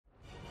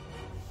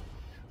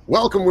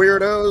Welcome,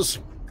 Weirdos!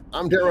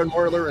 I'm Darren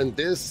Marler, and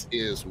this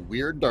is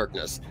Weird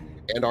Darkness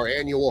and our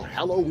annual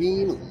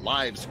Halloween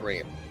live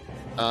stream.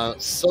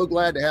 So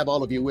glad to have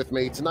all of you with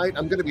me. Tonight,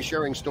 I'm going to be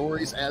sharing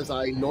stories as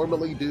I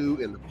normally do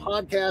in the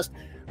podcast,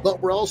 but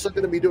we're also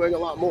going to be doing a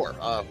lot more.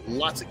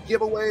 Lots of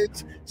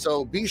giveaways,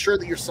 so be sure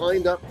that you're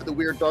signed up for the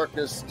Weird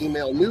Darkness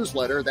email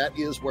newsletter. That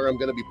is where I'm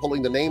going to be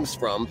pulling the names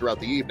from throughout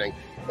the evening.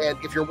 And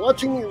if you're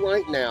watching me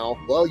right now,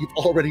 well, you've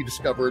already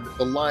discovered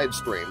the live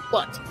stream,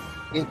 but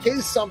in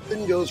case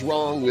something goes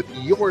wrong with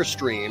your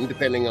stream,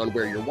 depending on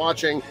where you're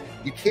watching,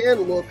 you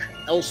can look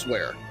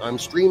elsewhere. I'm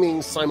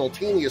streaming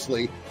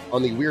simultaneously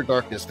on the Weird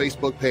Darkness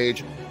Facebook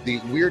page, the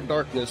Weird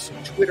Darkness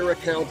Twitter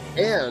account,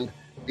 and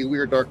the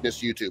Weird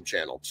Darkness YouTube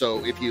channel.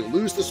 So if you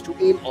lose the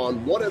stream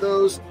on one of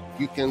those,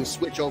 you can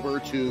switch over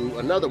to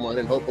another one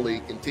and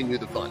hopefully continue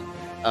the fun.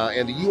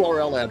 And the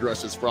URL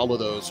addresses for all of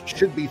those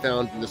should be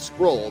found in the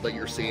scroll that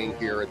you're seeing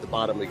here at the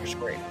bottom of your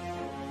screen.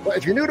 Well,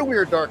 if you're new to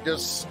Weird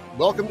Darkness,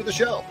 welcome to the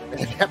show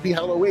and happy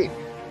Halloween.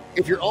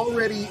 If you're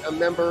already a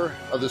member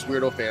of this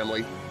weirdo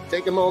family,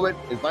 take a moment,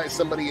 invite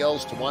somebody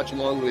else to watch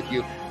along with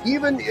you,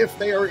 even if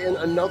they are in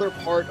another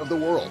part of the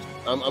world.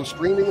 I'm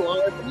streaming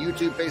live on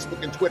YouTube,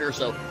 Facebook, and Twitter,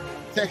 so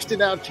text it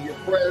out to your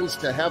friends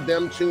to have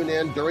them tune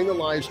in during the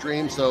live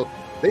stream so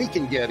they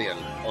can get in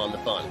on the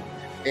fun.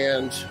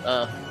 And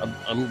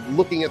I'm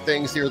looking at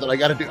things here that I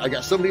got to do. I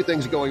got so many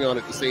things going on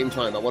at the same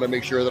time. I want to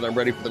make sure that I'm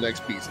ready for the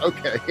next piece.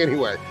 Okay,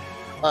 anyway.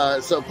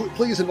 So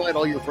please invite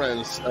all your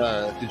friends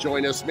to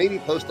join us. Maybe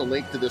post a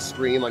link to this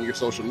stream on your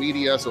social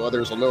media so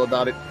others will know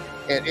about it.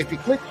 And if you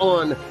click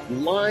on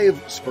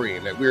live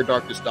stream at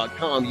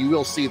WeirdDarkness.com, you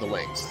will see the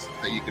links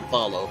that you can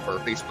follow for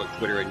Facebook,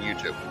 Twitter, and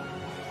YouTube.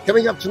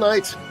 Coming up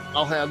tonight,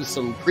 I'll have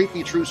some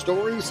creepy true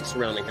stories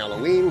surrounding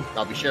Halloween.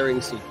 I'll be sharing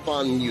some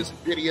fun music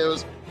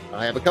videos.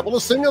 I have a couple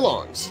of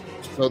sing-alongs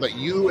so that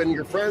you and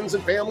your friends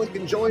and family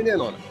can join in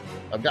on it.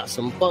 I've got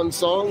some fun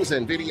songs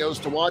and videos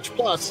to watch,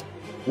 plus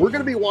we're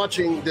going to be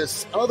watching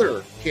this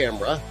other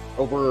camera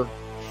over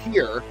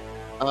here,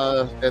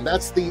 and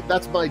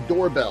that's my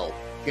doorbell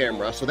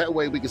camera, so that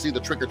way we can see the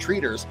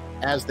trick-or-treaters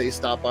as they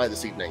stop by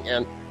this evening.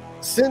 And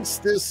since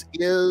this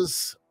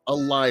is a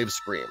live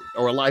stream,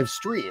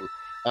 I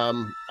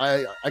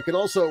can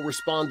also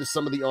respond to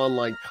some of the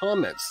online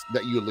comments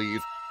that you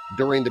leave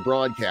during the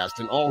broadcast,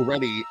 and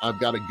already I've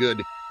got a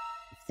good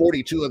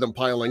 42 of them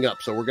piling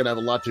up, so we're going to have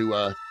a lot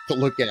to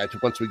look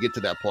at once we get to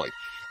that point.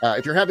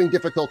 If you're having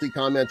difficulty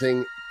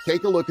commenting,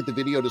 take a look at the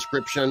video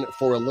description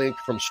for a link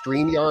from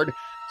StreamYard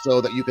so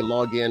that you can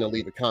log in and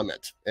leave a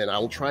comment. And I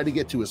will try to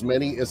get to as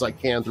many as I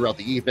can throughout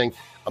the evening.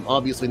 I'm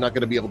obviously not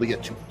going to be able to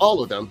get to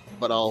all of them,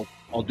 but I'll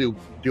do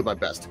my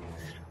best.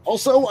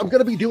 Also, I'm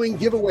going to be doing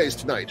giveaways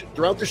tonight.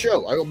 Throughout the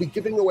show, I will be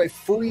giving away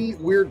free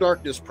Weird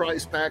Darkness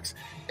prize packs,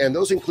 and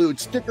those include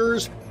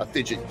stickers, a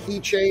fidget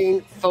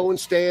keychain, phone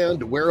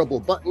stand, wearable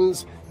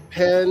buttons,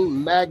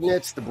 pen,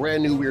 magnets, the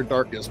brand new Weird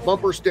Darkness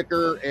bumper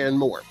sticker, and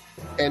more.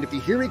 And if you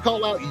hear me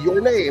call out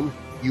your name,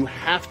 you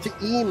have to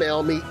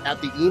email me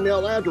at the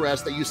email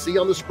address that you see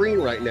on the screen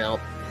right now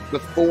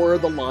before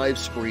the live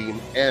stream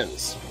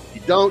ends. If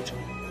you don't,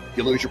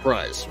 you lose your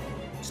prize.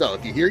 So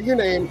if you hear your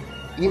name,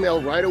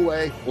 email right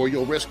away or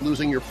you'll risk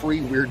losing your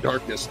free Weird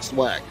Darkness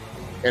swag.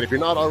 And if you're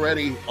not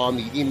already on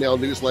the email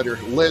newsletter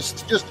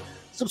list, just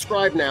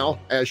subscribe now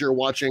as you're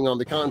watching on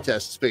the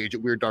contests page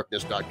at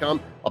WeirdDarkness.com.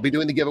 I'll be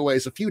doing the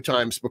giveaways a few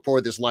times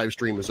before this live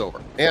stream is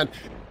over. And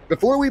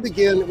before we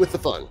begin with the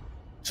fun,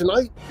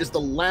 tonight is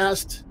the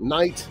last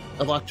night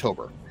of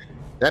October.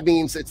 That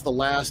means it's the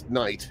last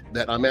night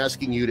that I'm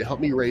asking you to help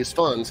me raise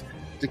funds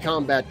to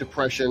combat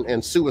depression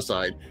and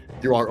suicide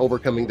through our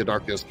Overcoming the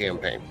Darkness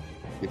campaign.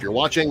 If you're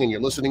watching and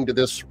you're listening to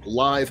this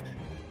live,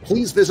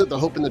 please visit the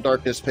Hope in the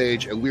Darkness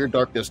page at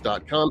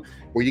WeirdDarkness.com,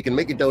 where you can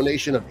make a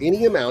donation of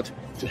any amount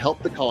to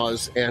help the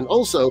cause and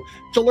also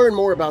to learn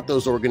more about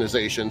those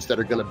organizations that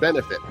are going to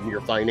benefit from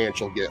your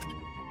financial gift.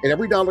 And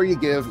every dollar you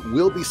give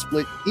will be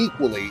split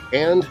equally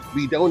and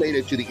be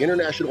donated to the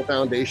International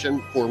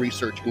Foundation for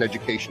Research and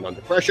Education on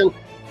Depression,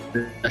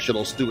 the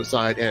National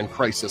Suicide and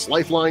Crisis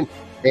Lifeline,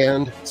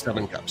 and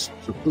Seven Cups.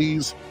 So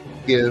please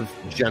give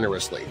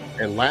generously.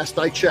 And last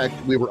I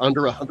checked, we were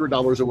under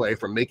 $100 away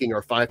from making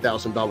our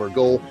 $5,000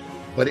 goal,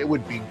 but it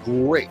would be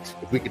great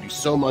if we could do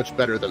so much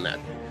better than that.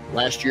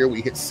 Last year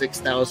we hit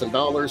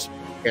 $6,000,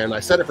 and I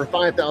set it for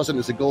 $5,000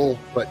 as a goal,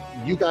 but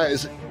you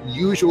guys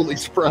usually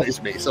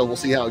surprise me, so we'll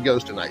see how it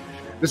goes tonight.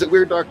 Visit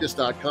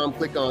WeirdDarkness.com,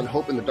 click on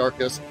Hope in the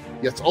Darkness.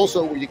 It's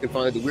also where you can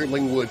find the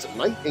Weirdling Woods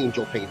Night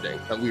Angel painting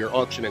that we are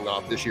auctioning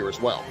off this year as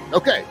well.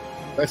 Okay,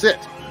 that's it.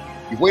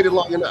 You've waited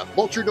long enough.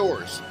 Bolt your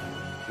doors,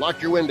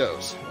 lock your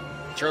windows,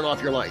 turn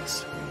off your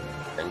lights,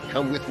 and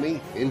come with me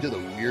into the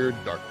Weird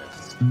Darkness.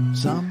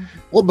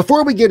 Well,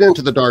 before we get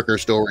into the darker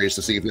stories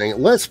this evening,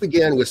 let's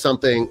begin with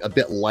something a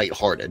bit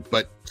lighthearted,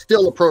 but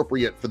still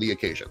appropriate for the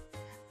occasion.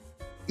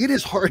 It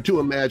is hard to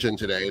imagine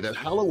today that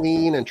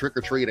Halloween and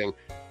trick-or-treating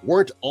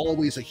weren't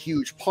always a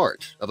huge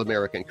part of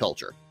American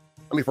culture.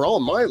 I mean, for all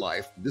of my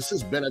life, this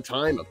has been a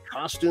time of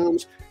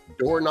costumes,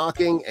 door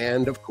knocking,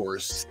 and, of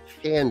course,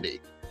 candy.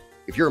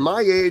 If you're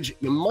my age,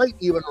 you might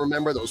even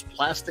remember those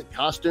plastic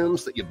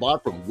costumes that you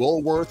bought from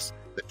Woolworths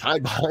that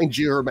tied behind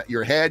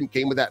your head and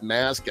came with that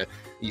mask that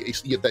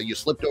you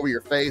slipped over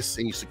your face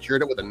and you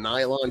secured it with a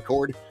nylon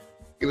cord.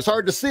 It was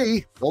hard to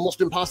see,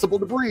 almost impossible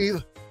to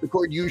breathe. The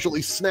cord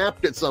usually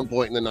snapped at some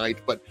point in the night,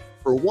 but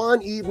for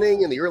one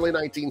evening in the early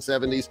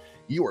 1970s,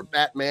 you were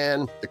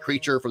Batman, the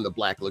creature from the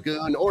Black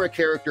Lagoon, or a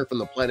character from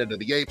the Planet of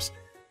the Apes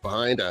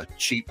behind a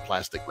cheap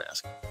plastic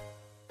mask.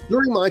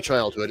 During my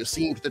childhood, it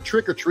seemed that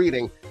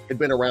trick-or-treating had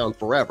been around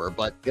forever,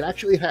 but it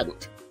actually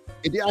hadn't.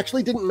 It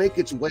actually didn't make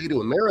its way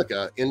to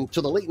America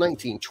until the late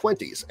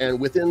 1920s, and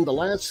within the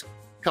last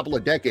couple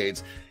of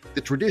decades,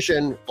 the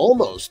tradition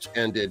almost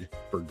ended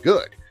for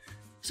good.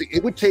 See,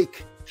 it would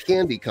take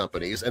candy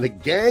companies and a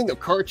gang of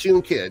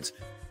cartoon kids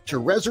to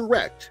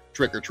resurrect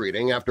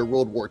trick-or-treating after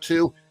World War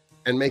II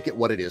and make it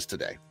what it is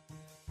today.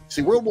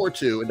 See, World War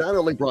II not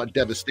only brought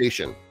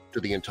devastation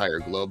to the entire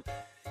globe,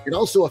 it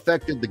also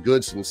affected the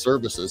goods and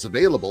services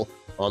available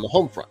on the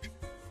home front.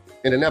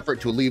 In an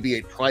effort to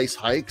alleviate price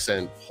hikes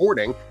and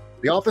hoarding,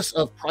 the Office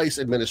of Price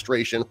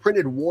Administration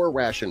printed war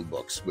ration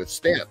books with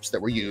stamps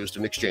that were used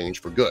in exchange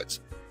for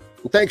goods.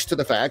 And thanks to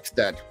the fact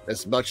that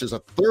as much as a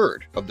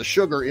third of the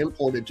sugar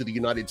imported to the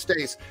United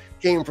States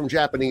came from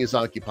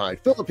Japanese-occupied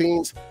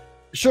Philippines,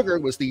 sugar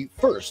was the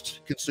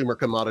first consumer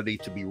commodity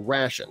to be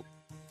rationed.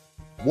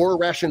 War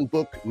ration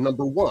book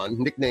number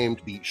 1,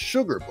 nicknamed the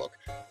Sugar Book,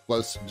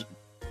 the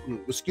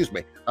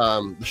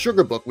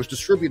Sugar Book was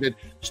distributed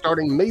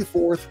starting May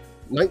 4th,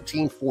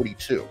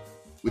 1942.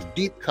 With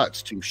deep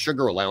cuts to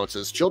sugar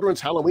allowances, children's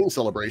Halloween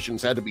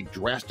celebrations had to be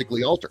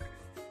drastically altered.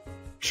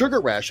 Sugar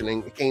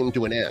rationing came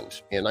to an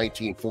end in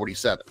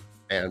 1947,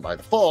 and by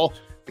the fall,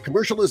 the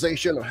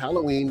commercialization of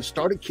Halloween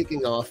started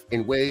kicking off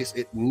in ways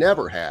it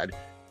never had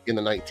in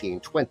the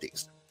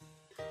 1920s.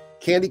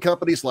 Candy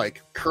companies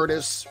like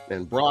Curtis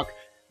and Brock,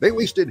 they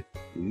wasted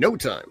no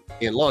time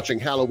in launching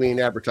Halloween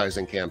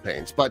advertising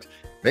campaigns, but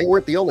they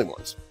weren't the only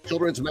ones.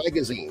 Children's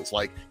magazines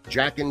like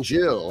Jack and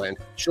Jill and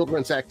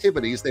Children's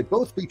Activities, they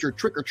both featured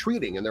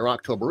trick-or-treating in their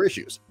October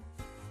issues.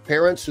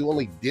 Parents who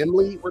only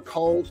dimly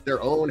recalled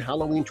their own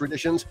Halloween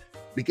traditions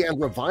began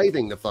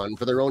reviving the fun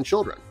for their own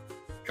children.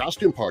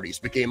 Costume parties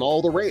became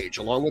all the rage,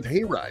 along with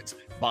hayrides,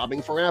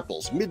 bobbing for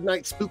apples,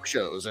 midnight spook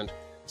shows, and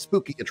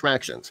spooky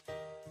attractions.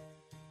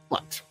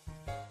 But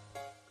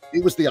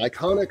it was the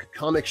iconic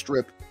comic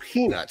strip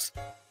Peanuts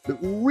that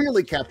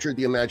really captured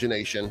the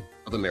imagination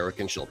of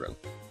American children.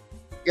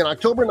 In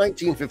October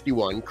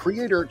 1951,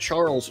 creator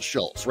Charles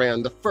Schulz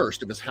ran the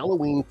first of his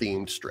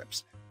Halloween-themed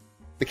strips.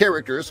 The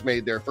characters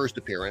made their first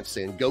appearance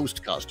in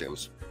ghost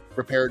costumes,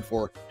 prepared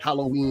for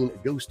Halloween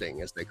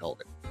ghosting, as they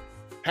called it.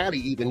 Patty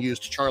even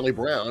used Charlie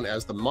Brown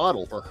as the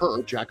model for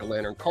her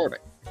jack-o'-lantern carving.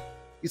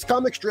 These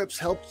comic strips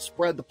helped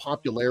spread the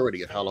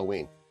popularity of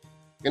Halloween.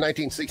 In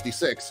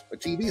 1966, a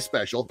TV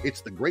special,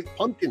 It's the Great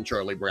Pumpkin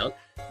Charlie Brown,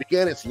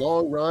 began its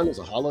long run as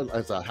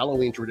a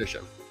Halloween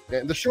tradition.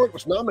 And the short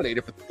was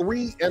nominated for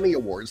 3 Emmy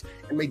Awards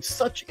and made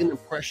such an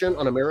impression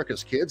on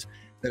America's kids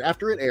that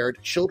after it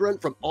aired, children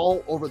from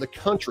all over the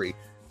country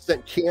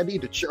sent candy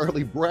to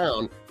Charlie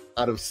Brown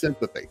out of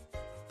sympathy.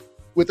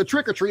 With the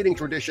trick-or-treating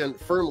tradition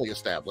firmly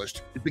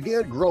established, it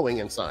began growing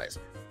in size.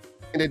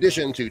 In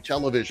addition to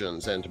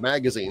televisions and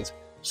magazines,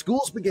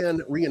 schools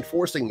began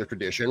reinforcing the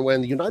tradition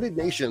when the United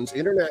Nations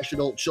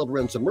International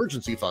Children's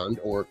Emergency Fund,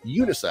 or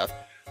UNICEF,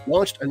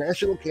 launched a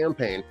national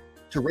campaign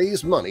to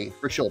raise money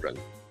for children.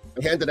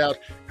 They handed out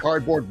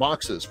cardboard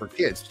boxes for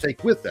kids to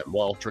take with them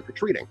while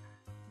trick-or-treating.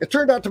 It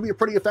turned out to be a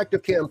pretty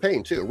effective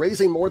campaign, too,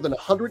 raising more than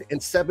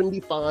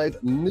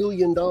 $175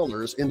 million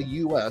in the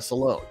U.S.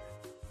 alone.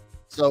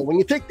 So when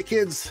you take the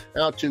kids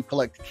out to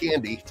collect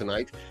candy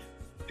tonight,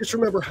 just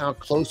remember how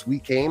close we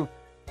came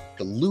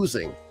to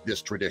losing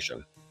this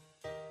tradition.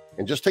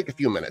 And just take a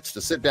few minutes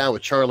to sit down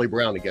with Charlie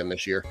Brown again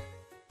this year.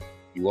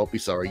 You won't be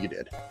sorry you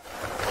did.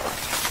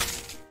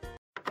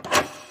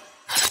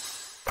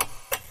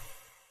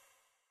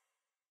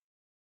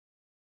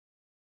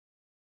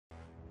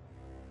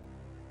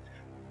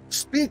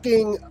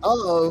 Speaking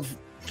of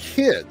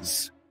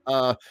kids,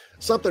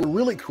 something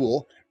really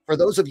cool for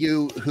those of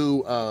you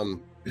who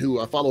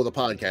follow the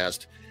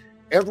podcast.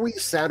 Every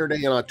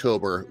Saturday in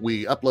October,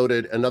 we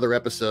uploaded another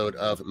episode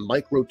of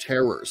Micro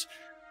Terrors,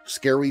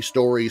 Scary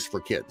Stories for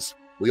Kids.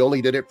 We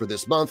only did it for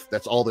this month.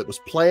 That's all that was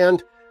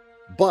planned,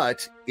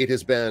 but it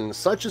has been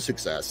such a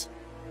success.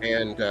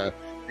 And the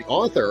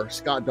author,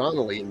 Scott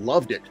Donnelly,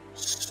 loved it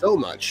so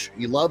much.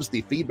 He loves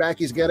the feedback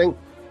he's getting.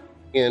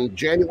 In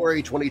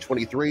January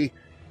 2023,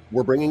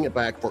 we're bringing it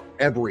back for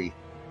every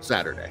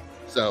Saturday.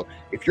 So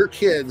if your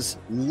kids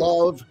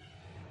love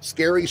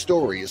scary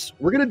stories,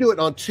 we're going to do it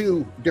on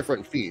 2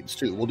 different feeds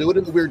too. We'll do it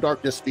in the Weird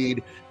Darkness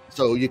feed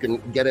so you can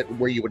get it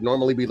where you would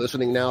normally be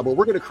listening now, but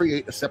we're going to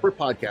create a separate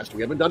podcast.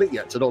 We haven't done it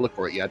yet, so don't look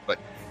for it yet, but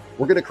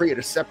we're going to create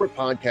a separate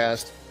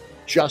podcast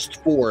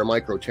just for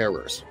Micro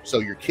Terrors. So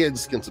your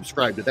kids can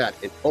subscribe to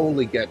that and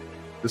only get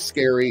the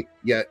scary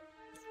yet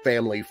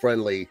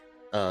family-friendly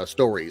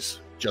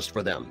stories just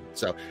for them.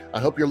 So I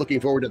hope you're looking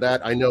forward to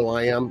that. I know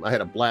I am. I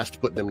had a blast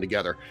putting them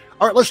together.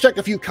 All right, let's check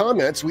a few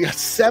comments. We got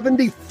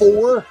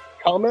 74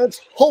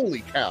 comments.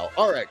 Holy cow.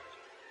 All right.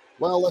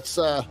 Well, let's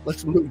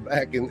move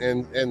back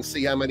and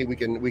see how many we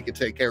can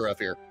take care of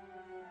here.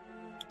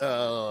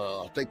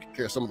 I'll take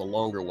care of some of the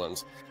longer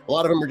ones. A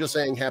lot of them are just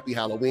saying Happy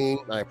Halloween.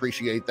 I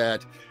appreciate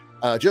that.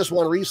 Just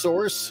One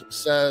Resource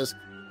says,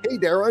 hey,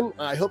 Darren,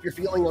 I hope you're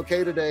feeling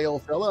okay today,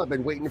 old fella. I've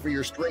been waiting for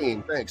your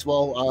stream. Thanks.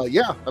 Well,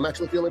 yeah, I'm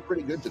actually feeling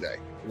pretty good today,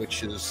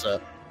 which is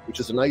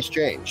a nice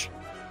change.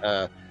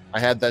 I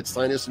had that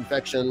sinus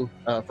infection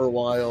for a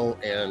while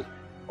and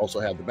also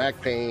had the back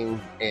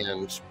pain,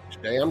 and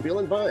today I'm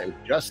feeling fine,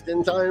 just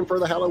in time for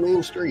the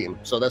Halloween stream.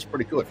 So that's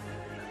pretty good.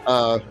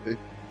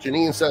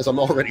 Janine says, I'm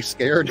already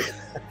scared.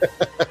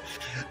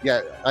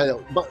 Yeah, I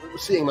know, but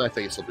seeing my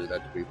face will do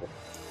that to people.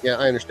 Yeah,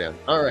 I understand.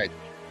 All right.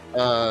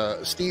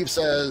 Steve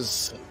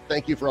says,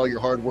 thank you for all your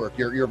hard work.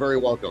 You're very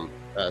welcome,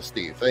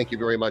 Steve. Thank you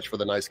very much for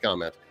the nice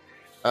comment.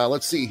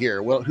 Let's see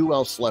here. Well, who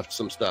else left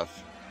some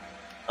stuff?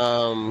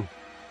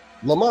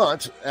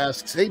 Lamont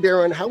asks, hey,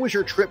 Darren, how was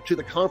your trip to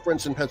the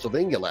conference in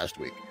Pennsylvania last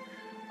week?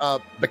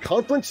 The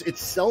conference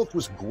itself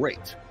was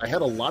great. I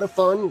had a lot of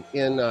fun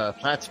in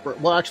Plattsburgh.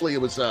 Well, actually,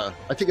 it was, I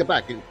take it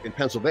back, in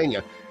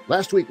Pennsylvania.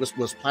 Last week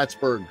was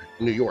Plattsburgh,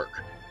 New York.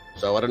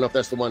 So I don't know if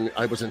that's the one.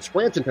 I was in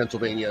Scranton,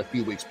 Pennsylvania a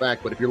few weeks back,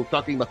 but if you're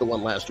talking about the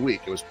one last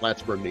week, it was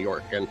Plattsburgh, New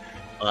York. And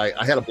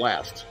I had a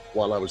blast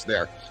while I was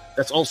there.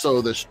 That's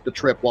also the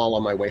trip while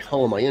on my way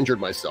home, I injured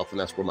myself, and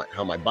that's where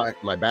my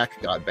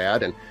back got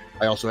bad. And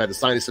I also had a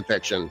sinus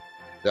infection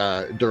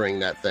during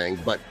that thing.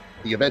 But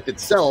the event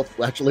itself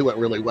actually went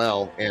really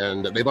well,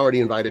 and they've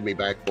already invited me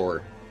back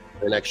for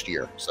the next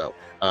year. So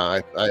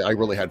I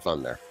really had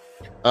fun there.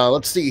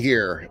 Let's see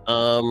here.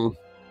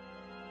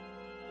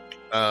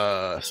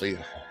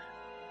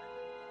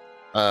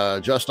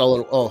 Just all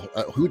in,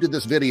 who did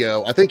this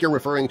video? I think you're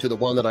referring to the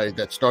one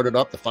that started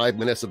up the 5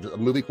 minutes of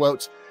movie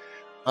quotes.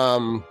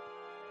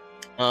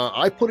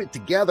 I put it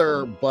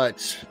together,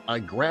 but I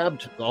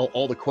grabbed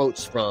all the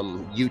quotes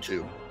from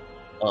YouTube.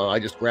 I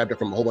just grabbed it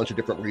from a whole bunch of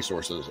different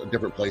resources,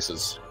 different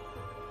places.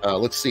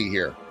 Let's see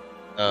here.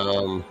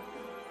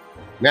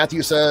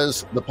 Matthew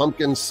says the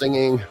pumpkin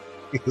singing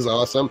is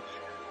awesome.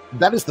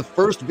 That is the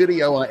first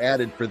video I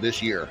added for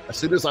this year. As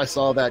soon as I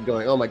saw that,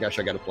 going, oh my gosh,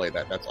 I got to play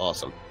that. That's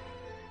awesome.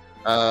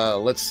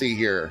 Let's see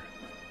here.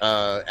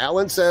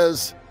 Alan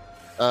says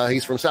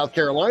he's from South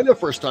Carolina,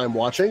 first time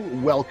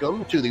watching.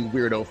 Welcome to the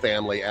Weirdo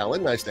family,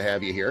 Alan. Nice to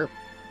have you here.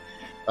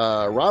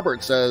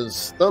 Robert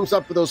says, thumbs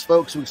up for those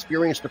folks who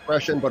experience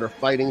depression but are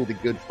fighting the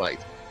good fight.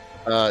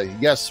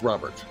 Yes,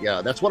 Robert.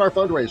 Yeah, that's what our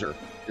fundraiser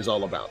is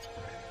all about.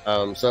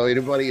 So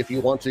anybody, if you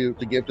want to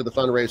give to the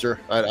fundraiser,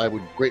 I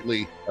would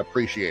greatly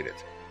appreciate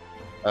it.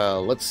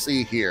 Let's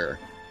see here.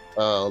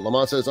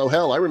 Lamont says, oh,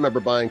 hell, I remember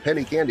buying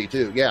penny candy,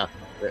 too. Yeah,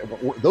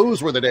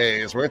 those were the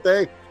days, weren't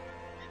they?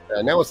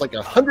 Now it's like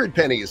 100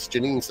 pennies,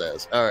 Janine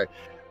says. All right,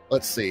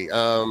 let's see.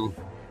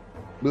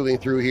 Moving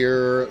through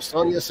here,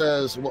 Sonia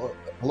says, well,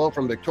 hello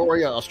from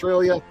Victoria,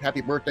 Australia.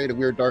 Happy birthday to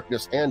Weird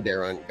Darkness and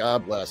Darren.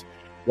 God bless.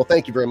 Well,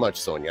 thank you very much,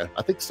 Sonia.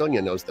 I think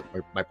Sonia knows that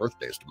my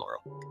birthday is tomorrow,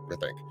 I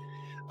think.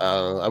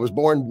 I was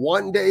born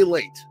one day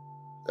late.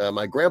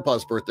 My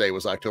grandpa's birthday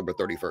was October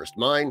 31st.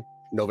 Mine,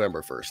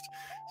 November 1st.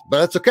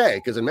 But that's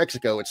okay, because in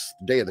Mexico, it's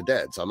Day of the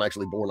Dead. So I'm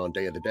actually born on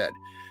Day of the Dead.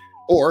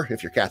 Or,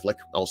 if you're Catholic,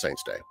 All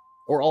Saints Day.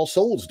 Or All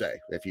Souls Day,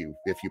 if you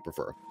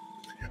prefer.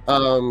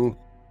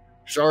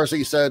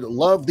 Sharzi said,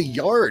 love the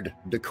yard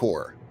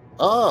decor.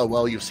 Ah,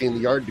 well, you've seen the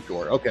yard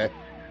decor. Okay.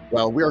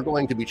 Well, we are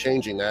going to be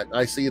changing that.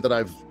 I see that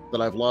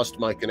I've lost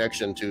my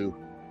connection to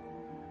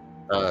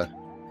hold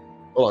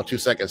on 2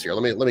 seconds here.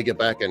 Let me get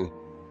back and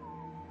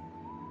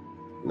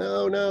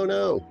no.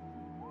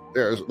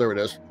 There it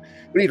is.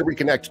 We need to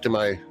reconnect to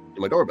my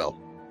doorbell.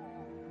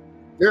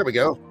 There we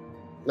go.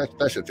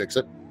 That should fix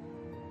it.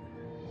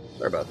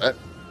 Sorry about that.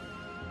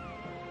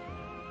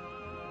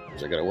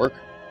 Is it going to work?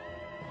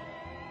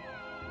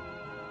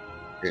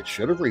 It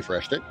should have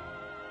refreshed it.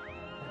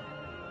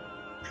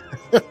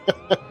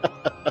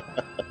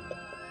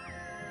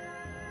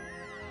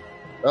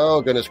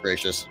 Oh, goodness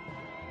gracious.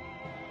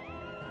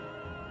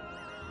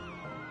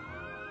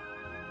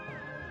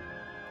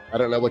 I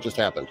don't know what just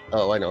happened.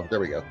 Oh, I know. There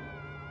we go.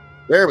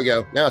 There we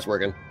go. Now it's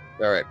working.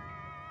 All right.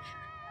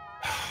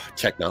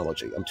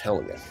 Technology, I'm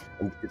telling you.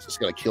 It's just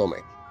going to kill me.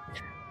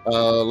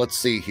 Let's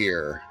see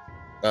here.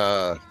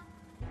 Love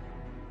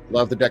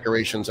the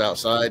decorations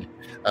outside.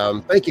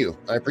 Thank you.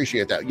 I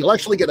appreciate that. You'll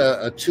actually get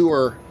a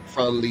tour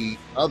from the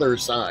other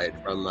side,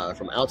 from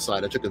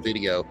outside. I took a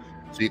video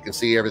so you can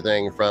see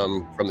everything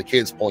from the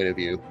kids' point of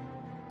view.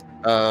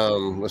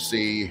 Let's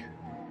see.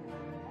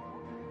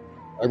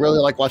 I really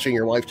like watching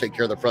your wife take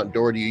care of the front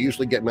door. Do you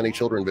usually get many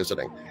children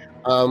visiting?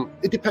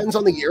 It depends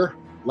on the year.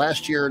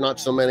 Last year, not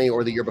so many,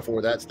 or the year before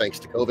that, thanks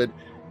to COVID.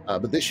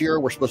 But this year,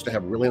 we're supposed to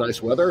have really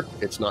nice weather.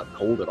 It's not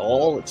cold at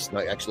all. It's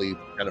not actually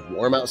kind of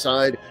warm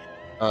outside.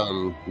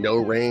 No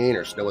rain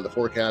or snow in the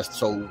forecast.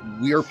 So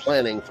we're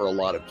planning for a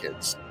lot of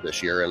kids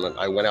this year. And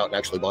I went out and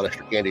actually bought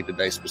extra candy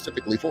today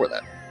specifically for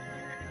that.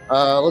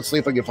 Let's see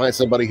if we can find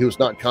somebody who's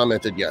not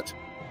commented yet.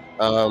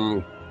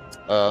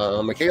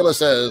 Michaela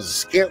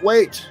says, can't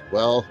wait.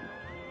 Well,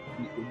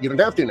 you don't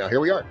have to now. Here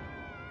we are.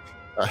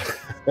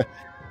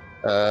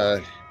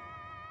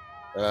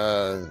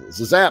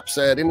 Zap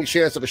said, any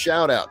chance of a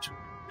shout out?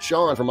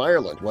 Sean from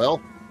Ireland.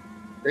 Well,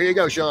 there you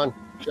go, Sean.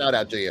 Shout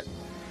out to you.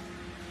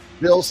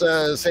 Bill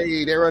says,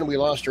 hey, Darren, we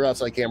lost your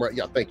outside camera.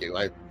 Yeah, thank you.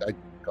 I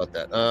got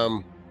that.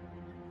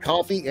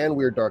 Coffee and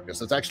Weird Darkness.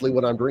 That's actually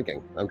what I'm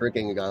drinking. I'm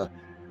drinking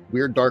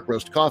Weird Dark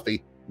Roast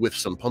coffee with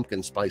some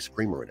pumpkin spice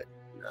creamer in it.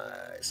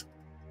 Nice.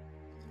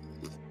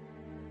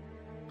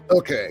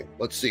 Okay,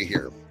 let's see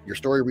here. Your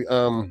story,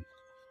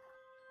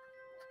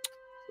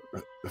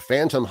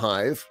 Phantom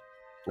Hive.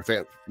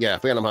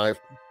 Phantom Hive.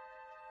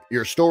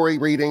 Your story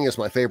reading is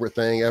my favorite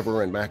thing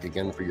ever, and back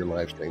again for your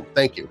live stream.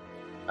 Thank you.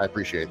 I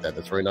appreciate that.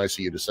 That's very nice of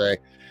you to say.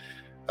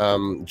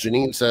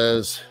 Janine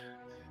says,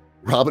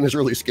 Robin is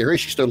really scary.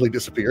 She's totally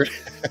disappeared.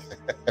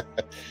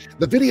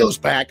 The video's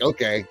back.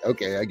 Okay,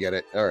 I get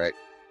it. All right.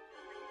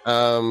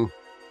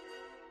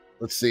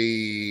 Let's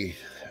see.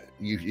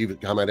 You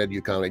commented.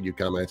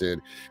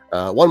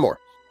 One more.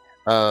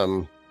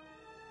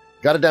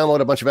 Got to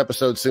download a bunch of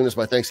episodes soon as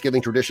my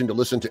Thanksgiving tradition to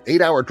listen to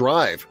 8-hour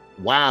drive.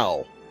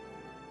 Wow.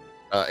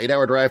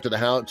 8-hour drive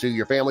to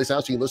your family's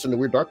house. You can listen to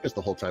Weird Darkness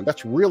the whole time.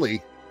 That's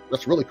really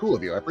cool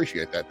of you. I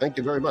appreciate that. Thank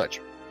you very much.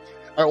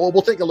 All right, well,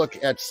 we'll take a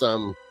look at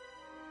some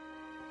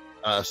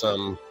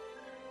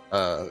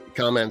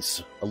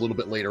comments a little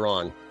bit later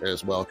on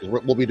as well, because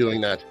we'll be doing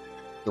that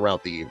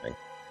throughout the evening.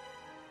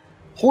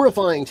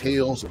 Horrifying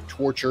tales of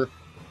torture,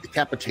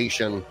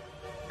 decapitation,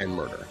 and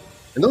murder.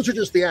 And those are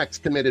just the acts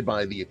committed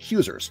by the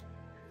accusers.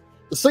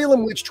 The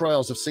Salem witch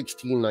trials of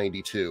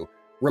 1692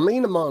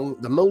 remain among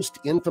the most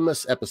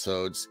infamous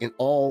episodes in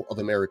all of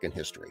American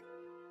history.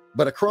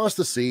 But across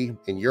the sea,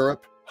 in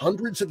Europe,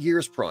 hundreds of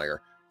years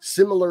prior,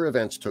 similar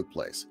events took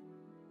place,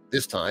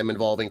 this time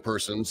involving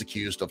persons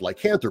accused of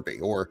lycanthropy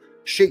or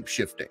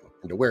shape-shifting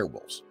into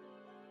werewolves.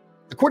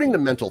 According to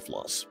Mental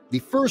Floss, the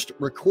first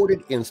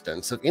recorded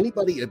instance of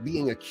anybody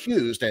being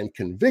accused and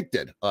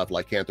convicted of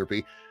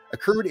lycanthropy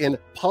occurred in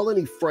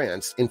Poligny,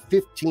 France in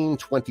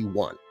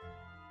 1521.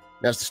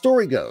 As the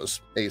story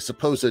goes, a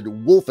supposed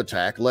wolf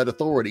attack led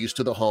authorities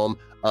to the home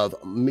of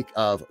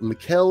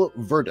Michael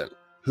Verdun,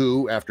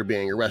 who, after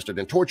being arrested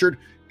and tortured,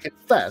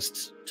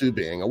 confessed to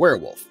being a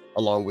werewolf,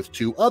 along with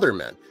two other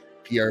men,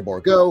 Pierre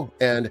Bourgault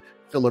and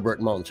Philibert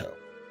Monteau.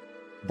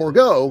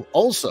 Bourgault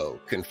also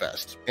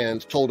confessed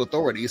and told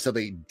authorities of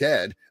a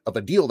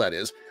deal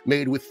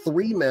made with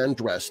 3 men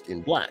dressed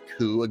in black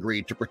who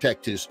agreed to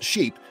protect his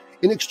sheep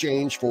in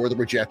exchange for the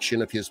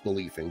rejection of his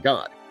belief in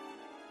God.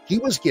 He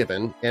was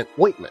given an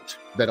ointment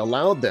that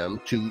allowed them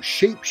to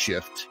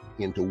shapeshift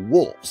into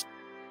wolves,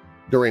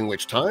 during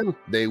which time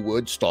they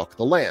would stalk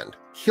the land,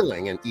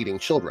 killing and eating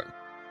children.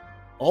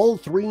 All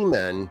 3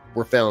 men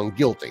were found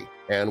guilty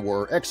and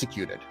were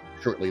executed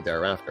shortly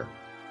thereafter.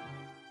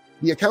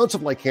 The accounts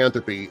of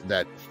lycanthropy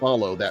that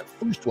follow that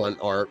first one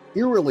are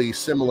eerily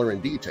similar in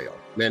detail,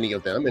 many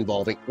of them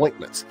involving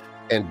ointments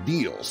and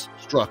deals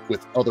struck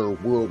with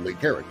otherworldly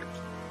characters.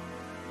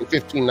 In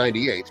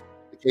 1598,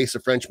 the case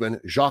of Frenchman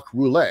Jacques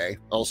Roulet,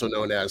 also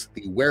known as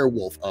the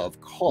Werewolf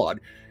of Caude,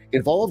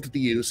 involved the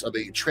use of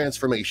a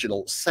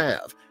transformational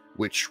salve,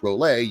 which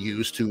Roulet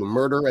used to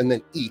murder and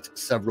then eat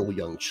several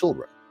young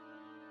children.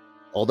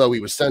 Although he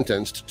was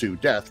sentenced to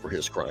death for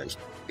his crimes,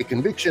 a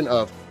conviction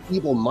of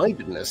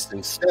evil-mindedness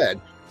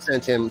instead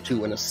sent him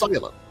to an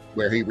asylum,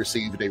 where he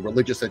received a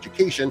religious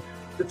education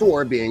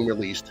before being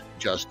released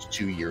just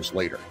 2 years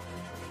later.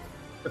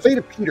 The fate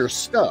of Peter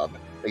Stubb,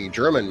 a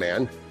German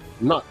man,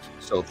 not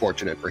so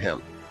fortunate for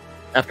him.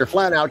 After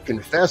flat-out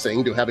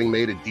confessing to having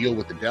made a deal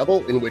with the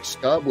devil in which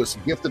Stubb was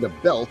gifted a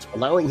belt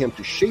allowing him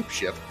to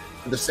shapeshift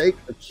for the sake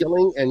of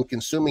killing and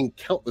consuming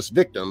countless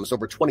victims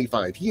over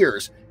 25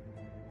 years,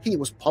 he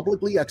was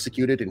publicly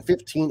executed in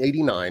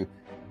 1589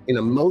 in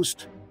a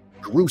most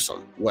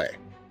gruesome way,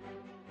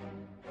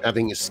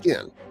 having his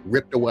skin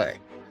ripped away,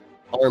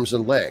 arms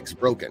and legs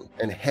broken,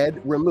 and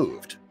head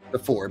removed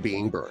before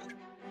being burned.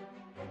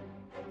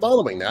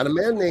 Following that, a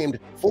man named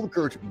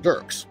Volkert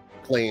Dirks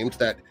claimed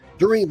that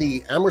during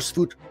the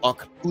Amersfoort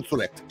och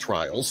Utrecht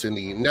trials in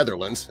the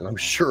Netherlands, and I'm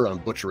sure I'm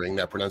butchering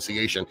that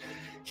pronunciation,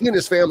 he and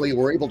his family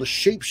were able to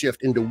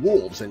shapeshift into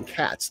wolves and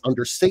cats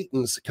under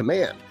Satan's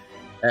command,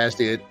 as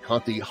did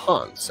Conti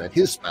Hans and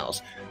his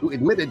spouse, who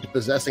admitted to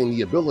possessing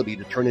the ability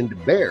to turn into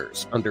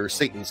bears under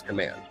Satan's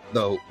command,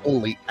 though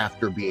only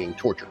after being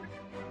tortured.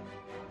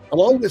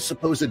 Along with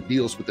supposed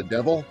deals with the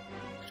devil,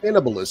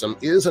 cannibalism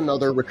is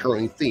another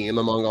recurring theme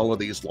among all of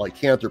these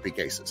lycanthropy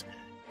cases,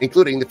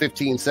 including the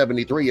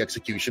 1573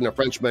 execution of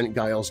Frenchman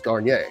Gilles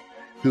Garnier,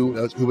 who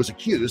was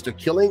accused of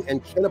killing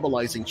and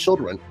cannibalizing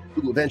children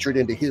who ventured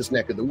into his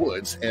neck of the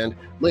woods and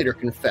later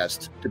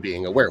confessed to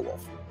being a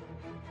werewolf.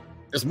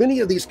 As many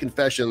of these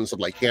confessions of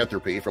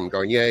lycanthropy from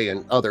Garnier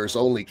and others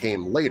only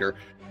came later,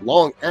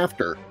 long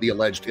after the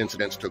alleged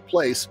incidents took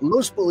place,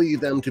 most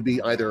believe them to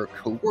be either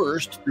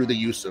coerced through the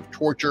use of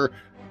torture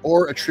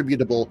or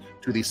attributable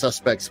to the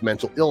suspect's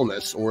mental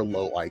illness or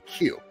low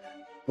IQ,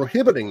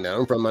 prohibiting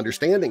them from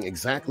understanding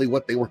exactly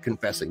what they were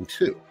confessing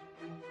to.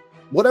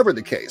 Whatever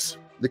the case,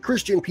 the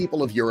Christian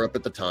people of Europe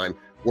at the time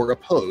were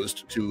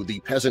opposed to the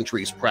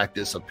peasantry's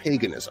practice of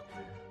paganism.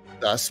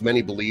 Thus,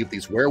 many believed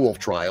these werewolf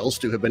trials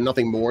to have been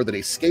nothing more than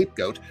a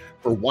scapegoat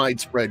for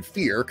widespread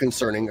fear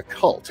concerning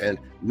occult and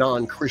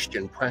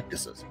non-Christian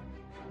practices.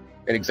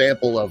 An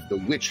example of the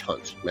witch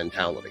hunt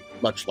mentality,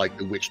 much like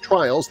the witch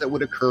trials that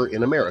would occur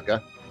in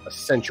America a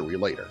century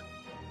later.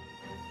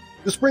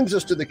 This brings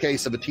us to the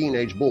case of a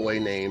teenage boy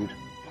named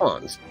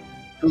Hans,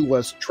 who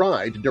was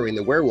tried during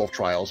the werewolf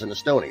trials in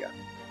Estonia.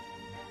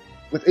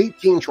 With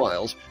 18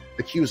 trials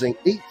accusing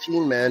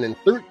 18 men and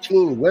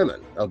 13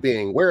 women of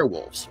being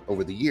werewolves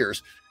over the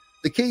years,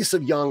 the case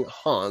of young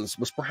Hans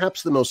was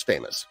perhaps the most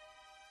famous.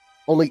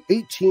 Only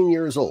 18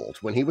 years old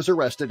when he was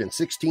arrested in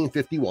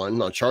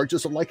 1651 on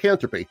charges of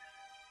lycanthropy,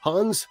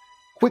 Hans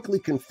quickly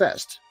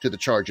confessed to the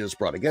charges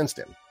brought against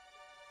him.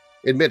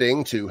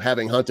 Admitting to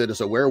having hunted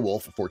as a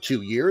werewolf for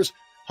 2 years,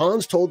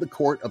 Hans told the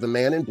court of a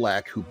man in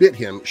black who bit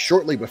him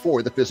shortly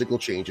before the physical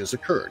changes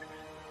occurred.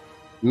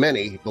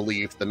 Many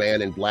believed the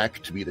man in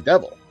black to be the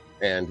devil,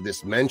 and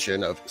this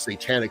mention of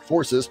satanic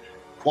forces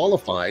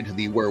qualified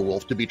the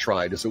werewolf to be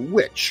tried as a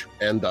witch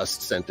and thus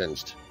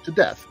sentenced to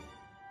death.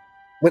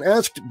 When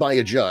asked by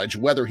a judge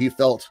whether he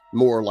felt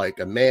more like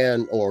a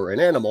man or an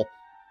animal,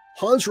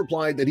 Hans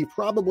replied that he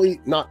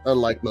probably, not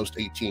unlike most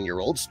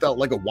 18-year-olds, felt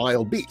like a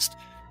wild beast,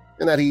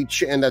 and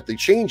that the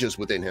changes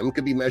within him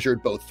could be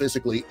measured both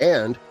physically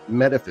and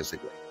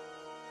metaphysically.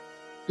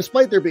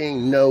 Despite there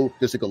being no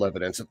physical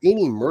evidence of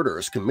any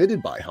murders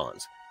committed by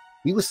Hans,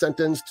 he was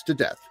sentenced to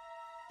death,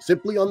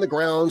 simply on the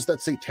grounds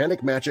that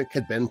satanic magic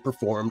had been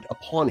performed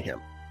upon him.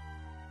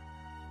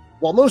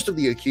 While most of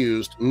the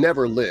accused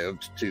never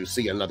lived to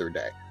see another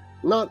day,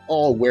 not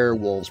all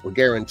werewolves were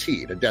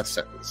guaranteed a death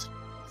sentence,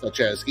 such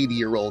as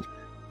 80-year-old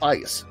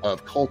Thais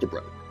of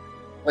Kaltebrunn.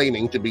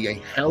 Claiming to be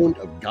a hound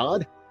of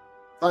God,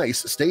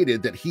 Thais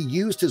stated that he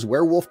used his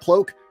werewolf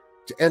cloak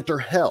to enter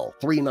hell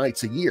 3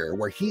 nights a year,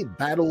 where he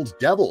battled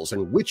devils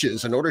and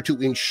witches in order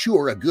to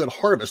ensure a good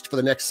harvest for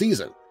the next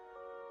season.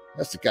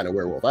 That's the kind of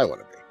werewolf I want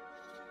to be.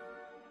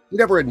 He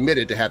never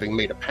admitted to having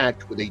made a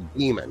pact with a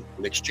demon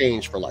in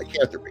exchange for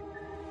lycanthropy.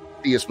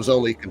 Thais was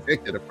only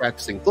convicted of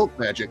practicing folk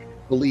magic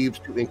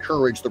believed to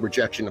encourage the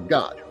rejection of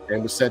God,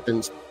 and was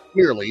sentenced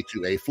merely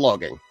to a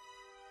flogging,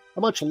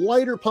 a much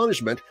lighter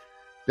punishment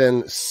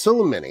than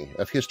so many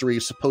of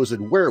history's supposed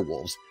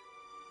werewolves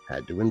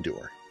had to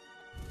endure.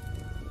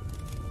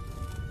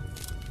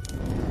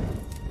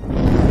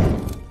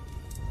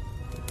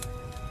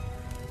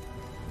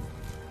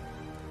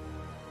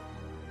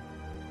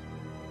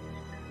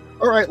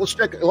 All right, let's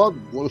check. Well,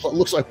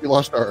 looks like we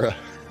lost our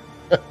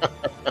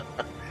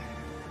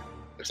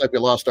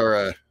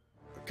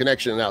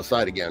connection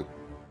outside again.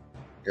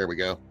 Here we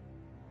go.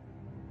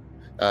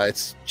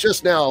 It's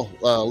just now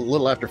a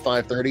little after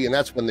 5:30, and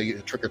that's when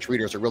the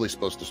trick-or-treaters are really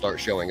supposed to start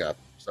showing up.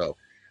 So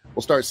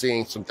we'll start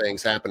seeing some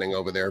things happening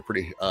over there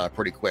pretty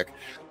quick.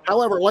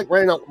 However, like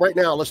right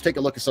now, let's take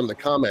a look at some of the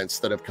comments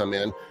that have come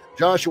in.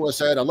 Joshua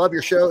said, "I love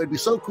your show. It'd be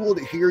so cool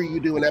to hear you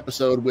do an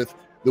episode with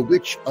the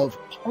Witch of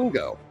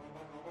Pongo.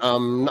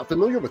 I'm not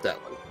familiar with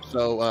that one.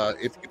 So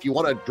if you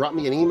want to drop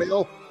me an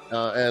email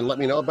and let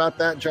me know about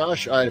that,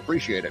 Josh, I'd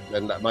appreciate it.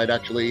 And that might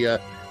actually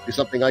be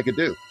something I could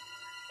do."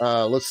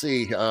 Let's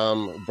see.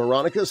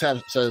 Veronica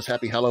says,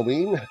 "Happy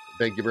Halloween."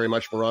 Thank you very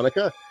much,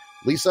 Veronica.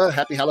 Lisa,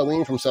 "Happy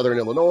Halloween from Southern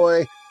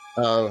Illinois."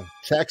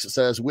 Tex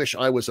says, "Wish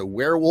I was a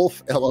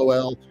werewolf,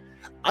 LOL."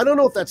 I don't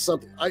know if that's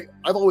something,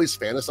 I've always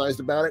fantasized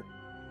about it,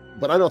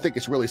 but I don't think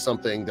it's really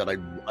something that I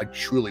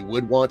truly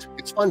would want.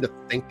 It's fun to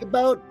think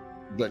about,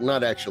 but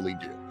not actually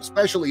do,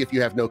 especially if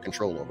you have no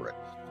control over it.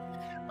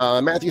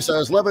 Matthew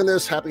says, "Loving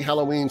this. Happy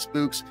Halloween,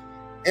 spooks."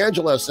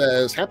 Angela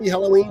says, "Happy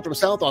Halloween from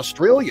South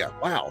Australia."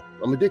 Wow.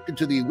 "I'm addicted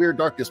to the Weird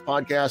Darkness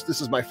podcast. This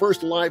is my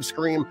first live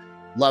stream.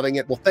 Loving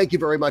it." Well, thank you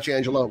very much,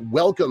 Angela.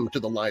 Welcome to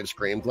the live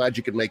stream. Glad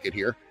you could make it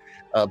here.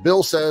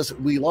 Bill says,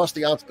 "We lost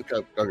the out."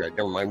 Okay,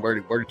 never mind.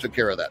 We already took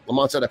care of that.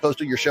 Lamont said, "I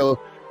posted your show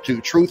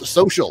to Truth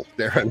Social."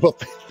 Darren, well,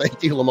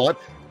 thank you, Lamont.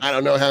 I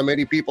don't know how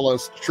many people on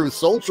Truth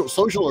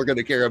Social are going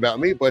to care about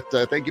me, but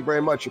thank you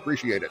very much.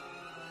 Appreciate it.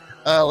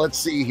 Let's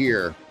see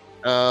here.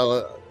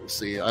 Let's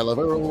see. I love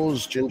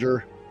arrows.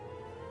 Ginger.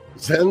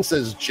 Zen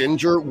says,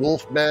 "Ginger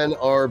wolfmen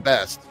are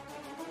best."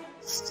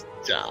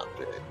 Stop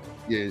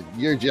it.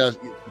 You're just,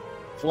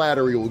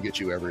 flattery will get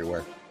you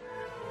everywhere.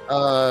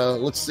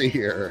 Let's see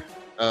here.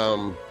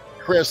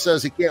 Chris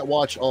says he can't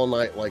watch all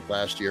night like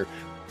last year.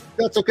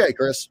 That's okay,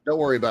 Chris. Don't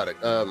worry about it.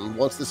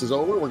 Once this is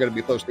over, we're going to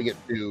be posting it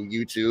to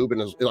YouTube,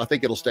 and I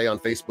think it'll stay on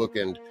Facebook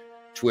and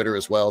Twitter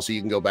as well, so you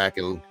can go back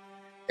and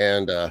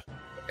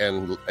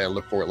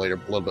look for it later,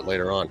 a little bit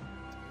later on.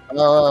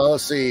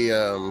 Let's see.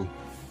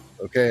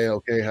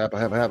 Okay.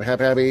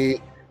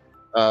 Happy.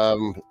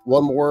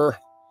 One more.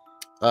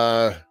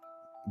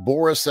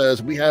 Boris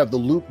says, "We have the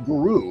Loup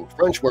Guru,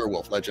 French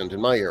werewolf legend in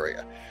my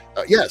area."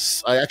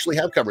 Yes, I actually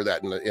have covered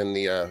that in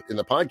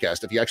the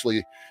podcast. If you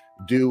actually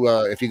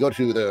if you go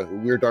to the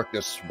Weird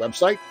Darkness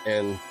website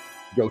and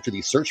go to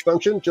the search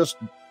function, just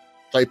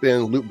type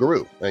in Loop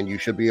Guru and you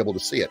should be able to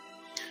see it.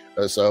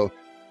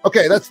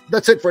 Okay,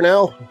 that's it for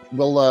now.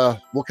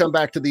 We'll come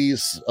back to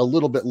these a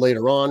little bit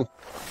later on.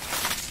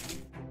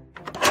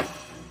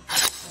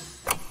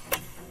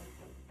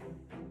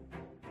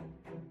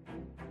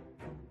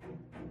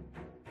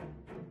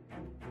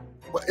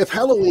 If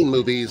Halloween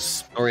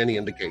movies are any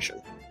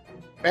indication,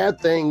 bad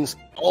things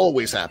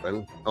always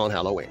happen on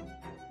Halloween.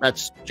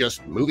 That's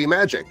just movie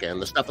magic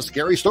and the stuff of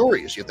scary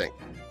stories, you think.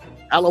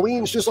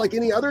 Halloween's just like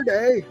any other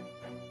day.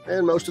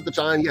 And most of the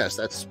time, yes,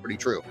 that's pretty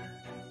true.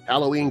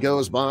 Halloween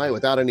goes by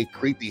without any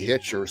creepy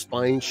hitch or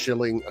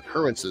spine-chilling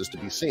occurrences to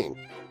be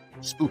seen.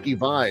 Spooky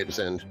vibes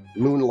and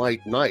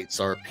moonlight nights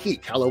are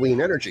peak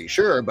Halloween energy,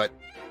 sure, but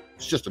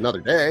it's just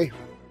another day,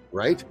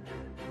 right?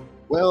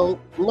 Well,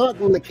 not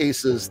in the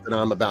cases that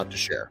I'm about to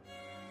share.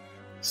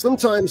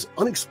 Sometimes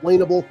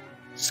unexplainable,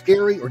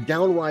 scary, or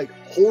downright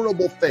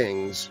horrible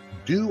things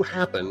do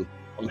happen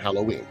on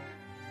Halloween.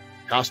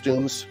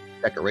 Costumes,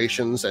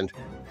 decorations, and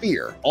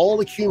fear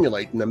all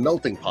accumulate in a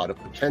melting pot of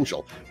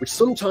potential, which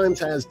sometimes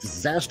has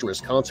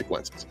disastrous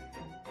consequences.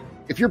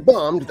 If you're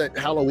bummed that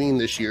Halloween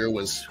this year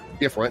was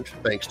different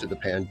thanks to the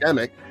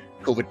pandemic,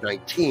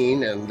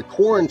 COVID-19, and the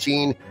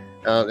quarantine,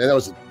 and that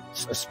was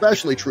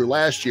especially true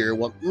last year,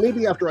 well,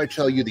 maybe after I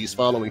tell you these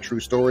following true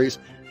stories,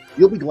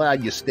 you'll be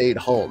glad you stayed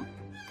home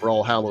for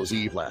All Hallows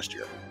Eve last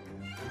year.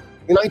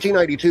 In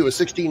 1992, a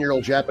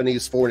 16-year-old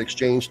Japanese foreign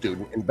exchange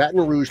student in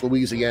Baton Rouge,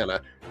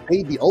 Louisiana,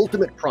 paid the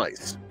ultimate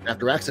price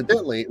after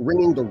accidentally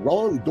ringing the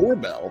wrong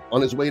doorbell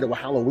on his way to a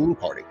Halloween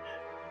party.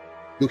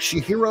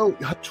 Yoshihiro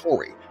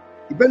Hattori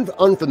had been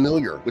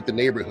unfamiliar with the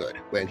neighborhood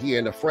when he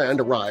and a friend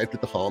arrived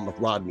at the home of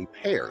Rodney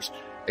Pears,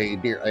 a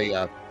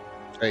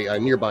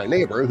nearby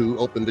neighbor who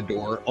opened the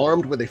door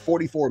armed with a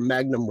 .44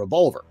 Magnum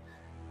revolver.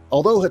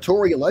 Although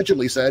Hattori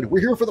allegedly said, "We're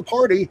here for the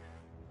party,"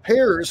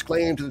 Pears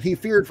claimed that he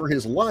feared for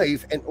his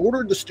life and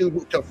ordered the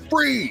student to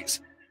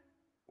freeze.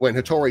 When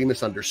Hattori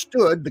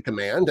misunderstood the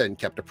command and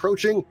kept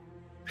approaching,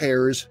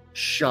 Pears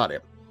shot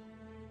him.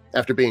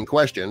 After being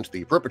questioned,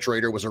 the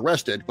perpetrator was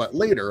arrested but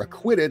later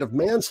acquitted of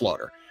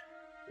manslaughter.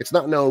 It's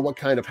not known what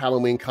kind of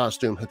Halloween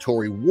costume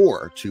Hattori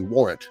wore to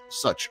warrant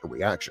such a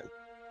reaction.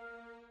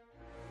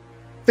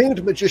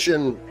 Famed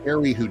magician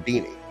Harry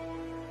Houdini.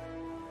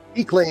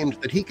 He claimed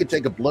that he could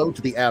take a blow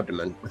to the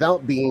abdomen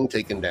without being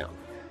taken down.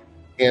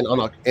 And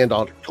on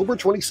October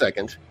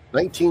 22,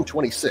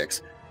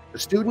 1926, a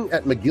student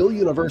at McGill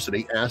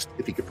University asked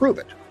if he could prove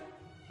it.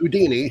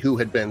 Houdini, who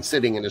had been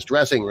sitting in his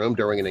dressing room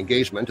during an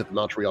engagement at the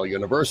Montreal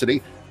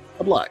University,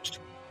 obliged.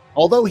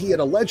 Although he had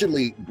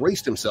allegedly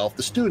braced himself,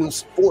 the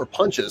student's 4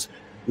 punches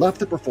left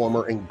the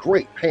performer in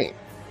great pain.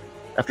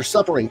 After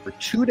suffering for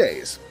 2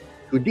 days,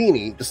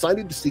 Houdini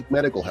decided to seek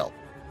medical help,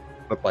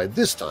 but by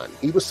this time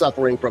he was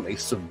suffering from a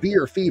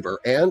severe fever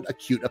and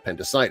acute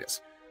appendicitis.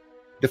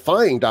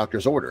 Defying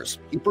doctor's orders,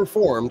 he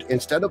performed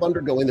instead of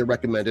undergoing the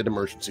recommended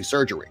emergency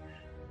surgery.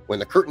 When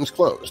the curtains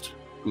closed,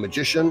 the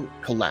magician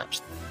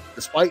collapsed,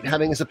 despite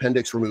having his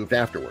appendix removed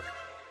afterward.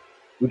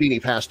 Houdini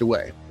passed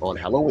away on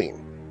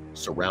Halloween,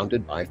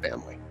 surrounded by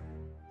family.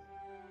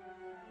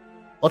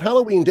 On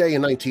Halloween Day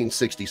in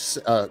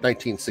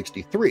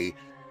 1963,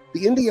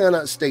 the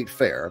Indiana State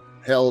Fair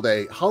held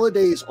a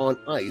Holidays on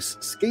Ice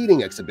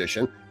skating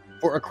exhibition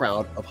for a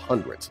crowd of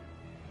hundreds.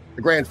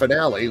 The grand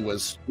finale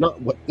was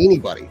not what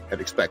anybody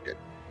had expected.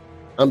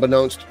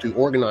 Unbeknownst to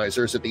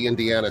organizers at the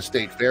Indiana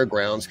State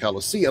Fairgrounds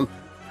Coliseum,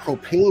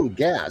 propane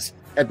gas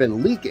had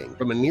been leaking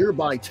from a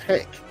nearby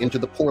tank into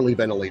the poorly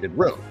ventilated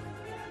room.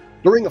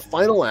 During a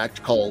final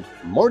act called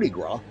Mardi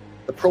Gras,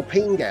 the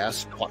propane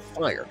gas caught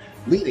fire,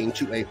 leading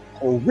to a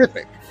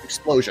horrific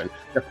explosion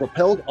that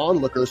propelled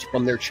onlookers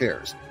from their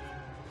chairs.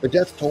 The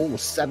death toll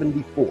was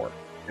 74,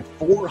 and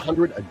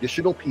 400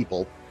 additional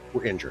people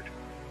were injured.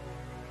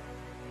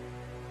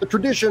 The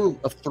tradition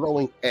of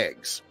throwing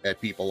eggs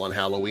at people on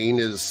Halloween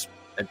is,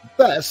 at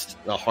best,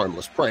 a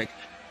harmless prank.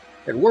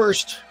 At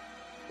worst,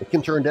 it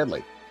can turn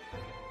deadly.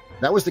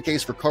 That was the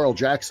case for Carl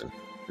Jackson,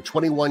 the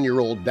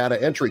 21-year-old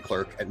data entry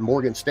clerk at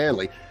Morgan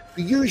Stanley,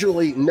 who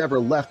usually never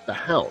left the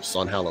house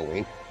on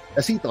Halloween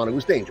as he thought it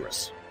was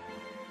dangerous.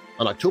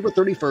 On October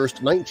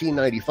 31st,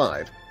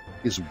 1995,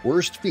 his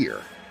worst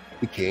fear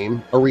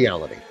became a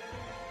reality.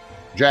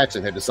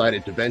 Jackson had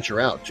decided to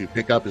venture out to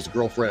pick up his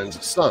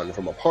girlfriend's son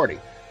from a party.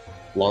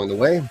 Along the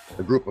way,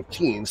 a group of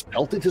teens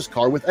pelted his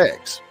car with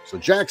eggs, so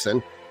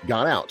Jackson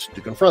got out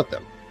to confront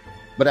them.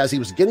 But as he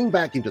was getting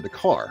back into the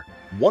car,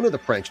 one of the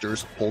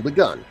pranksters pulled a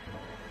gun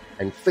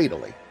and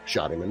fatally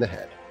shot him in the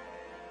head.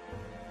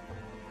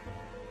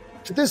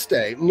 To this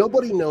day,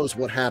 nobody knows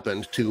what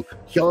happened to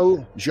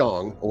Hyung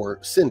Jong, or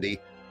Cindy,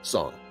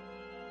 Song,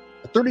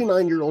 a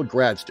 39-year-old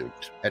grad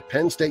student at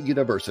Penn State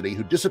University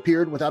who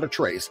disappeared without a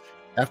trace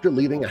after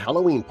leaving a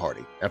Halloween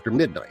party after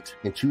midnight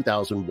in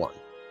 2001.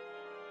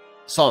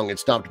 Song had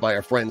stopped by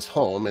a friend's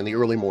home in the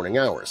early morning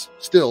hours,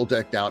 still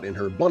decked out in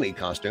her bunny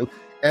costume,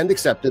 and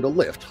accepted a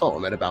lift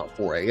home at about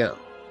 4 a.m.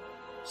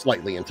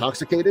 Slightly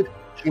intoxicated,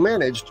 she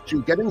managed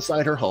to get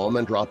inside her home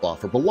and drop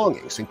off her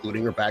belongings,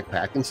 including her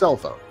backpack and cell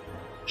phone.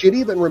 She had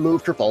even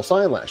removed her false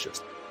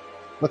eyelashes.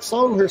 But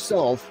Song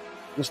herself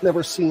was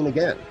never seen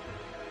again.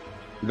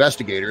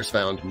 Investigators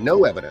found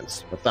no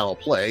evidence of foul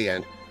play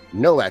and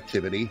no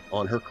activity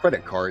on her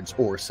credit cards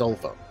or cell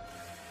phone.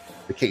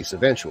 The case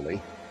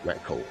eventually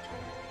went cold.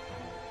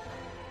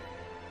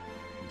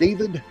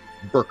 David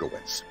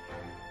Berkowitz.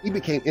 He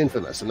became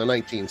infamous in the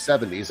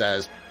 1970s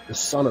as the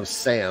Son of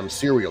Sam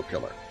serial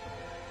killer.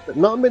 But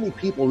not many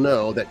people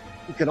know that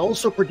he could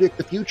also predict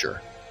the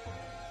future.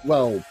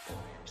 Well,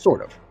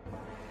 sort of.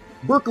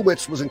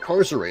 Berkowitz was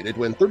incarcerated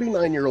when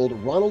 39-year-old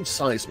Ronald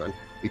Seisman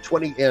and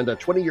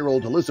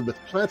 20-year-old Elizabeth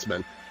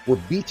Platzman were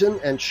beaten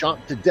and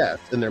shot to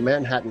death in their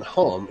Manhattan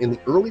home in the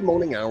early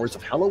morning hours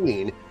of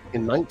Halloween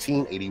in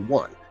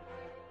 1981.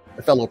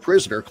 A fellow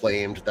prisoner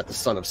claimed that the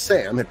Son of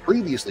Sam had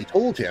previously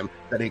told him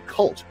that a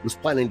cult was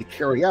planning to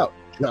carry out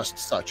just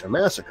such a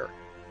massacre.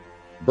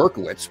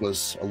 Berkowitz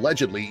was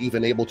allegedly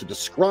even able to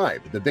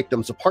describe the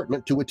victim's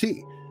apartment to a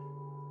T.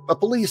 But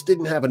police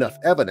didn't have enough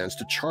evidence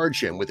to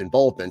charge him with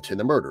involvement in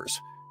the murders,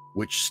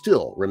 which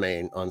still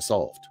remain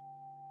unsolved.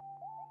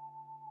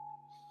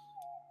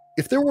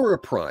 If there were a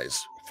prize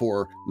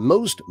for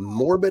most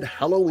morbid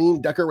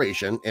Halloween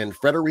decoration in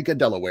Frederica,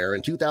 Delaware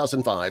in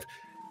 2005,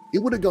 it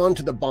would have gone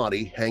to the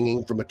body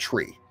hanging from a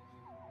tree.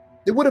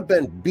 It would have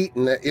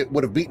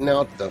beaten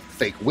out the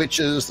fake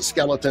witches, the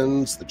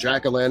skeletons, the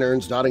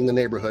jack-o'-lanterns dotting the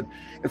neighborhood,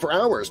 and for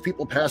hours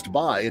people passed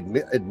by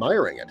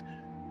admiring it.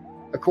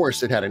 Of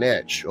course, it had an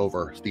edge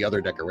over the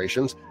other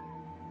decorations.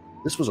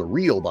 This was a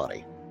real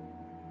body.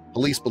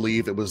 Police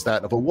believe it was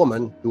that of a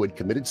woman who had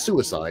committed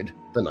suicide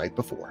the night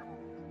before.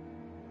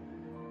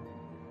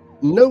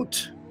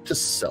 Note to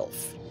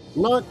self: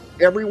 not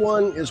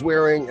everyone is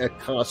wearing a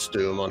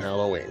costume on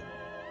Halloween.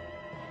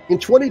 In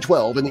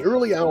 2012, in the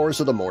early hours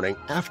of the morning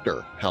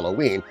after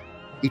Halloween,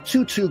 a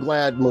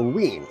tutu-clad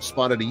Marine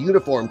spotted a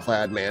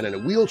uniform-clad man in a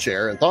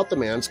wheelchair and thought the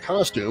man's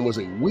costume was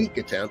a weak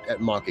attempt at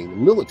mocking the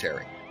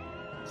military.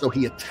 So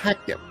he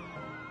attacked him.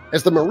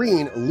 As the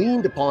Marine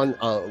learned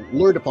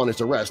upon his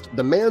arrest,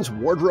 the man's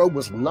wardrobe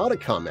was not a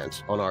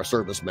comment on our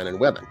servicemen and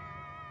women.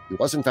 He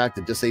was in fact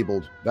a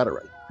disabled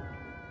veteran.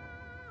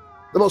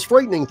 The most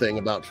frightening thing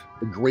about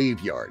the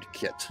graveyard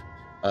kit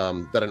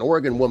that an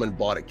Oregon woman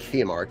bought at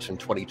Kmart in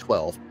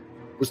 2012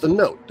 was the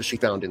note that she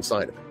found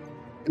inside of it.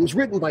 It was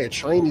written by a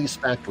Chinese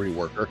factory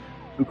worker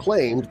who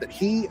claimed that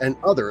he and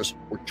others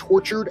were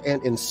tortured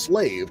and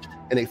enslaved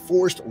in a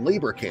forced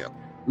labor camp,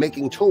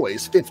 making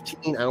toys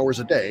 15 hours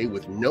a day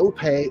with no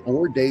pay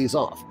or days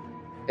off,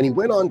 and he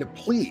went on to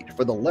plead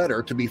for the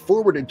letter to be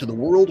forwarded to the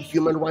World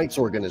Human Rights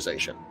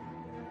Organization.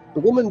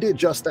 The woman did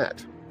just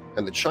that,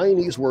 and the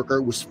Chinese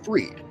worker was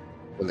freed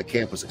when the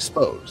camp was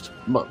exposed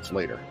months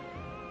later.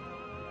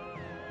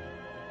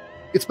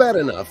 It's bad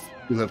enough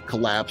to have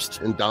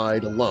collapsed and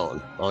died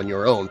alone on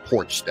your own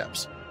porch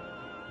steps,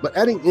 but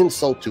adding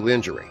insult to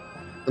injury,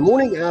 the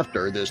morning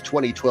after this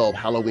 2012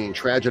 Halloween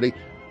tragedy,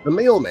 the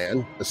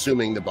mailman,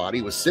 assuming the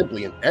body was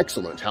simply an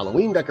excellent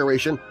Halloween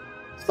decoration,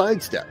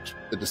 sidestepped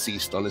the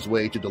deceased on his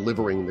way to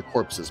delivering the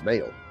corpse's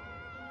mail.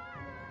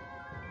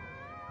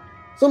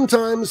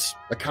 Sometimes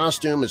a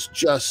costume is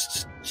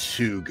just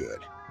too good.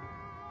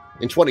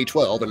 In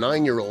 2012, a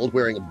 9-year-old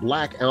wearing a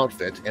black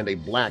outfit and a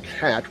black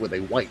hat with a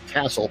white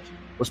tassel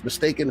was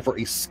mistaken for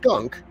a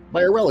skunk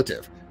by a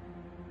relative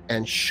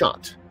and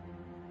shot.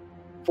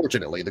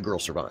 Fortunately, the girl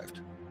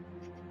survived.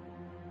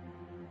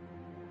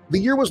 The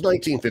year was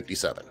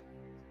 1957,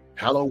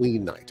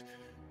 Halloween night.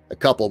 A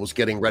couple was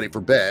getting ready for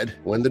bed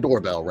when the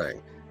doorbell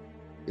rang.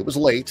 It was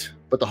late,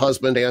 but the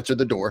husband answered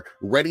the door,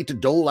 ready to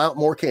dole out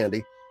more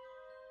candy.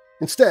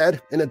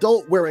 Instead, an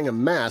adult wearing a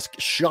mask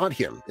shot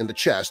him in the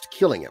chest,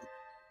 killing him.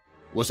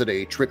 Was it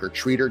a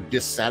trick-or-treater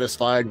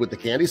dissatisfied with the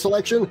candy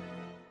selection?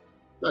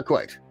 Not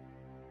quite.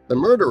 The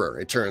murderer,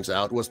 it turns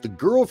out, was the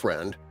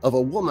girlfriend of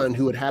a woman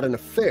who had had an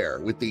affair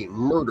with the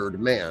murdered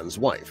man's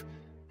wife.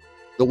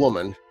 The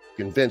woman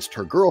convinced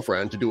her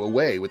girlfriend to do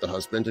away with the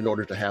husband in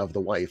order to have the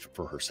wife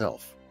for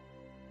herself.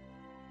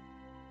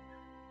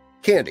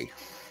 Candy.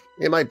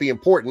 It might be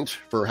important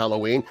for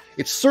Halloween.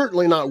 It's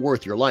certainly not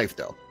worth your life,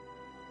 though.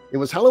 It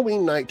was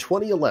Halloween night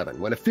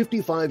 2011 when a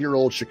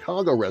 55-year-old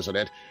Chicago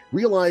resident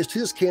realized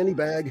his candy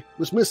bag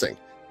was missing.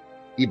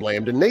 He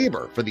blamed a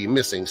neighbor for the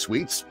missing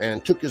sweets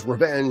and took his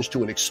revenge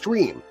to an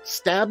extreme,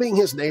 stabbing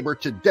his neighbor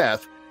to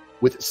death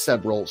with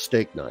several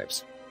steak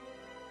knives.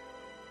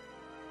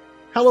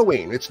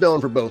 Halloween, it's known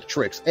for both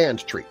tricks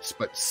and treats,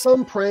 but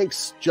some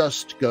pranks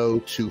just go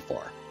too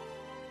far.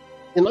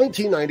 In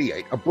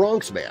 1998, a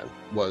Bronx man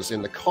was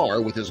in the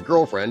car with his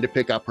girlfriend to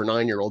pick up her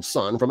 9-year-old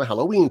son from a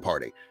Halloween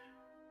party.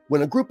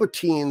 When a group of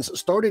teens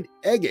started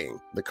egging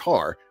the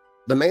car,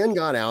 the man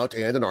got out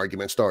and an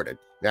argument started.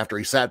 After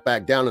he sat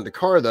back down in the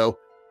car, though,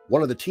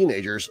 one of the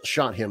teenagers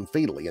shot him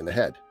fatally in the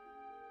head.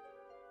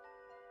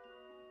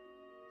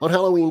 On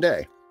Halloween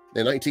Day,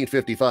 in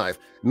 1955,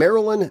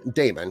 Marilyn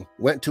Damon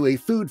went to a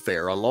food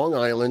fair on Long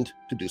Island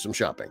to do some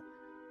shopping.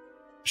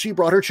 She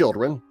brought her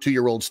children,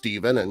 2-year-old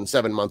Stephen and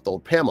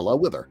 7-month-old Pamela,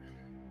 with her.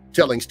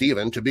 Telling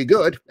Stephen to be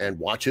good and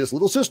watch his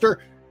little sister,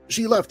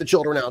 she left the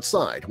children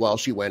outside while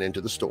she went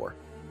into the store.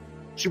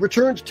 She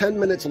returned 10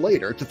 minutes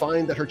later to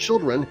find that her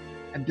children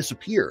had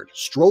disappeared,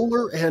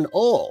 stroller and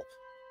all.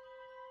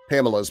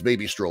 Pamela's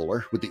baby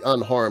stroller, with the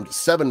unharmed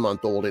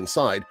 7-month-old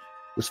inside,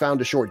 was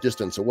found a short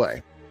distance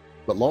away,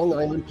 but Long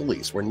Island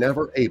police were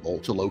never able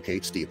to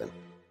locate Stephen.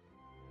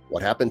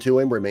 What happened to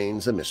him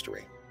remains a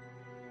mystery.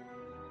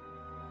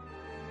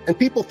 And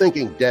people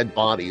thinking dead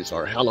bodies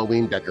are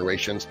Halloween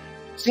decorations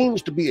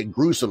seems to be a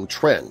gruesome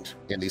trend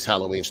in these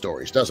Halloween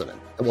stories, doesn't it?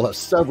 And we'll have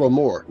several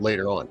more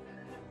later on.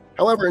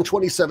 However, in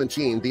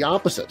 2017, the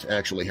opposite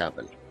actually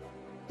happened.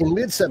 In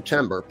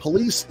mid-September,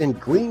 police in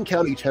Greene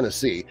County,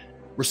 Tennessee,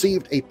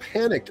 received a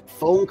panicked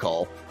phone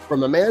call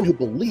from a man who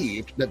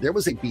believed that there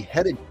was a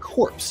beheaded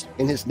corpse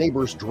in his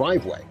neighbor's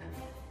driveway.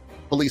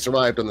 Police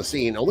arrived on the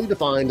scene only to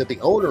find that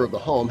the owner of the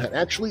home had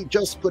actually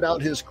just put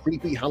out his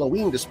creepy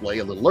Halloween display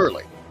a little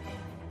early.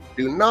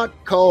 "Do not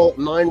call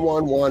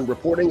 911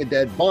 reporting a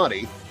dead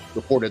body,"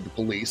 reported the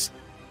police.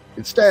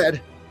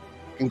 "Instead,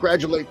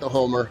 congratulate the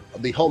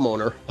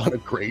homeowner on a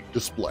great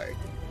display."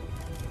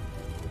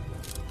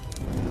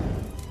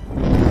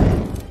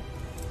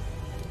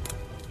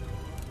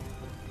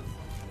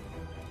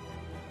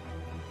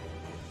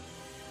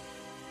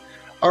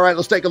 All right,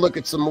 let's take a look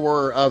at some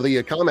more of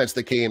the comments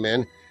that came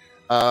in.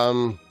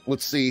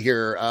 Let's see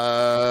here.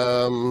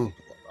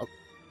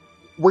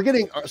 We're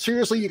getting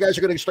seriously. You guys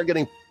are going to start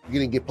getting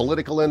get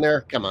political in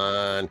there. Come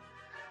on.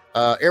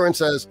 Aaron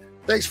says,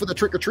 "Thanks for the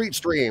trick-or-treat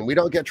stream. We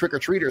don't get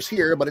trick-or-treaters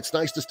here, but it's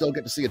nice to still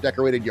get to see a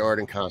decorated yard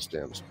and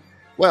costumes."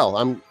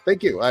 Well,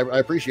 thank you. I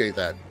appreciate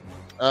that.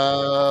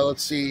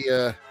 Let's see.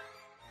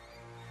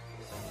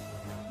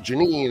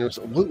 Janine,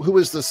 who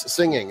is this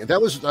singing?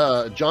 That was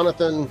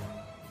Jonathan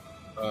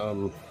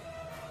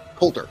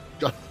Coulter.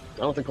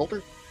 Jonathan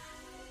Coulter?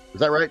 Is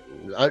that right?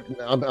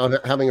 I'm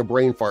having a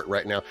brain fart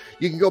right now.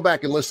 You can go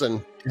back and listen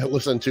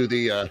to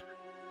the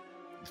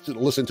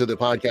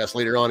podcast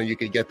later on, and you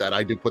can get that.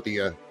 I do put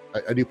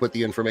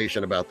the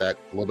information about that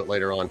a little bit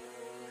later on.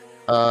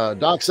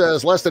 Doc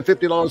says less than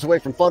 $50 away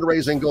from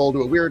fundraising goal to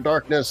a Weird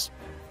Darkness.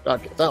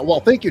 Well,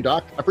 thank you,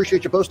 Doc. I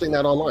appreciate you posting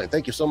that online.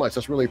 Thank you so much.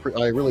 I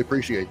really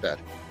appreciate that.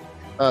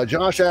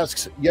 Josh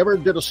asks, "You ever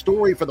did a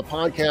story for the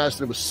podcast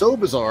that was so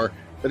bizarre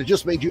that it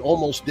just made you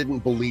almost didn't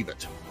believe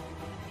it?"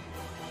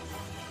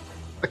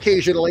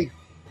 Occasionally,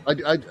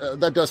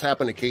 that does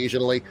happen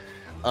occasionally,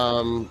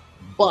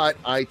 but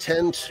I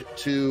tend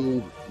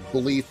to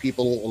believe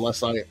people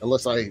unless I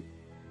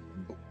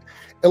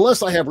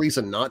have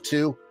reason not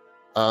to.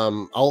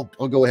 I'll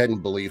go ahead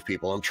and believe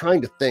people. I'm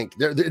trying to think.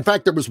 In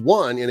fact, there was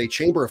one in a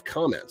Chamber of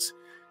Comments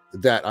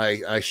that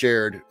I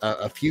shared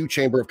a few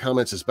Chamber of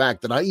Comments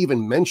back that I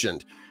even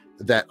mentioned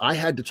that I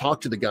had to talk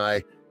to the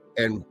guy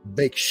and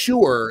make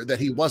sure that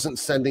he wasn't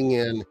sending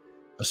in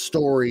a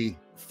story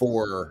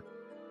for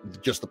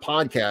just the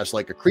podcast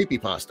like a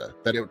creepypasta,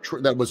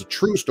 that was a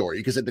true story,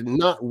 because it did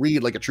not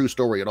read like a true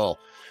story at all.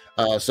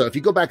 So if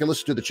you go back and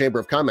listen to the Chamber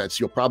of Comments,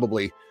 you'll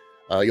probably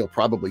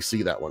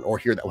see that one, or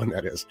hear that one,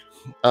 that is.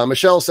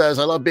 Michelle says,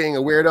 "I love being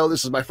a weirdo.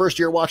 This is my first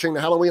year watching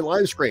the Halloween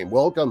live stream."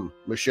 Welcome,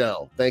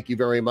 Michelle. Thank you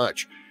very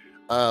much.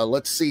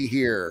 Let's see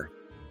here.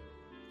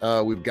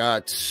 We've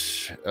got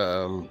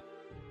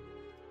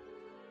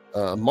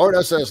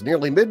Marta says,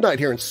 "Nearly midnight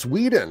here in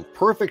Sweden.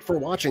 Perfect for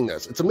watching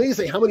this. It's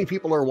amazing how many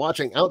people are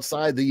watching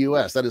outside the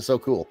U.S. That is so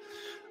cool."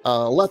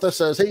 Letha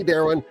says, "Hey,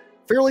 Darwin.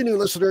 Fairly new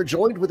listener,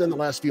 joined within the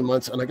last few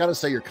months, and I gotta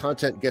say your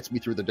content gets me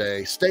through the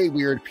day. Stay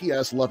weird.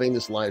 P.S. Loving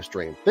this live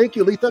stream." Thank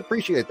you, Letha.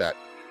 Appreciate that.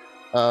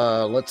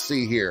 Let's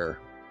see here.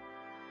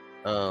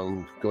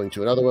 Going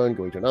to another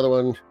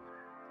one.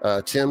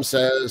 Tim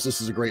says,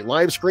 "This is a great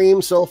live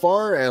stream so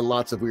far, and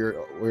lots of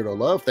weirdo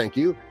love." Thank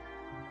you.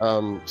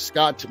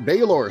 Scott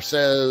Baylor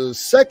says,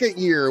 "Second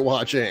year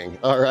watching."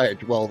 All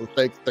right. Well,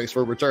 thanks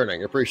for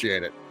returning.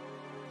 Appreciate it.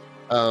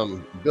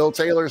 Bill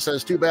Taylor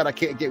says, "Too bad I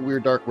can't get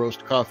Weird Dark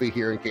roast coffee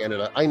here in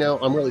Canada." I know.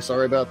 I'm really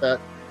sorry about that.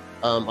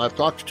 I've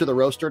talked to the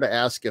roaster to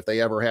ask if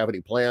they ever have any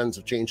plans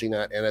of changing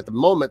that, and at the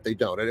moment they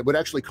don't. And it would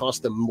actually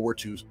cost them more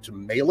to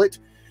mail it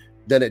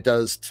than it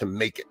does to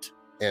make it.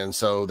 And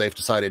so they've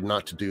decided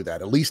not to do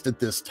that, at least at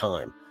this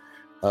time.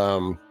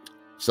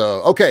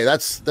 So, okay,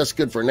 that's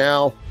good for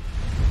now.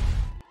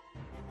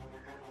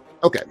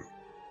 Okay,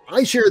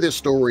 I share this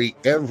story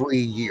every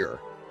year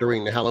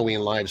during the Halloween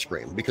live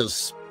stream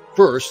because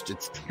first,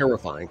 it's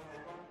terrifying.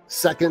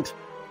 Second,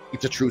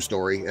 it's a true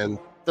story. And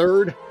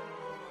third,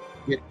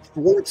 it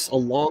thwarts a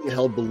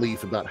long-held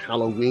belief about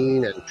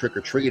Halloween and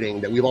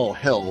trick-or-treating that we've all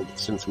held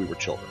since we were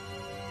children.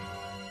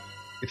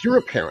 If you're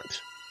a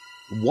parent,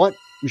 what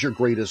is your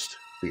greatest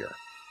fear?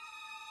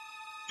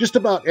 Just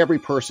about every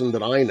person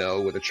that I know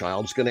with a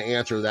child is going to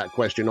answer that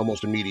question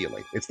almost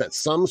immediately. It's that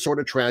some sort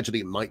of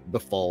tragedy might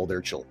befall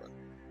their children.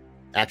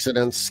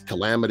 Accidents,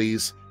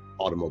 calamities,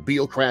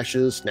 automobile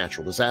crashes,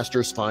 natural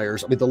disasters,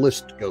 fires, the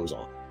list goes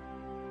on.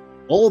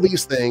 All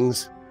these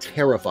things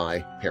terrify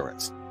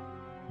parents.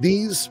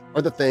 These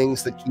are the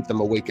things that keep them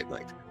awake at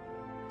night.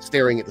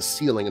 staring at the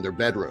ceiling in their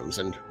bedrooms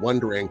and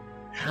wondering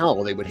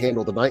how they would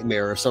handle the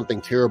nightmare if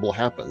something terrible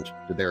happened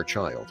to their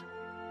child.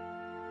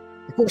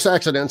 Of course,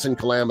 accidents and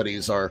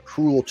calamities are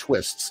cruel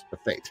twists of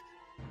fate.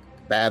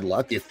 Bad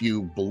luck if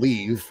you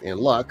believe in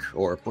luck,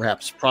 or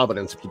perhaps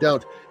providence if you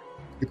don't,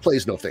 it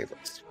plays no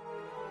favorites.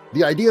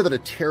 The idea that a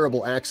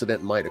terrible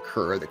accident might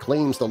occur that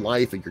claims the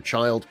life of your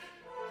child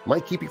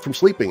might keep you from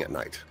sleeping at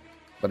night,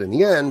 but in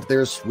the end,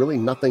 there's really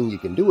nothing you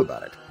can do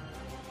about it.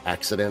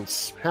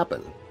 Accidents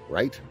happen,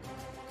 right?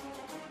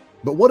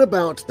 But what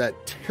about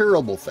that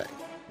terrible thing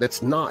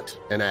that's not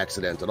an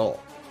accident at all?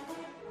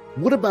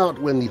 What about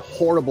when the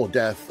horrible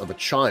death of a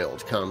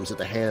child comes at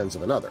the hands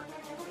of another?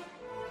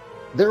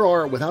 There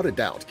are, without a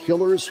doubt,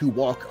 killers who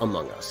walk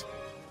among us.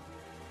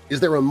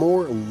 Is there a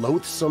more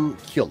loathsome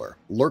killer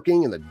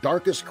lurking in the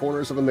darkest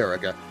corners of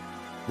America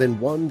than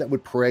one that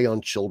would prey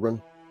on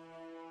children?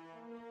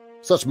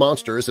 Such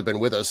monsters have been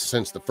with us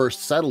since the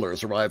first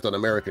settlers arrived on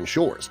American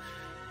shores.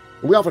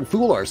 We often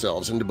fool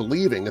ourselves into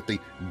believing that the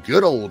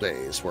good old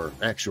days were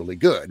actually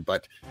good,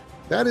 but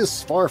that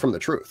is far from the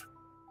truth.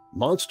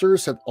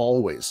 Monsters have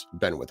always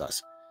been with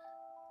us.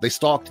 They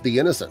stalked the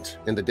innocent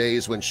in the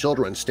days when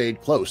children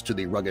stayed close to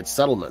the rugged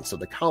settlements of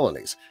the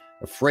colonies,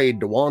 afraid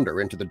to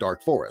wander into the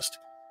dark forest.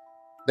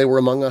 They were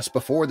among us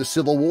before the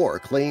Civil War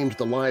claimed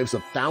the lives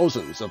of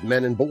thousands of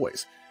men and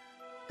boys.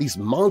 These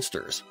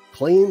monsters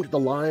claimed the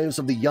lives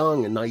of the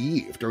young and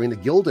naive during the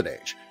Gilded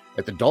Age,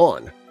 at the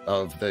dawn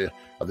of the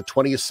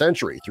 20th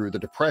century through the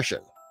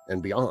Depression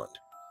and beyond.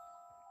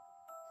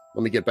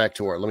 Let me get back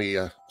to let me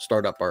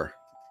start up our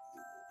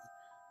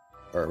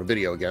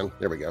video again.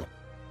 There we go.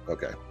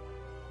 Okay.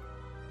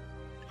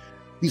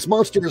 These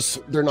monsters,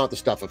 they're not the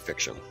stuff of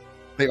fiction.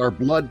 They are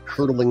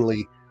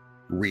blood-curdlingly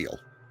real.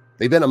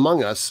 They've been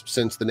among us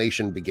since the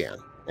nation began,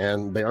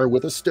 and they are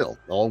with us still,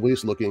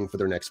 always looking for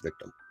their next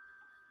victim.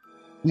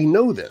 We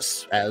know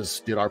this, as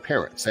did our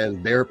parents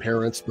and their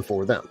parents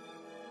before them.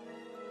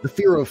 The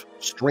fear of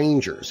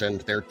strangers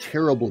and their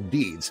terrible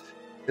deeds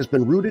has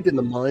been rooted in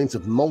the minds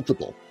of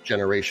multiple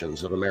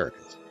generations of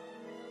Americans.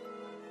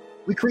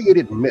 We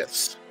created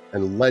myths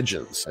and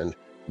legends and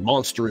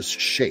monstrous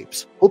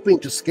shapes, hoping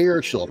to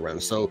scare children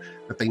so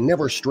that they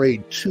never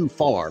strayed too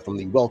far from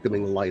the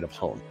welcoming light of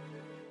home.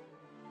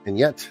 And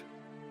yet,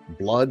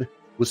 blood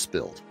was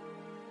spilled.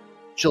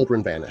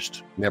 Children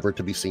vanished, never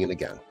to be seen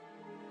again.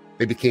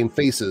 They became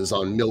faces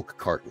on milk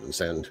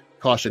cartons and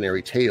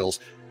cautionary tales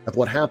of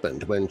what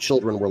happened when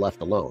children were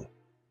left alone.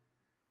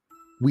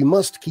 We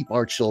must keep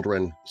our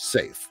children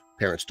safe,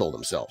 parents told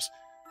themselves.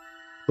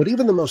 But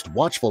even the most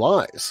watchful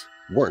eyes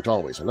weren't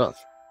always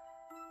enough.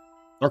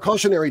 Our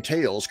cautionary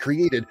tales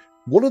created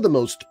one of the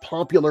most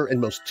popular and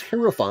most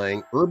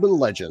terrifying urban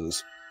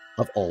legends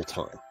of all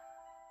time.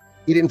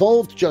 It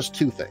involved just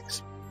two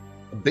things: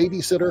 a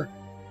babysitter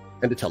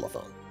and a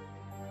telephone.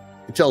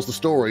 It tells the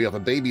story of a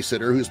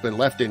babysitter who's been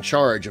left in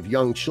charge of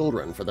young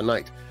children for the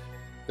night.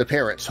 The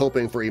parents,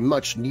 hoping for a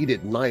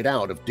much-needed night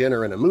out of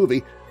dinner and a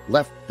movie,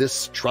 left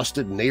this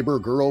trusted neighbor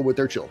girl with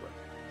their children.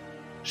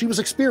 She was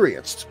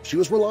experienced, she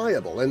was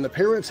reliable, and the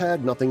parents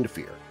had nothing to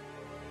fear.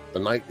 The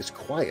night is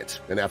quiet,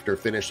 and after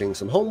finishing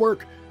some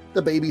homework,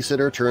 the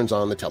babysitter turns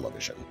on the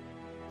television,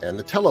 and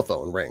the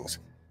telephone rings.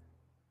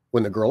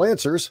 When the girl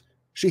answers,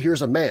 she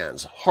hears a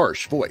man's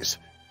harsh voice.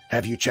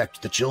 "Have you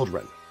checked the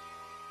children?"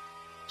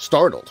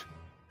 Startled,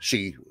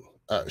 she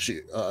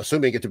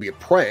assuming it to be a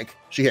prank,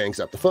 she hangs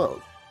up the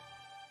phone.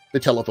 The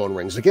telephone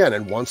rings again,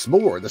 and once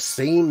more the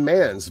same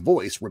man's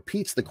voice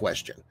repeats the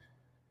question.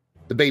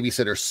 The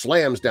babysitter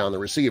slams down the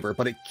receiver,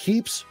 but it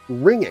keeps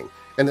ringing,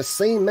 and the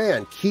same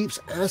man keeps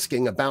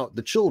asking about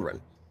the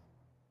children.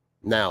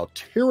 Now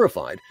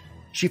terrified,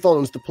 she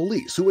phones the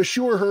police, who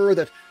assure her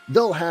that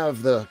they'll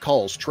have the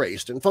calls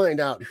traced and find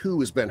out who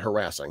has been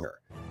harassing her.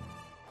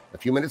 A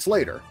few minutes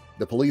later,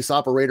 the police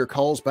operator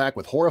calls back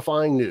with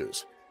horrifying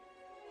news.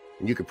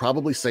 And you could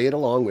probably say it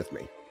along with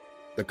me.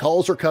 The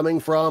calls are coming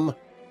from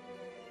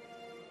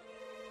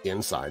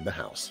inside the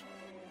house.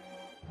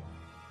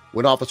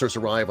 When officers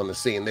arrive on the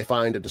scene, they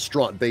find a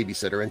distraught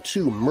babysitter and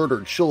two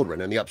murdered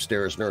children in the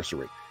upstairs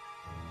nursery.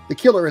 The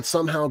killer had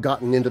somehow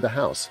gotten into the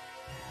house.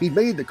 He'd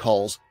made the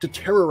calls to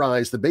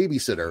terrorize the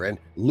babysitter and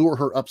lure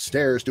her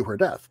upstairs to her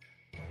death.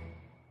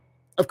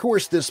 Of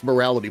course, this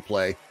morality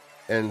play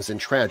ends in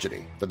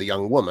tragedy for the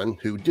young woman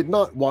who did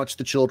not watch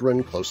the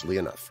children closely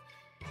enough.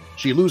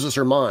 She loses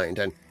her mind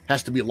and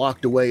has to be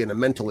locked away in a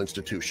mental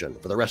institution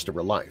for the rest of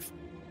her life.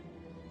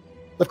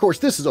 Of course,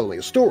 this is only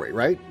a story,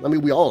 right? I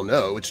mean, we all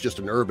know it's just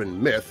an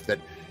urban myth that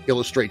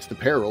illustrates the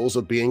perils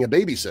of being a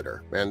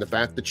babysitter and the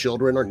fact that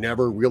children are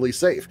never really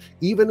safe,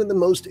 even in the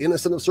most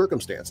innocent of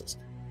circumstances.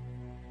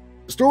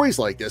 Stories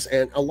like this,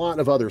 and a lot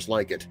of others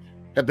like it,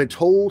 have been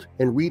told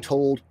and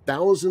retold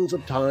thousands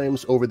of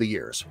times over the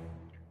years.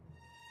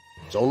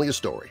 It's only a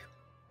story.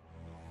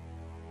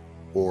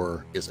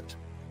 Or is it?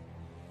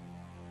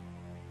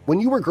 When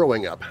you were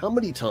growing up, how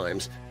many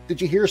times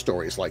did you hear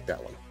stories like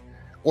that one?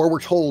 Or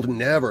were told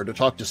never to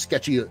talk to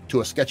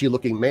a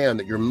sketchy-looking man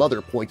that your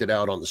mother pointed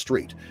out on the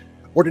street,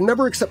 or to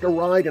never accept a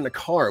ride in a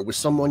car with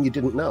someone you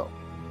didn't know?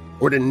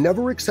 or to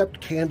never accept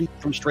candy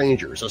from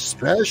strangers,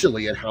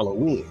 especially at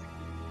Halloween.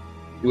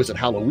 It was at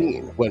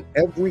Halloween when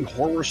every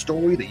horror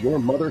story that your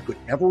mother could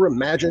ever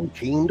imagine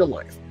came to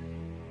life.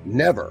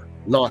 Never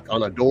knock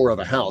on a door of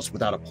a house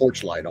without a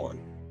porch light on.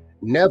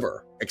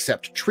 Never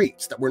accept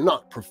treats that were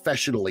not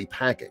professionally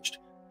packaged.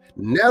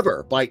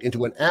 Never bite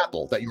into an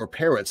apple that your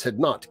parents had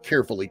not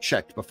carefully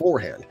checked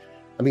beforehand.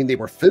 I mean, they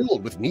were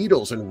filled with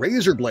needles and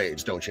razor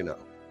blades, don't you know?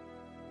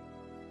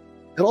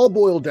 It all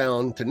boiled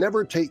down to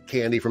never take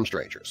candy from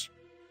strangers.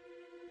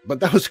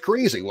 But that was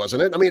crazy,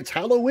 wasn't it? I mean, it's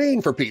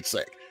Halloween, for Pete's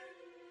sake.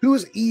 Who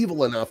is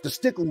evil enough to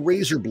stick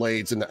razor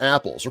blades into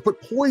apples or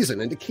put poison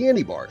into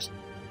candy bars?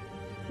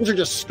 Those are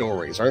just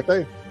stories, aren't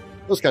they?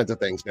 Those kinds of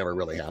things never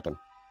really happen.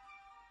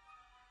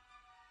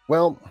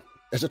 Well,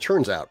 as it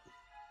turns out,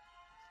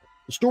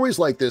 stories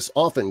like this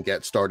often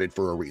get started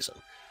for a reason,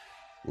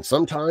 and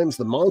sometimes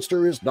the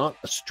monster is not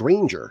a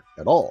stranger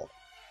at all.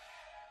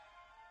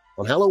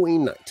 On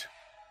Halloween night,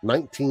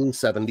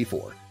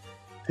 1974,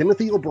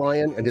 Timothy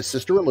O'Brien and his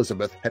sister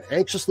Elizabeth had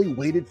anxiously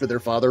waited for their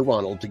father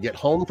Ronald to get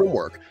home from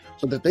work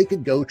so that they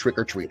could go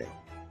trick-or-treating.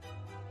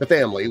 The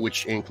family,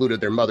 which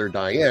included their mother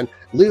Diane,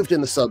 lived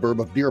in the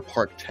suburb of Deer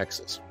Park,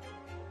 Texas.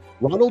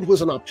 Ronald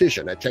was an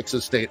optician at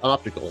Texas State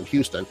Optical in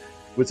Houston,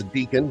 was a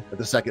deacon at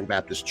the Second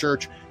Baptist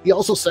Church. He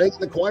also sang in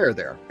the choir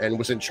there and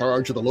was in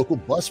charge of the local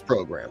bus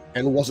program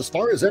and was, as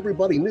far as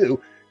everybody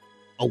knew,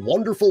 a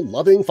wonderful,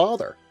 loving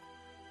father.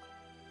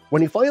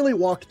 When he finally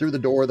walked through the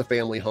door of the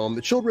family home,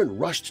 the children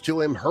rushed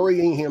to him,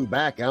 hurrying him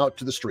back out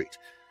to the street.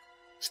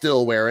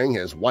 Still wearing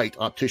his white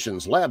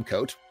optician's lab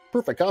coat,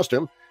 perfect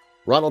costume,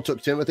 Ronald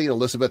took Timothy and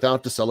Elizabeth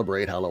out to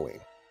celebrate Halloween.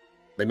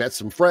 They met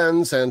some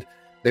friends, and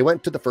they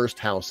went to the first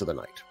house of the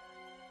night.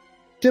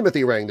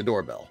 Timothy rang the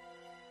doorbell.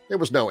 There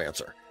was no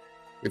answer.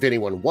 If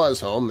anyone was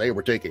home, they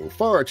were taking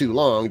far too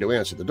long to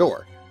answer the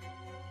door.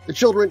 The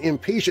children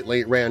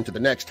impatiently ran to the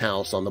next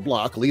house on the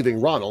block,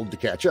 leaving Ronald to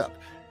catch up.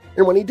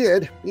 And when he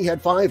did, he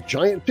had 5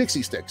 giant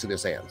pixie sticks in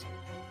his hands,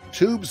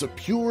 tubes of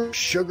pure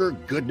sugar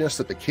goodness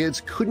that the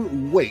kids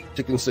couldn't wait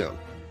to consume.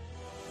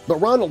 But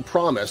Ronald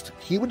promised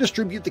he would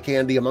distribute the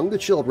candy among the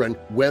children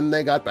when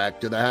they got back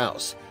to the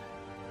house.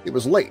 It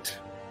was late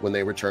when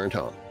they returned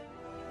home.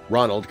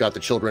 Ronald got the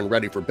children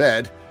ready for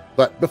bed,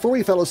 but before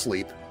he fell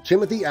asleep,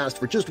 Timothy asked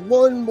for just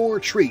one more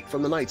treat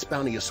from the night's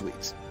bounty of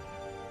sweets.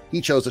 He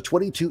chose a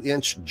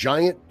 22-inch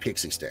giant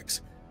pixie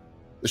sticks.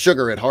 The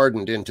sugar had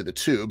hardened into the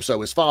tube,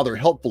 so his father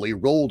helpfully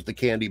rolled the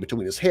candy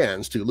between his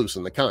hands to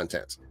loosen the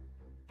contents.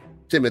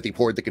 Timothy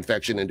poured the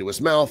confection into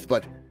his mouth,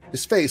 but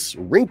his face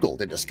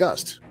wrinkled in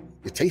disgust.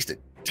 It tasted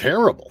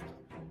terrible.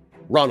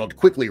 Ronald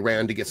quickly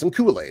ran to get some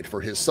Kool-Aid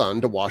for his son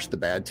to wash the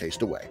bad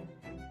taste away.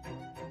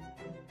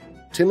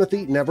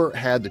 Timothy never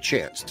had the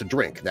chance to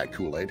drink that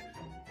Kool-Aid.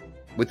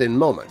 Within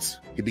moments,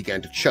 he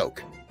began to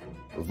choke,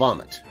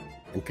 vomit,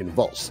 and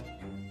convulse.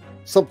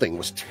 Something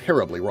was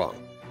terribly wrong.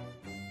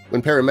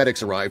 When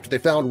paramedics arrived, they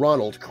found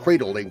Ronald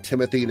cradling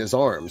Timothy in his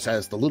arms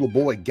as the little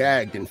boy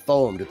gagged and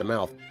foamed at the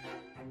mouth,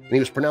 and he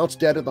was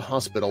pronounced dead at the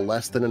hospital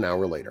less than an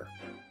hour later.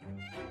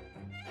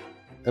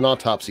 An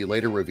autopsy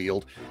later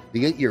revealed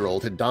the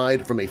 8-year-old had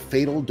died from a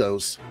fatal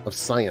dose of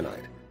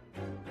cyanide.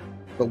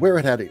 But where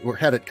had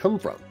it come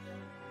from?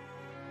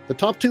 The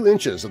top 2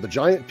 inches of the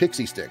giant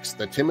pixie sticks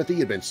that Timothy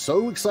had been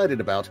so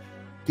excited about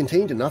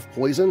contained enough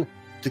poison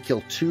to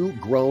kill 2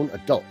 grown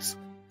adults.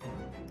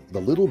 The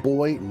little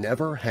boy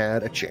never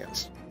had a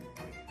chance.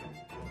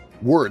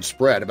 Word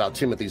spread about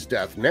Timothy's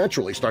death,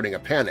 naturally starting a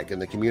panic in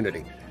the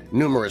community.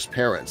 Numerous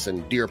parents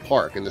in Deer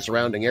Park and the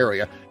surrounding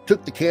area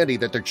took the candy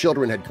that their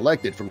children had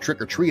collected from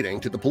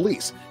trick-or-treating to the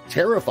police,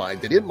 terrified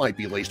that it might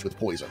be laced with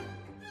poison.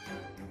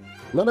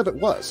 None of it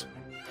was,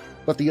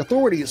 but the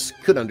authorities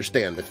could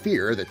understand the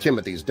fear that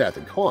Timothy's death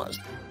had caused.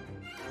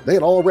 They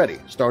had already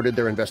started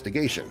their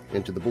investigation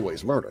into the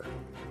boy's murder.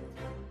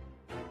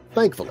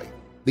 Thankfully,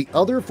 the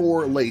other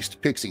 4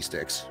 laced pixie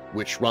sticks,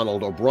 which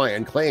Ronald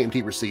O'Brien claimed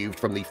he received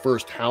from the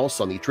first house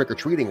on the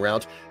trick-or-treating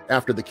route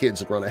after the kids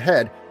had run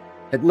ahead,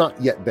 had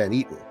not yet been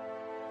eaten.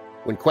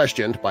 When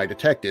questioned by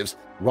detectives,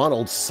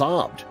 Ronald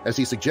sobbed as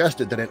he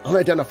suggested that an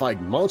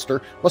unidentified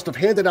monster must have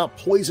handed out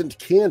poisoned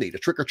candy to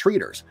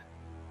trick-or-treaters.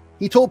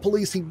 He told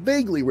police he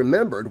vaguely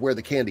remembered where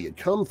the candy had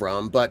come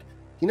from, but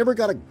he never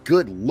got a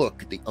good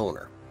look at the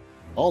owner.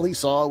 All he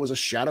saw was a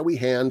shadowy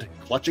hand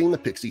clutching the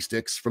pixie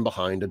sticks from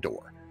behind a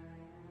door.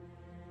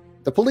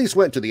 The police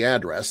went to the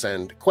address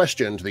and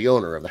questioned the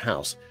owner of the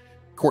house,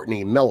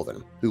 Courtney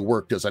Melvin, who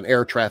worked as an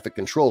air traffic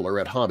controller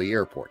at Hobby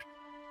Airport.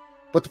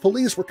 But the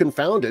police were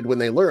confounded when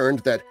they learned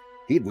that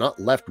he'd not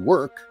left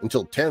work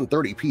until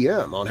 10:30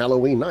 p.m. on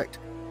Halloween night.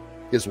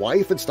 His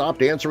wife had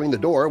stopped answering the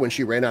door when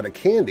she ran out of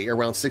candy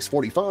around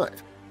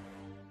 6:45.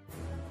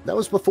 That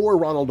was before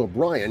Ronald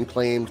O'Brien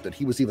claimed that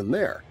he was even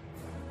there.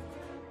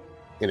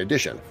 In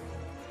addition,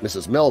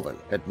 Mrs. Melvin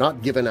had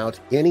not given out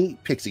any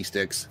pixie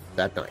sticks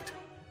that night.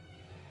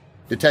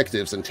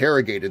 Detectives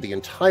interrogated the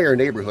entire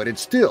neighborhood and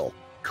still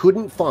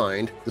couldn't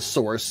find the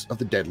source of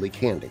the deadly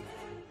candy.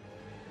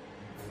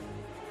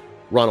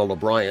 Ronald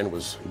O'Brien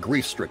was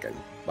grief-stricken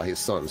by his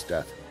son's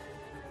death.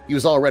 He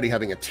was already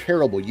having a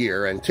terrible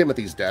year, and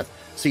Timothy's death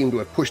seemed to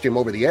have pushed him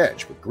over the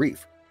edge with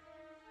grief.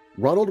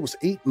 Ronald was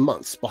 8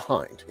 months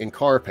behind in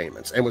car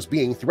payments and was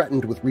being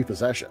threatened with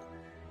repossession.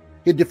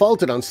 He had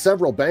defaulted on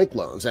several bank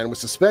loans and was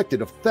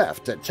suspected of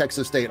theft at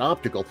Texas State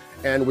Optical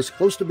and was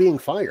close to being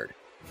fired.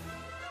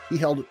 He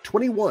held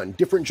 21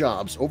 different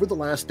jobs over the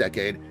last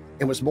decade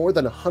and was more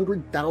than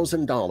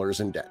 $100,000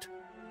 in debt.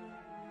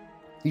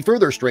 He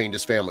further strained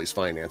his family's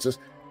finances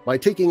by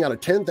taking out a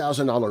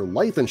 $10,000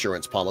 life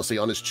insurance policy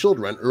on his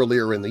children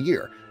earlier in the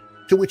year,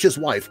 to which his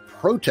wife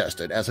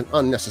protested as an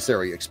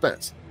unnecessary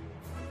expense.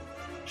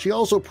 She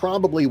also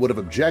probably would have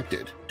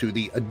objected to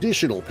the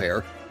additional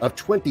pair of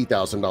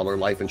 $20,000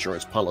 life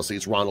insurance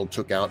policies Ronald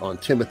took out on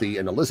Timothy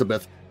and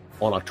Elizabeth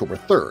on October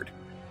 3rd,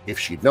 if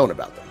she'd known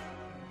about them.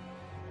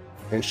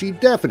 And she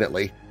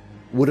definitely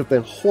would have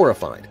been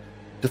horrified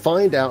to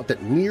find out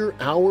that mere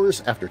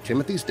hours after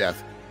Timothy's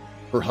death,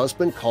 her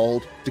husband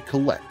called to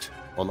collect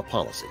on the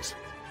policies.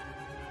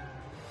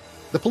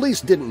 The police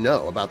didn't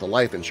know about the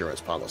life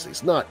insurance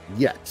policies, not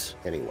yet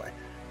anyway,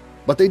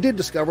 but they did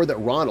discover that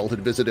Ronald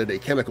had visited a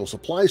chemical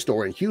supply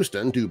store in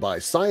Houston to buy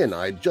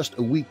cyanide just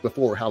a week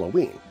before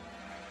Halloween.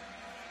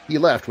 He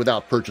left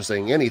without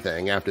purchasing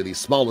anything after the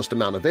smallest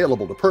amount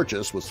available to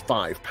purchase was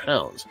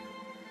 £5.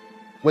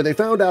 When they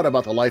found out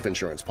about the life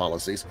insurance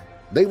policies,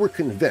 they were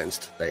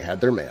convinced they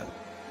had their man.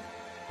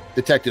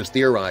 Detectives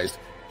theorized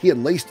he had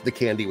laced the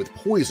candy with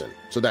poison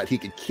so that he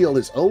could kill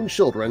his own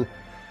children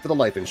for the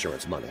life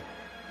insurance money.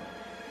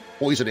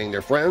 Poisoning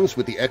their friends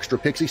with the extra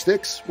pixie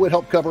sticks would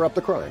help cover up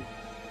the crime.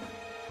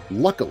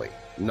 Luckily,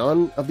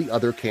 none of the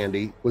other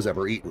candy was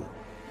ever eaten.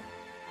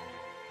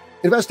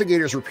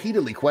 Investigators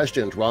repeatedly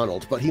questioned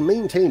Ronald, but he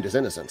maintained his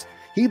innocence.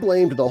 He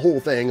blamed the whole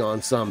thing on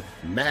some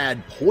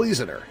mad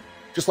poisoner,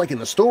 just like in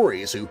the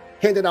stories, who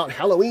handed out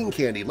Halloween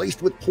candy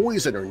laced with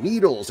poison or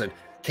needles and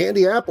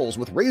candy apples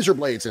with razor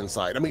blades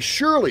inside. I mean,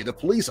 surely the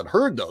police had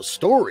heard those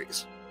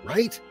stories,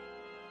 right?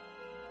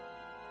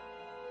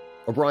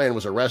 O'Brien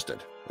was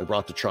arrested and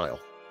brought to trial.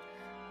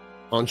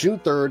 On June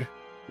 3,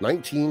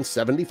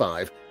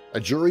 1975, a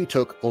jury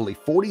took only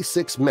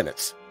 46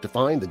 minutes to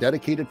find the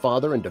dedicated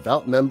father and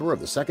devout member of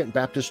the Second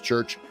Baptist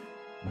Church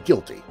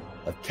guilty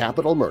of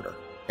capital murder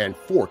and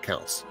 4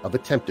 counts of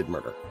attempted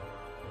murder.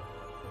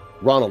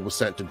 Ronald was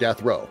sent to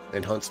death row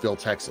in Huntsville,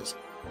 Texas.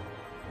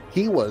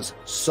 He was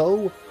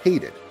so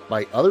hated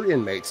by other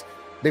inmates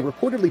they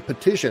reportedly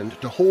petitioned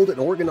to hold an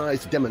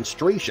organized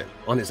demonstration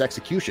on his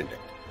execution date.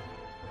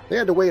 They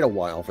had to wait a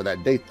while for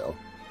that date, though.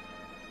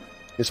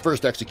 His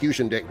first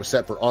execution date was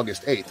set for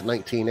August 8,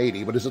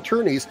 1980, but his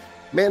attorneys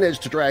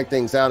managed to drag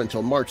things out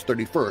until March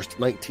 31,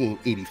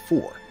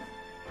 1984.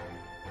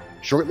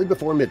 Shortly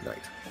before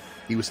midnight,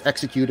 he was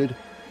executed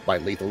by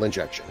lethal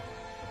injection.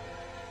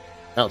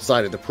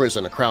 Outside of the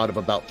prison, a crowd of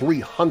about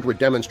 300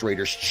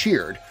 demonstrators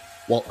cheered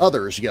while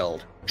others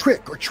yelled,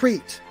 "Trick or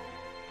treat!"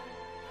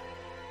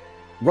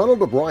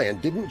 Ronald O'Brien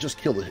didn't just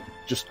kill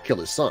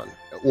his son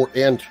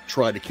and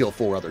try to kill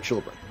 4 other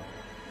children.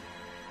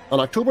 On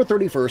October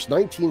 31,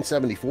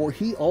 1974,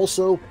 he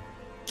also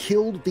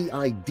killed the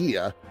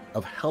idea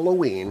of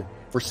Halloween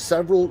for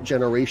several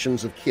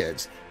generations of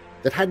kids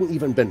that hadn't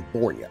even been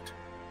born yet.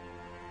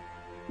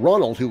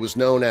 Ronald, who was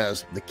known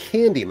as the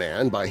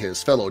Candyman by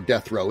his fellow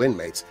death row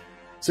inmates,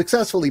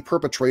 successfully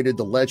perpetrated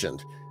the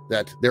legend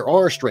that there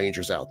are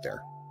strangers out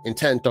there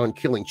intent on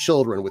killing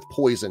children with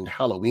poisoned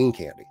Halloween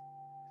candy.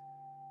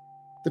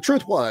 The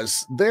truth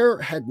was, there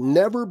had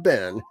never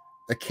been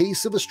a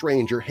case of a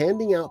stranger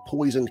handing out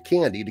poisoned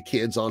candy to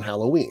kids on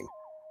Halloween.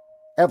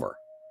 Ever.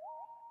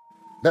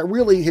 That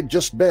really had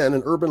just been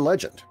an urban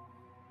legend.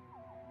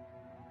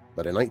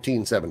 But in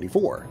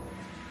 1974,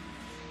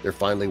 there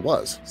finally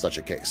was such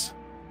a case.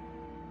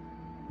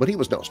 But he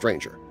was no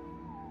stranger.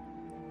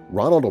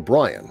 Ronald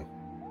O'Brien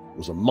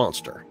was a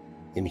monster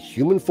in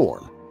human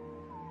form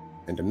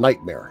and a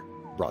nightmare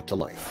brought to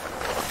life.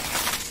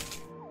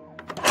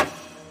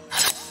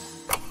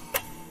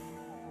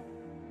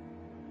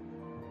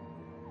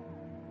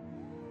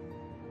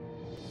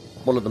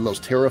 One of the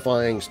most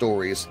terrifying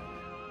stories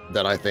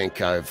that I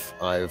think I've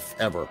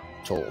ever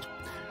told.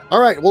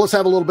 All right, well, let's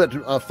have a little bit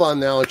of fun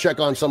now and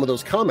check on some of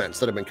those comments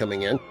that have been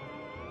coming in.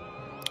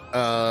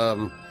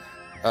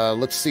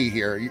 Let's see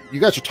here. You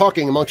guys are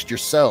talking amongst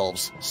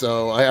yourselves,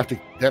 so I have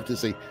to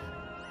see.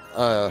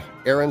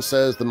 Aaron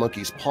says The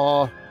Monkey's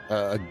Paw,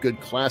 a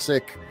good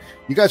classic.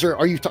 You guys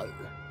are you?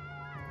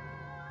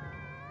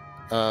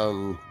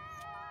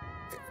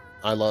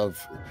 I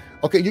love.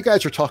 Okay, you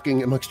guys are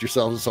talking amongst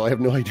yourselves, so I have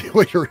no idea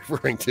what you're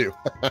referring to.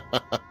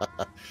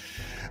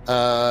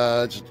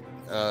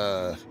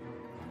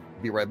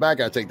 Be right back.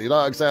 I take the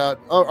dogs out.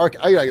 Oh,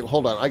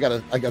 hold on. I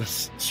gotta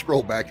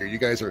scroll back here. You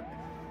guys are.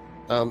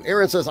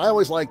 Aaron says, I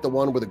always liked the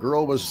one where the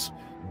girl was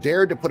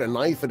dared to put a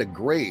knife in a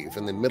grave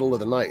in the middle of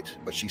the night,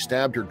 but she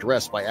stabbed her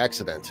dress by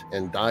accident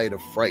and died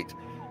of fright.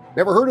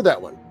 Never heard of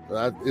that one.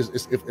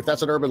 If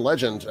that's an urban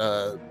legend,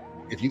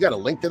 if you got a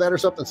link to that or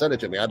something, send it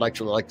to me. I'd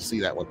actually like to see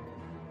that one.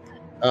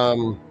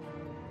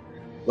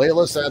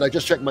 Layla said, I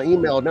just checked my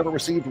email. Never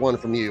received one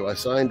from you. I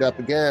signed up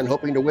again,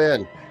 hoping to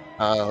win.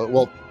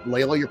 Well,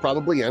 Layla, you're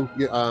probably in.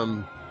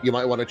 You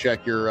might want to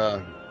check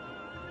your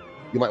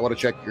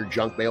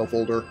junk mail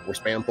folder or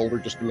spam folder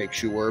just to make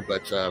sure.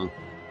 But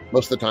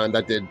most of the time,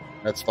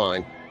 that's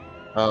fine.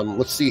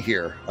 Let's see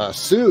here.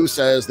 Sue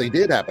says they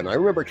did happen. I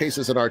remember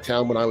cases in our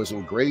town when I was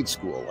in grade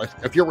school.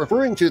 If you're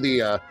referring to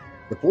the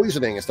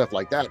poisoning and stuff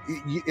like that,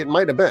 it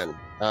might have been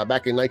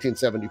back in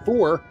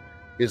 1974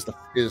 is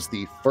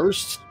the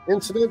first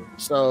incident.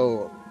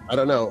 So I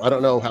don't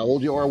know how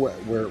old you are,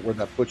 where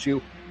that puts you.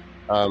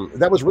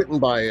 That was written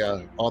by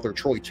author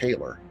Troy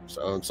Taylor,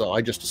 so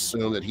I just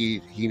assume that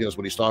he knows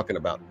what he's talking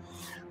about.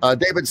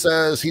 David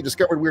says he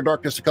discovered Weird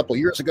Darkness a couple of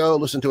years ago,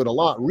 listened to it a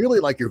lot, really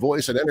like your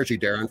voice and energy,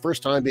 Darren.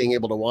 First time being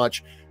able to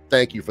watch.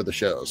 Thank you for the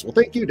shows. Well,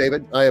 thank you,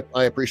 David.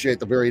 I appreciate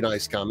the very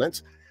nice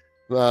comments.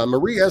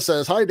 Maria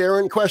says, hi,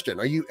 Darren. Question,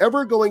 are you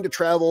ever going to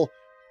travel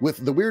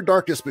with the Weird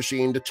Darkness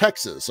machine to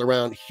Texas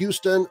around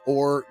Houston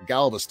or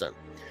Galveston?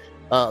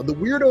 The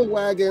Weirdo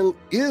Wagon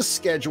is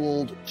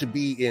scheduled to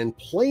be in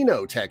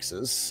Plano,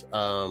 Texas,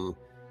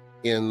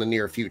 in the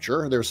near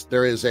future.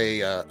 There is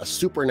a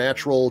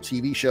supernatural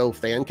TV show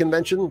fan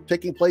convention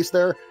taking place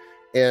there,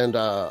 and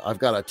I've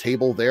got a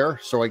table there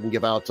so I can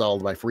give out all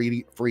my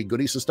free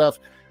goodies and stuff.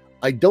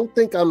 I don't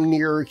think I'm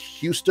near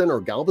Houston or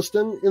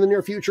Galveston in the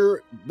near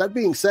future. That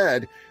being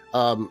said,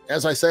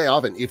 as I say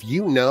often, if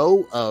you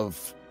know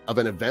of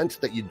an event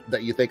that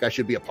you think I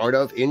should be a part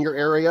of in your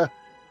area,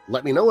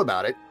 let me know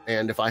about it.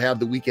 And if I have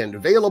the weekend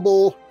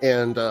available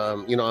and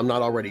I'm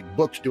not already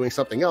booked doing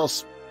something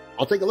else,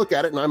 I'll take a look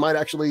at it and I might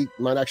actually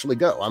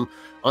go.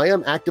 I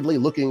am actively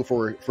looking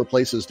for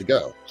places to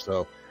go.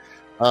 So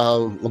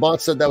Lamont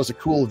said that was a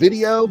cool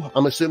video.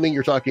 I'm assuming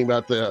you're talking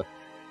about the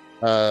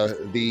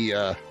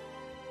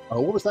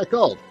what was that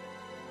called?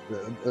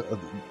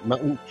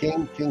 Mountain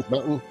King, King's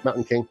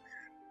Mountain King,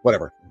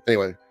 whatever.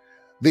 Anyway,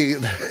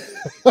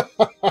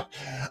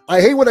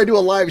 I hate when I do a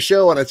live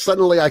show and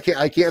suddenly I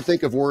can't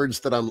think of words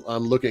that I'm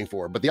looking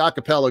for. But the a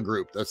cappella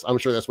group, I'm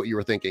sure that's what you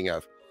were thinking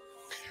of.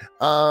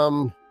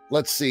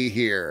 Let's see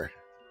here.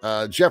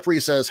 Jeffrey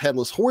says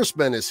Headless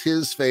Horseman is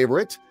his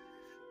favorite.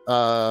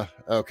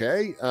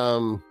 Okay.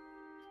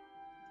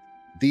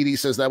 Dee Dee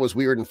says that was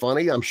weird and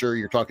funny. I'm sure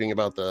you're talking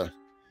about the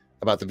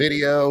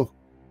video.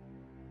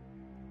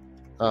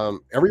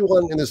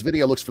 Everyone in this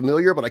video looks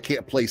familiar, but I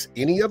can't place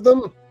any of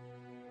them.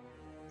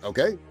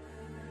 Okay.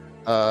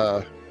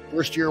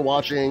 First year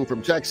watching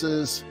from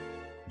Texas.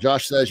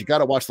 Josh says you got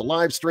to watch the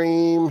live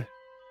stream.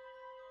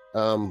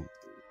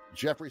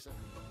 Jeffrey says,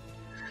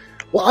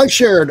 well, I've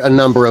shared a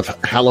number of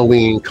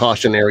Halloween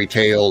cautionary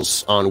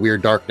tales on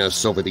Weird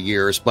Darkness over the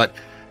years, but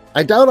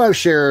I doubt I've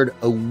shared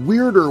a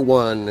weirder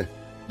one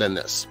than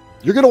this.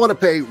 You're going to want to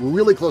pay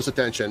really close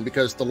attention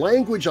because the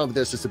language of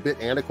this is a bit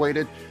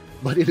antiquated,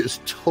 but it is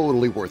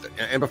totally worth it.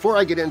 And before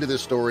I get into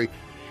this story,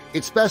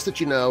 it's best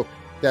that you know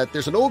that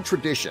there's an old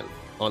tradition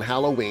on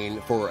Halloween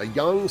for a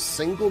young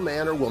single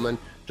man or woman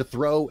to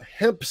throw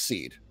hemp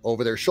seed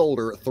over their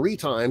shoulder 3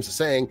 times,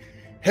 saying,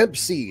 "Hemp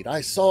seed,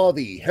 I saw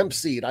thee, hemp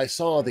seed, I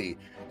saw thee,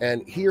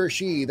 and he or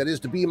she that is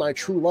to be my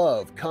true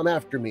love, come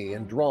after me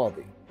and draw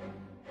thee."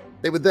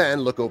 They would then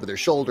look over their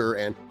shoulder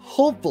and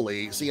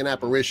hopefully see an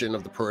apparition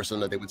of the person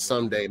that they would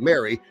someday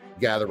marry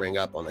gathering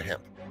up on the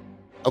hemp.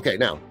 Okay,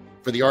 now,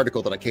 for the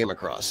article that I came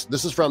across,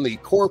 this is from the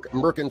Cork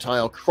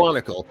Mercantile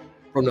Chronicle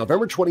from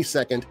November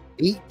 22nd,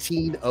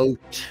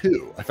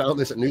 1802. I found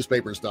this at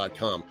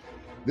newspapers.com.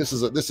 This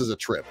is a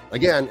trip.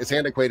 Again, it's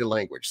antiquated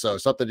language, so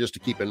something just to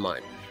keep in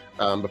mind.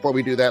 Before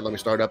we do that, let me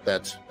start up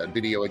that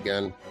video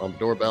again on the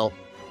doorbell.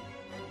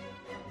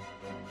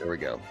 There we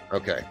go.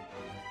 Okay.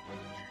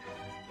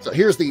 So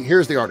here's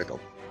the article.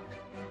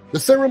 The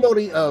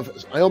ceremony of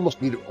I almost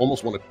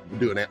want to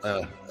do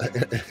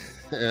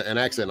an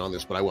accent on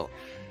this, but I won't.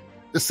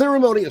 The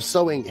ceremony of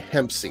sowing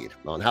hemp seed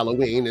on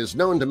Halloween is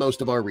known to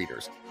most of our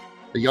readers.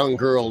 The young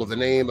girl of the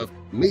name of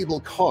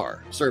Mabel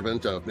Carr,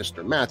 servant of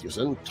Mr.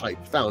 Mathewson,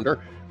 type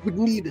founder, would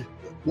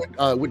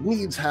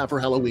needs have her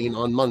Halloween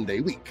on Monday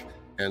week,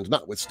 and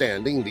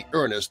notwithstanding the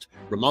earnest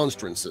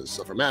remonstrances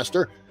of her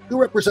master, who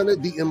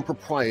represented the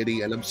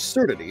impropriety and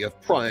absurdity of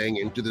prying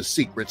into the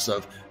secrets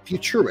of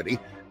futurity,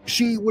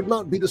 she would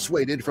not be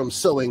dissuaded from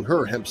sowing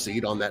her hemp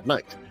seed on that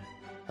night.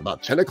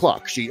 About 10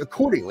 o'clock, she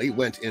accordingly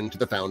went into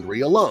the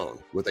foundry alone,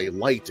 with a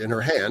light in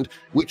her hand,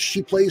 which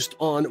she placed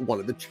on one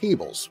of the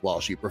tables while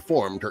she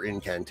performed her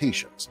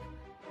incantations.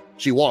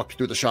 She walked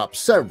through the shop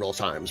several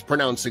times,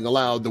 pronouncing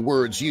aloud the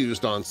words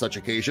used on such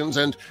occasions,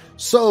 and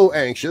so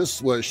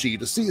anxious was she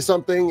to see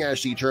something, as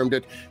she termed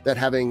it, that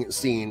having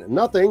seen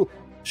nothing,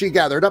 she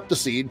gathered up the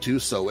seed to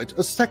sow it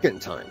a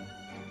second time.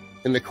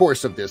 In the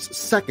course of this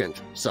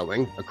second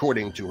sowing,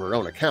 according to her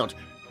own account,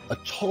 a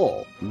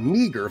tall,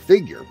 meager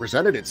figure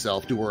presented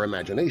itself to her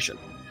imagination.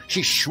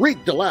 She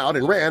shrieked aloud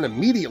and ran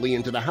immediately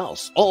into the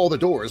house, all the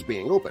doors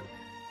being open.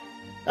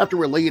 After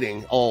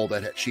relating all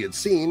that she had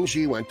seen,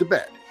 she went to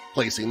bed,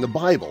 placing the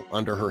Bible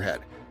under her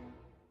head.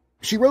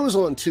 She rose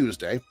on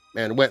Tuesday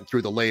and went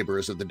through the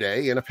labors of the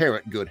day in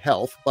apparent good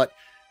health, but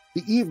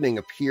in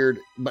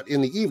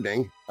the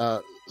evening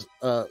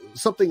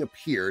something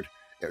appeared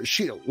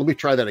Let me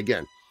try that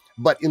again.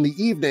 But in the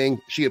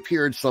evening, she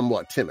appeared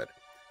somewhat timid.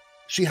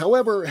 She,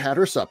 however, had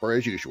her supper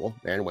as usual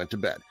and went to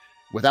bed,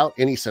 without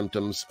any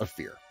symptoms of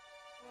fear.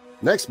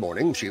 Next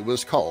morning, she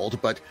was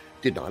called but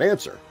did not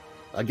answer.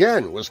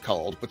 Again was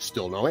called but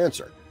still no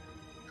answer.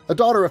 A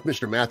daughter of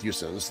Mr.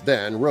 Matthewson's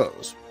then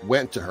rose,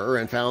 went to her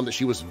and found that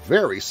she was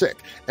very sick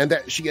and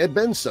that she had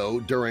been so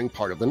during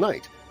part of the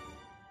night.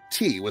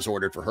 Tea was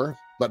ordered for her,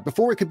 but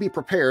before it could be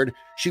prepared,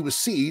 she was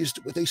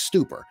seized with a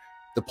stupor.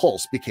 The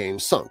pulse became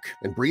sunk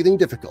and breathing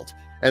difficult,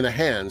 and the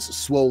hands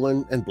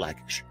swollen and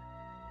blackish.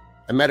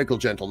 A medical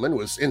gentleman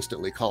was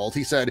instantly called.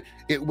 He said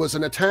it was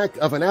an attack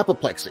of an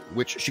apoplexy,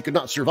 which she could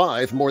not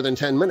survive more than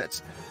 10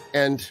 minutes,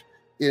 and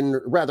in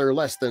rather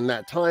less than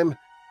that time,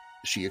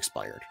 she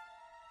expired,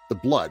 the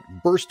blood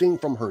bursting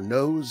from her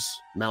nose,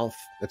 mouth,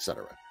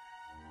 etc.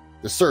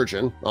 The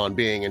surgeon, on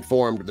being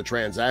informed of the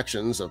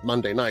transactions of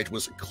Monday night,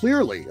 was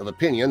clearly of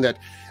opinion that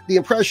the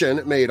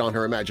impression made on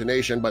her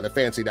imagination by the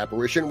fancied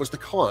apparition was the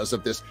cause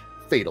of this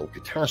fatal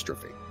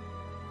catastrophe.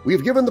 We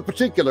have given the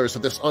particulars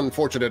of this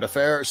unfortunate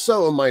affair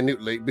so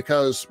minutely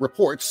because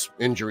reports,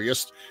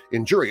 injurious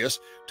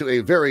to a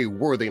very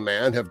worthy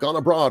man, have gone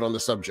abroad on the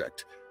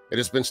subject. It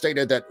has been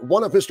stated that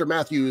one of Mr.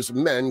 Matthews'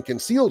 men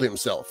concealed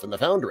himself in the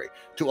foundry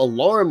to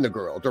alarm the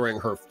girl during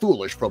her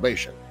foolish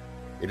probation.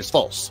 It is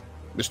false.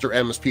 Mr.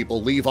 M's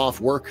people leave off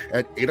work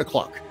at 8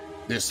 o'clock.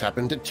 This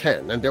happened at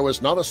 10, and there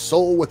was not a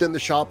soul within the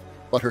shop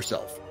but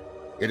herself.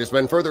 It has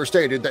been further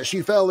stated that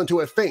she fell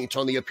into a faint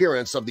on the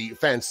appearance of the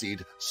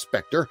fancied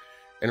specter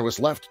and was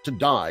left to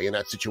die in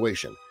that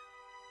situation.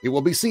 It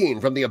will be seen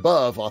from the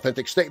above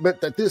authentic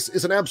statement that this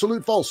is an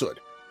absolute falsehood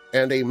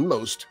and a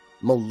most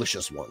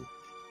malicious one.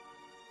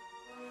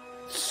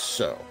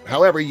 So,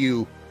 however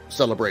you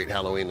celebrate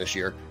Halloween this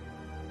year,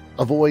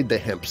 avoid the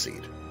hemp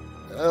seed.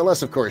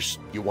 Unless, of course,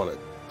 you want to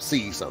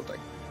see something.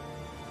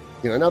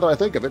 Now that I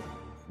think of it,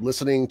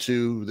 listening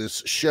to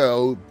this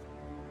show,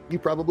 you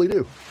probably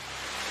do.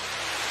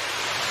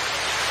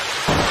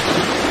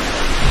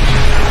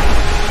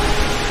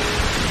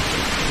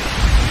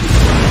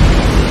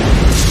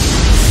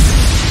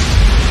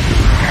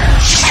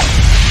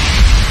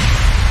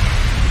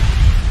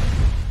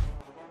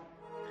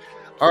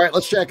 All right,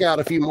 let's check out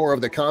a few more of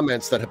the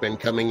comments that have been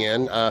coming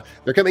in.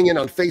 They're coming in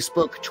on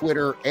Facebook,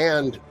 Twitter,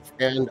 and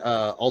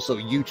also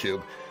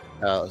YouTube.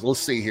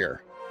 Let's see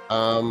here.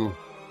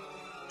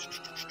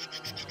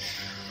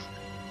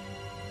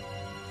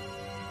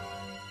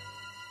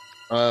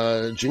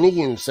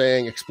 Janine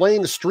saying,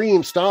 explain the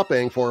stream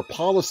stopping for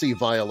policy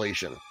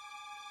violation.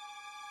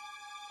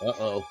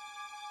 Uh-oh.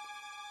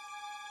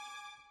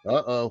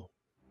 Uh-oh.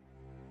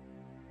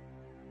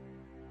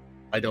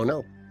 I don't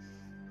know.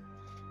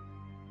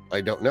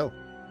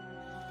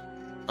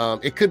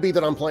 It could be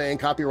that I'm playing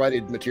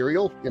copyrighted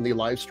material in the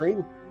live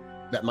stream.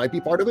 That might be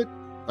part of it.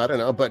 I don't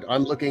know, but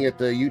I'm looking at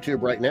the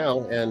YouTube right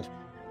now, and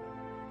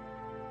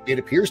it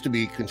appears to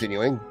be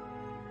continuing.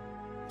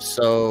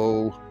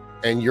 So,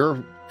 and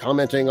you're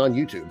commenting on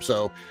YouTube,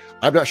 so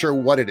I'm not sure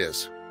what it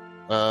is.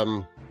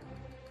 The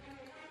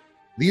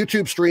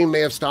YouTube stream may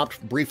have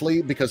stopped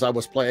briefly because I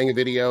was playing a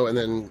video, and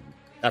then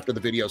after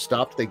the video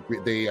stopped, they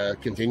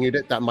continued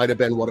it. That might have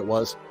been what it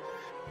was.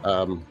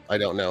 I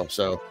don't know.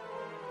 So,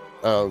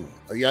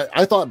 yeah,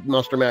 I thought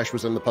Monster Mash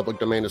was in the public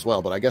domain as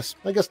well, but I guess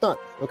not.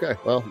 Okay,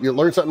 well, you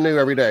learn something new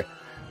every day.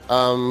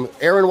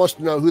 Aaron wants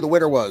to know who the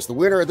winner was. The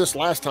winner this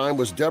last time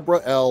was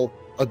Deborah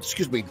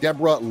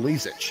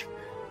Lazich.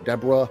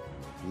 Deborah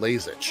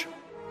Lazich.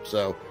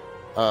 So,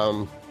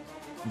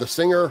 the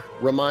singer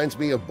reminds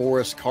me of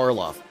Boris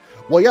Karloff.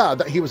 Well, yeah,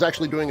 he was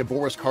actually doing a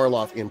Boris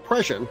Karloff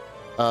impression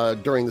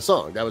during the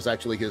song. That was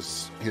actually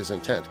his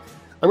intent.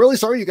 I'm really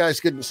sorry you guys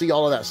couldn't see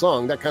all of that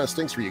song. That kind of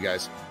stinks for you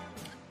guys.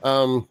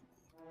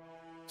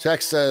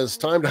 Text says,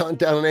 time to hunt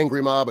down an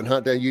angry mob and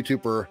hunt down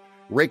YouTube for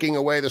raking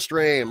away the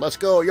stream. Let's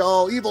go,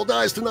 y'all. Evil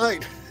dies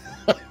tonight.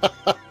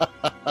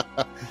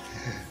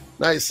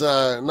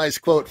 Nice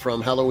quote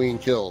from Halloween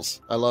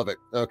Kills. I love it.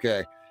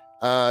 Okay.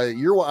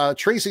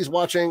 Tracy's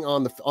watching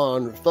on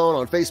phone,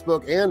 on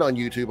Facebook, and on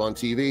YouTube on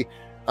TV.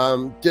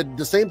 Did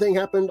the same thing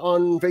happen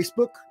on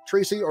Facebook,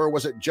 Tracy, or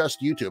was it just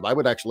YouTube? I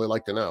would actually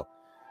like to know.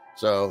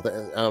 So,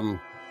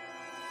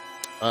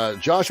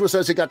 Joshua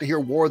says he got to hear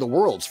War of the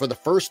Worlds for the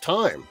first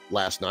time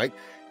last night.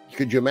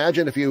 Could you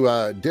imagine if you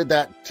did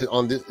that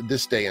on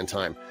this day and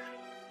time?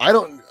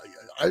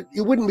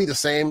 It wouldn't be the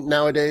same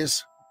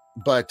nowadays,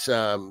 but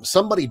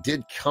somebody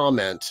did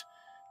comment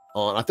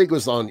on, I think it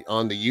was on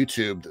the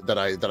YouTube that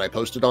I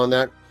posted on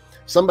that.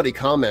 Somebody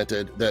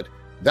commented that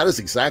is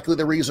exactly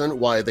the reason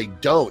why they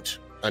don't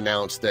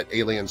announce that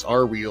aliens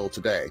are real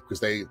today, because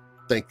they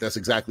think that's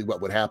exactly what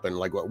would happen,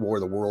 like what War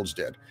of the Worlds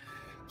did.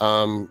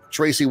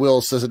 Tracy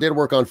Wills says it did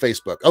work on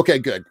Facebook. Okay,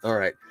 good. All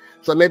right.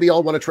 So maybe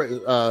y'all want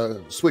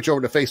to switch over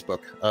to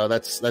Facebook.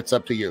 That's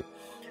up to you.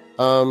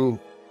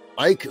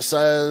 Ike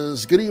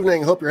says, good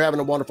evening. Hope you're having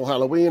a wonderful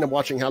Halloween. I'm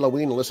watching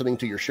Halloween and listening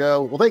to your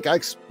show. Well,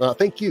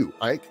 thank you,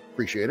 Ike.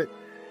 Appreciate it.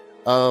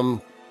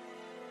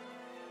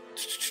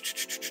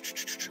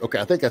 Okay,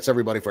 I think that's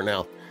everybody for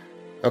now.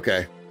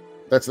 Okay.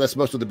 That's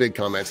most of the big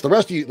comments. The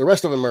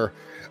rest of them are,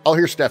 I'll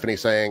hear Stephanie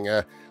saying,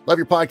 love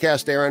your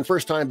podcast, Aaron.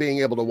 First time being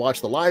able to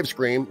watch the live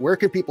stream. Where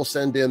can people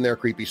send in their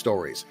creepy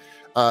stories?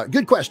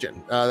 Good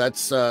question.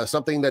 That's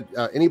something that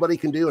anybody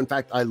can do. In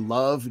fact, I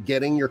love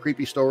getting your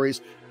creepy stories.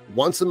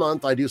 Once a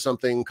month, I do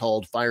something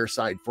called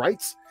Fireside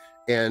Frights.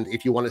 And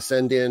if you want to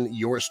send in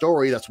your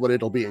story, that's what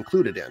it'll be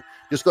included in.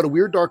 Just go to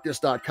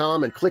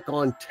WeirdDarkness.com and click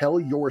on Tell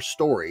Your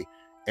Story,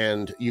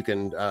 and you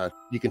can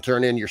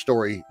turn in your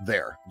story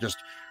there. Just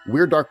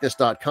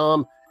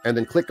WeirdDarkness.com, and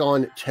then click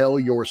on Tell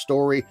Your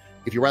Story.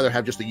 If you rather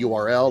have just the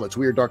URL, it's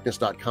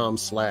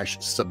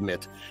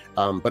WeirdDarkness.com/submit,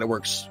 but it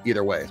works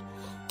either way.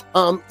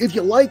 If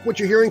you like what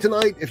you're hearing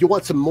tonight, if you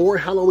want some more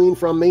Halloween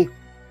from me,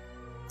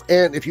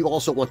 and if you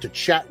also want to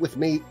chat with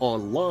me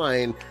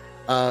online,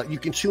 you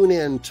can tune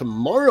in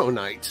tomorrow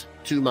night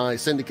to my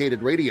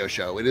syndicated radio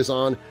show. It is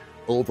on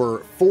over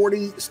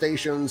 40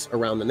 stations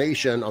around the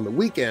nation on the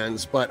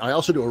weekends, but I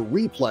also do a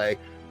replay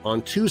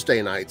on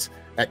Tuesday nights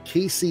at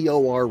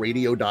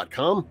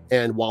kcorradio.com.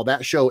 And while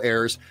that show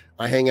airs,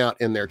 I hang out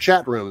in their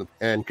chat room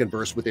and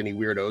converse with any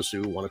weirdos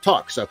who want to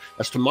talk. So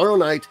that's tomorrow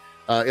night.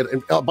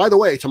 By the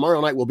way,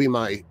 tomorrow night will be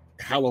my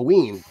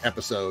Halloween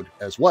episode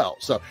as well.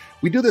 So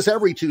we do this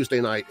every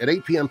Tuesday night at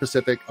 8 p.m.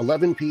 Pacific,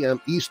 11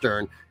 p.m.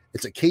 Eastern.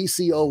 It's at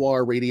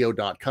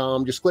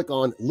kcorradio.com. Just click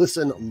on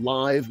Listen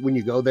Live when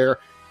you go there,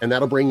 and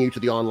that'll bring you to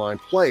the online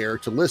player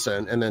to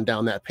listen. And then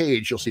down that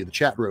page, you'll see the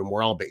chat room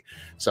where I'll be.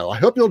 So I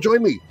hope you'll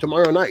join me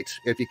tomorrow night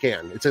if you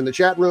can. It's in the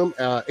chat room,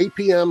 8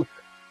 p.m.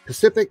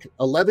 Pacific,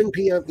 11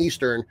 p.m.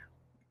 Eastern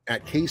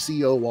at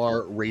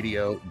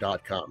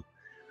kcorradio.com.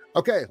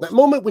 Okay, that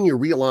moment when you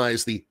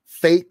realize the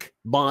fake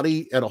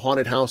body at a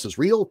haunted house is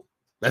real,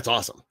 that's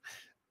awesome.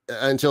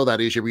 Until that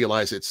is, you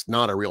realize it's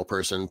not a real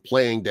person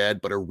playing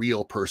dead, but a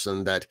real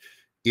person that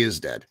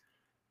is dead.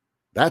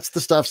 That's the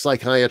stuff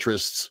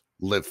psychiatrists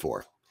live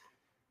for.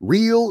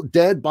 Real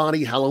dead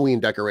body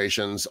Halloween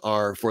decorations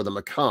are for the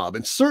macabre,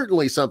 and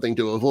certainly something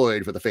to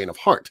avoid for the faint of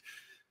heart.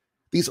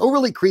 These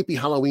overly creepy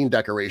Halloween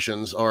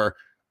decorations are,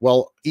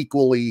 well,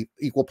 equal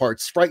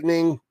parts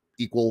frightening,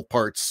 equal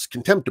parts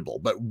contemptible,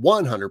 but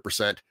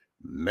 100%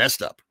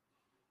 messed up.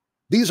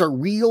 These are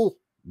real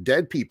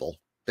dead people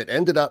that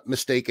ended up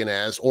mistaken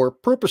as or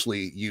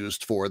purposely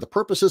used for the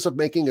purposes of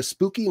making a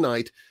spooky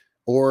night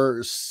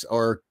or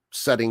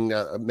setting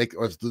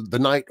the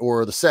night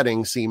or the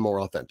setting seem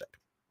more authentic.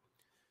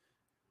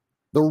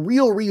 The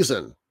real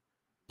reason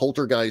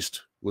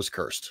Poltergeist was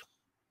cursed.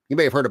 You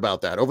may have heard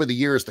about that. Over the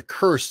years, the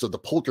curse of the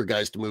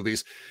Poltergeist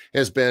movies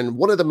has been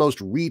one of the most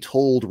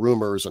retold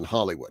rumors in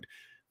Hollywood.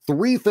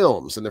 3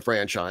 films in the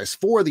franchise,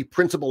 4 of the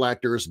principal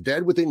actors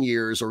dead within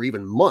years or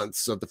even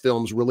months of the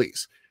film's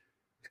release.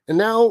 And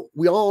now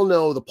we all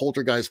know the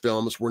Poltergeist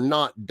films were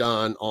not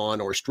done on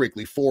or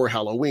strictly for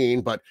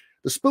Halloween, but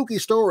the spooky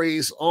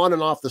stories on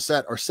and off the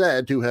set are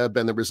said to have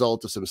been the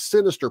result of some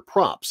sinister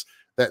props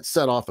that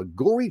set off a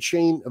gory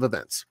chain of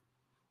events.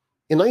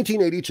 In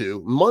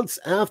 1982, months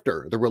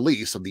after the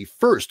release of the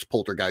first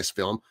Poltergeist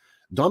film,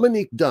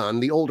 Dominique Dunne,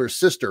 the older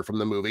sister from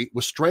the movie,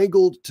 was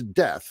strangled to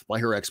death by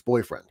her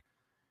ex-boyfriend.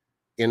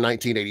 In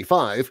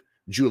 1985,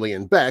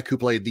 Julian Beck, who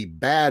played the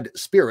bad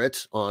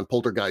spirit on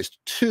Poltergeist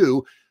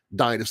 2,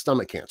 died of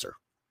stomach cancer.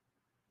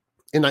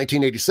 In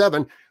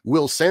 1987,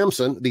 Will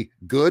Sampson, the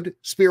good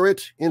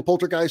spirit in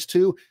Poltergeist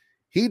 2,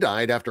 he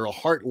died after a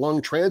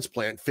heart-lung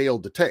transplant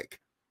failed to take.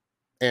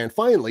 And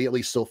finally, at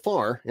least so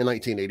far, in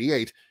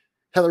 1988,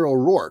 Heather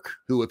O'Rourke,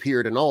 who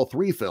appeared in all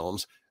 3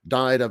 films,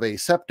 died of a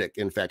septic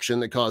infection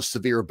that caused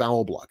severe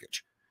bowel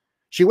blockage.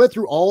 She went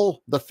through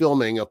all the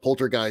filming of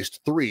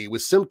Poltergeist 3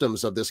 with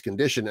symptoms of this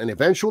condition and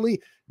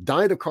eventually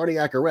died of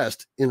cardiac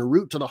arrest en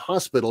route to the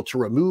hospital to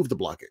remove the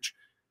blockage.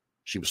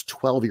 She was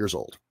 12 years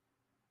old.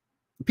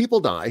 People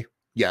die,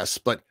 yes,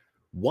 but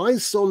why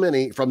so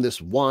many from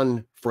this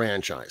one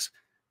franchise?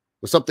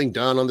 Was something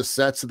done on the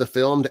sets of the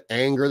film to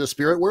anger the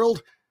spirit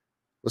world?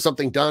 Was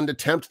something done to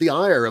tempt the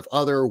ire of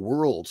another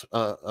world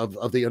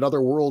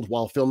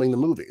while filming the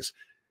movies?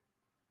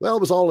 Well,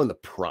 it was all in the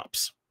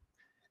props.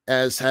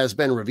 As has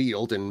been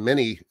revealed in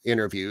many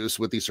interviews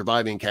with the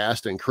surviving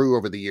cast and crew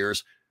over the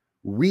years,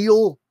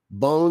 real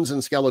bones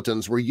and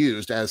skeletons were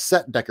used as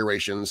set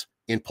decorations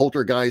in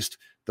Poltergeist,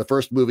 the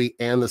first movie,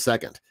 and the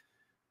second.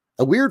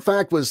 A weird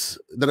fact was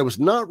that it was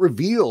not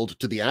revealed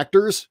to the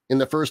actors in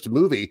the first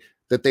movie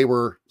that they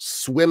were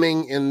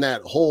swimming in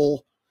that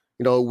hole,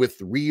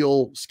 with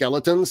real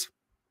skeletons.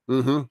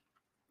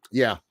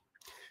 Yeah.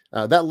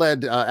 That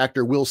led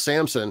actor Will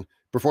Sampson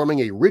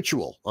performing a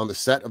ritual on the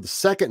set of the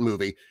second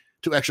movie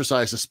to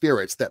exorcise the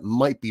spirits that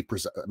might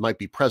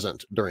be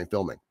present during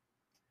filming.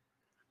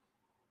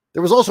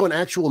 There was also an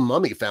actual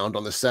mummy found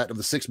on the set of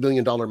the $6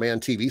 Million Man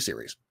TV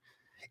series.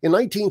 In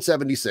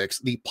 1976,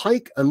 the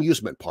Pike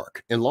Amusement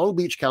Park in Long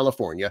Beach,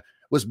 California,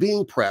 was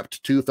being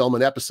prepped to film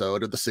an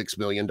episode of the $6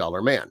 Million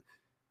Man.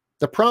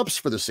 The props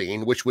for the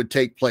scene, which would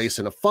take place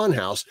in a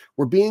funhouse,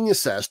 were being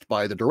assessed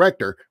by the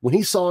director when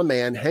he saw a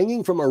man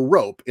hanging from a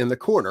rope in the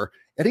corner,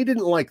 and he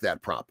didn't like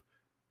that prop.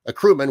 A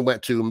crewman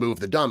went to move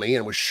the dummy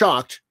and was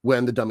shocked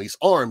when the dummy's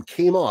arm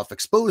came off,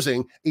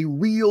 exposing a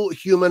real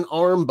human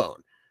arm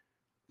bone.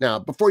 Now,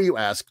 before you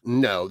ask,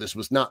 no, this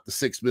was not the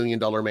 $6 million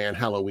man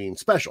Halloween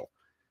special.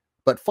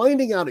 But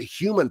finding out a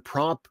human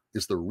prop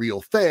is the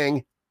real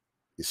thing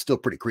is still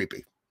pretty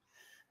creepy.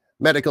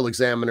 Medical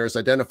examiners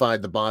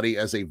identified the body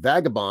as a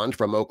vagabond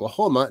from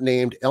Oklahoma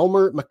named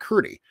Elmer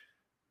McCurdy,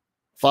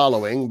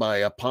 followed by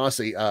a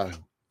posse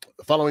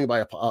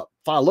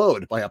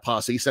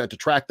sent to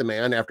track the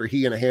man after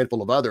he and a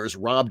handful of others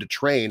robbed a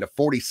train of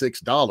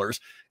 $46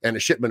 and a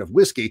shipment of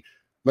whiskey.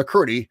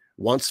 McCurdy,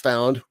 once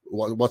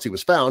he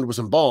was found, was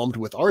embalmed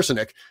with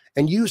arsenic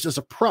and used as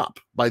a prop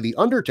by the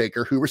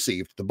undertaker who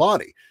received the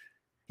body.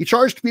 He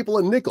charged people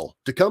a nickel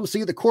to come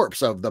see the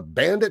corpse of the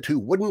bandit who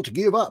wouldn't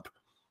give up.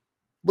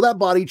 Well, that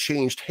body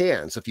changed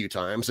hands a few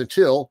times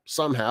until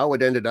somehow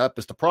it ended up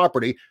as the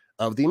property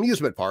of the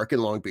amusement park in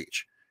Long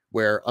Beach,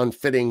 where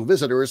unwitting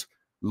visitors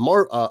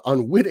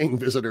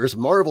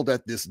marveled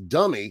at this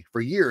dummy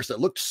for years that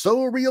looked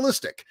so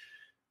realistic,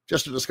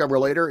 just to discover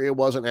later it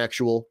was an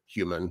actual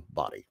human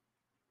body.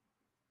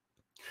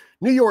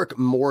 New York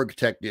morgue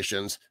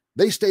technicians,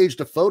 they staged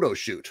a photo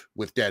shoot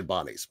with dead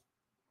bodies.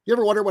 You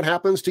ever wonder what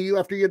happens to you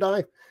after you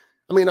die?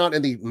 I mean, not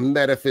in the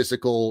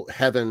metaphysical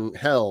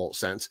heaven-hell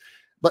sense,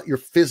 but your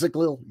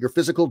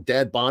physical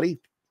dead body.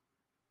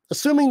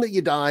 Assuming that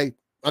you die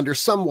under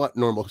somewhat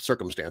normal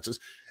circumstances,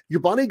 your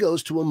body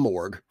goes to a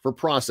morgue for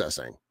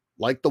processing,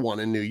 like the one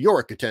in New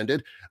York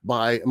attended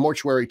by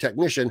mortuary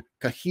technician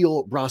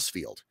Cahill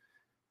Brosfield.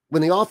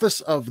 When the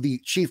office of the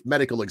chief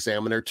medical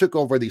examiner took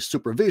over the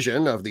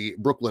supervision of the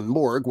Brooklyn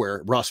morgue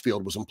where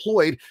Brosfield was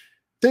employed,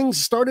 things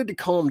started to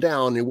calm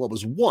down in what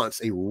was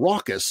once a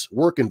raucous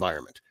work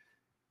environment.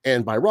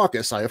 And by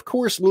raucous, I of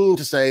course mean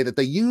to say that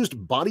they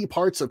used body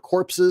parts of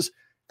corpses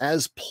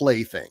as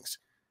playthings.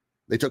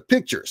 They took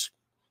pictures.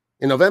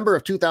 In November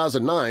of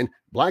 2009,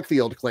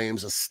 Blackfield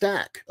claims a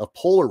stack of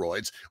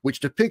Polaroids which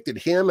depicted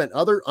him and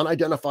other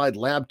unidentified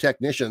lab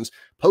technicians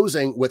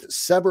posing with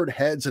severed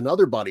heads and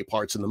other body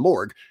parts in the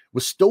morgue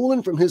was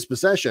stolen from his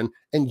possession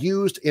and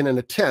used in an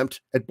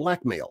attempt at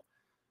blackmail.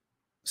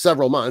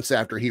 Several months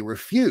after he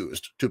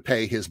refused to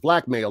pay his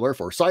blackmailer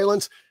for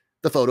silence,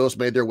 the photos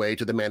made their way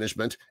to the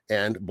management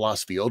and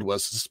Blosfield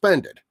was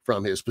suspended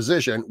from his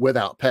position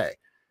without pay.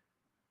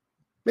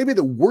 Maybe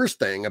the worst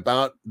thing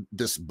about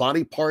this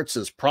body parts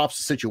as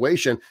props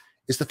situation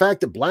is the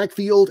fact that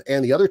Blackfield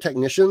and the other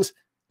technicians,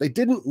 they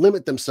didn't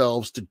limit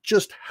themselves to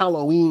just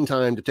Halloween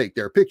time to take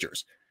their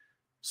pictures.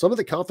 Some of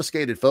the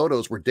confiscated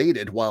photos were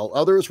dated while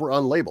others were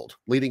unlabeled,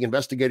 leading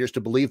investigators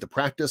to believe the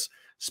practice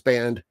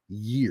spanned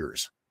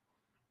years.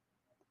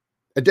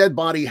 A dead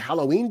body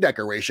Halloween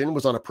decoration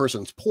was on a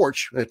person's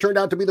porch, and it turned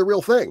out to be the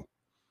real thing.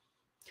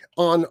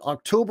 On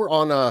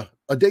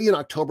a day in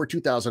October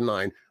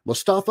 2009,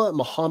 Mustafa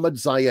Muhammad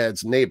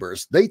Zayed's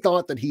neighbors, they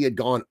thought that he had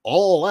gone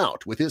all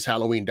out with his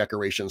Halloween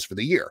decorations for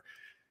the year,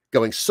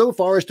 going so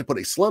far as to put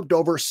a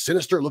slumped-over,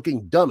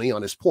 sinister-looking dummy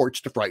on his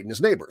porch to frighten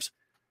his neighbors.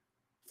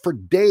 For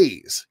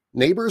days,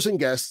 neighbors and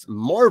guests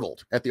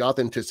marveled at the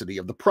authenticity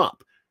of the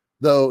prop,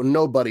 though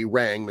nobody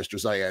rang Mr.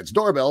 Zayed's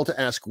doorbell to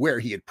ask where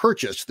he had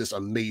purchased this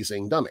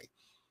amazing dummy.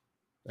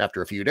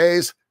 After a few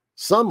days,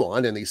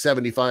 someone in the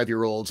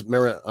 75-year-old's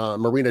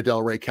Marina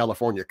Del Rey,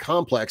 California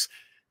complex,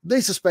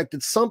 they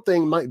suspected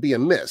something might be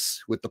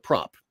amiss with the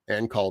prop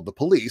and called the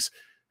police,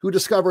 who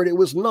discovered it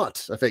was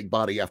not a fake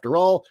body after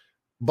all,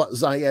 but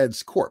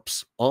Zayed's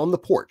corpse on the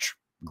porch,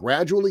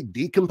 gradually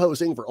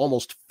decomposing for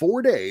almost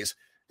 4 days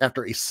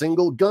after a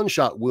single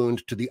gunshot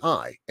wound to the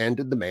eye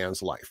ended the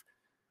man's life.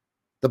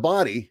 The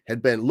body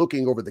had been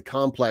looking over the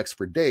complex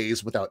for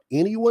days without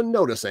anyone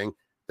noticing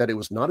that it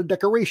was not a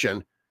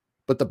decoration,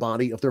 but the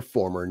body of their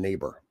former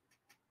neighbor.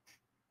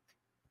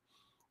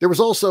 There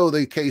was also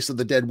the case of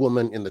the dead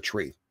woman in the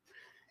tree.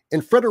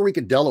 In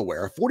Frederica,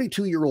 Delaware, a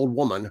 42-year-old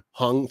woman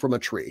hung from a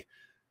tree,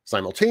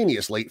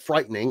 simultaneously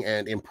frightening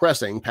and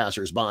impressing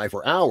passers-by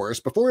for hours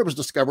before it was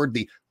discovered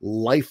the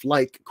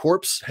lifelike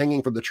corpse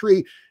hanging from the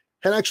tree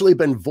had actually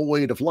been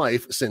void of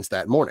life since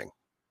that morning.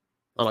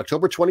 On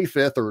October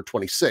 25th or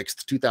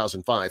 26th,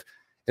 2005,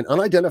 an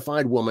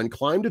unidentified woman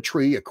climbed a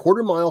tree a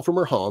quarter mile from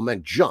her home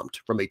and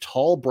jumped from a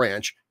tall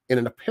branch in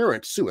an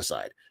apparent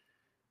suicide.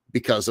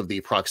 Because of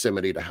the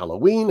proximity to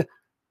Halloween,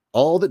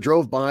 all that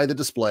drove by the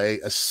display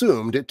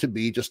assumed it to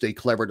be just a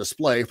clever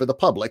display for the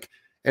public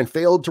and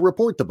failed to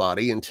report the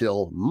body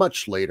until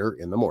much later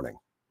in the morning.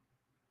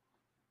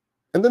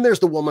 And then there's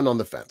the woman on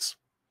the fence.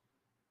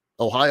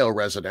 Ohio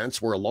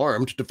residents were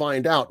alarmed to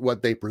find out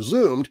what they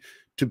presumed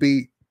to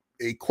be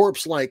a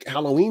corpse-like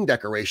Halloween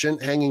decoration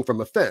hanging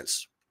from a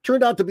fence.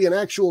 Turned out to be an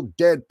actual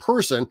dead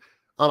person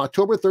on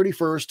October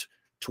 31st,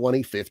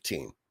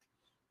 2015.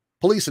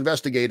 Police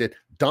investigated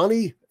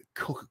Donnie.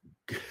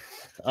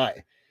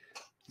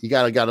 You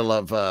gotta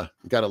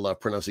love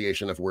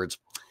pronunciation of words,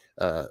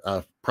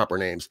 proper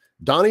names.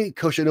 Donnie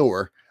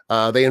Koshinur.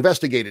 They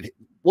investigated.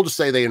 We'll just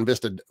say they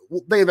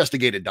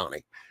investigated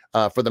Donnie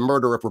for the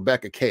murder of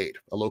Rebecca Cade,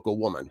 a local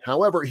woman.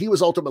 However, he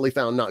was ultimately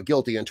found not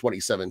guilty in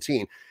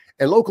 2017,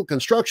 and local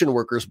construction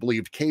workers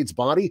believed Cade's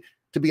body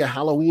to be a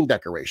Halloween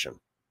decoration,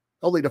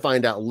 only to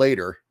find out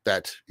later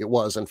that it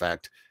was, in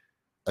fact,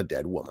 a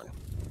dead woman.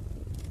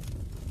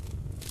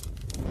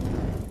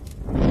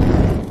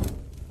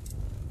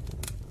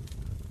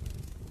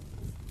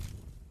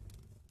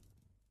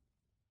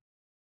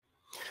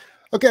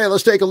 Okay,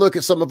 let's take a look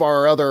at some of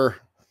our other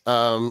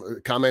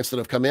comments that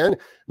have come in.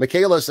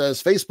 Michaela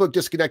says, Facebook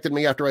disconnected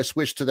me after I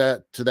switched to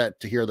that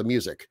to hear the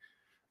music.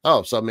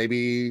 Oh, so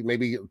maybe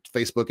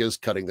Facebook is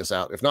cutting this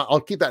out. If not,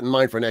 I'll keep that in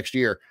mind for next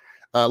year.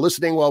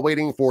 Listening while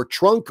waiting for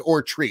trunk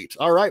or treat.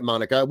 All right,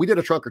 Monica, we did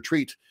a trunk or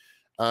treat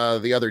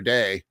the other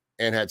day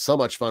and had so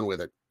much fun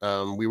with it.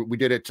 We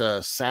did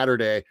it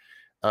Saturday.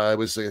 It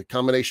was a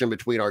combination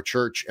between our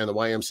church and the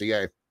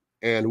YMCA,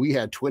 and we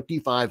had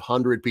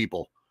 2,500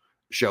 people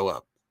show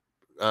up,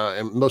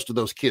 and most of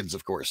those kids,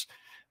 of course.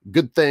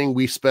 Good thing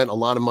we spent a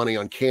lot of money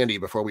on candy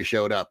before we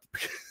showed up.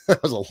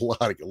 That was a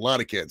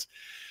lot of kids.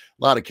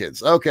 A lot of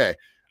kids. Okay.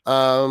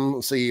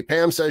 Let's see.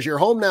 Pam says you're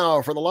home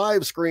now for the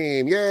live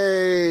stream.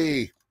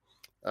 Yay.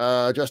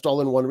 Just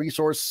All in One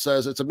Resource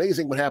says it's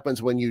amazing what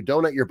happens when you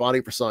donate your body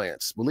for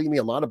science. Believe me,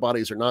 a lot of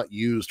bodies are not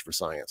used for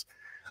science.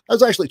 I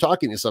was actually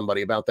talking to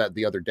somebody about that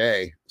the other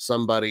day.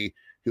 Somebody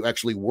who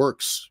actually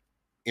works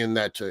in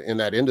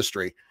that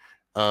industry.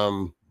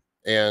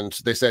 And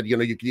they said,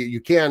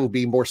 you can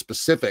be more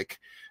specific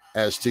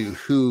as to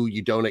who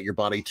you donate your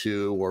body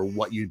to or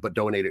what you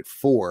donate it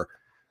for.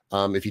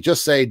 If you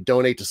just say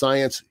donate to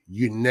science,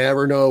 you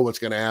never know what's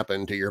going to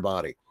happen to your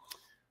body.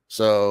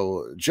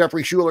 So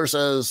Jeffrey Schuler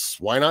says,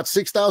 why not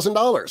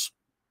 $6,000?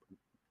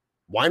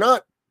 Why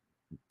not?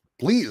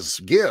 Please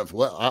give.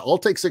 Well, I'll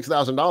take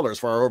 $6,000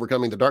 for our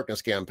Overcoming the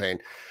Darkness campaign.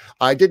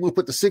 I didn't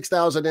put the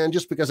 $6,000 in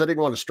just because I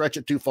didn't want to stretch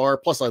it too far.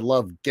 Plus, I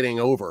love getting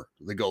over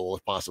the goal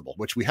if possible,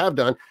 which we have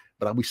done,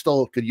 but we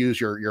still could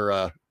use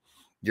your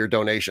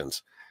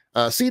donations.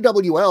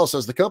 CWL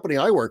says the company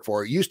I work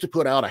for used to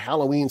put out a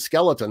Halloween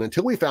skeleton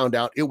until we found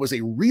out it was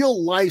a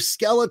real life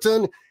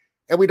skeleton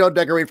and we don't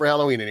decorate for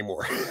Halloween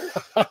anymore.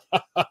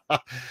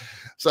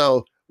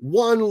 So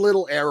one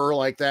little error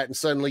like that and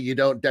suddenly you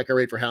don't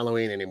decorate for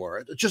Halloween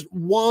anymore. Just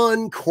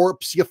one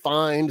corpse you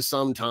find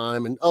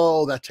sometime and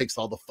oh, that takes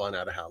all the fun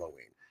out of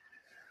Halloween.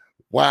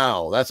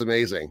 Wow, that's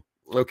amazing.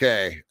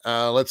 Okay,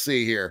 let's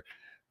see here.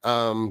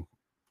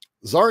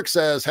 Zark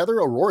says, Heather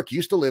O'Rourke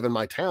used to live in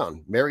my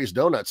town. Mary's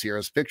Donuts here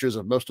has pictures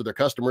of most of their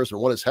customers, and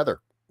one is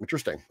Heather.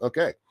 Interesting.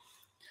 Okay.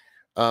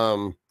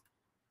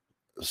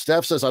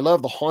 Steph says, I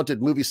love the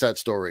haunted movie set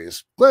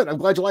stories. Good. I'm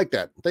glad you like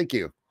that. Thank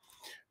you.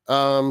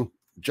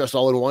 Just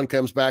All in One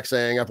comes back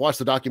saying, I've watched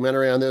the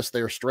documentary on this.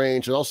 They are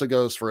strange. It also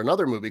goes for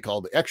another movie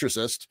called The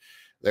Exorcist.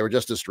 They were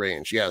just as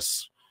strange.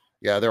 Yes.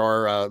 Yeah, there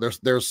are,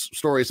 there's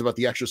stories about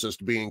The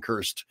Exorcist being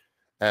cursed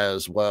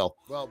as well.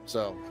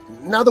 So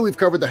now that we've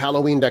covered the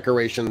Halloween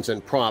decorations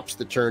and props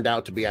that turned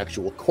out to be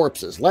actual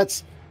corpses,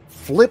 let's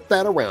flip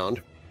that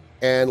around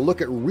and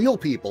look at real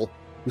people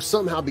who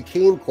somehow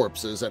became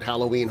corpses at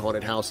Halloween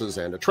haunted houses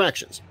and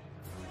attractions.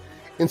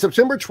 In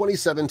September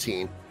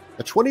 2017,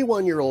 a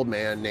 21-year-old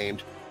man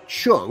named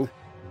Chung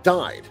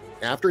died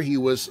after he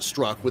was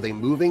struck with a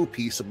moving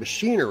piece of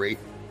machinery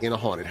in a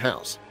haunted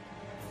house.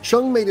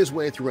 Chung made his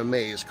way through a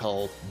maze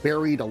called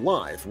Buried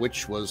Alive,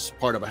 which was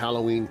part of a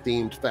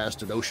Halloween-themed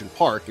fest at Ocean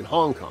Park in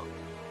Hong Kong.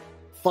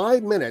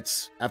 5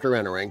 minutes after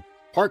entering,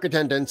 park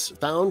attendants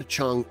found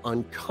Chung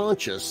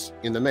unconscious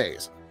in the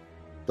maze.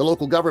 The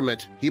local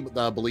government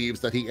believes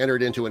that he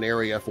entered into an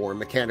area for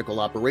mechanical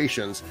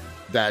operations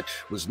that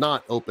was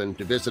not open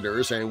to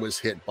visitors and was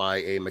hit by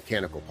a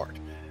mechanical part.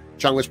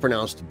 Chung was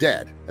pronounced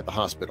dead at the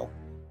hospital.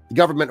 The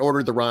government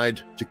ordered the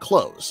ride to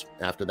close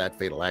after that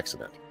fatal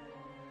accident.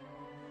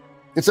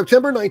 In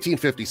September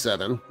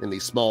 1957, in the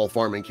small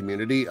farming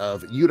community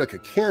of Utica,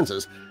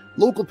 Kansas,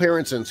 local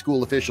parents and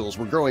school officials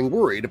were growing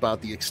worried about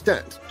the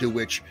extent to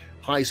which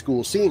high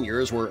school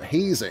seniors were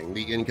hazing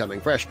the incoming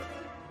freshmen.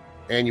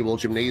 Annual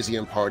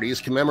gymnasium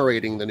parties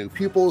commemorating the new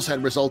pupils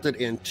had resulted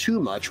in too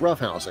much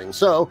roughhousing,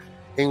 so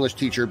English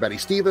teacher Betty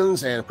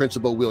Stevens and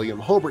Principal William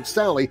Hobart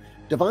Sally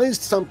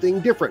devised something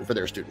different for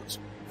their students.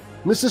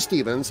 Mrs.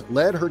 Stevens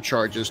led her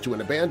charges to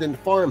an abandoned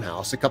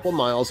farmhouse a couple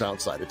miles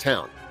outside of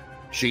town.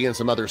 She and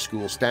some other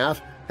school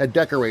staff had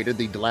decorated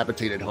the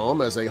dilapidated home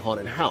as a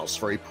haunted house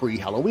for a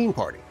pre-Halloween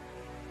party.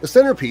 The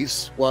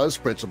centerpiece was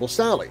Principal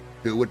Sally,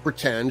 who would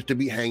pretend to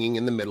be hanging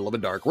in the middle of a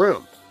dark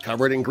room,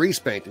 covered in grease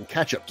paint and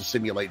ketchup to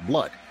simulate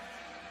blood.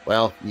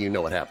 Well, you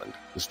know what happened.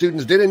 The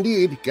students did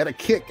indeed get a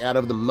kick out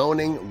of the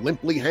moaning,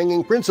 limply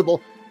hanging principal,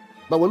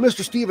 but when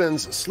Mr.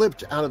 Stevens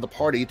slipped out of the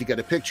party to get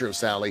a picture of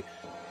Sally,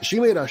 she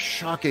made a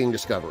shocking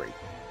discovery.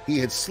 He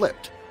had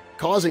slipped,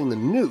 causing the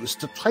noose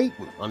to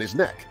tighten on his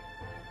neck.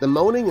 The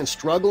moaning and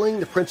struggling,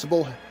 the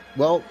principal,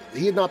 well,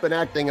 he had not been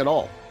acting at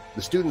all.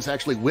 The students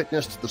actually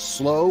witnessed the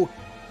slow,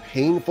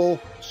 painful,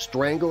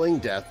 strangling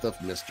death of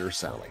Mr.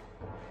 Sally.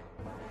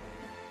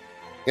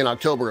 In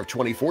October of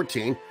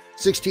 2014,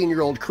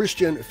 16-year-old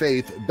Christian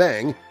Faith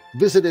Bang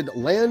visited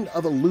Land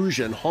of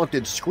Illusion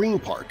Haunted Scream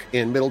Park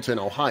in Middleton,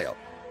 Ohio.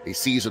 a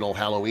seasonal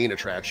Halloween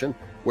attraction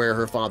where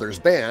her father's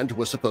band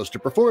was supposed to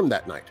perform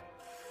that night.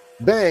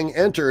 Bang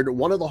entered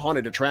one of the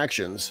haunted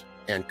attractions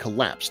and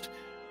collapsed.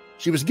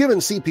 She was given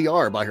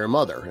CPR by her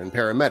mother and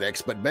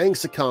paramedics, but Bang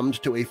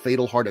succumbed to a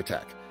fatal heart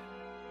attack.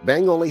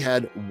 Bang only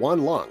had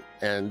one lung,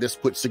 and this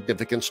put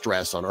significant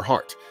stress on her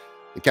heart.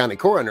 The county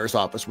coroner's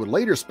office would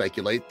later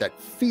speculate that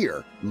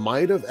fear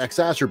might have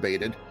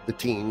exacerbated the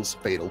teen's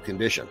fatal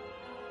condition.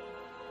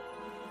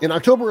 In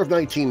October of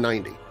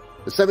 1990,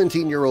 the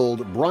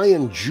 17-year-old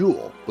Brian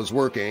Jewell was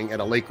working at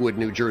a Lakewood,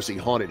 New Jersey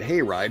haunted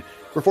hayride,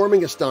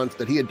 performing a stunt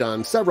that he had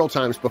done several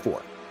times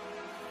before.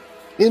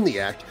 In the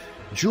act,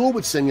 Jewell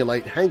would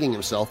simulate hanging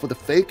himself with a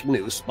fake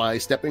noose by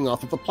stepping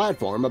off of a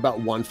platform about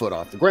 1 foot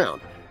off the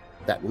ground.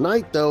 That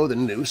night, though, the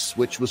noose,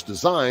 which was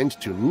designed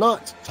to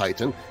not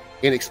tighten,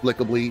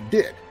 inexplicably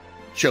did,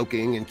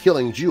 choking and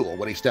killing Jewell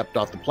when he stepped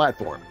off the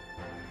platform.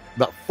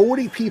 About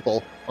 40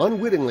 people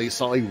unwittingly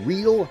saw a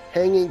real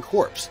hanging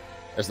corpse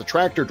as the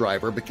tractor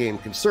driver became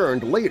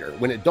concerned later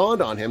when it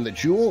dawned on him that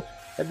Jewell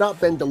had not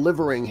been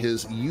delivering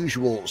his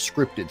usual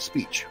scripted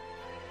speech.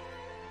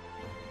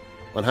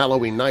 On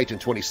Halloween night in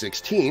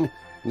 2016,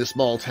 in the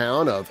small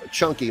town of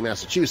Chunky,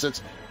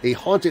 Massachusetts, a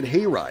haunted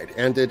hayride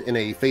ended in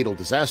a fatal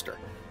disaster.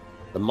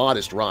 The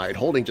modest ride,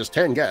 holding just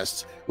 10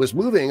 guests, was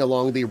moving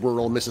along the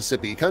rural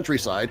Mississippi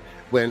countryside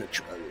when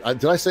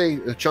did I say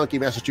Chunky,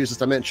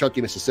 Massachusetts? I meant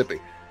Chunky, Mississippi.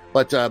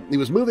 But he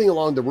was moving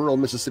along the rural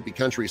Mississippi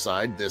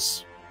countryside,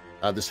 this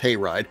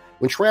hayride,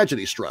 when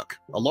tragedy struck.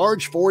 A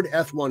large Ford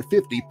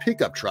F-150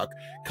 pickup truck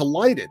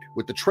collided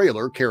with the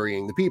trailer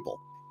carrying the people.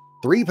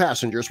 3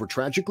 passengers were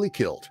tragically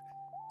killed.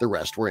 The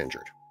rest were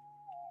injured.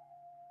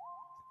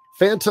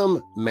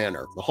 Phantom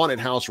Manor, the haunted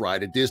house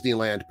ride at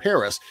Disneyland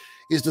Paris,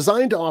 is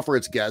designed to offer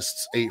its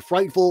guests a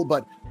frightful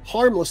but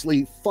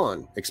harmlessly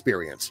fun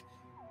experience.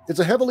 It's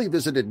a heavily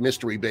visited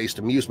mystery-based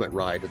amusement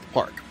ride at the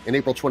park. In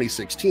April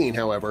 2016,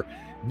 however,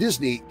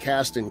 Disney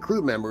cast and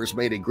crew members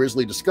made a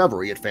grisly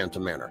discovery at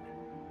Phantom Manor.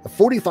 A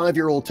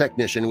 45-year-old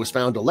technician was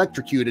found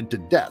electrocuted to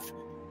death.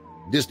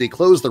 Disney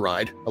closed the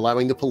ride,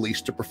 allowing the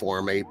police to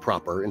perform a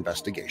proper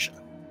investigation.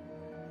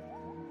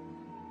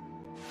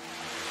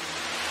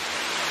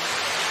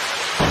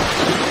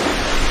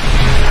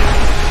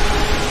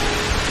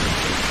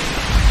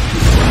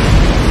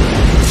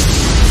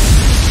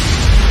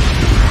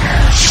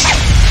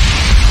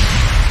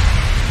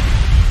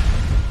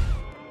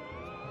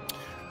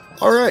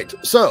 All right,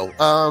 so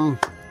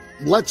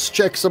let's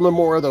check some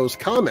more of those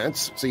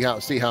comments, see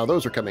how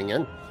those are coming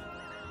in.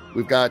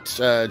 We've got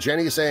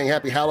Jenny saying,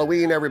 "Happy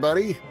Halloween,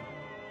 everybody."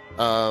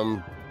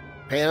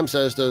 Pam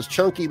says, "Does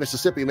Chunky,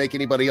 Mississippi make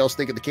anybody else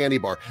think of the candy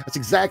bar?" That's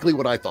exactly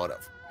what I thought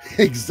of.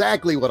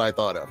 Exactly what I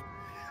thought of.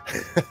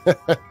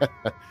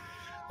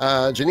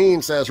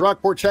 Janine says,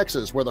 "Rockport,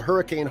 Texas, where the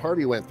Hurricane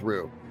Harvey went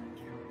through."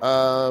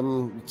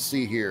 Let's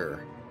see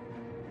here.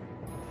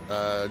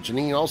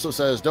 Janine also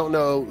says, "Don't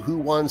know who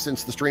won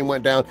since the stream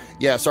went down."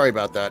 Yeah, sorry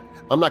about that.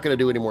 I'm not going to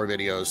do any more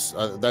videos.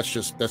 That's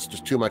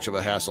just too much of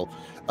a hassle.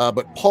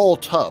 But Paul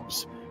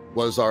Tubbs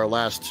was our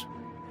last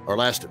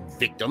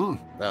victim.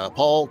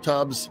 Paul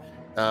Tubbs,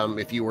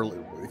 if you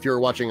were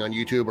watching on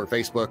YouTube or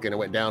Facebook and it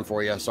went down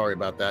for you, sorry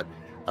about that.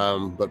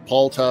 But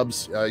Paul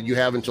Tubbs, you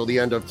have until the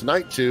end of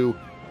tonight to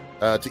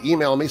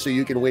email me so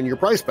you can win your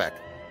prize pack.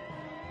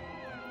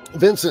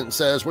 Vincent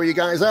says, "Where you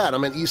guys at?"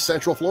 "I'm in East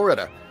Central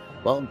Florida."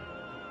 Well,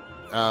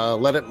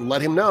 let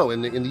him know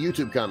in the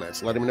YouTube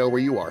comments. Let him know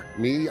where you are.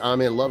 Me,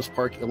 I'm in Loves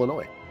Park,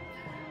 Illinois.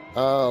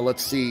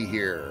 Let's see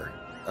here.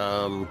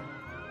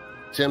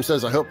 Tim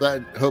says, I hope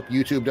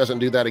YouTube doesn't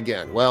do that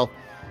again. Well,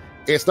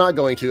 it's not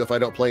going to if I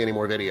don't play any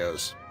more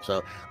videos.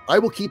 So I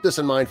will keep this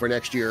in mind for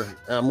next year.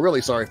 I'm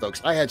really sorry,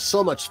 folks. I had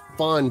so much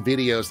fun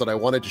videos that I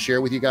wanted to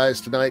share with you guys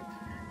tonight,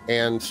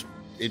 and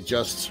it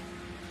just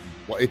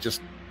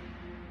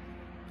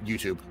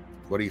YouTube.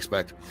 What do you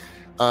expect?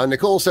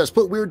 Nicole says,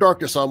 "Put Weird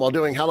Darkness on while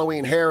doing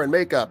Halloween hair and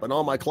makeup, and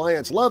all my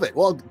clients love it."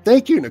 Well,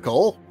 thank you,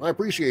 Nicole. I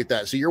appreciate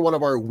that. So you're one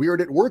of our Weird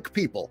at Work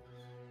people.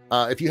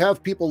 If you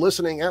have people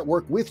listening at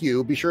work with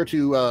you, be sure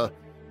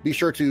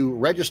to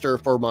register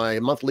for my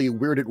monthly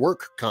Weird at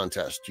Work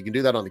contest. You can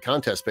do that on the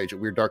contest page at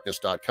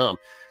WeirdDarkness.com.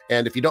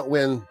 And if you don't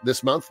win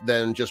this month,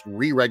 then just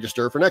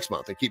re-register for next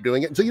month and keep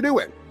doing it until you do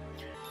win.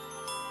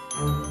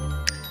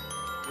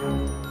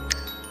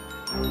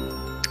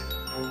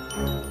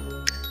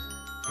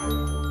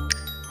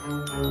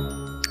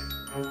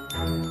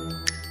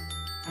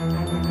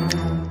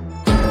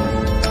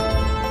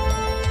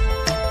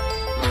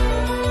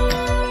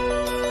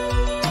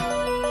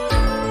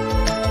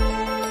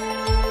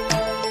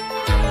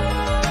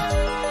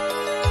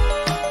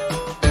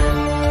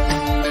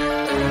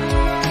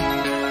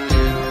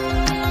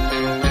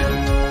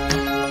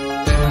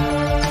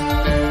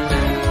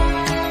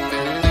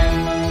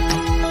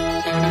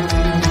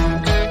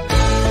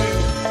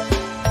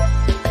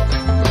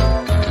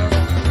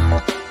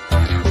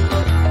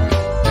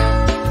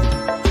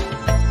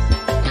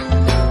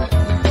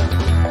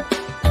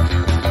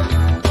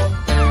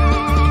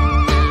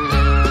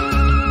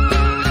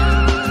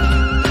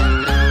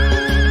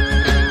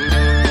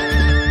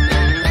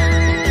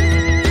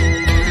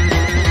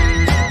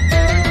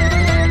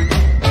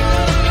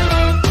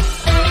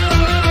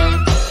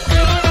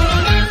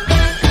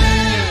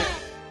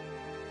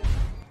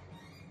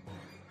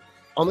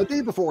 On the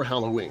day before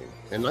Halloween,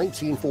 in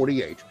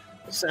 1948,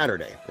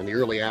 Saturday in the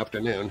early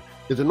afternoon,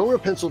 the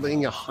Donora,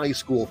 Pennsylvania high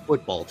school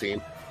football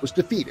team was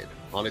defeated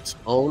on its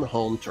own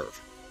home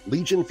turf,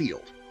 Legion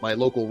Field, by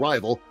local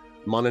rival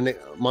Monongahela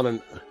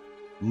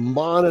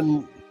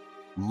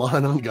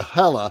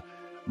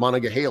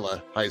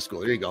High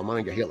School. There you go,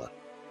 Monongahela.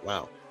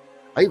 Wow.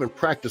 I even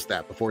practiced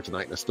that before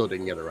tonight and I still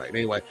didn't get it right.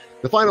 Anyway,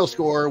 the final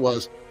score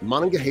was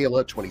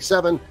Monongahela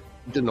 27,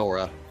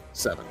 Donora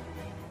 7.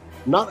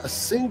 Not a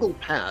single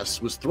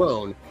pass was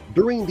thrown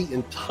during the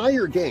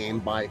entire game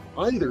by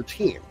either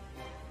team.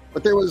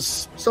 But there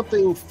was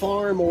something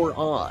far more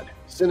odd,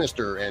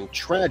 sinister, and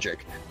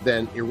tragic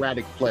than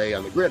erratic play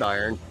on the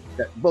gridiron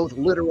that both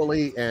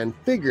literally and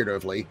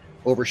figuratively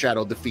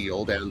overshadowed the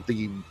field and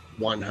the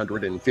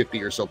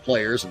 150 or so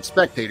players and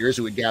spectators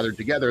who had gathered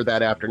together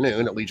that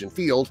afternoon at Legion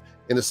Field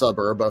in the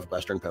suburb of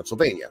western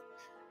Pennsylvania.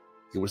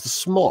 It was the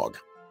smog.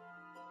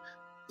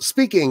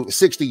 Speaking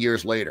 60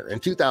 years later, in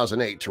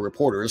 2008, to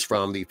reporters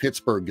from the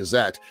Pittsburgh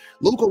Gazette,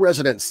 local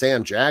resident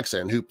Sam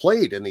Jackson, who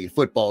played in the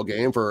football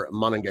game for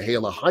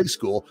Monongahela High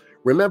School,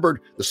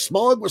 remembered the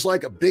smog was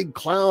like a big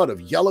cloud of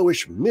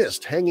yellowish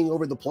mist hanging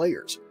over the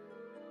players.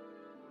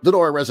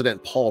 Donora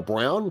resident Paul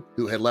Brown,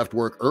 who had left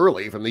work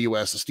early from the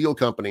U.S. Steel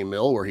Company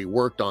mill where he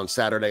worked on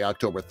Saturday,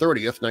 October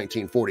 30th,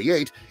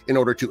 1948, in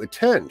order to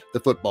attend the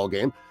football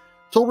game,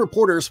 told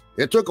reporters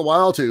it took a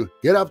while to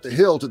get up the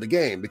hill to the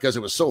game because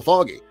it was so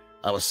foggy.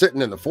 I was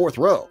sitting in the fourth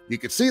row. You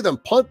could see them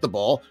punt the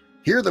ball,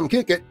 hear them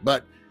kick it,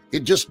 but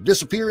it just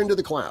disappeared into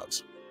the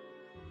clouds.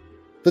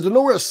 The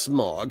Donora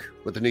smog,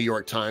 what the New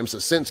York Times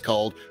has since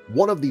called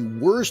one of the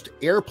worst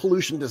air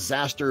pollution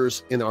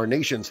disasters in our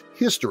nation's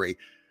history,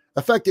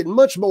 affected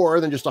much more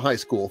than just a high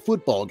school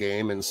football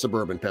game in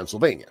suburban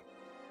Pennsylvania.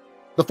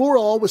 Before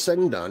all was said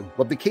and done,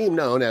 what became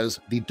known as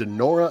the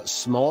Donora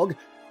smog,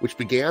 which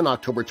began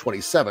October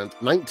 27,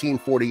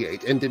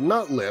 1948, and did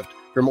not lift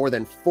for more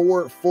than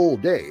 4 full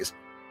days,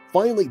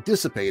 finally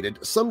dissipated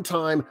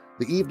sometime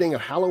the evening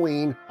of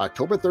Halloween,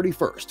 October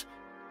 31st.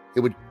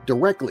 It would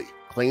directly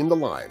claim the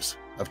lives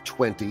of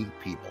 20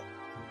 people.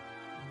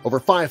 Over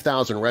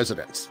 5,000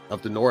 residents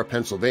of Donora,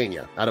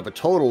 Pennsylvania, out of a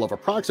total of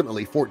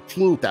approximately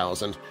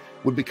 14,000,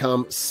 would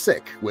become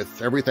sick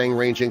with everything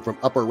ranging from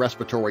upper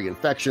respiratory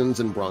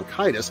infections and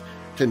bronchitis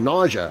to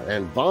nausea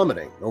and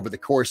vomiting over the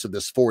course of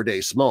this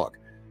 4-day smog.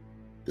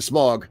 The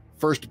smog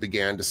first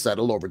began to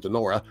settle over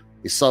Donora,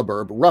 a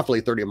suburb roughly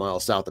 30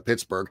 miles south of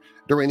Pittsburgh,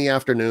 during the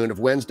afternoon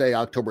of Wednesday,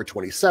 October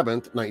 27,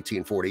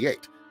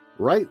 1948,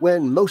 right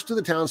when most of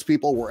the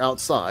townspeople were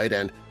outside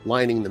and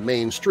lining the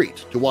main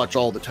street to watch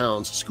all the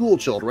town's school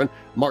children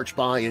march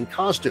by in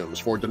costumes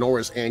for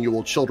Donora's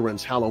annual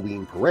Children's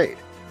Halloween Parade.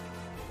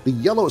 The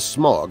yellow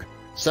smog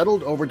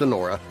settled over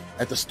Donora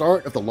at the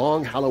start of the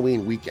long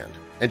Halloween weekend,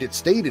 and it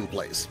stayed in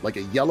place like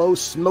a yellow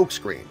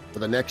smokescreen for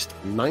the next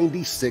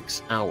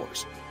 96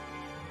 hours.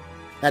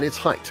 At its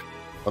height,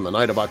 on the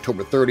night of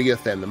October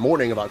 30th and the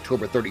morning of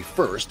October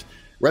 31st,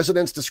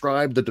 residents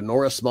described the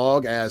Donora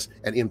smog as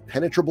an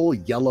impenetrable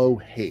yellow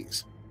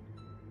haze.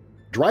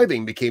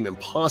 Driving became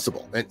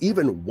impossible, and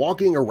even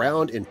walking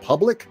around in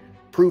public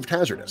proved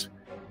hazardous.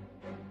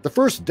 The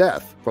first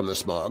death from the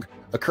smog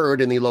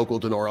occurred in the local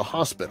Donora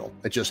hospital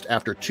at just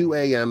after 2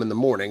 a.m. in the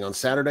morning on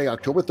Saturday,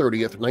 October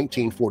 30th,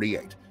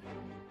 1948.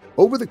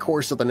 Over the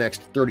course of the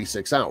next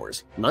 36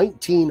 hours,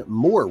 19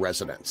 more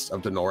residents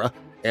of Donora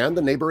and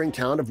the neighboring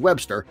town of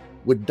Webster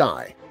would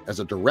die as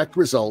a direct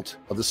result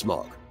of the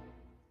smog.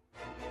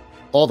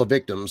 All the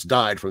victims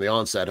died from the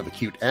onset of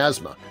acute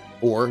asthma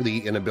or the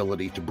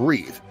inability to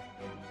breathe,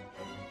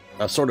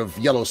 a sort of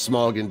yellow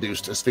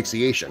smog-induced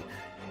asphyxiation,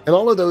 and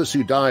all of those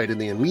who died in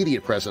the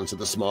immediate presence of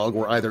the smog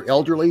were either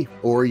elderly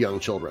or young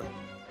children.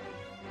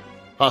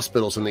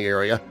 Hospitals in the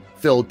area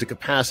filled to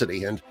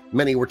capacity, and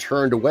many were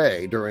turned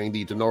away during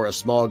the Donora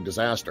smog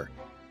disaster.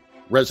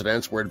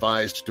 Residents were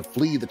advised to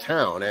flee the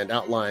town and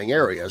outlying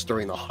areas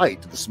during the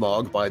height of the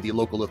smog by the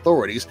local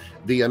authorities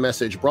via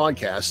message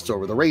broadcasts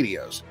over the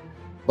radios.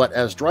 But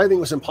as driving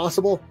was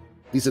impossible,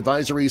 these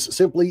advisories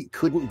simply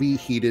couldn't be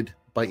heeded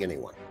by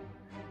anyone.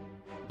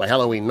 By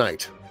Halloween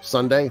night,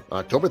 Sunday,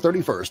 October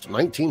 31st,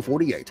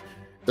 1948,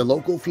 the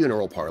local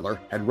funeral parlor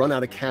had run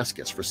out of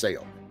caskets for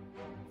sale.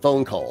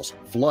 Phone calls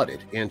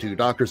flooded into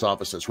doctors'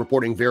 offices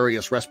reporting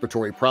various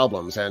respiratory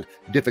problems and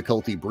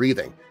difficulty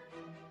breathing.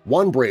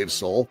 One brave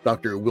soul,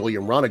 Dr.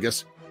 William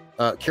Ronagus,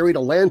 carried a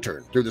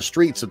lantern through the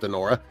streets of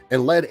Donora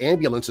and led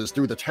ambulances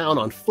through the town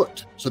on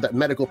foot so that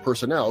medical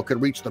personnel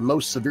could reach the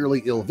most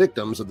severely ill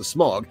victims of the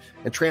smog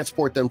and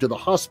transport them to the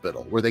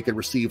hospital where they could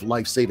receive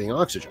life-saving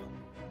oxygen.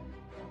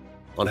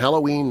 On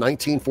Halloween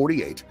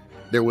 1948,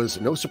 there was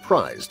no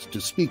surprise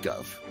to speak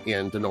of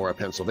in Donora,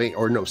 Pennsylvania,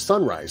 or no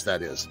sunrise,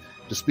 that is,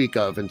 to speak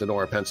of in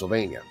Donora,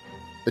 Pennsylvania.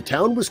 The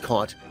town was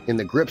caught in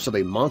the grips of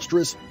a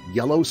monstrous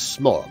yellow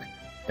smog,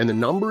 and the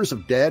numbers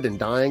of dead and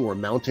dying were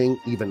mounting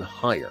even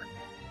higher.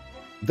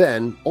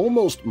 Then,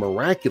 almost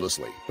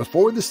miraculously,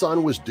 before the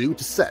sun was due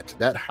to set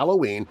that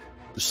Halloween,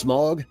 the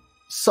smog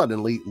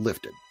suddenly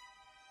lifted.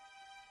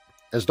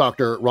 As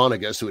Dr.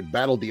 Ronagus, who had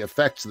battled the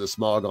effects of the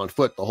smog on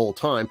foot the whole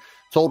time,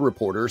 told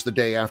reporters the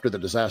day after the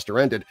disaster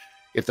ended,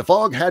 "If the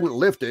fog hadn't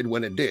lifted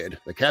when it did,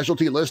 the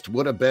casualty list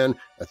would have been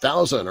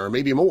 1,000 or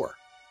maybe more."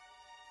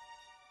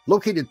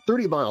 Located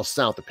 30 miles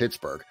south of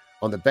Pittsburgh,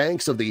 on the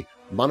banks of the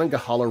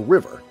Monongahela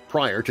River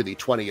prior to the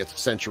 20th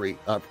century,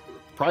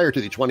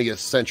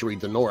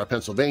 Donora,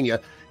 Pennsylvania,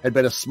 had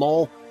been a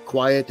small,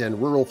 quiet,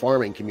 and rural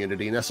farming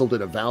community nestled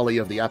in a valley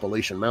of the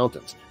Appalachian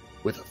Mountains,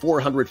 with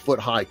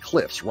 400-foot-high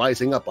cliffs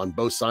rising up on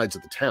both sides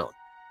of the town.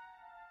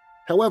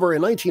 However,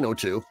 in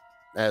 1902,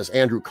 as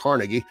Andrew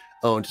Carnegie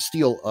owned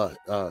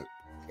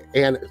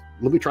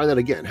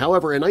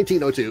However, in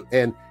 1902,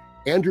 an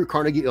Andrew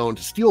Carnegie-owned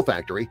steel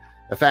factory,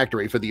 a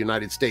factory for the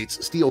United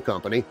States Steel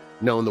Company,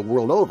 known the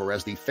world over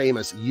as the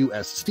famous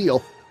U.S.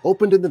 Steel,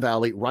 opened in the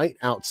valley right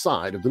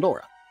outside of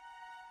Donora.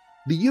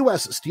 The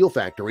U.S. Steel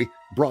Factory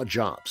brought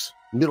jobs,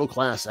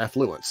 middle-class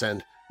affluence,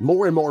 and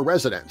more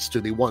residents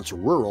to the once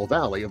rural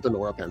valley of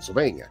Donora,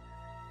 Pennsylvania.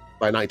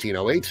 By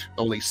 1908,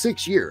 only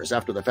 6 years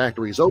after the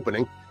factory's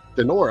opening,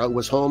 Donora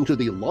was home to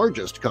the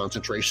largest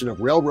concentration of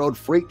railroad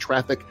freight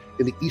traffic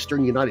in the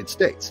eastern United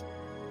States.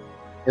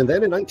 And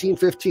then in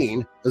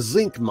 1915, a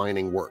zinc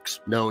mining works,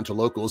 known to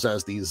locals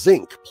as the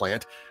Zinc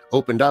Plant,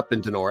 opened up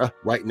in Donora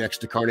right next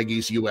to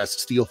Carnegie's U.S.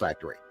 Steel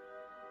Factory.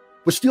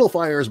 With steel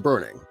fires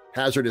burning,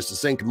 hazardous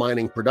zinc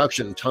mining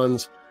producing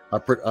tons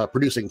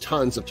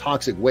of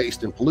toxic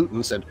waste and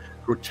pollutants, and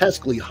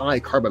grotesquely high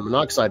carbon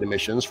monoxide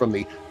emissions from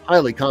the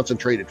highly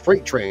concentrated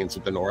freight trains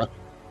of Donora,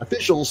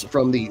 officials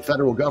from the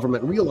federal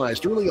government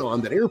realized early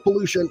on that air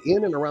pollution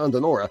in and around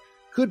Donora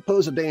could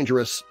pose a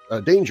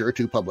danger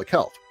to public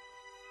health.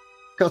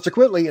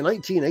 Consequently, in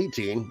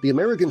 1918, the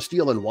American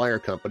Steel and Wire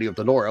Company of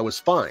Donora was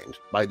fined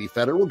by the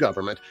federal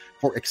government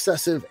for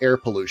excessive air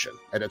pollution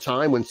at a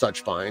time when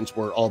such fines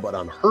were all but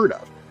unheard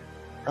of.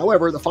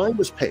 However, the fine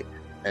was paid,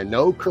 and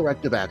no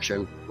corrective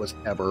action was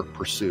ever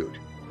pursued.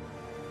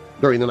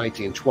 During the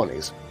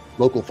 1920s,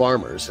 local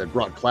farmers had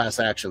brought class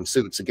action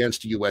suits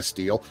against U.S.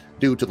 Steel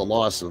due to the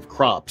loss of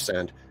crops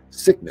and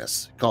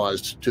sickness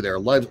caused to their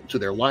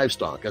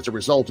livestock as a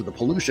result of the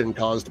pollution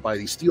caused by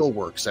the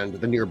steelworks and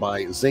the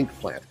nearby zinc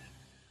plant.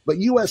 But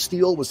U.S.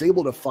 Steel was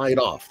able to fight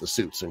off the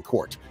suits in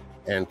court,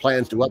 and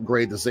plans to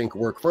upgrade the zinc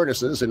work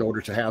furnaces in order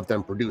to have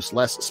them produce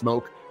less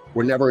smoke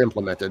were never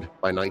implemented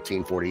by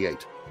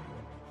 1948.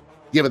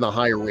 Given the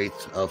higher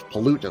rates of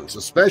pollutants,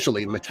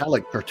 especially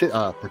metallic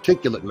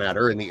particulate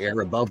matter in the air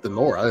above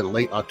Donora in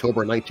late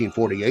October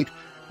 1948,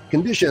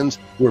 conditions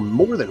were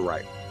more than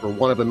right for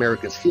one of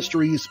American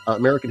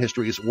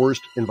history's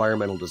worst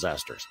environmental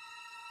disasters.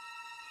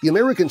 The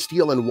American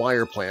Steel and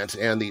Wire Plant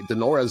and the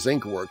Donora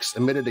Zinc Works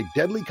emitted a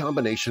deadly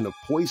combination of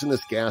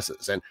poisonous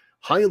gases and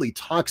highly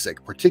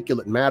toxic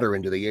particulate matter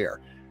into the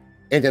air,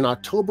 and in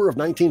October of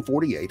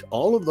 1948,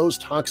 all of those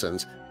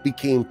toxins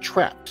became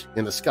trapped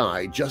in the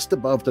sky just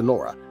above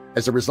Donora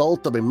as a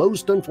result of a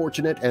most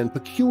unfortunate and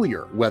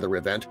peculiar weather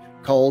event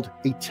called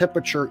a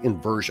temperature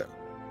inversion.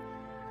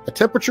 A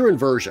temperature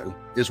inversion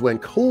is when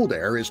cold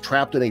air is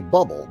trapped in a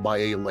bubble by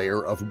a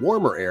layer of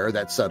warmer air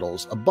that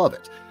settles above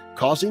it,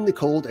 causing the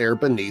cold air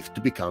beneath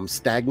to become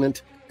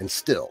stagnant and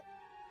still.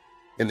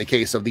 In the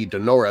case of the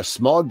Donora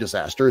smog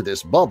disaster,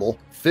 this bubble,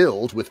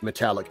 filled with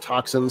metallic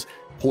toxins,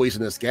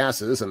 poisonous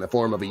gases in the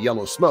form of a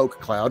yellow smoke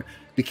cloud,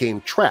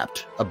 became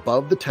trapped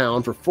above the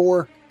town for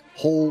 4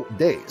 whole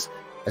days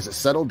as it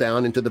settled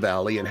down into the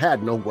valley and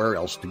had nowhere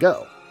else to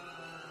go.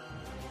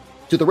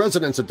 To the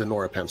residents of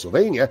Donora,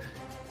 Pennsylvania,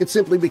 it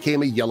simply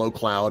became a yellow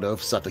cloud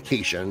of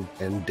suffocation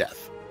and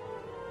death.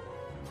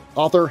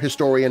 Author,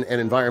 historian,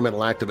 and environmental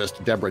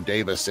activist Deborah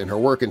Davis, in her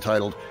work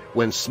entitled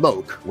When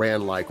Smoke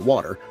Ran Like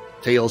Water,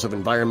 Tales of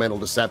Environmental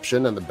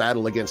Deception and the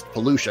Battle Against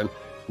Pollution,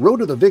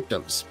 wrote of the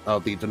victims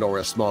of the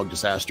Donora smog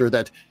disaster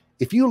that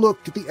if you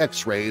looked at the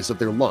X-rays of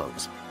their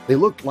lungs, they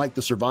looked like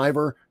the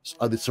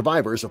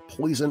survivors of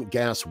poison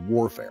gas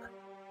warfare.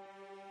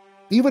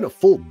 Even a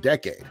full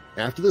decade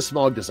after the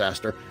smog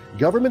disaster,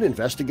 government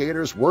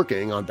investigators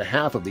working on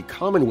behalf of the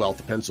Commonwealth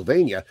of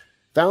Pennsylvania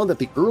found that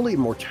the early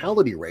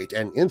mortality rate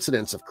and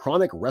incidence of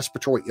chronic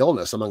respiratory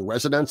illness among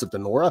residents of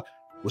Donora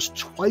was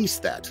twice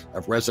that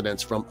of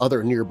residents from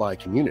other nearby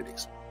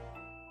communities.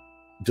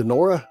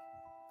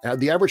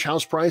 The average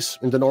house price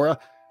in Donora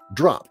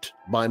dropped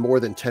by more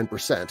than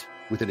 10%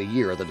 within a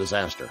year of the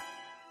disaster.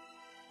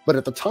 But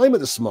at the time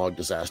of the smog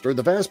disaster,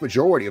 the vast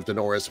majority of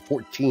Donora's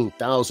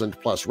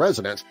 14,000-plus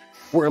residents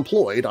were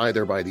employed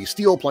either by the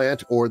steel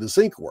plant or the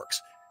zinc works,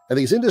 and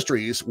these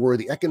industries were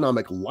the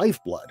economic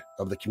lifeblood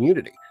of the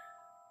community.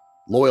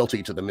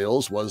 Loyalty to the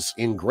mills was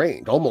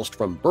ingrained almost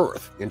from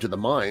birth into the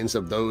minds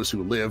of those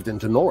who lived in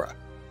Donora.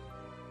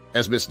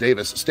 As Miss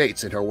Davis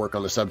states in her work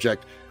on the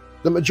subject,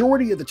 the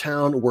majority of the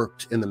town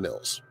worked in the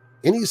mills.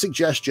 Any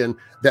suggestion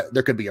that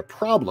there could be a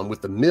problem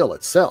with the mill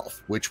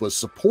itself, which was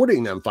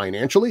supporting them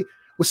financially,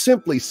 was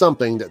simply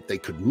something that they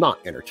could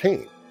not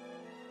entertain.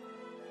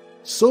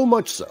 So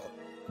much so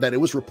that it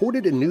was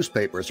reported in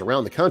newspapers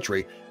around the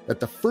country that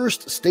the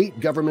first state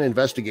government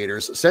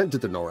investigators sent to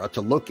Donora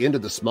to look into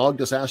the smog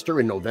disaster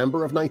in November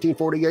of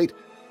 1948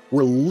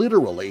 were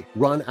literally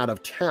run out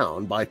of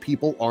town by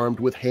people armed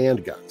with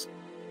handguns.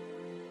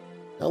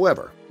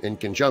 However, in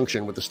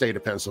conjunction with the state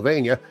of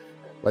Pennsylvania,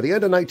 by the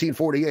end of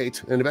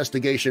 1948, an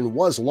investigation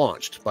was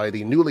launched by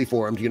the newly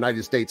formed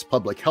United States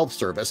Public Health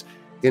Service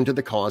into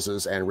the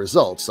causes and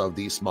results of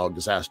the smog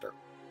disaster.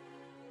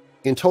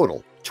 In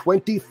total,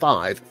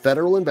 25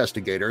 federal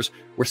investigators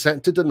were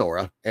sent to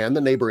Donora and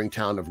the neighboring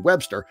town of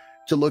Webster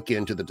to look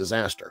into the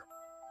disaster.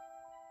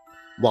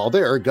 While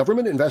there,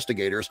 government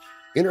investigators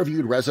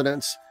interviewed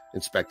residents,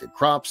 inspected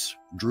crops,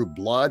 drew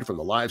blood from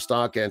the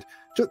livestock, and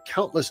took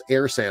countless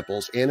air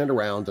samples in and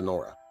around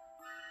Donora.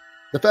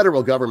 The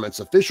federal government's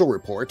official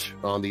report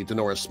on the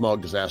Donora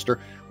smog disaster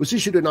was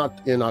issued in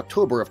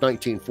October of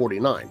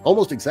 1949,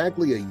 almost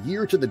exactly a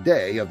year to the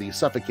day of the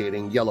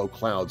suffocating yellow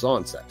cloud's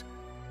onset.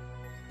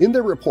 In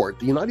their report,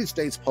 the United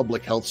States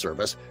Public Health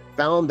Service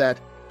found that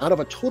out of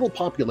a total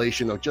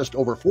population of just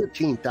over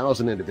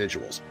 14,000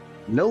 individuals,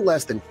 no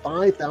less than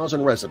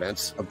 5,000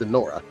 residents of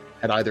Donora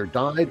had either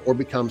died or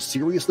become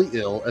seriously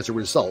ill as a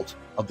result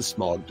of the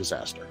smog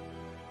disaster.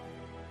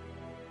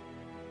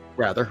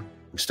 Rather,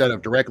 instead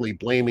of directly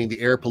blaming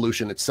the air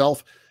pollution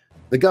itself,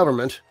 the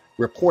government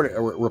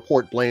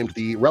report blamed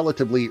the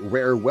relatively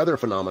rare weather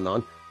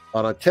phenomenon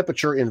on a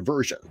temperature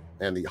inversion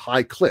and the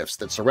high cliffs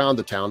that surround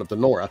the town of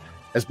Donora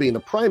as being the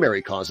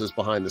primary causes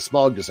behind the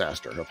smog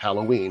disaster of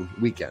Halloween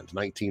weekend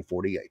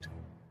 1948.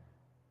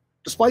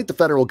 Despite the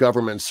federal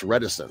government's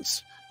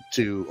reticence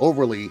to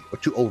overtly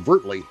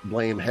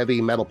blame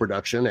heavy metal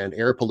production and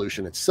air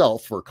pollution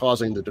itself for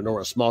causing the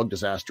Donora smog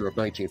disaster of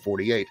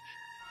 1948,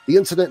 the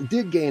incident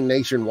did gain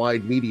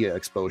nationwide media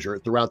exposure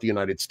throughout the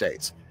United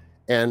States,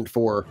 and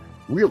for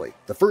really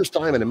the first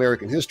time in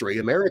American history,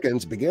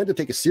 Americans began to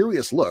take a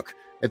serious look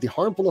at the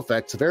harmful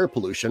effects of air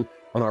pollution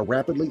on our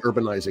rapidly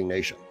urbanizing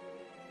nation.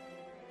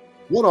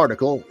 One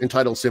article,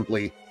 entitled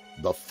simply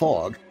 "The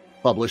Fog,"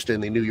 published in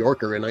the New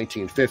Yorker in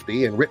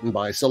 1950 and written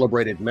by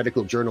celebrated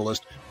medical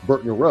journalist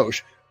Burton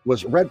Roche,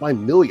 was read by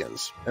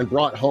millions and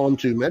brought home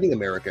to many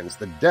Americans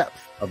the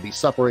depth of the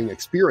suffering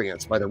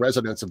experienced by the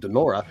residents of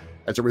Donora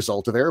as a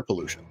result of air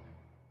pollution.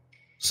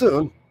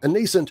 Soon, a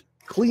nascent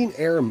clean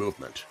air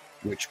movement,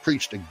 which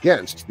preached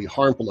against the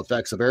harmful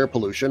effects of air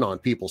pollution on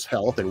people's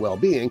health and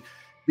well-being,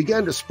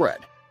 began to spread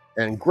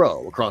and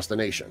grow across the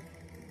nation.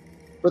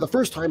 For the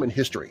first time in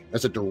history,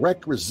 as a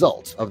direct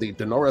result of the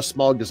Donora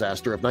smog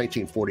disaster of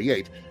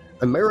 1948,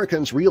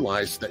 Americans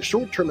realized that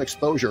short-term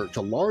exposure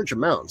to large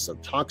amounts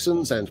of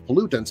toxins and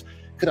pollutants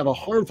could have a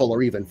harmful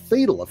or even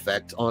fatal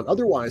effect on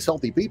otherwise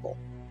healthy people.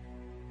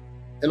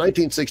 In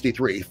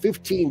 1963,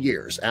 15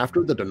 years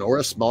after the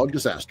Donora smog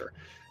disaster,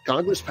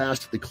 Congress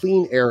passed the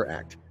Clean Air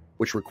Act,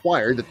 which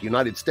required that the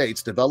United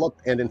States develop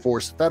and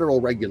enforce federal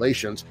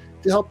regulations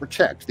to help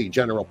protect the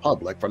general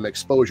public from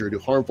exposure to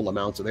harmful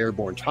amounts of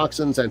airborne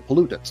toxins and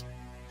pollutants,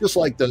 just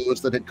like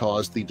those that had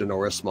caused the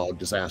Donora smog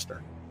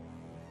disaster.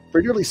 For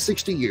nearly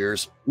 60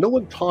 years, no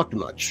one talked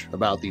much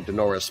about the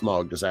Donora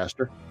smog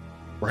disaster.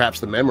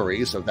 Perhaps the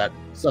memories of that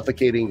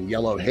suffocating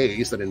yellow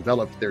haze that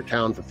enveloped their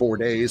town for 4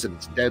 days in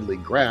its deadly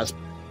grasp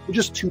were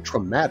just too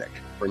traumatic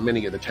for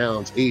many of the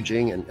town's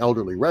aging and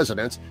elderly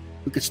residents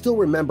who could still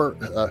remember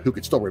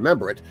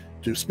it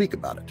to speak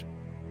about it.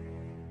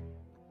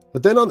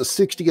 But then on the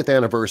 60th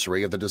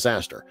anniversary of the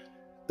disaster,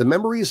 the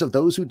memories of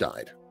those who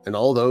died and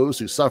all those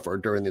who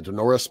suffered during the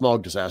Donora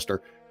smog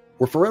disaster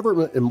were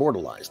forever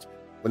immortalized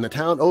when the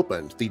town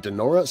opened the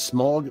Donora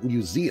Smog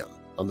Museum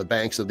on the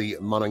banks of the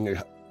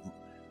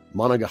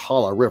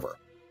Monongahela River.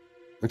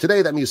 And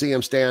today that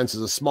museum stands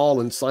as a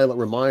small and silent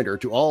reminder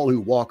to all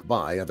who walk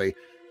by of a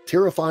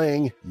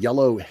terrifying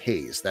yellow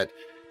haze that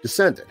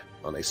descended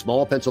on a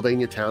small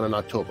Pennsylvania town in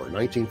October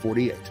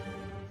 1948,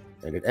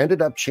 and it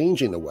ended up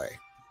changing the way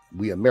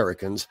we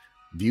Americans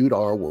viewed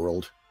our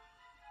world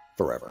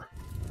forever.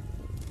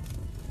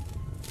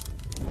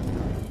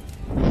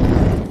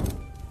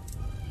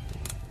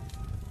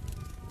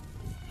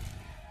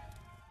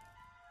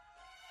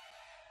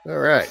 All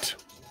right,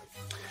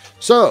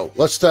 so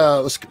let's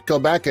go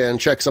back and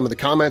check some of the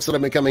comments that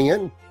have been coming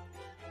in.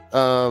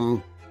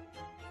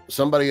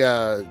 Somebody,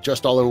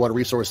 just all-in-one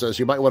resource says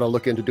you might want to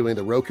look into doing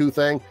the Roku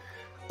thing.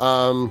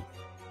 I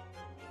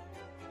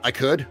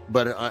could,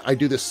 but I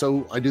do this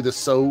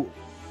so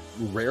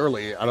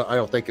rarely. I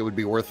don't think it would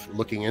be worth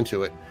looking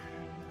into it.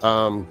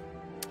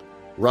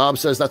 Rob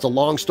says that's a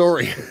long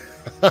story.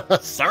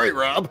 Sorry,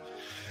 Rob.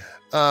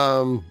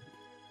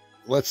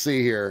 Let's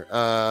see here.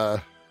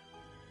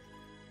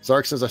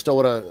 Zark says I still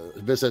want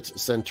to visit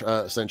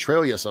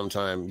Centralia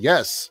sometime.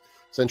 Yes,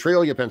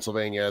 Centralia,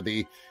 Pennsylvania.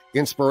 The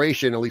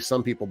inspiration, at least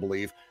some people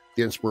believe,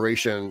 the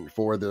inspiration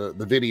for the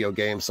video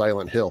game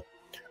Silent Hill.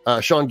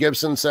 Sean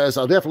Gibson says,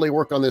 I'll definitely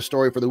work on this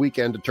story for the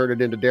weekend to turn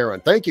it into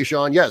Darren. Thank you,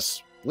 Sean.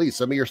 Yes, please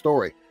send me your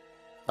story.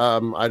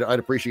 I'd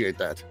appreciate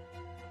that.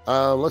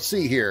 Let's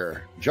see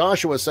here.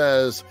 Joshua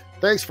says,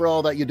 thanks for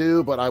all that you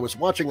do, but I was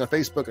watching on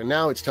Facebook and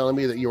now it's telling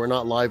me that you are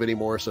not live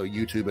anymore, so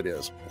YouTube it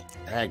is.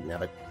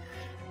 Dagnabbit.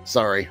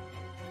 Sorry.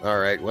 All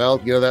right, well,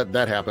 you know,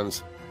 that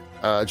happens.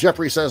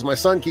 Jeffrey says, my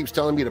son keeps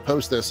telling me to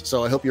post this,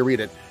 so I hope you read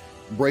it.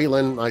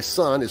 Braylon, my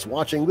son, is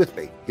watching with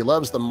me. He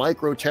loves the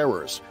micro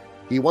terrors.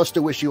 He wants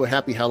to wish you a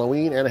happy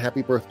Halloween and a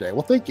happy birthday.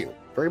 Well, thank you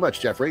very much,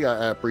 Jeffrey.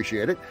 I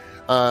appreciate it.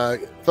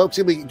 Folks,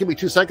 give me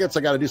 2 seconds.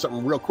 I got to do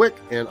something real quick,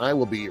 and I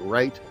will be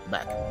right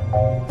back.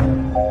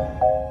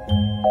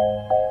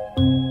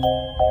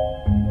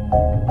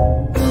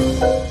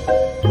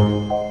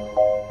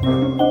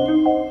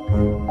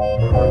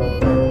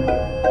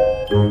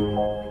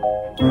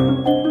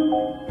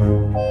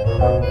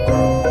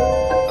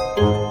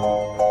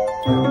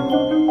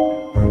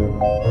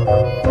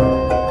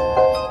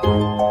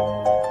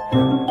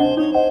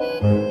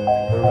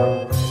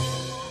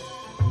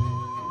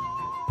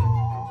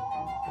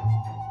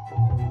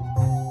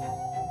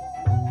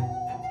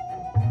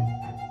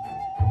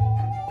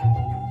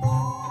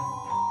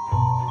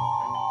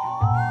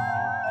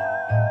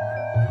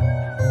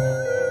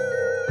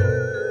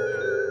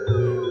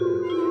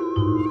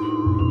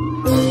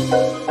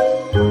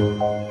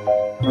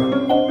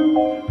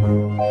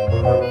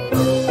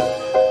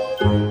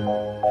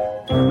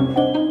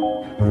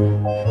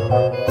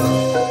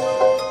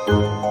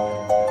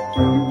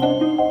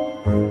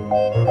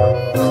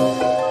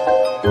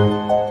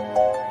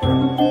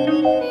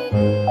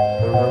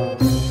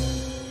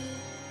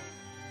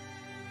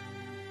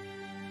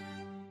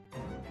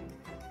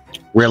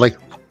 Really?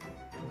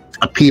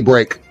 A pee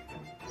break?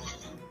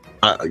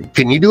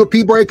 Can you do a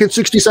pee break in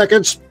 60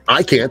 seconds?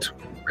 I can't.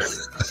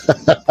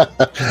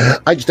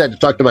 I just had to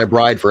talk to my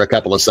bride for a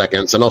couple of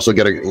seconds and also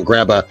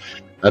grab a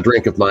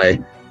drink of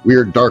my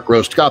weird dark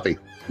roast coffee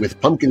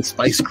with pumpkin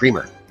spice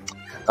creamer.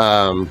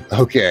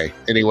 Okay,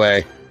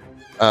 anyway,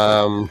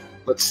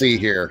 let's see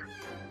here.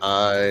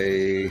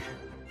 I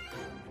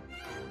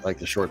like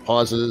the short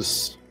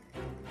pauses.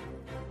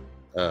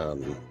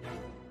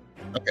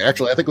 Okay,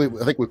 actually, I think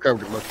we've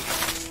covered it much.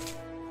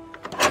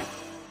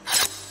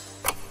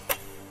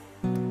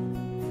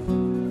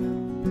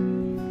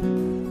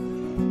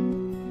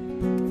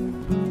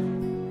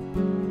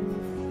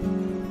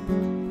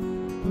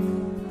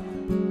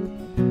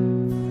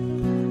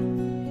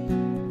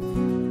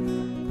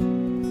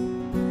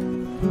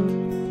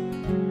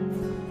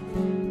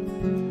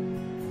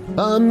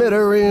 I met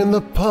her in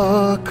the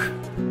park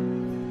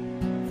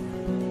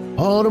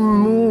on a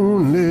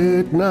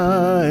moonlit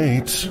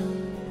night.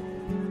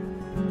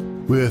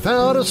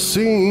 Without a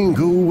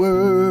single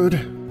word,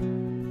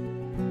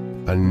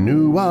 I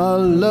knew our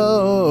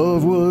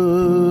love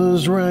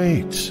was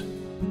right.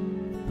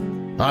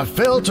 I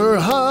felt her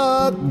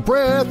hot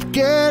breath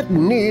get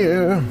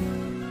near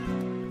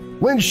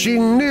when she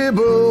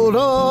nibbled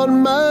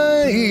on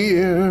my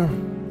ear.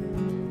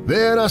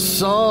 Then I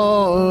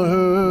saw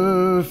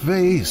her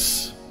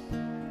face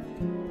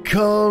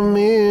come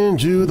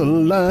into the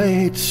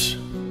light.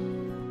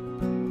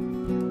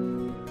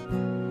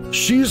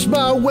 She's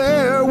my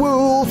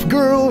werewolf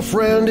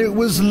girlfriend. It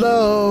was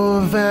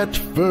love at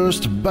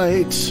first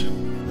bite.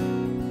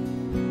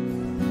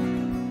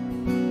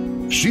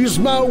 She's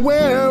my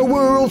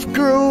werewolf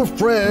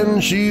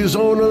girlfriend. She's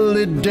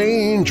only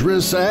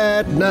dangerous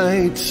at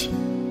night.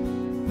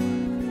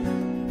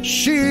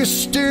 She's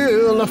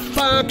still a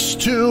fox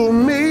to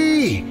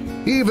me,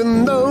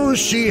 even though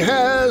she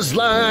has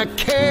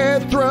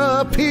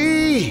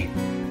lycanthropy.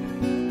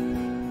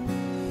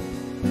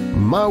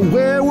 My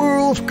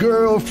werewolf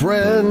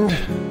girlfriend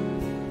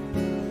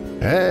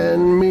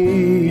and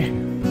me.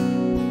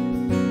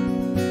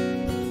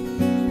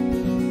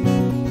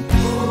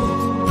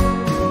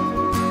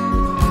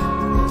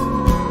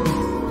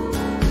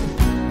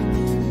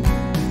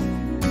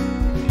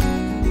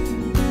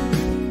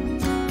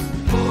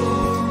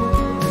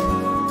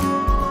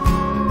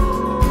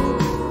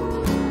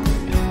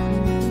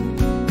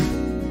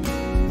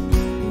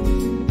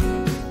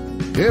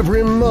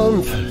 Every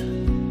month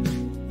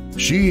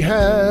she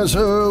has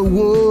her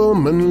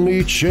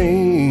womanly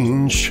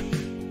change,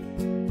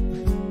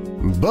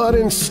 but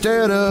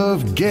instead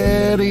of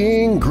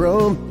getting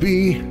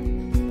grumpy,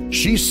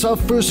 she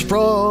suffers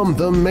from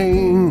the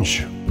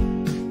mange.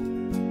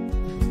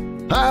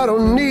 I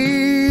don't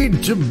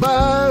need to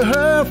buy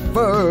her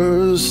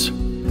furs.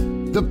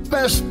 The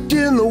best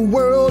in the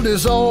world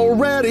is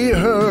already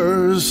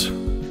hers.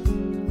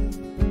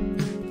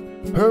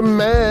 Her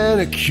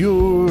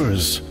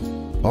manicures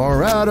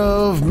are out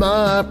of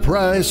my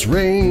price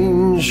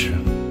range.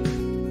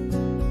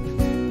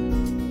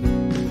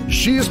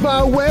 She's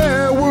my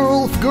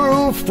werewolf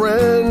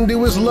girlfriend. It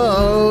was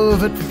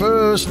love at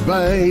first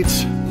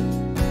bite.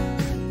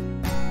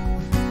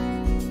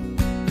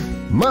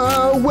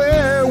 My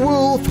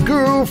werewolf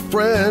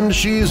girlfriend,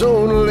 she's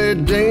only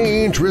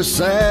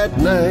dangerous at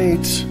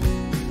night.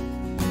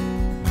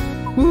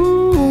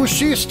 Ooh,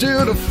 she's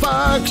still a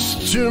fox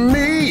to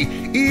me,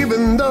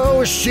 even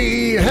though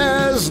she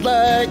has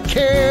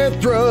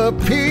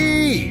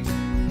lycanthropy.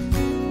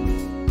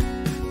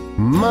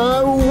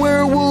 My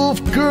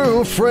werewolf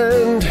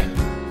girlfriend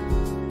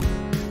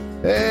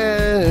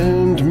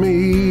and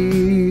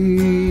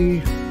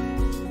me.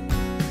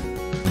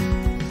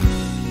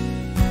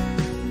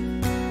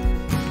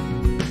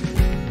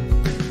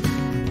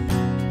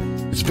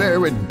 It's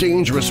very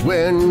dangerous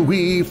when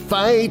we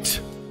fight.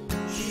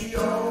 She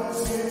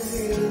always gets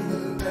in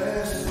the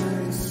best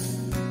way.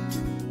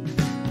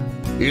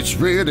 It's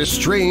really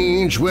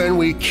strange when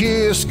we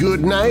kiss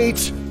goodnight.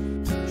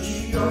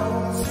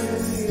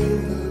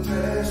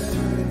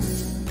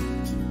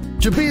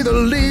 To be the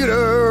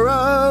leader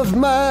of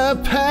my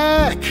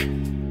pack,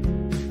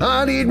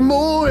 I need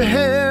more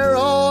hair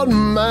on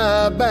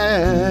my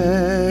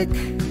back.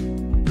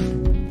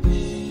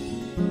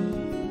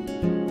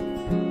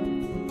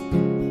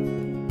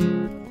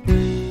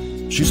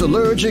 She's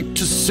allergic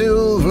to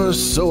silver,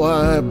 so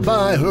I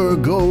buy her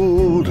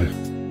gold.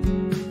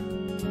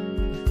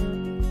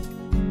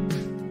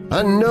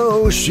 I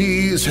know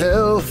she's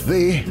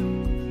healthy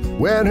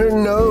when her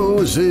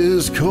nose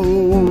is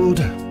cold.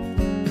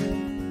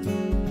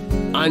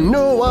 I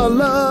know our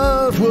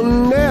love will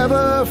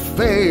never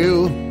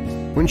fail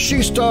when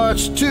she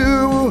starts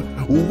to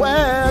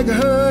wag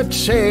her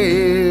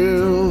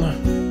tail.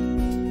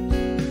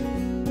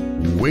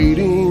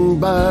 Waiting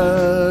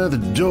by the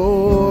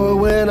door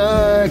when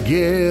I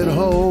get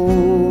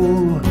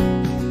home.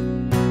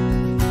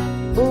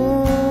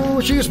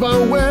 Oh, she's my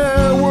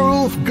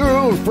werewolf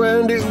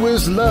girlfriend. It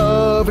was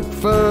love at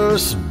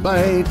first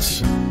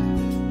bite.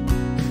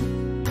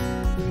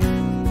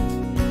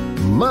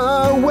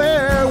 My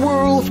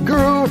werewolf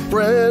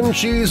girlfriend,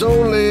 she's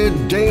only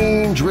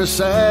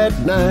dangerous at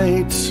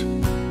night.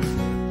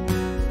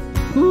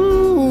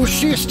 Ooh,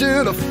 she's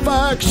still a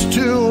fox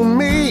to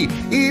me,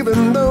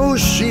 even though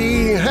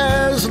she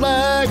has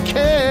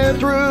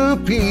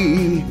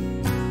lycanthropy.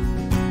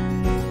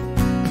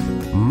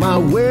 My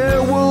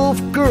werewolf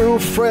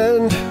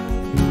girlfriend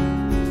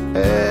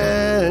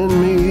and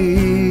me.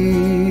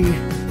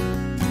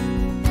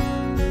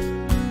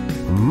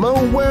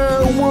 My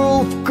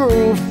werewolf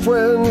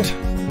girlfriend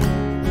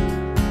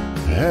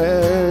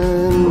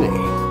and me.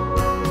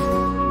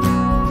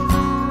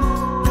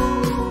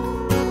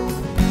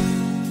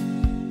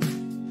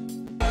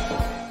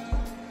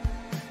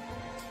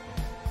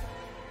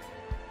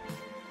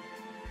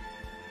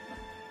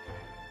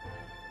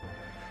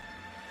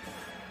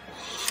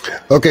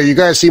 Okay, you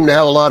guys seem to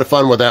have a lot of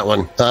fun with that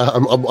one.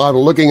 I'm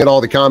looking at all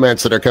the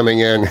comments that are coming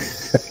in,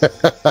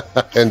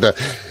 and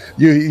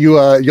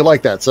you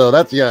like that. So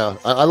that's, yeah.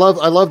 I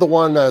love the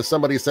one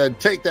somebody said,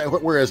 "Take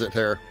that." Where is it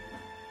here?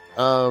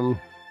 Yeah,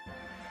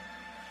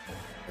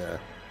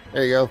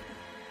 there you go.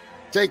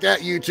 Take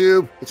that,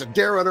 YouTube. It's a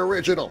Darren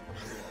original.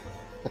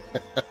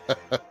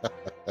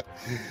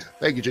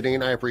 Thank you,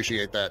 Janine. I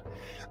appreciate that.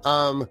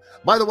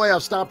 By the way,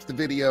 I've stopped the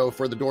video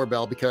for the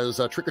doorbell because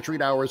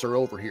trick-or-treat hours are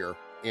over here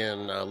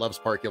in Loves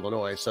Park,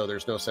 Illinois, so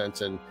there's no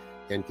sense in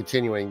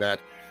continuing that.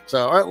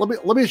 So, all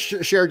right, let me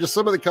share just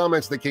some of the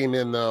comments that came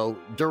in though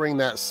during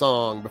that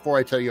song before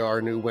I tell you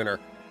our new winner.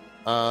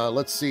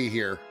 Let's see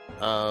here.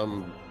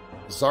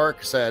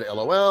 Zark said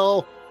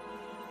LOL.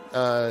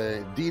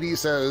 Dee Dee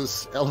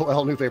says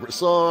LOL, new favorite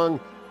song.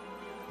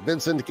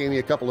 Vincent gave me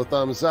a couple of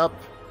thumbs up.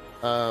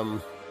 I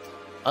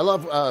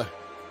love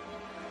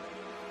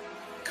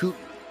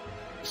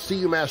see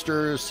you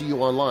masters, see you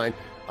online.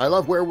 I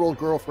love Werewolf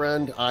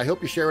Girlfriend. I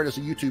hope you share it as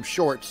a YouTube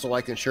short so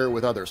I can share it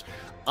with others.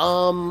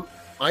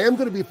 I am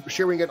going to be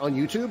sharing it on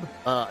YouTube.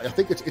 I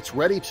think it's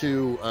ready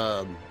to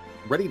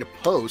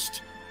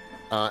post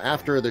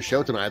after the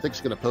show tonight. I think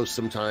it's going to post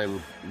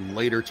sometime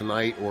later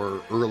tonight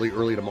or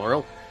early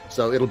tomorrow.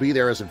 So it'll be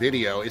there as a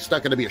video. It's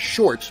not going to be a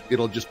short.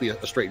 It'll just be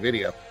a straight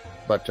video.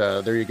 But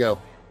there you go.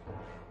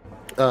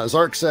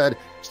 Zark said,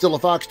 still a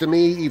fox to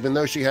me, even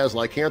though she has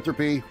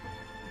lycanthropy.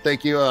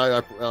 Thank you.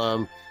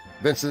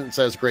 Vincent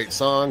says, great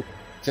song.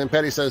 Tim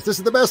Petty says, this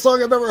is the best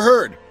song I've ever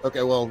heard.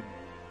 Okay, well,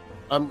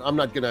 I'm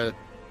not going to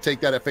take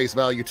that at face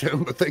value,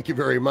 Tim, but thank you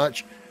very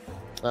much.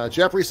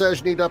 Jeffrey says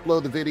you need to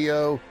upload the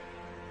video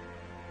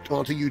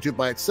onto YouTube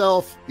by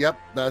itself. Yep,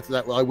 that.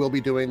 I will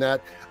be doing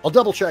that. I'll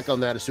double check on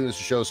that as soon as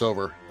the show's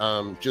over,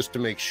 just to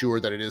make sure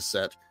that it is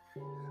set.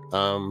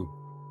 And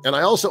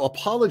I also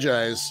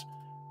apologize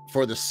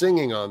for the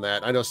singing on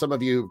that. I know some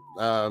of you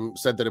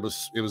said that it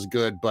was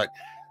good, but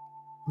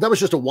that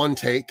was just a one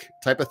take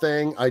type of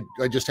thing. I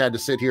just had to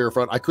sit here in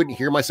front. I couldn't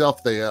hear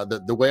myself.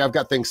 The way I've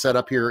got things set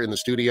up here in the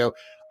studio,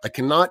 I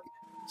cannot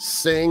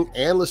sing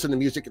and listen to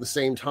music at the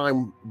same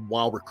time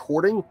while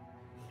recording.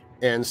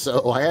 And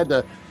so I had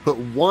to put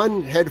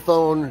one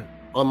headphone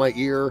on my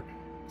ear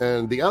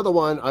and the other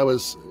one,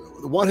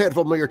 one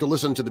headphone on my ear to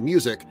listen to the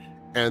music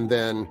and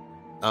then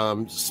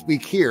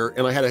speak here.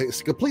 And I had a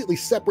completely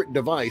separate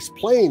device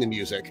playing the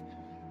music.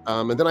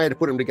 And then I had to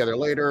put them together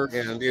later,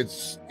 and it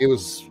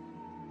was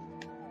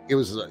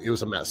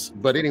a mess.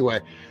 But anyway,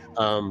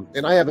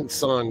 and I haven't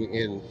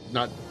sung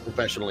not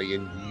professionally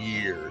in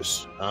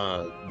years,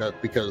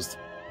 because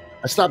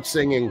I stopped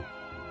singing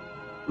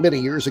many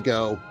years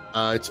ago.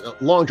 It's a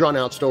long drawn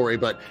out story,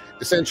 but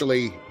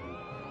essentially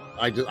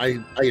I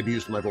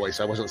abused my voice.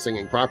 I wasn't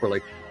singing properly,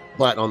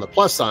 but on the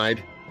plus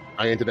side,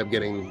 I ended up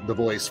getting the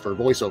voice for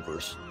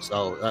voiceovers.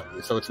 So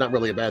it's not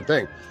really a bad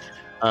thing.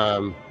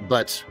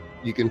 But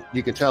you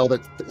can tell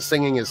that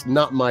singing is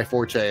not my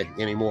forte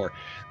anymore,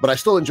 but I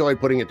still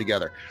enjoyed putting it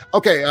together.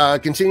 Okay,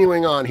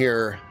 continuing on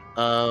here.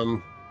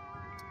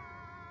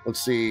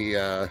 Let's see.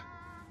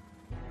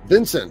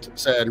 Vincent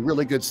said,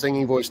 really good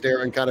singing voice,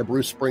 Darren, kind of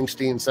Bruce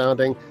Springsteen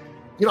sounding.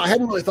 You know, I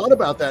hadn't really thought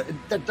about that.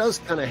 That does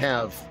kind of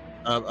have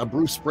a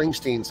Bruce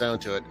Springsteen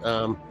sound to it.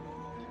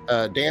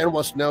 Dan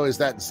wants to know, is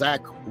that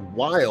Zach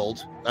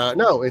Wilde?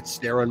 No, it's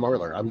Darren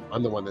Marlar.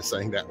 I'm the one that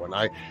sang that one.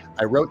 I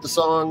wrote the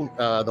song,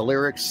 the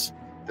lyrics,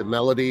 the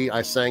melody,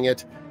 I sang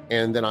it,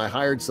 and then I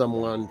hired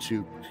someone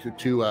to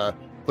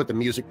put the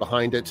music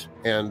behind it,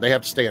 and they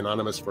have to stay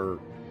anonymous for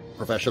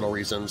professional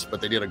reasons,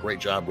 but they did a great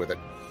job with it.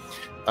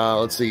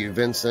 Let's see.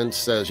 Vincent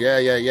says,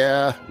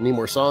 yeah. Need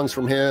more songs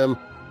from him.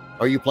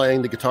 Are you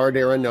playing the guitar,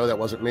 Darren? No, that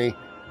wasn't me.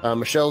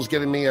 Michelle's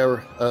giving me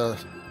a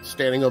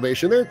standing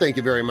ovation there. Thank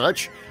you very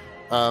much.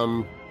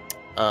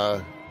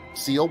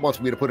 Seal wants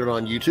me to put it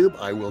on YouTube.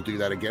 I will do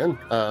that again.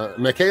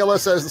 Michaela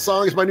says the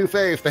song is my new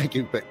fave. Thank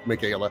you,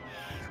 Michaela.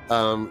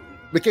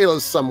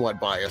 Michaela's somewhat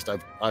biased.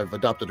 I've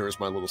adopted her as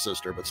my little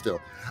sister, but still.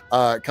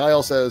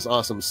 Kyle says,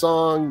 awesome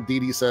song. Dee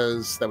Dee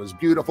says, that was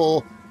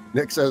beautiful.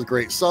 Nick says,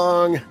 great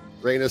song.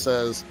 Raina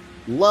says,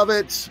 love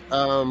it.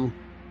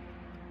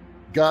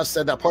 Gus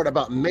said that part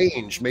about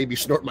mange made me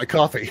snort my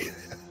coffee.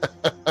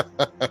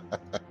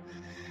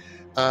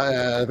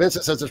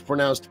 Vincent says it's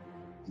pronounced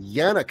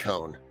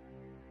Yanacone.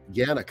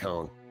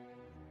 Yanacone.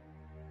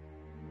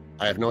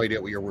 I have no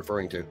idea what you're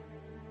referring to.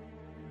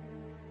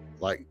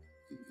 Like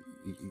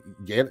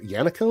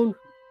Yanacone?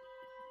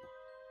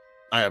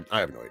 I have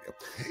no idea.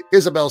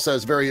 Isabel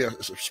says very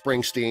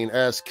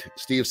Springsteen-esque.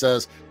 Steve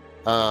says,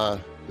 all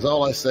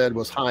I said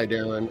was hi,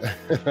 Darren.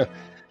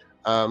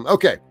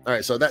 Okay. All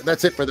right. So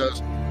that's it for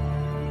those.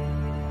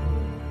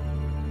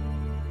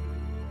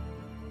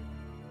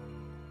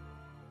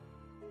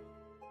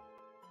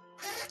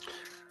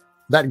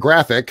 That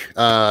graphic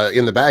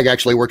in the bag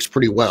actually works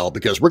pretty well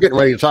because we're getting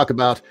ready to talk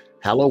about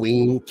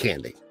Halloween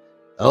candy.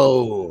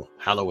 Oh,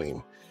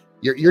 Halloween.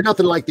 You're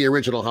nothing like the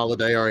original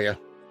holiday, are you?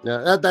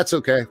 That's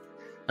okay.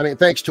 I mean,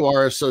 thanks to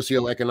our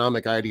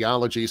socioeconomic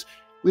ideologies,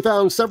 we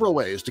found several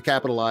ways to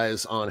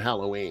capitalize on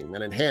Halloween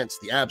and enhance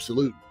the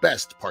absolute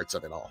best parts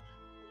of it all.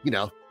 You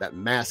know, that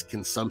mass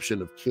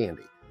consumption of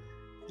candy.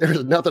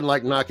 There's nothing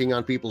like knocking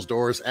on people's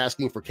doors,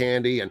 asking for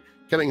candy, and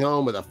coming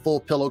home with a full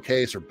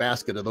pillowcase or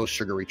basket of those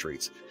sugary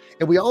treats.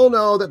 And we all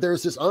know that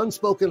there's this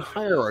unspoken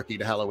hierarchy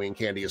to Halloween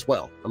candy as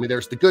well. I mean,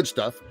 there's the good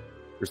stuff.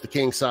 There's the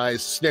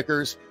king-size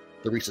Snickers,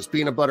 the Reese's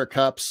Peanut Butter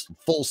Cups,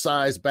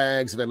 full-size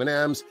bags of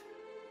M&Ms.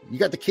 You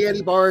got the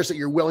candy bars that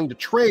you're willing to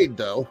trade,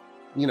 though.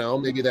 You know,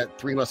 maybe that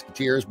Three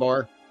Musketeers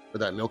bar or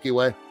that Milky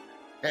Way.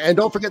 And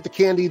don't forget the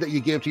candy that you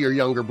give to your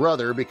younger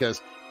brother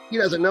because he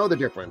doesn't know the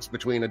difference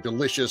between a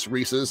delicious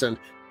Reese's and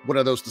one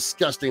of those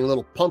disgusting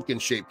little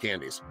pumpkin-shaped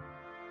candies.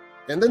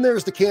 And then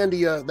there's the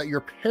candy that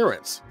your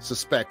parents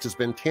suspect has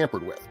been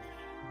tampered with.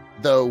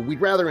 Though we'd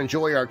rather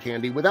enjoy our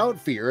candy without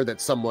fear that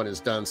someone has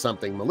done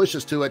something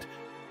malicious to it,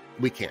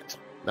 we can't.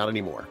 Not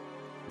anymore.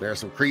 There are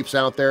some creeps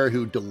out there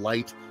who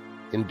delight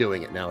in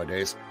doing it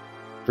nowadays.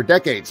 For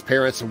decades,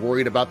 parents have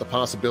worried about the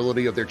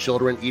possibility of their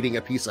children eating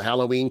a piece of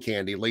Halloween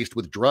candy laced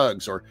with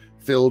drugs or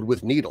filled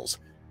with needles.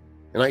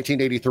 In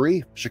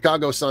 1983,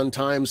 Chicago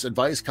Sun-Times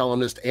advice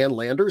columnist Ann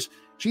Landers,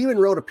 she even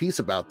wrote a piece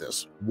about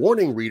this,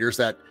 warning readers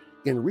that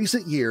in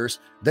recent years,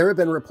 there have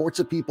been reports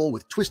of people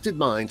with twisted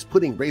minds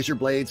putting razor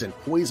blades and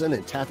poison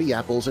and taffy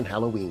apples in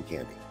Halloween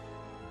candy.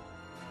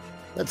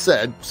 That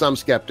said, some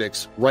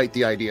skeptics write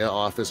the idea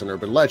off as an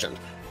urban legend,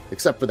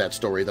 except for that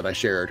story that I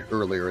shared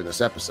earlier in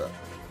this episode.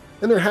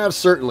 And there have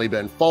certainly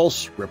been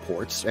false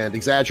reports and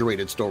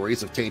exaggerated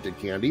stories of tainted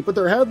candy, but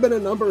there have been a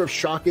number of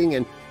shocking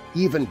and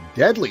even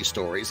deadly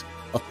stories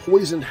of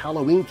poisoned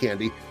Halloween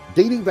candy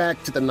dating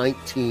back to the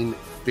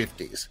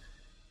 1950s,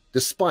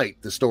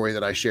 despite the story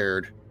that I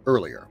shared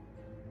earlier.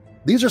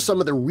 These are some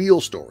of the real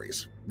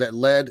stories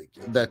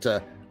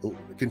that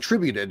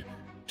contributed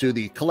to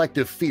the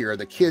collective fear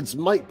that kids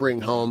might bring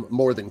home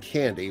more than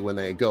candy when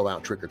they go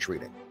out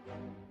trick-or-treating.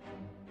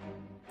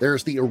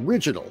 There's the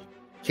original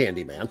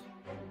Candyman.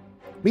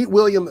 Meet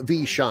William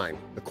V. Shine,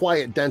 a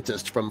quiet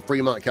dentist from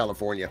Fremont,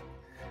 California.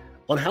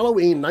 On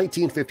Halloween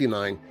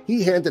 1959,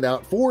 he handed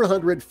out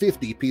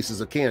 450 pieces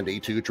of candy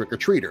to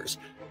trick-or-treaters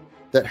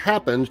that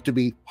happened to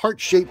be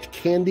heart-shaped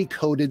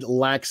candy-coated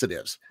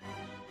laxatives.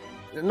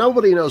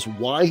 Nobody knows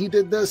why he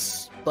did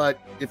this, but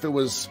if he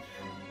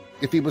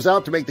was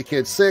out to make the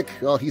kids sick,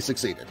 well, he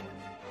succeeded.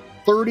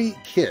 30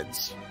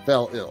 kids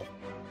fell ill.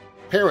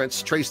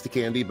 Parents traced the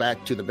candy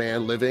back to the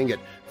man living at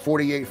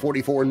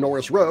 4844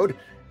 Norris Road,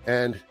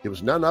 and it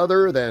was none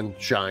other than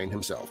Shine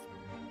himself.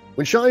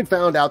 When Shine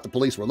found out the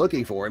police were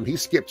looking for him, he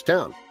skipped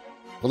town.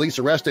 Police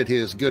arrested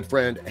his good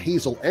friend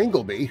Hazel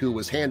Engleby, who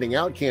was handing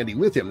out candy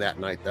with him that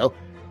night, though.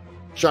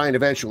 Shine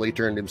eventually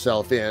turned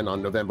himself in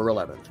on November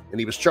 11th, and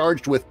he was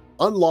charged with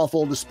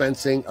unlawful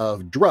dispensing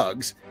of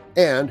drugs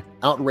and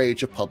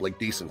outrage of public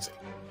decency.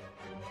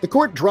 The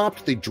court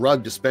dropped the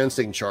drug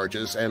dispensing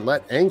charges and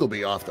let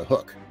Engleby off the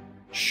hook.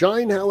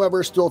 Shine,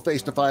 however, still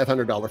faced a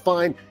 $500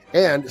 fine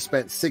and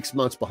spent 6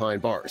 months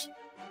behind bars.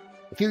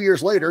 A few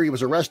years later, he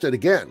was arrested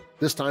again,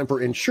 this time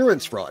for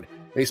insurance fraud,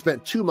 and he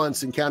spent 2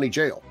 months in county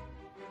jail.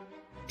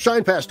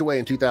 Shine passed away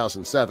in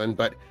 2007,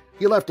 but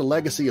he left a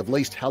legacy of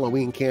laced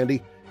Halloween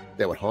candy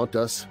that would haunt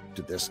us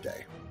to this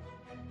day.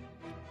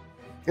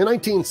 In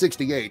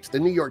 1968, the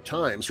New York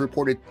Times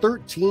reported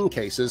 13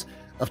 cases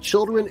of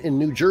children in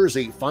New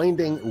Jersey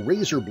finding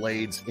razor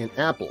blades in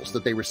apples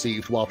that they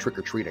received while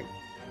trick-or-treating.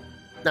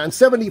 Now, in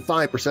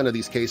 75% of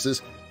these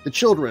cases, the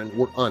children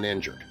were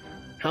uninjured.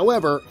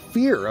 However,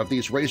 fear of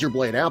these razor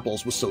blade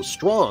apples was so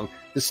strong,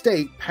 the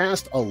state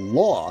passed a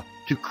law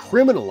to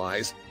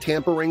criminalize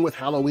tampering with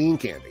Halloween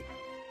candy.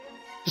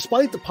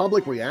 Despite the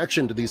public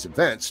reaction to these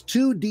events,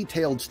 2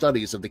 detailed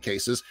studies of the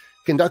cases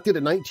conducted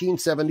in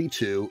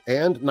 1972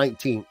 and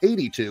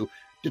 1982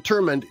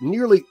 determined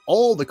nearly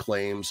all the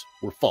claims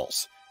were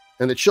false,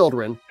 and the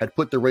children had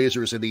put the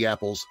razors in the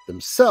apples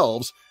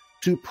themselves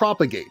to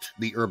propagate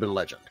the urban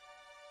legend.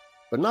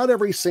 But not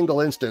every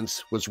single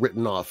instance was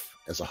written off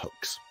as a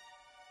hoax.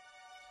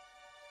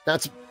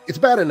 It's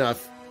bad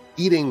enough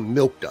eating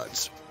milk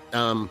duds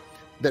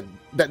that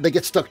they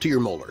get stuck to your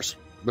molars,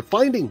 but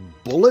finding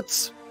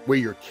bullets where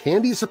your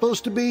candy's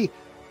supposed to be,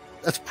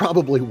 that's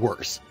probably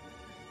worse.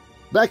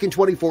 Back in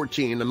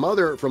 2014, a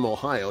mother from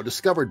Ohio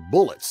discovered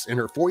bullets in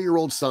her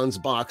 4-year-old son's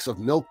box of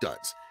milk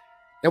duds.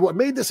 And what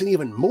made this an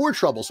even more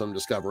troublesome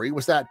discovery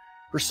was that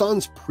her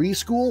son's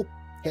preschool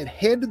had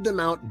handed them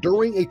out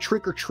during a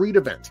trick-or-treat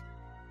event.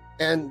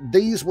 And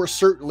these were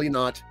certainly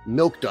not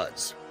milk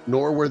duds,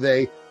 nor were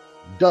they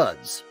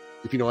duds,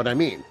 if you know what I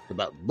mean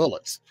about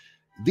bullets.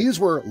 These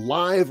were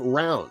live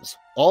rounds,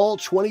 all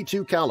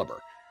 .22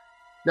 caliber.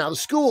 Now, the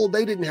school,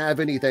 they didn't have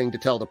anything to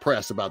tell the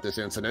press about this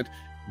incident.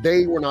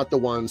 They were not the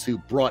ones who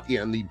brought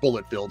in the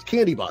bullet-filled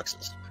candy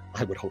boxes.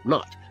 I would hope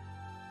not.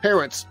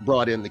 Parents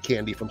brought in the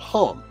candy from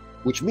home,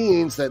 which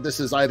means that this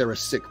is either a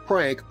sick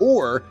prank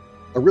or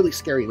a really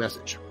scary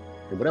message.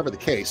 And whatever the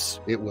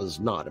case, it was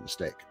not a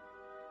mistake.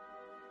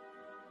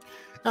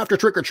 After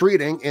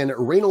trick-or-treating in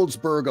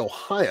Reynoldsburg,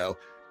 Ohio,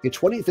 in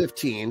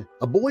 2015,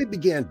 a boy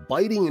began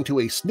biting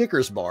into a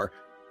Snickers bar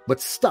but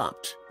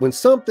stopped when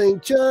something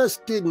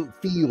just didn't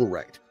feel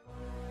right.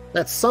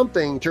 That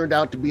something turned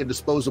out to be a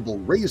disposable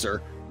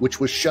razor which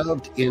was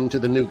shoved into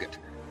the nougat.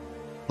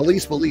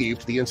 Police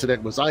believed the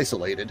incident was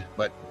isolated,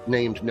 but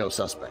named no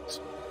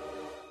suspects.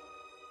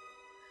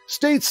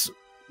 States,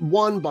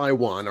 one by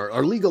one,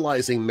 are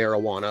legalizing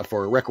marijuana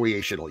for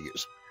recreational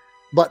use.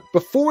 But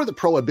before the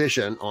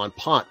prohibition on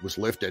pot was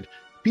lifted,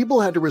 people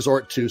had to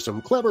resort to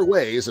some clever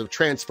ways of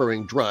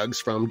transferring drugs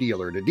from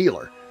dealer to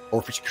dealer,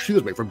 or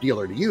from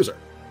dealer to user.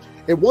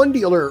 And one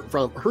dealer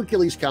from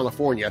Hercules,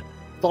 California,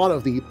 thought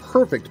of the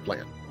perfect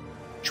plan: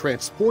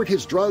 transport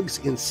his drugs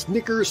in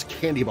Snickers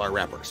candy bar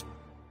wrappers.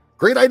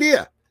 Great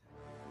idea!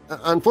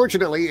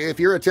 Unfortunately, if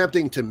you're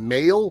attempting to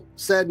mail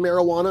said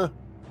marijuana,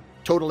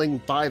 totaling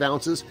 5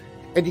 ounces,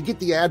 and you get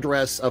the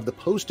address of the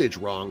postage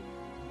wrong,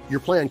 your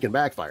plan can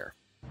backfire.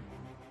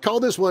 Call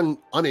this one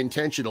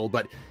unintentional,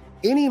 but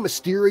any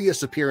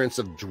mysterious appearance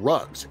of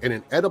drugs in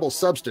an edible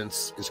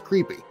substance is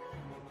creepy.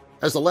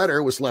 As the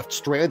letter was left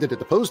stranded at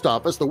the post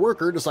office, the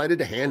worker decided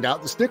to hand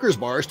out the Snickers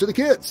bars to the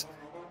kids.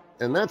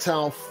 And that's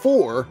how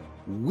 4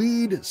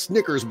 weed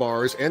Snickers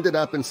bars ended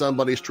up in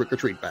somebody's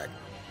trick-or-treat bag.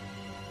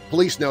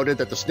 Police noted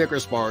that the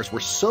Snickers bars were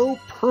so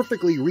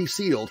perfectly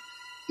resealed,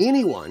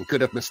 anyone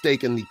could have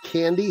mistaken the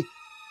candy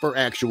for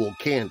actual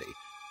candy.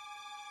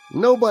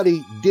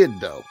 Nobody did,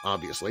 though,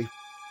 obviously.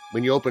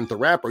 When you opened the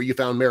wrapper, you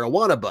found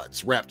marijuana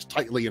buds wrapped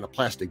tightly in a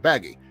plastic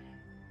baggie.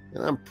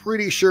 And I'm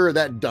pretty sure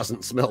that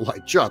doesn't smell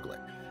like chocolate.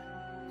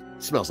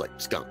 It smells like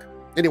skunk.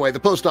 Anyway, the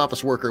post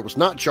office worker was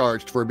not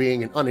charged for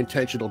being an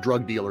unintentional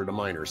drug dealer to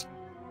minors.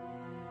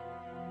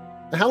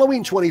 The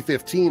Halloween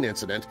 2015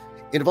 incident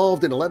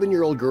involved an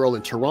 11-year-old girl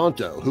in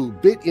Toronto who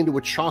bit into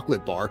a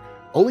chocolate bar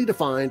only to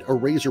find a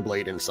razor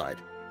blade inside.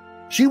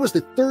 She was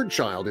the 3rd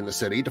child in the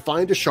city to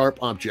find a sharp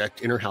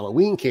object in her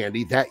Halloween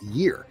candy that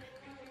year.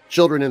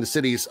 Children in the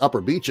city's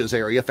Upper Beaches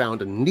area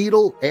found a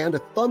needle and a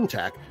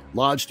thumbtack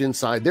lodged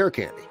inside their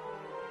candy.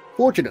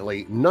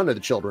 Fortunately, none of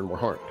the children were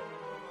harmed.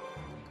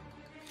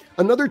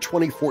 Another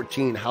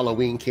 2014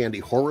 Halloween candy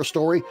horror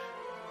story: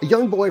 a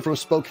young boy from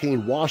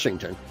Spokane,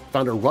 Washington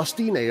found a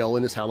rusty nail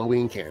in his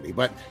Halloween candy,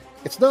 but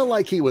it's not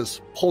like he was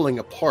pulling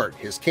apart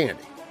his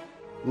candy.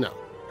 No,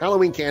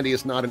 Halloween candy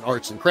is not an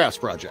arts and crafts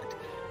project.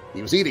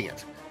 He was eating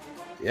it.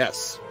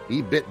 Yes,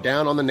 he bit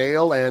down on the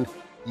nail and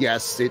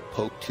yes, it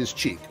poked his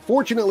cheek.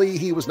 Fortunately,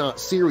 he was not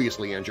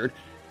seriously injured,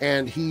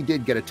 and he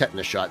did get a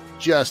tetanus shot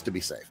just to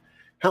be safe.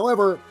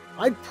 However,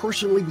 I'd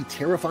personally be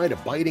terrified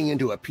of biting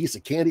into a piece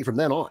of candy from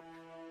then on.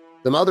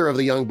 The mother of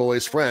the young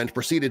boy's friend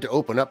proceeded to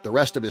open up the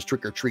rest of his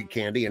trick-or-treat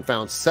candy and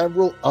found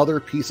several other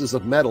pieces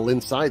of metal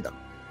inside them.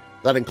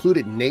 That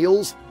included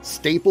nails,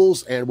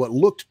 staples, and what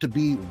looked to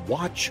be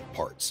watch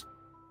parts.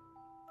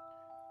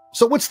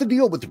 So what's the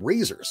deal with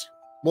razors?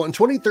 Well, in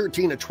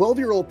 2013, a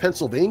 12-year-old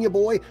Pennsylvania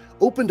boy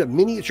opened a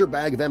miniature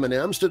bag of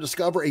M&Ms to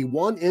discover a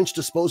 1-inch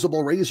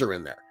disposable razor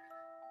in there.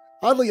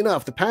 Oddly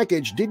enough, the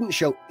package didn't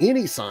show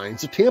any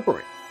signs of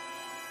tampering.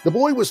 The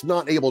boy was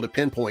not able to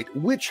pinpoint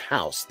which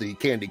house the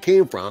candy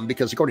came from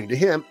because, according to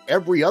him,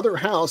 every other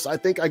house I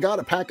think I got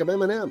a pack of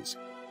M&Ms.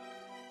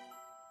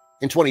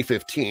 In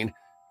 2015,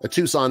 a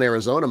Tucson,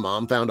 Arizona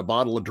mom found a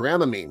bottle of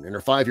Dramamine in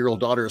her 5-year-old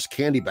daughter's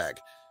candy bag.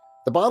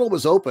 The bottle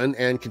was open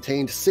and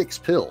contained 6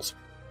 pills.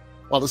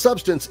 While the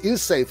substance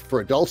is safe for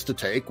adults to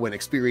take when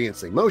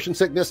experiencing motion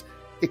sickness,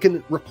 it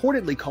can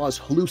reportedly cause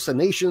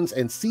hallucinations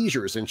and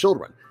seizures in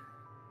children.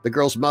 The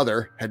girl's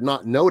mother had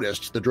not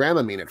noticed the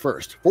Dramamine at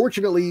first.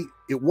 Fortunately,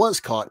 it was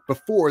caught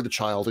before the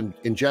child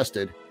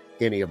ingested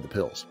any of the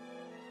pills.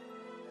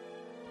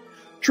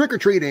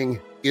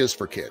 Trick-or-treating is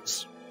for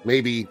kids,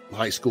 maybe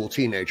high school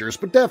teenagers,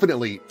 but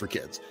definitely for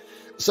kids.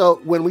 So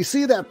when we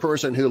see that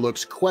person who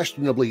looks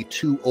questionably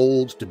too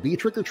old to be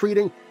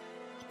trick-or-treating,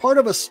 part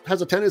of us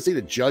has a tendency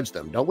to judge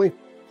them, don't we? I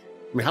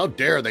mean, how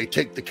dare they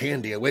take the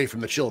candy away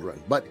from the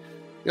children? But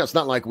it's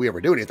not like we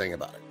ever do anything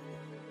about it.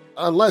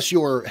 Unless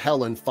you're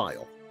Helen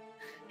File.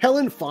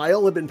 Helen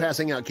File had been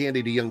passing out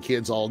candy to young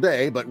kids all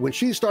day, but when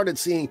she started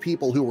seeing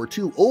people who were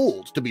too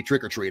old to be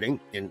trick-or-treating,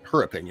 in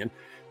her opinion,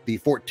 the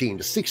 14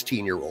 to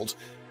 16-year-olds,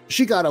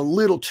 she got a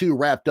little too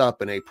wrapped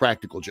up in a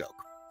practical joke.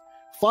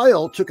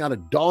 File took out a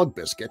dog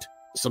biscuit,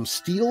 some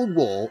steel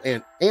wool,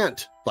 and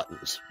ant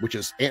buttons, which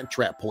is ant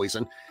trap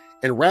poison,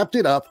 and wrapped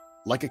it up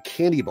like a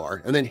candy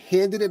bar and then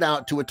handed it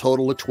out to a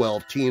total of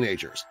 12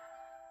 teenagers.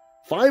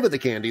 5 of the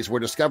candies were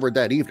discovered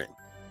that evening.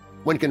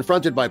 When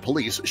confronted by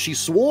police, she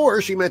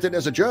swore she meant it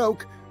as a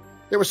joke.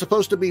 There was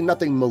supposed to be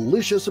nothing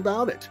malicious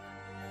about it.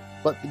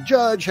 But the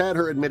judge had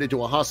her admitted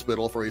to a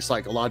hospital for a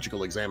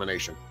psychological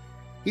examination.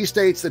 He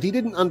states that he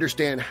didn't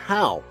understand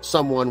how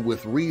someone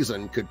with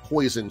reason could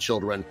poison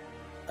children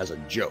as a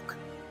joke.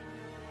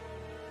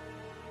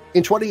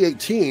 In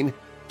 2018,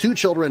 2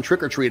 children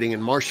trick-or-treating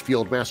in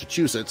Marshfield,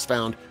 Massachusetts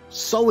found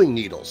sewing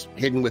needles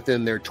hidden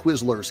within their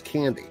Twizzlers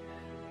candy.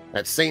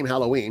 That same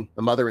Halloween,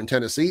 a mother in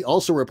Tennessee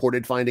also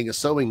reported finding a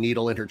sewing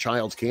needle in her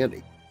child's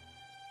candy.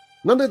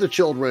 None of the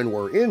children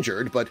were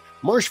injured, but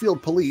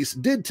Marshfield police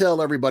did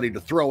tell everybody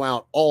to throw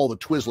out all the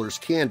Twizzlers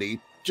candy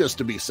just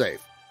to be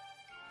safe.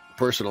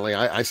 Personally,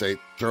 I say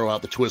throw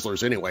out the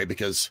Twizzlers anyway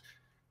because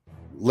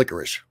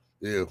licorice.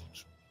 Ew.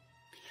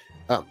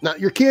 Now,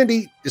 your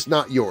candy is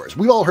not yours.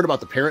 We've all heard about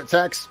the parent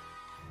tax.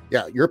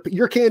 Yeah,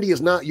 your candy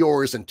is not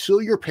yours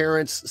until your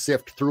parents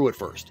sift through it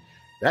first.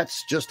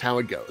 That's just how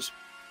it goes.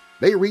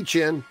 They reach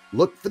in,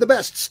 look for the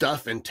best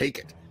stuff, and take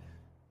it.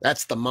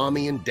 That's the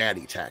mommy and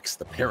daddy tax,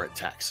 the parent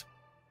tax.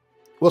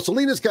 Well,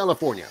 Salinas,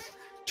 California,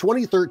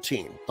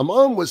 2013, a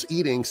mom was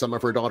eating some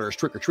of her daughter's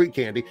trick-or-treat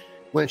candy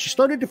when she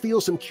started to feel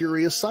some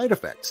curious side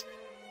effects.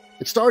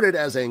 It started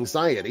as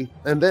anxiety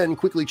and then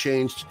quickly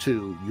changed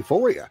to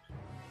euphoria.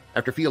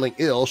 After feeling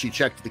ill, she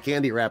checked the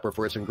candy wrapper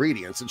for its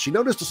ingredients, and she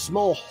noticed a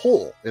small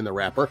hole in the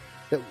wrapper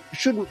that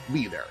shouldn't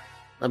be there.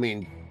 I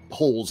mean,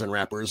 holes in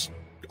wrappers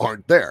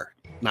aren't there.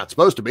 Not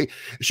supposed to be.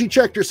 She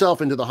checked herself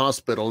into the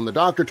hospital, and the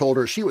doctor told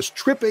her she was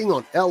tripping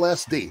on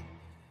LSD.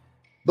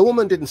 The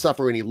woman didn't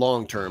suffer any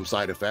long-term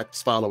side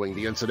effects following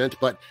the incident,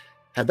 but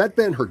had that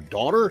been her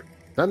daughter,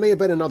 that may have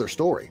been another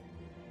story.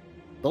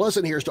 The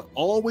lesson here is to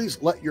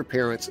always let your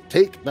parents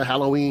take the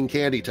Halloween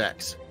candy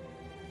tax,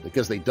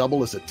 because they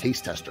double as a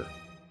taste tester.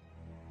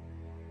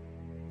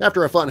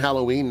 After a fun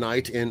Halloween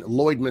night in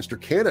Lloydminster,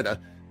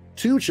 Canada,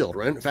 2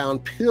 children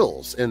found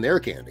pills in their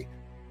candy.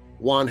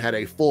 One had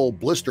a full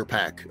blister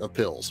pack of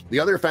pills. The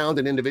other found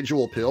an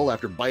individual pill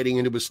after biting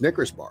into a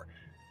Snickers bar.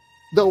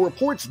 Though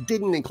reports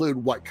didn't include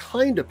what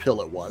kind of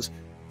pill it was,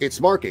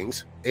 its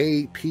markings,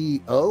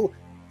 APO,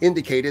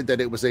 indicated that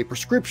it was a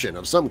prescription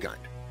of some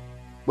kind.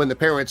 When the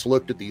parents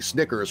looked at the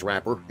Snickers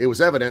wrapper, it was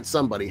evident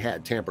somebody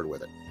had tampered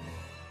with it.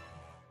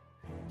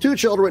 2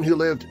 children who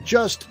lived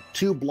just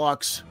 2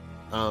 blocks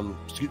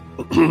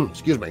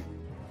excuse me.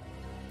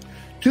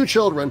 2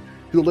 children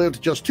who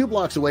lived just 2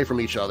 blocks away from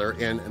each other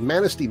in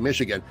Manistee,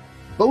 Michigan,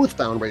 both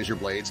found razor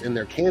blades in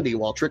their candy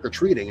while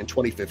trick-or-treating in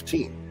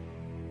 2015.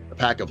 A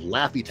pack of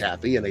Laffy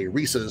Taffy and a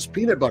Reese's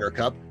peanut butter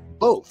cup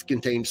both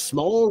contained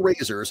small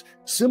razors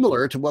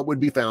similar to what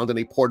would be found in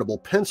a portable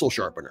pencil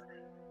sharpener.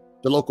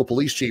 The local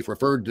police chief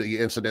referred them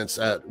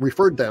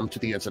to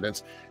the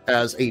incidents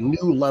as a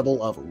new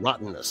level of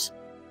rottenness.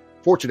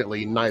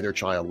 Fortunately, neither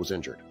child was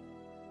injured.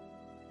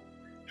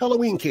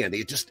 Halloween candy,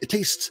 it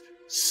tastes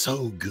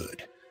so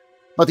good.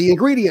 But the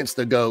ingredients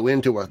that go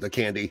into the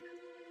candy,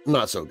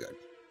 not so good.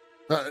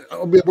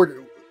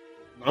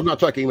 I'm not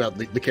talking about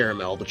the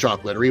caramel, the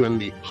chocolate, or even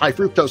the high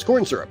fructose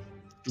corn syrup,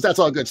 because that's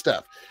all good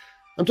stuff.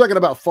 I'm talking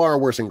about far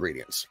worse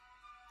ingredients.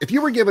 If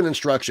you were given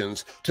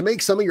instructions to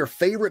make some of your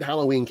favorite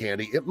Halloween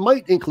candy, it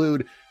might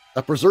include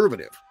a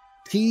preservative,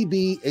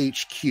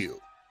 TBHQ.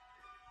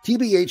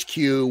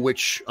 TBHQ,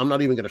 which I'm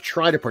not even going to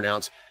try to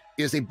pronounce,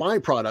 is a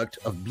byproduct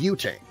of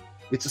butane.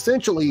 It's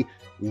essentially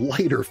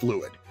lighter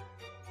fluid.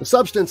 The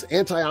substance's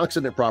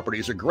antioxidant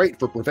properties are great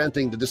for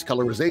preventing the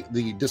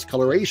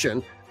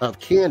discoloration of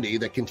candy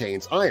that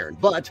contains iron,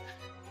 but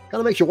kind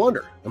of makes you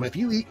wonder, if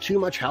you eat too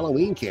much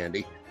Halloween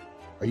candy,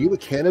 are you a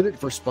candidate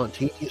for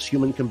spontaneous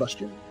human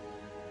combustion?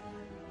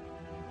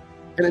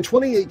 And in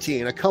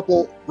 2018, a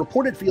couple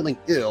reported feeling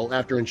ill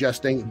after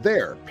ingesting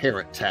their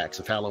parent tax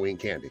of Halloween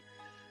candy.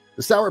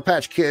 The Sour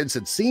Patch Kids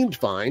had seemed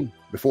fine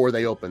before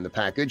they opened the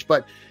package,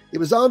 but it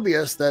was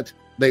obvious that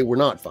they were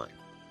not fine.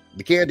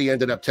 The candy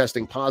ended up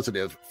testing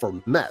positive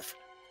for meth.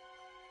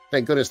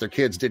 Thank goodness their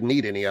kids didn't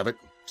eat any of it.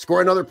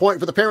 Score another point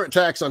for the parent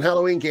tax on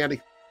Halloween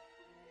candy.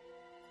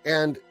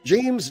 And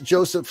James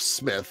Joseph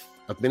Smith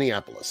of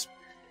Minneapolis.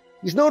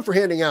 He's known for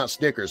handing out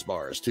Snickers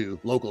bars to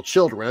local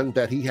children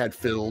that he had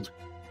filled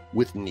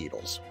with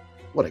needles.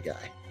 What a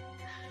guy.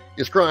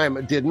 His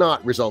crime did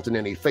not result in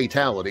any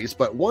fatalities,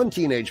 but one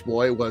teenage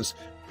boy was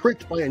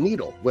pricked by a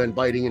needle when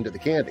biting into the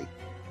candy.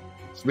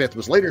 Smith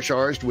was later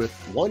charged with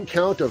 1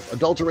 count of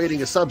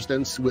adulterating a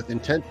substance with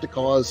intent to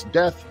cause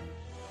death,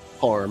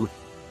 harm,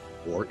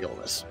 or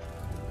illness.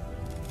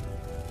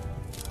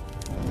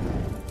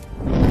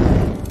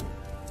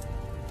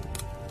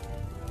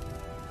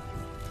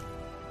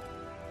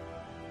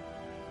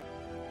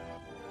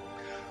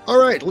 All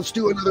right, let's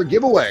do another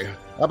giveaway.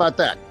 How about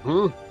that?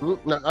 No,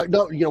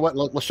 you know what?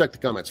 Let's check the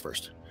comments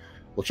first.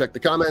 We'll check the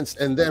comments,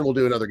 and then we'll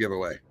do another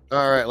giveaway.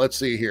 All right, let's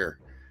see here.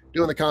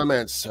 Doing the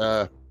comments.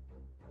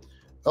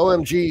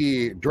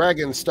 OMG,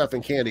 dragon stuff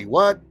and candy.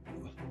 What?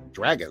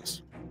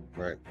 Dragons.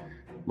 All right.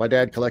 My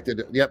dad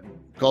collected,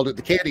 called it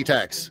the candy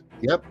tax.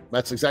 Yep,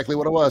 that's exactly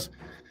what it was.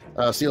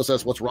 Seal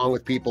says, what's wrong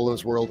with people in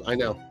this world? I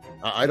know.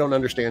 I don't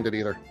understand it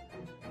either.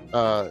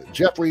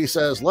 Jeffrey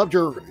says, loved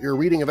your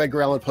reading of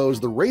Edgar Allan Poe's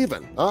The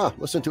Raven.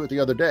 Listened to it the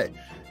other day.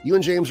 You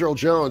and James Earl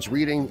Jones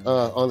reading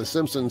on The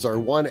Simpsons are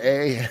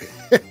 1A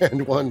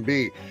and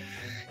 1B.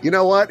 You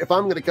know what? If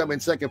I'm going to come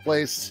in second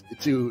place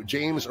to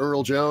James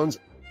Earl Jones,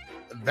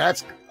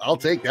 I'll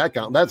take that.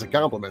 That's a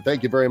compliment.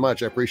 Thank you very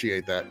much. I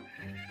appreciate that.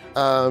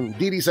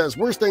 Dee Dee says,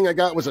 worst thing I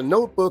got was a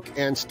notebook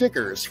and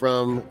stickers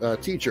from a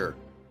teacher.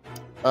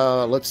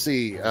 Let's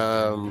see.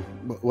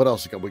 What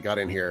else we got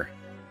in here?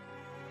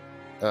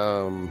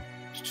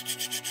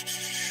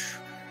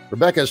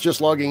 Rebecca's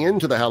just logging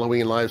into the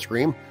Halloween live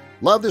stream.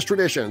 Love this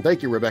tradition.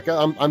 Thank you,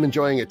 Rebecca. I'm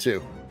enjoying it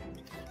too.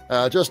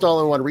 Just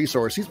all-in-one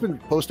resource. He's been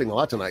posting a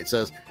lot tonight.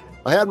 Says,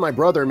 I had my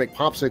brother make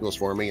popsicles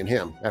for me and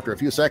him. After a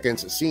few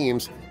seconds, it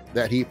seems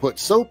that he put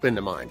soap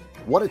into mine.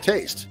 What a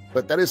taste.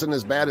 But that isn't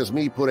as bad as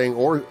me putting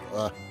Orgeat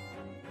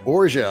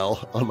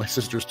on my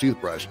sister's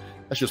toothbrush.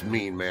 That's just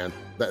mean, man.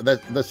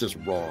 That's just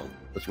wrong.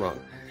 That's wrong.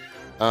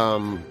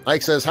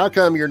 Ike says, how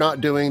come you're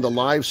not doing the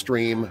live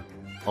stream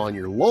on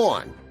your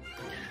lawn?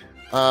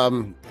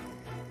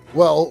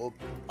 Well,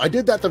 I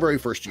did that the very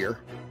first year.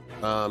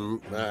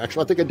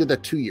 Actually, I think I did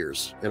that 2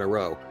 years in a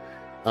row.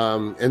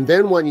 And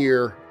then one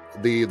year,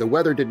 the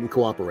weather didn't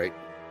cooperate.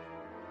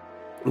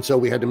 And so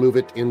we had to move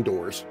it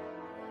indoors.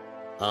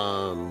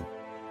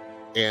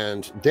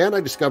 And then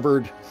I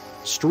discovered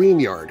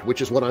StreamYard,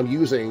 which is what I'm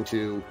using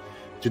to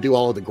do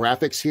all of the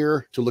graphics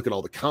here, to look at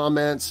all the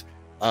comments,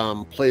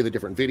 play the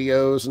different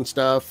videos and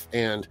stuff.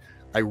 And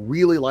I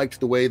really liked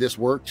the way this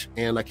worked,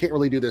 and I can't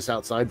really do this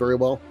outside very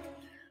well.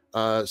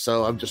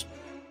 So I'm just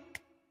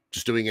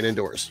doing it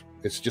indoors.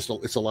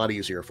 It's a lot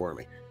easier for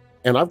me.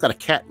 And I've got a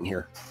cat in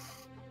here.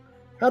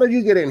 How did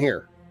you get in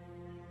here?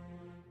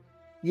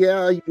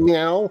 Yeah,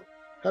 meow.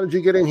 How did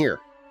you get in here?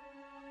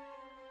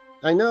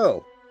 I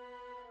know.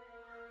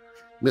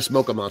 Miss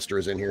Mocha Monster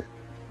is in here.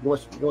 You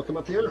want to come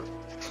up here?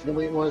 You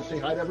want to say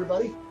hi to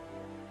everybody?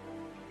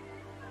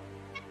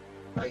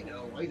 I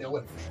know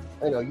it.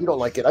 I know you don't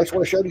like it. I just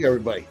want to show you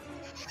everybody.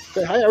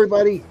 Say hi,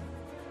 everybody.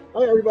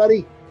 Hi,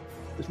 everybody.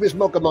 It's Miss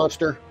Mocha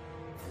Monster.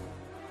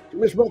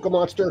 Miss Mocha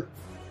Monster.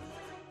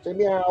 Say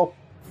meow.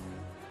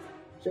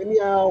 Say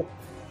meow.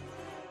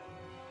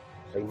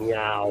 Say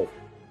meow.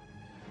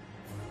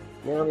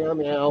 Meow, meow,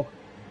 meow.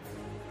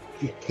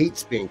 She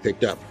hates being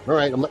picked up. All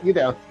right, I'm letting you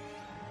down.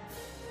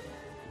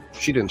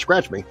 She didn't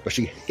scratch me, but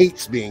she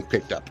hates being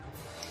picked up.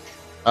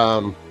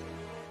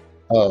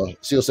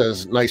 Seal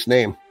says, nice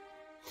name.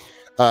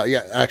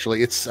 Yeah,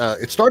 actually, it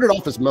started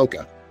off as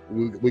Mocha.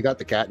 We got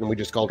the cat and we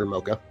just called her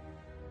Mocha.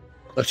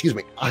 Excuse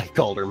me, I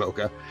called her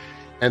Mocha.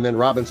 And then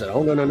Robin said,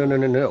 oh,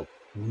 no.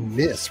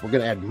 Miss, we're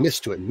going to add Miss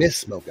to it,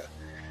 Miss Mocha.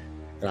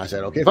 And I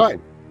said, okay,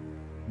 fine.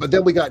 But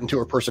then we got into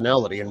her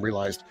personality and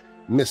realized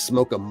Miss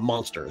Mocha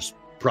Monster is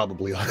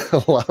probably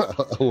a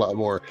lot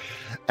more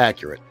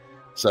accurate.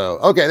 So,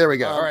 okay, there we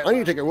go. All right, I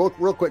need to take a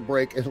real quick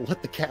break and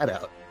let the cat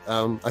out.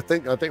 I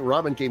think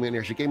Robin came in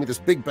here. She gave me this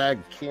big bag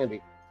of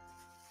candy.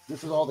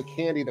 This is all the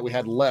candy that we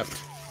had left.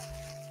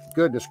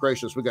 Goodness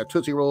gracious. We got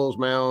Tootsie Rolls,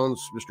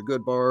 Mounds, Mr.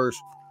 Good Bars,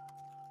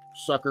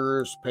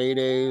 Suckers,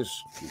 Paydays.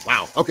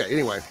 Wow. Okay,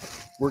 anyway,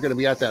 we're going to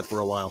be at that for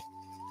a while.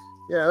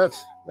 Yeah,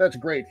 that's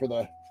great for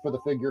the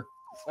figure.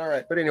 All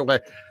right, but anyway,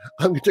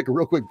 I'm going to take a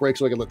real quick break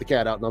so I can let the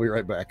cat out, and I'll be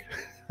right back.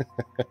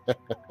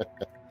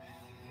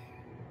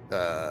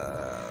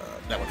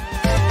 That one.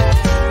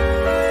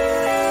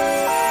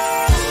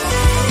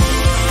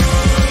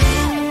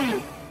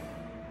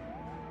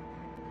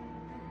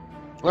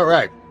 All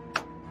right.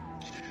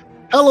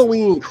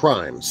 Halloween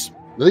crimes.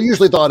 They're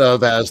usually thought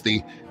of as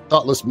the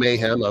thoughtless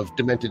mayhem of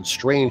demented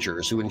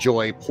strangers who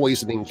enjoy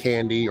poisoning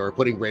candy or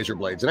putting razor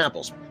blades in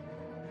apples.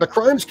 But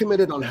crimes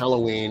committed on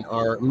Halloween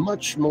are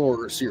much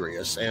more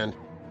serious and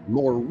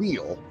more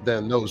real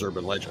than those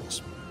urban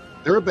legends.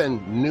 There have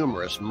been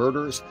numerous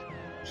murders,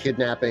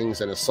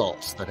 kidnappings, and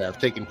assaults that have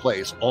taken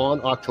place on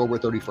October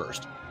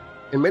 31st,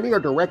 and many are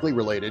directly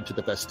related to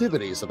the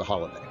festivities of the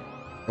holiday.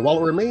 And while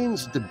it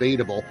remains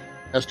debatable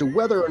as to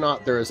whether or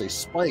not there is a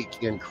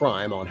spike in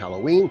crime on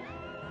Halloween,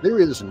 there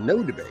is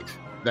no debate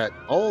that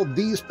all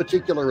these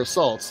particular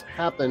assaults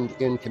happened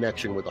in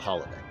connection with the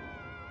holiday.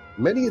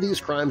 Many of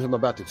these crimes I'm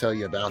about to tell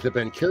you about have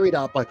been carried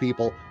out by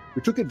people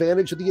who took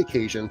advantage of the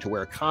occasion to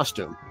wear a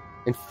costume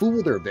and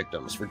fool their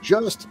victims for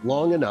just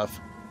long enough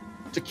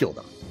to kill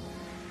them.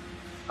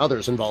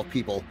 Others involve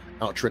people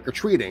out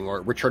trick-or-treating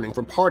or returning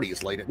from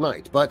parties late at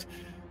night, but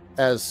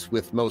as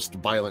with most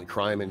violent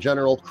crime in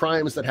general,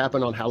 crimes that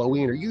happen on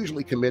Halloween are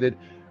usually committed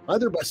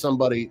either by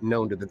somebody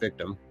known to the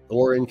victim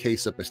or in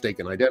case of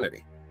mistaken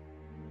identity.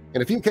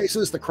 In a few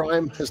cases, the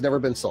crime has never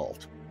been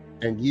solved,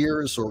 and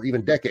years or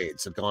even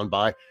decades have gone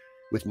by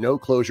with no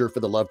closure for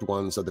the loved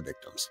ones of the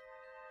victims.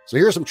 So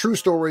here are some true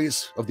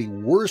stories of the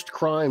worst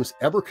crimes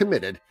ever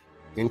committed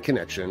in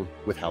connection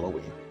with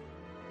Halloween.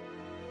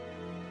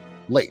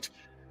 Late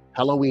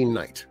Halloween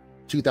night,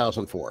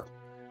 2004.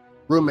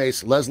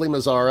 Roommates Leslie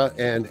Mazzara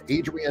and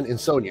Adrienne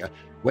Insomnia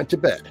went to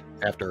bed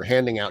after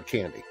handing out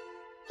candy.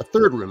 A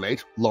third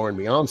roommate, Lauren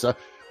Mianza,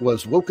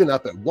 was woken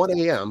up at 1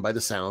 a.m. by the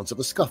sounds of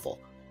a scuffle.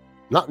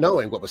 Not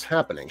knowing what was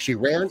happening, she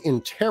ran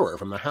in terror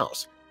from the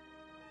house.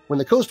 When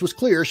the coast was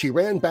clear, she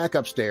ran back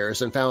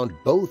upstairs and found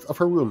both of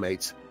her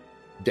roommates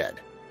dead.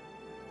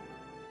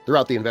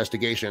 Throughout the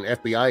investigation,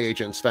 FBI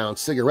agents found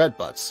cigarette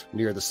butts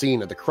near the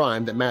scene of the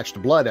crime that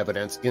matched blood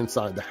evidence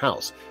inside the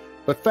house,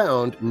 but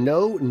found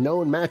no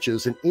known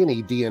matches in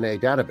any DNA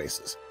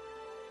databases.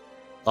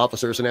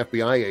 Officers and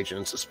FBI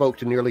agents spoke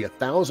to nearly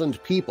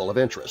 1,000 people of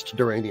interest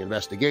during the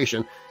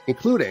investigation,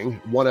 including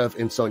one of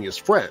Insomnia's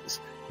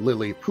friends,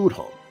 Lily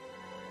Prudhomme.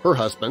 Her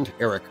husband,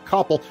 Eric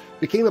Koppel,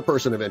 became a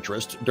person of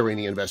interest during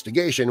the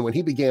investigation when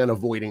he began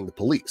avoiding the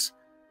police.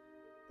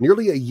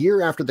 Nearly a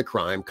year after the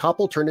crime,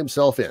 Koppel turned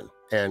himself in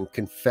and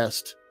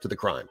confessed to the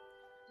crime.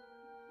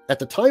 At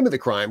the time of the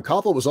crime,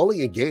 Koppel was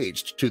only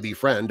engaged to the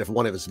friend of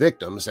one of his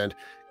victims and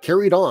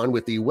carried on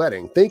with the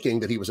wedding, thinking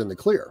that he was in the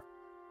clear.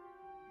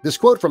 This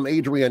quote from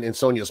Adrienne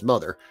Insomnia's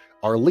mother,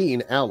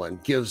 Arlene Allen,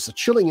 gives a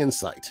chilling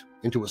insight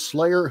into a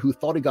slayer who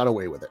thought he got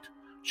away with it.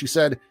 She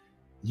said,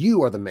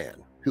 "You are the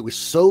man who is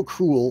so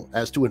cruel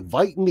as to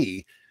invite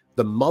me,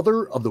 the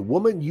mother of the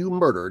woman you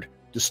murdered,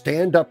 to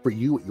stand up for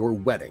you at your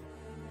wedding,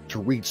 to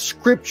read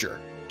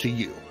scripture to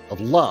you of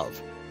love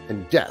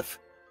and death,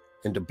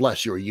 and to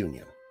bless your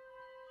union."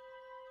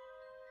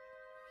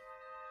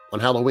 On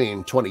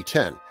Halloween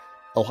 2010,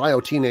 Ohio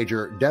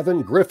teenager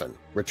Devin Griffin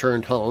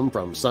returned home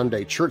from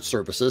Sunday church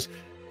services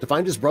to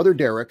find his brother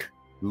Derek,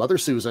 mother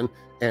Susan,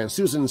 and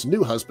Susan's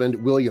new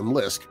husband William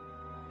Lisk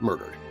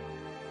murdered.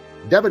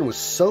 Devin was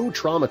so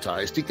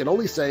traumatized he could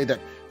only say that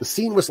the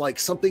scene was like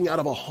something out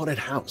of a haunted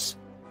house.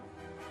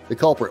 The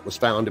culprit was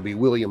found to be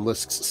William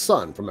Lisk's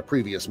son from a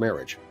previous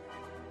marriage.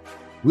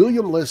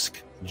 William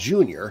Lisk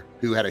Jr.,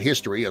 who had a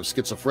history of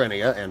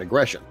schizophrenia and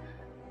aggression.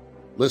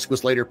 Lisk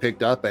was later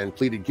picked up and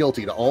pleaded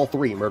guilty to all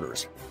 3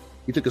 murders.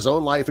 He took his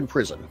own life in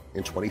prison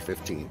in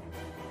 2015.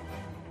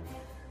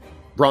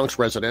 Bronx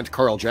resident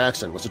Carl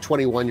Jackson was a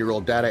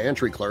 21-year-old data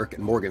entry clerk at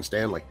Morgan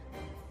Stanley.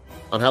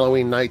 On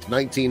Halloween night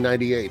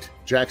 1998,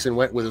 Jackson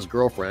went with his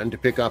girlfriend to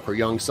pick up her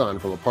young son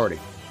from a party.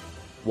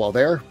 While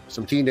there,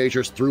 some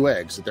teenagers threw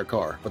eggs at their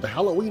car, but the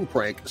Halloween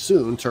prank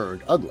soon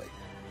turned ugly.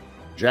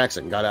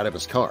 Jackson got out of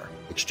his car,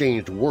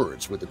 exchanged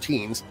words with the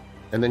teens,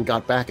 and then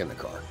got back in the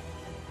car.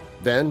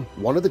 Then,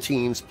 one of the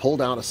teens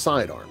pulled out a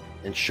sidearm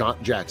and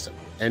shot Jackson,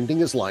 ending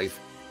his life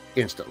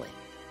instantly.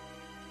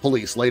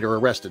 Police later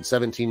arrested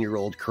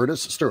 17-year-old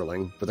Curtis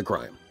Sterling for the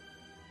crime.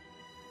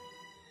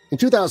 In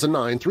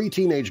 2009, 3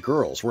 teenage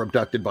girls were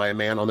abducted by a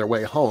man on their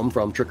way home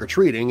from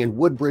trick-or-treating in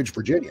Woodbridge,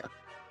 Virginia.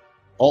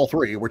 All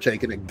 3 were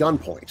taken at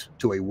gunpoint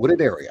to a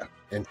wooded area,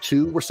 and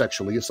 2 were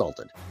sexually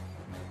assaulted.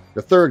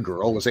 The third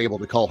girl was able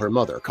to call her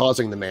mother,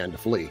 causing the man to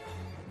flee.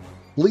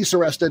 Police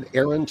arrested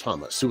Aaron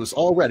Thomas, who was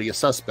already a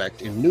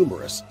suspect in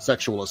numerous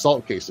sexual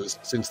assault cases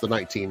since the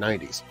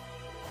 1990s.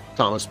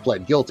 Thomas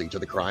pled guilty to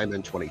the crime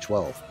in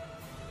 2012.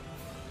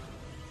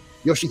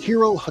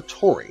 Yoshihiro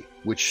Hattori,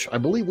 which I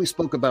believe we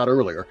spoke about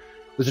earlier,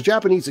 was a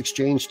Japanese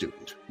exchange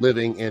student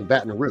living in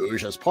Baton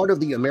Rouge as part of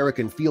the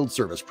American Field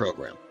Service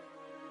program.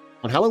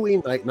 On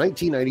Halloween night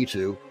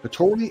 1992,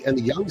 Hattori and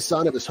the young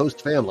son of his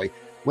host family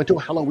went to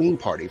a Halloween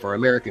party for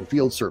American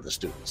Field Service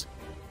students.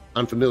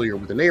 Unfamiliar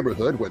with the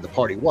neighborhood where the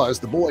party was,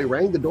 the boy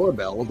rang the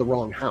doorbell of the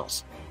wrong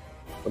house.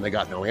 When they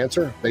got no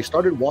answer, they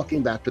started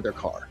walking back to their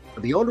car.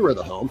 But the owner of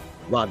the home,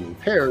 Rodney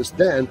Pears,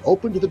 then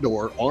opened the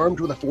door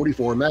armed with a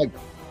 .44 Magnum.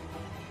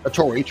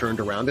 Hattori turned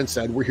around and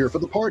said, "We're here for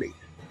the party."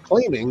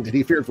 Claiming that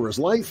he feared for his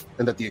life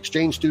and that the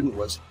exchange student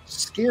was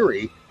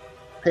scary,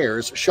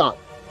 Pears shot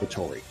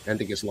Hattori,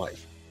 ending his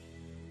life.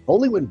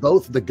 Only when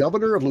both the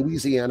governor of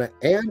Louisiana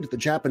and the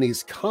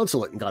Japanese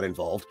consulate got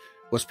involved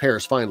was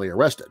Pears finally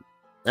arrested,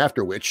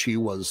 after which he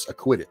was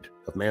acquitted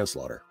of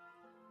manslaughter.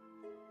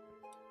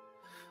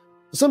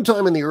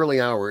 Sometime in the early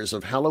hours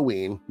of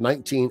Halloween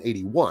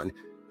 1981,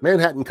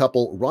 Manhattan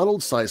couple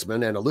Ronald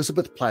Seisman and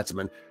Elizabeth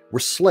Platzman were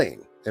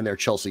slain in their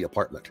Chelsea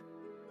apartment.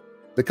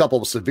 The couple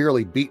was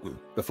severely beaten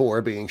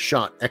before being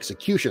shot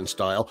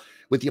execution-style,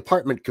 with the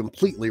apartment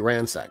completely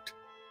ransacked.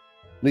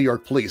 New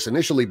York police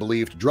initially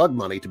believed drug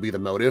money to be the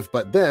motive,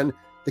 but then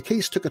the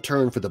case took a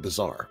turn for the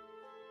bizarre.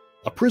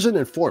 A prison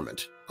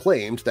informant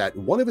claimed that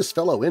one of his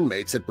fellow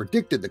inmates had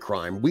predicted the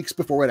crime weeks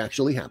before it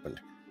actually happened.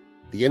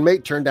 The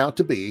inmate turned out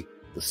to be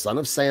the son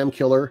of Sam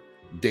killer,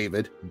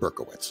 David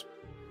Berkowitz.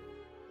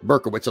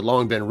 Berkowitz had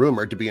long been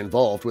rumored to be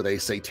involved with a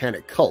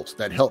satanic cult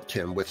that helped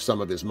him with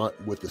some of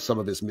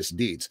his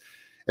misdeeds.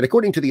 And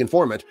according to the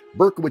informant,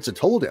 Berkowitz had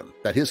told him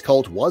that his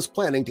cult was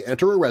planning to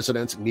enter a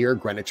residence near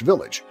Greenwich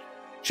Village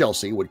 —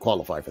 Chelsea would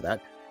qualify for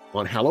that —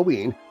 on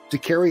Halloween to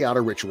carry out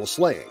a ritual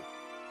slaying.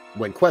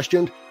 When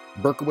questioned,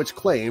 Berkowitz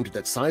claimed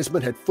that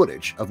Seisman had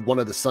footage of one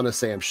of the Son of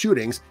Sam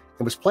shootings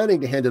and was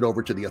planning to hand it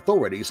over to the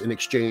authorities in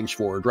exchange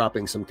for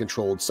dropping some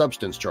controlled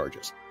substance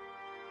charges.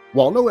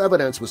 While no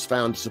evidence was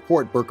found to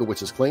support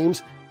Berkowitz's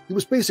claims, he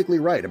was basically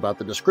right about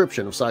the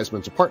description of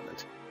Seisman's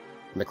apartment,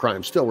 and the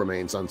crime still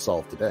remains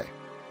unsolved today.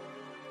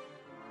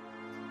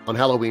 On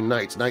Halloween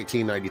night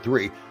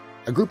 1993,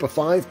 a group of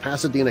 5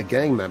 Pasadena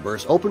gang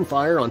members opened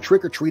fire on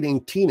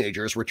trick-or-treating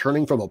teenagers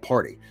returning from a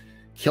party,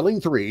 killing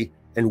 3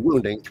 and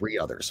wounding 3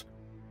 others.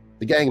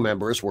 The gang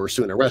members were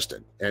soon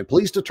arrested, and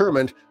police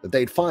determined that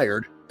they'd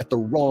fired at the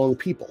wrong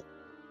people.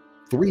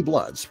 3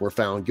 Bloods were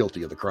found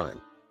guilty of the crime.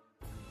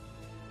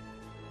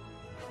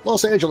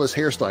 Los Angeles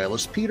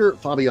hairstylist Peter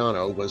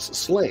Fabiano was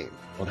slain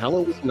on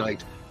Halloween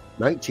night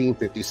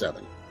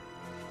 1957.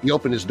 He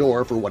opened his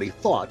door for what he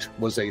thought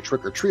was a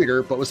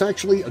trick-or-treater, but was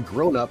actually a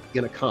grown-up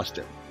in a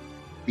costume.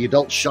 The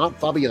adult shot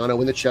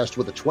Fabiano in the chest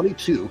with a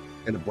 .22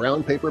 and a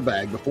brown paper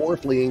bag before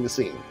fleeing the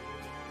scene.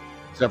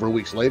 Several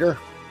weeks later,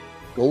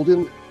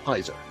 Golden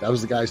Heiser, that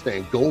was the guy's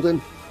name, Golden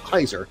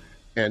Heiser,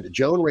 and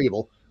Joan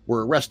Rabel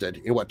were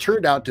arrested in what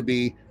turned out to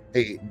be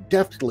a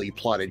deftly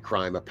plotted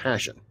crime of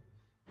passion.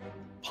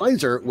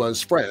 Heiser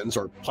was friends,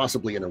 or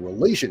possibly in a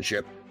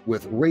relationship,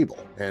 with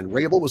Rabel, and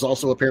Rabel was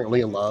also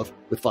apparently in love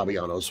with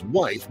Fabiano's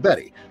wife,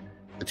 Betty.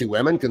 The 2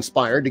 women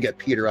conspired to get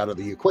Peter out of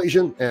the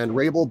equation, and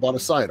Rabel bought a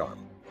sidearm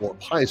for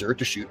Heiser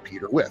to shoot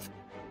Peter with.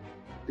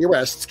 The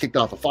arrests kicked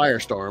off a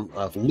firestorm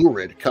of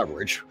lurid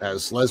coverage,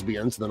 as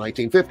lesbians in the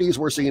 1950s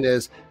were seen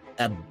as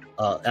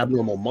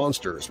abnormal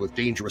monsters with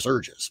dangerous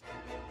urges.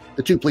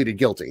 The 2 pleaded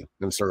guilty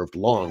and served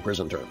long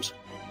prison terms.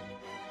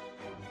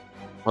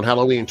 On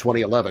Halloween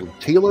 2011,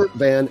 Taylor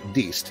Van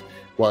Diest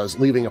was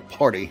leaving a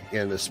party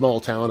in the small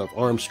town of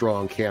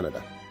Armstrong,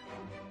 Canada.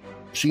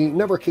 She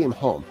never came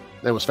home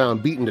and was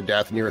found beaten to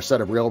death near a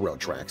set of railroad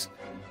tracks.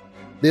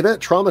 The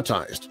event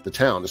traumatized the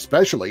town,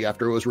 especially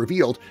after it was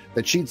revealed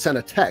that she'd sent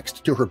a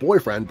text to her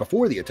boyfriend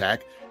before the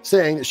attack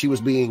saying that she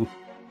was being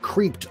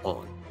creeped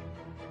on.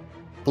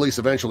 Police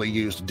eventually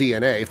used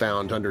DNA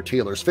found under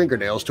Taylor's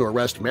fingernails to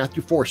arrest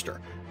Matthew Forster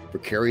for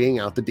carrying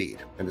out the deed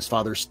and his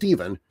father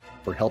Stephen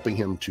for helping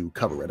him to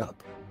cover it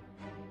up.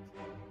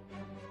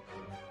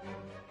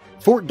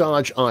 Fort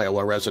Dodge,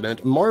 Iowa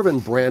resident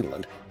Marvin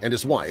Brandland and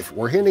his wife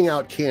were handing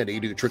out candy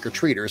to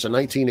trick-or-treaters in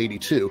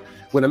 1982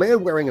 when a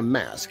man wearing a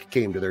mask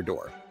came to their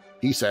door.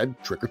 He said,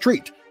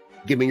 "Trick-or-treat,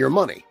 give me your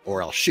money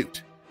or I'll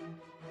shoot."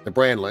 The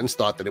Brandlands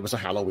thought that it was a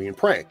Halloween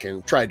prank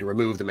and tried to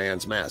remove the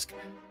man's mask.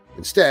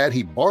 Instead,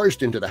 he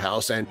barged into the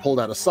house and pulled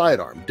out a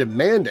sidearm,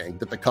 demanding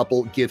that the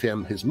couple give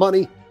him his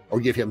money or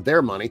give him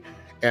their money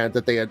and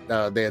that they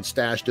had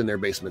stashed in their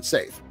basement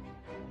safe.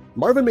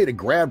 Marvin made a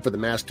grab for the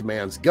masked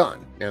man's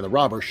gun, and the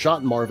robber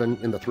shot Marvin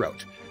in the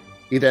throat.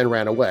 He then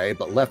ran away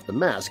but left the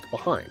mask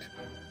behind.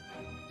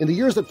 In the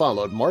years that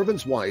followed,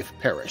 Marvin's wife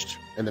perished,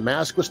 and the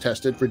mask was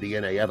tested for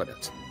DNA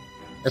evidence.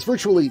 As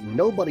virtually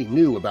nobody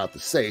knew about the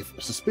safe,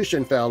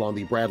 suspicion fell on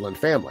the Brandland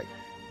family,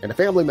 and a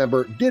family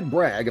member did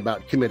brag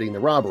about committing the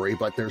robbery,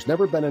 but there's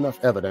never been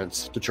enough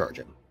evidence to charge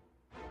him.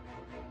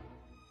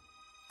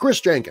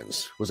 Chris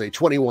Jenkins was a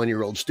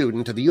 21-year-old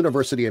student at the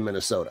University of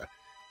Minnesota.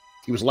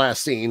 He was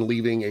last seen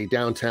leaving a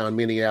downtown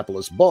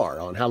Minneapolis bar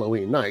on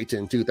Halloween night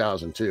in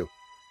 2002.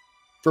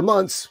 For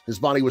months, his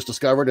body was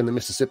discovered in the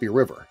Mississippi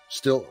River.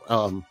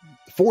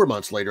 4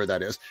 months later,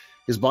 that is,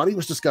 his body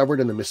was discovered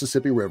in the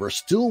Mississippi River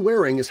still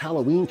wearing his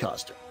Halloween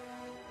costume.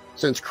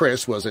 Since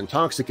Chris was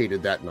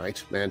intoxicated that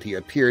night and he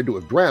appeared to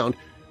have drowned,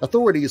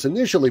 authorities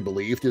initially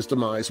believed his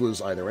demise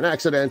was either an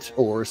accident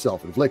or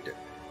self-inflicted.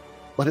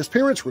 But his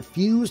parents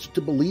refused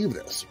to believe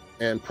this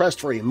and pressed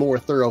for a more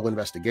thorough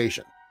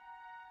investigation.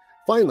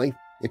 Finally,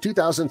 in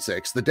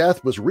 2006, the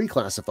death was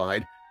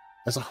reclassified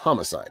as a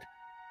homicide.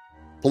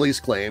 Police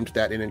claimed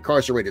that an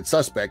incarcerated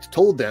suspect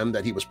told them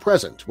that he was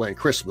present when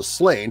Chris was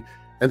slain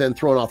and then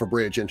thrown off a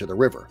bridge into the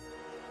river.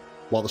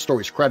 While the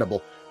story's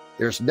credible,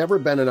 there's never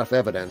been enough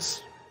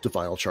evidence to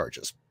file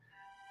charges.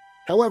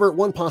 However,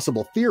 one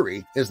possible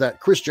theory is that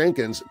Chris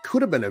Jenkins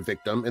could have been a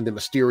victim in the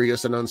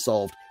mysterious and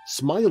unsolved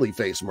Smiley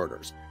Face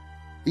murders.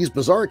 These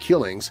bizarre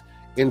killings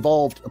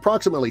involved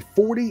approximately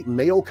 40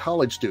 male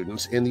college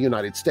students in the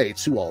United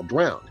States who all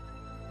drowned.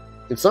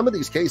 In some of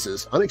these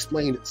cases,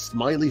 unexplained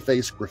smiley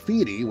face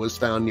graffiti was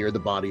found near the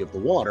body of the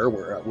water,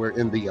 where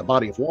in the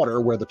body of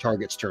water where the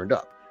targets turned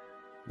up.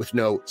 With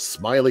no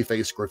smiley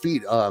face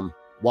graffiti,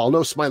 while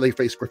no smiley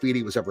face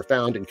graffiti was ever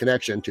found in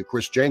connection to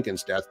Chris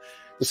Jenkins' death,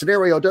 the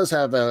scenario does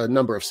have a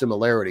number of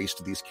similarities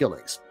to these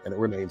killings, and it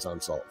remains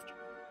unsolved.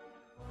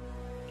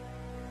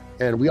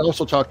 And we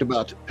also talked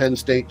about Penn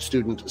State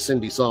student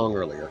Cindy Song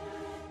earlier.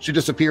 She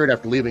disappeared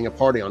after leaving a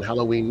party on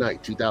Halloween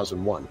night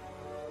 2001.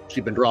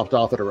 She'd been dropped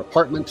off at her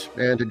apartment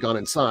and had gone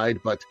inside,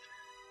 but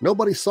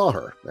nobody saw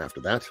her after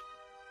that,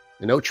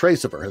 and no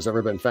trace of her has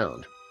ever been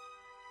found.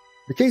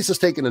 The case has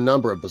taken a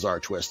number of bizarre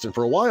twists, and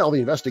for a while the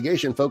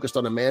investigation focused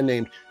on a man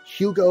named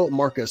Hugo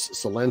Marcus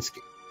Selensky.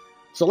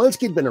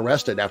 Selensky had been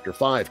arrested after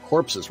 5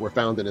 corpses were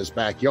found in his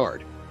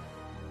backyard.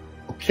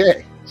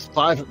 Okay,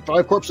 5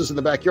 corpses in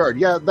the backyard.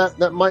 Yeah,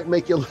 that might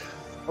make you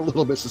a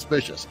little bit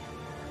suspicious.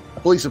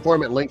 A police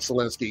informant linked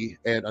Selensky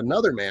and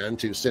another man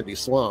to Cindy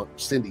Song,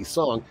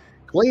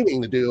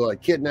 claiming the duo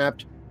had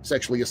kidnapped,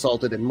 sexually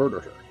assaulted, and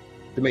murdered her.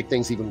 To make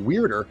things even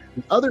weirder,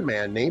 the other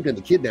man named in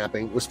the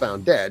kidnapping was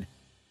found dead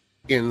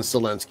in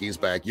Selensky's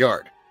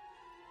backyard.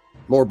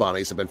 More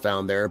bodies have been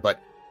found there,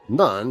 but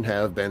none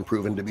have been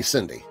proven to be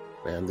Cindy,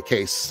 and the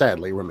case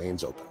sadly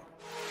remains open.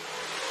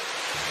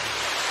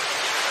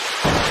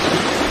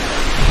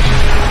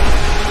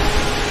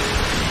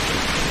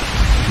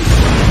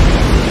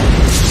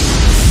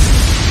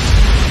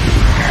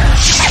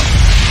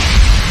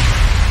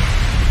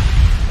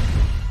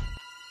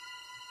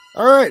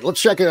 All right, let's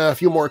check a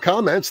few more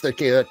comments that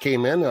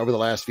came in over the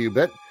last few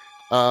bit.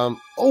 Oh,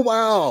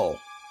 wow.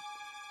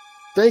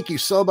 Thank you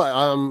so much.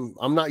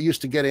 I'm not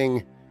used to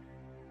getting,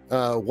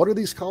 what are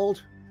these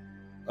called?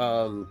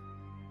 The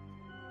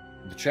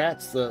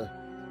chats, I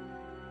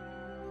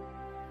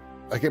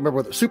can't remember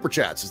what the super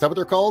chats. Is that what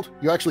they're called?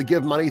 You actually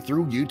give money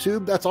through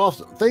YouTube? That's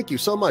awesome. Thank you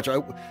so much.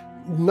 I'm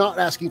not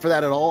asking for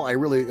that at all. I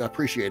really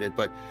appreciate it.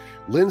 But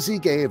Lindsay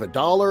gave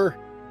 $1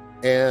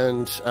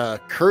 and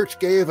Kurt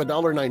gave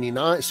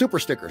 $1.99. Super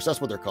stickers.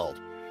 That's what they're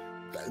called.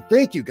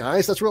 Thank you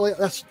guys. That's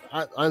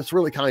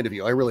really kind of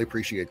you. I really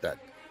appreciate that.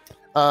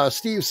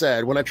 Steve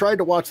said, when I tried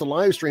to watch the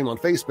live stream on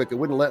Facebook, it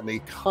wouldn't let me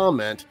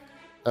comment.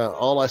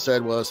 All I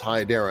said was,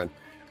 hi, Darren.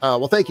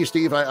 Well, thank you,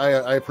 Steve.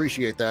 I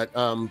appreciate that.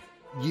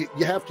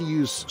 You have to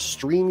use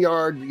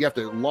StreamYard. You have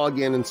to log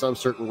in some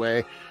certain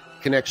way,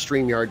 connect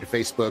StreamYard to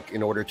Facebook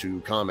in order to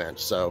comment.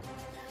 So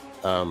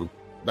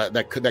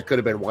that could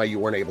have been why you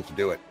weren't able to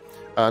do it.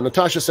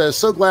 Natasha says,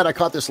 so glad I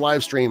caught this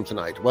live stream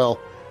tonight. Well,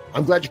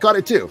 I'm glad you caught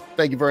it too.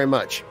 Thank you very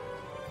much.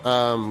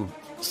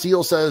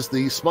 Seal says,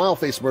 the smile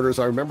face murders,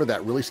 I remember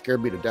that, really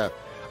scared me to death.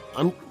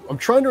 I'm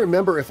trying to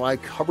remember if I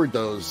covered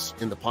those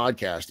in the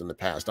podcast in the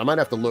past. I might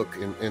have to look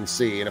and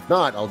see, and if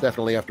not, I'll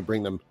definitely have to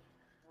bring them.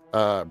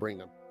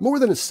 More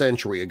than a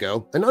century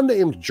ago, an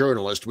unnamed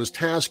journalist was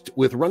tasked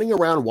with running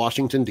around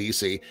Washington,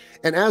 D.C.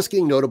 and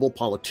asking notable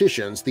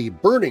politicians the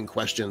burning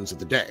questions of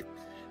the day.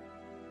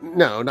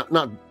 No,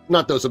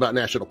 not those about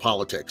national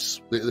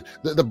politics,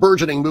 the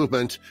burgeoning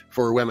movement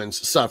for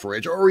women's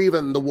suffrage, or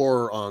even the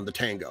war on the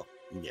tango.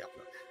 Yeah.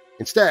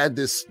 Instead,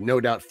 this no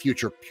doubt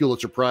future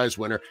Pulitzer Prize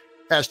winner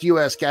asked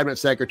U.S. cabinet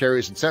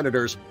secretaries and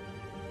senators,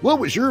 what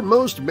was your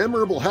most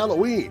memorable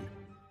Halloween?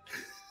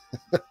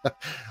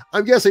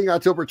 I'm guessing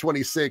October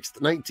 26th,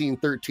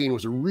 1913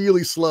 was a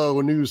really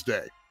slow news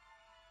day,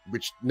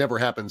 which never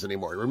happens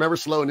anymore. Remember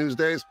slow news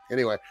days?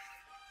 Anyway,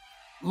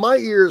 my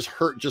ears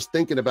hurt just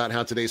thinking about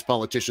how today's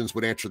politicians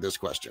would answer this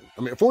question.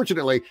 I mean,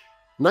 fortunately,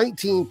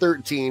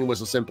 1913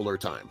 was a simpler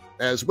time,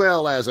 as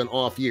well as an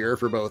off year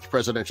for both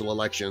presidential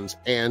elections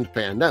and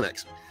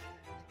pandemics.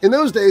 In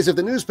those days, if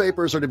the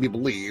newspapers are to be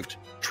believed,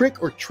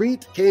 trick or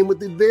treat came with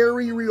the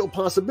very real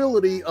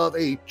possibility of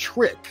a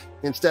trick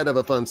instead of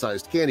a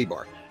fun-sized candy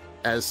bar,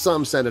 as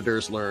some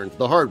senators learned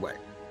the hard way.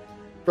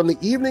 From the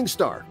Evening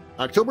Star,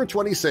 October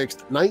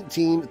 26,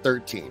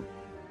 1913,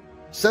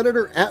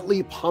 Senator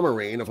Atlee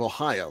Pomerane of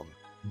Ohio,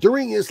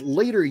 during his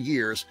later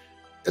years,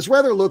 has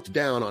rather looked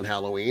down on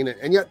Halloween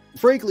and yet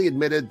frankly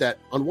admitted that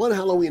on one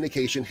Halloween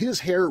occasion his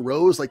hair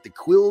rose like the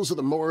quills of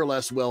the more or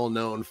less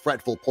well-known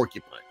fretful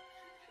porcupine.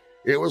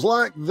 It was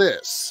like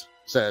this,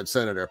 said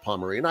Senator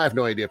Pomerane. I have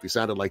no idea if he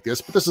sounded like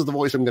this, but this is the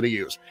voice I'm going to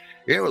use.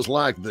 It was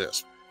like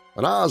this.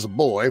 When I was a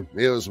boy,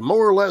 it was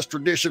more or less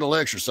traditional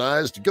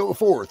exercise to go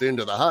forth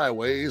into the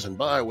highways and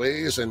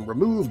byways and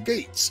remove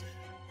gates.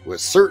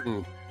 With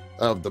certain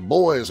of the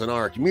boys in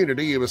our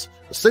community, it was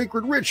a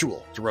sacred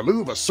ritual to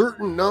remove a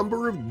certain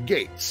number of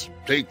gates,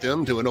 take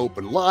them to an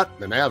open lot,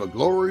 and have a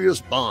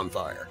glorious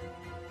bonfire.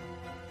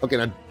 Okay,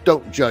 now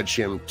don't judge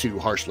him too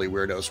harshly,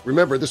 weirdos.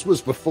 Remember, this was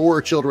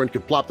before children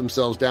could plop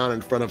themselves down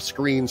in front of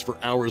screens for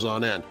hours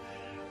on end.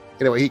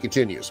 Anyway, he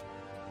continues.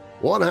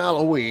 One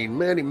Halloween,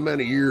 many,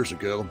 many years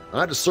ago,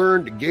 I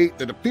discerned a gate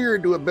that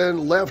appeared to have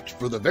been left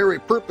for the very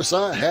purpose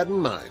I had in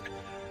mind.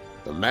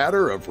 The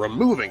matter of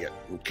removing it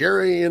and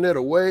carrying it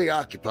away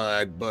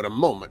occupied but a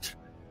moment.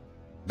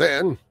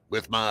 Then,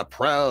 with my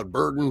proud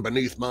burden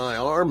beneath my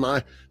arm,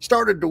 I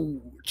started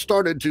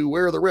to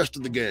where the rest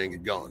of the gang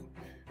had gone.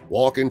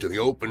 walking to the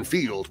open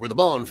field where the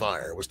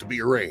bonfire was to be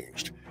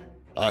arranged.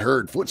 I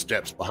heard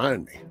footsteps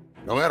behind me.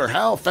 No matter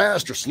how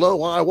fast or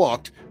slow I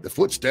walked, the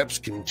footsteps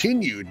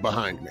continued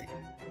behind me.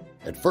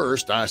 At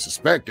first, I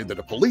suspected that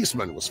a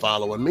policeman was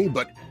following me,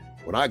 but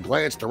when I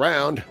glanced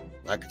around,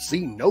 I could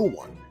see no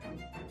one.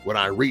 When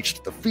I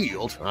reached the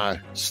field, I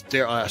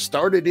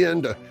started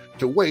in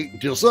to wait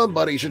until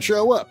somebody should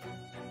show up.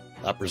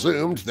 I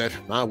presumed that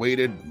I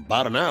waited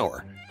about an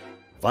hour.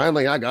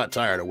 Finally, I got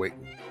tired of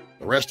waiting.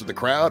 The rest of the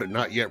crowd had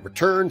not yet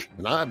returned,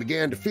 and I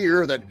began to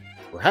fear that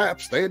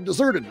perhaps they had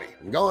deserted me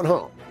and gone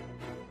home.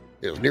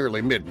 It was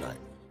nearly midnight,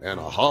 and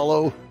a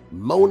hollow,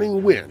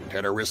 moaning wind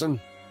had arisen.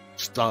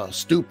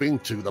 Stooping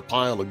to the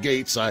pile of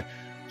gates, I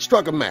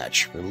struck a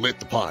match and lit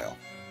the pile.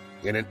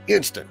 In an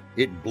instant,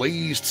 it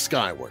blazed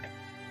skyward.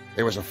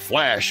 There was a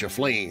flash of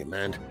flame,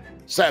 and,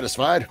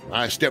 satisfied,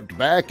 I stepped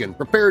back and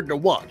prepared to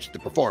watch the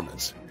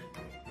performance.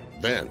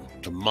 Then,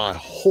 to my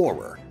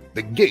horror,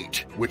 the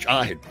gate, which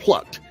I had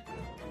plucked,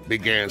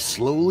 began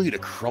slowly to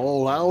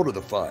crawl out of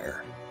the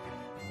fire.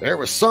 There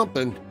was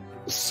something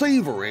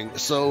savoring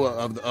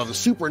of the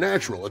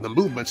supernatural in the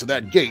movements of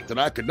that gate that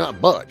I could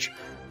not budge.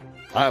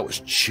 I was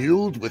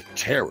chilled with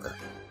terror,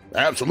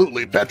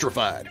 absolutely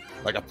petrified,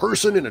 like a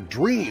person in a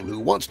dream who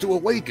wants to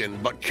awaken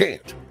but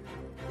can't.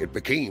 It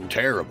became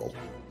terrible,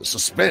 the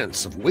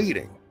suspense of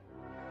waiting.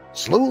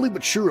 Slowly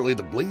but surely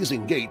the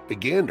blazing gate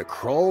began to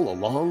crawl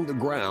along the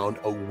ground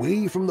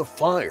away from the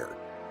fire.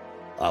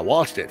 I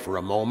watched it for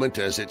a moment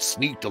as it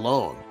sneaked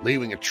along,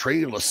 leaving a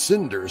trail of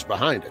cinders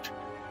behind it.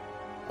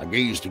 I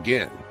gazed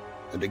again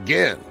and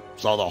again,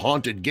 saw the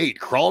haunted gate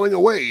crawling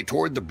away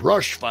toward the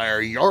brush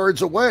fire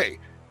yards away.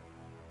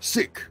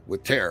 Sick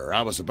with terror,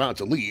 I was about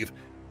to leave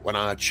when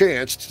I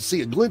chanced to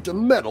see a glint of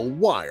metal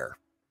wire,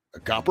 a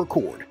copper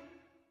cord.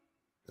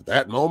 At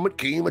that moment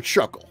came a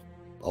chuckle,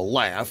 a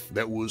laugh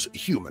that was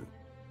human.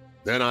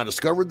 Then I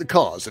discovered the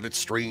cause of its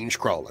strange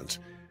crawlings.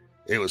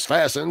 It was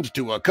fastened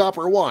to a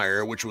copper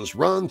wire which was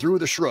run through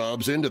the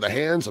shrubs into the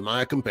hands of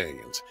my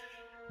companions.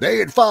 They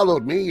had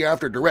followed me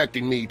after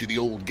directing me to the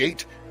old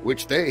gate,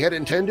 which they had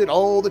intended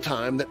all the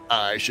time that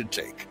I should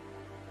take.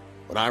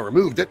 When I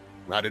removed it,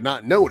 I did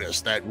not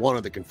notice that one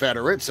of the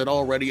Confederates had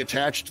already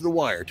attached the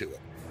wire to it.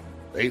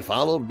 They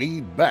followed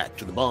me back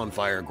to the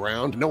bonfire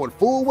ground, knowing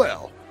full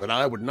well that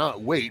I would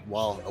not wait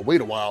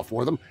a while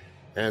for them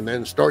and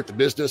then start the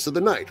business of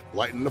the night,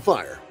 lighting the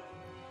fire.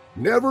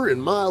 Never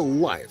in my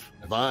life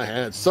have I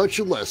had such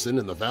a lesson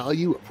in the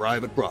value of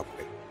private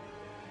property.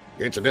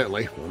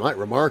 Incidentally, I might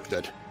remark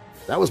that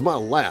was my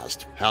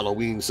last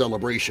Halloween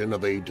celebration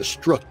of a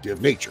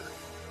destructive nature.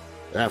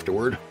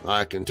 Afterward,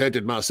 I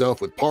contented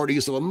myself with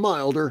parties of a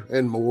milder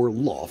and more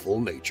lawful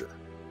nature.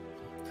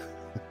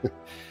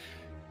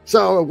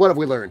 So, what have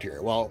we learned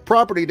here? Well,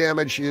 property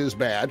damage is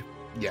bad,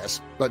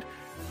 yes, but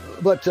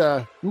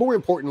more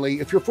importantly,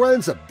 if your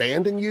friends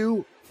abandon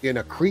you in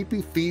a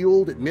creepy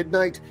field at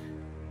midnight,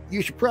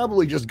 you should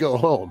probably just go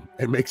home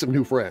and make some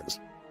new friends.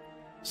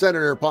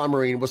 Senator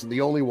Pomerine wasn't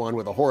the only one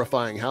with a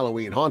horrifying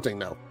Halloween haunting,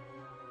 though.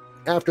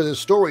 After this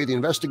story, the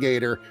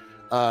investigator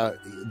went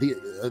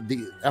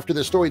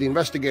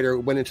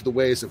into the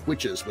ways of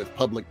witches with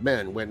public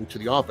men, went into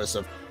the office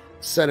of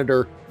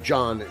Senator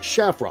John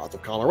Shafroth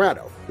of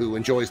Colorado, who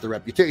enjoys the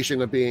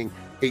reputation of being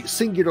a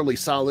singularly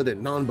solid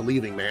and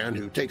non-believing man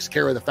who takes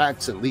care of the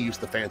facts and leaves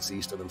the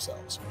fancies to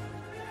themselves.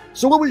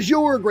 So what was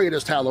your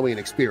greatest Halloween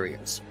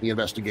experience? The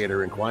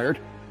investigator inquired.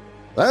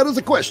 That is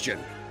a question,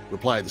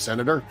 replied the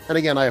senator. And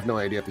again, I have no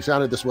idea if he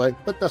sounded this way,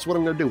 but that's what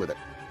I'm going to do with it.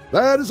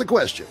 That is a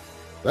question.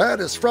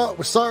 That is fraught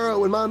with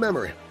sorrow in my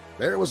memory.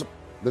 Then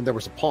there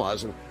was a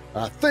pause, and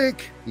I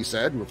think, he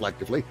said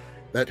reflectively,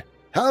 that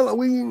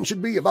Halloween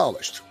should be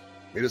abolished.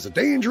 It is a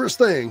dangerous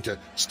thing to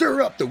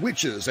stir up the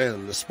witches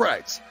and the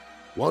sprites.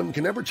 One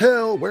can never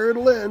tell where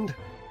it'll end.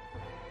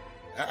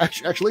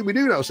 Actually, we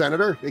do know,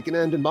 Senator. It can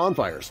end in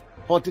bonfires,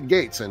 haunted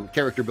gates, and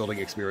character-building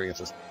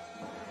experiences.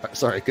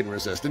 Sorry, I couldn't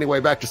resist. Anyway,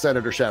 back to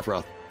Senator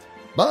Shafroth.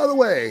 By the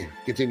way,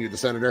 continued the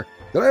senator,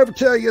 did I ever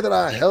tell you that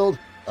I held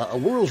a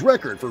world's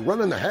record for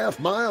running the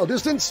half-mile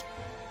distance?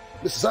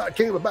 This is how it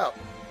came about.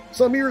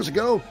 Some years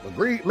ago, a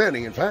great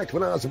many, in fact,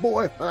 when I was a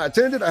boy, I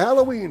attended a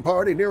Halloween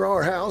party near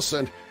our house,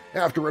 and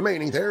after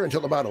remaining there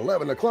until about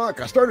 11 o'clock,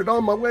 I started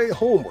on my way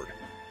homeward.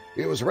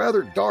 It was a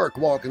rather dark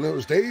walk in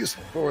those days,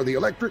 for the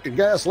electric and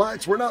gas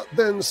lights were not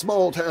then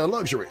small-town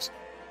luxuries.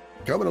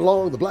 Coming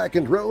along the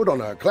blackened road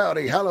on a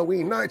cloudy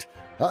Halloween night,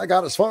 I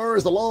got as far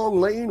as the long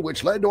lane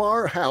which led to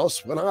our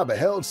house when I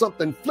beheld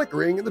something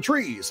flickering in the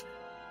trees.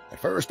 At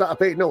first I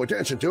paid no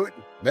attention to it.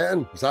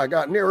 Then, as I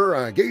got nearer,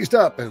 I gazed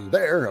up, and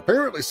there,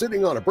 apparently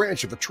sitting on a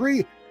branch of a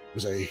tree,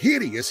 was a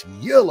hideous,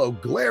 yellow,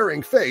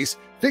 glaring face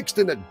fixed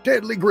in a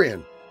deadly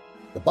grin.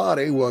 The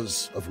body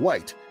was of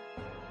white.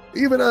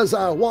 Even as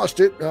I watched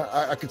it,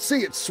 I could see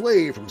it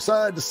sway from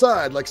side to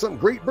side like some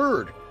great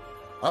bird.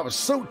 I was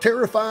so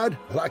terrified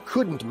that I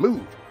couldn't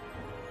move.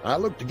 I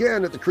looked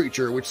again at the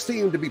creature, which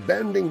seemed to be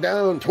bending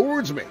down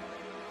towards me.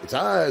 Its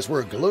eyes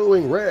were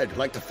glowing red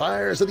like the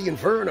fires of the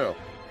inferno.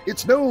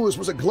 Its nose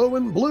was a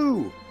glowing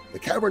blue. The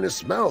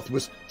cavernous mouth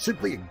was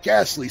simply a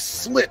ghastly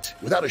slit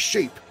without a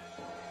shape.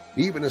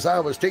 Even as I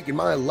was taking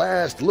my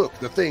last look,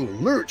 the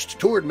thing lurched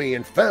toward me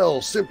and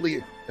fell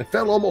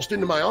almost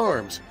into my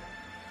arms.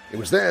 It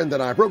was then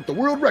that I broke the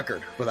world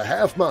record for the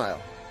half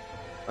mile.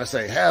 I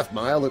say half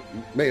mile, it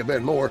may have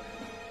been more.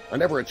 I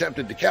never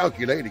attempted to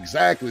calculate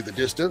exactly the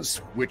distance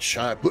which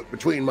I put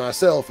between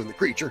myself and the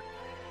creature.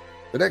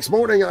 The next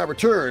morning I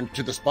returned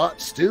to the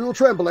spot, still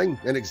trembling,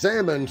 and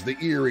examined the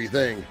eerie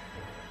thing.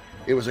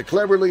 It was a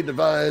cleverly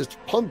devised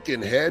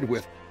pumpkin head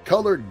with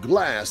colored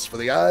glass for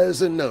the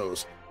eyes and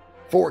nose.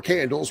 4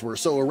 candles were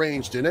so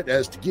arranged in it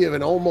as to give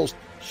an almost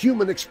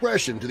human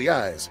expression to the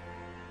eyes.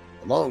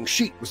 A long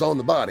sheet was on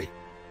the body.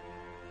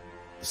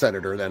 The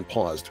senator then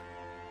paused.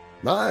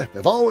 I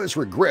have always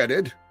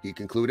regretted, he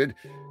concluded,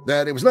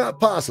 that it was not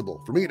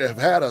possible for me to have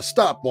had a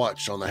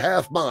stopwatch on the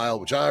half mile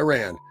which I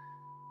ran.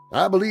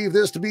 I believe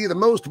this to be the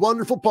most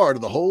wonderful part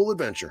of the whole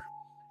adventure.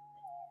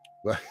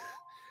 Well,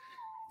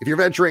 if you're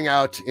venturing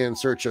out in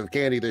search of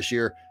candy this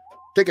year,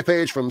 take a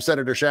page from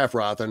Senator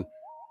Shafroth and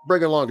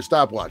bring along a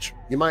stopwatch.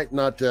 You might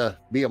not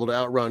be able to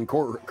outrun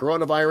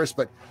coronavirus,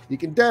 but you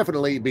can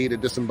definitely beat a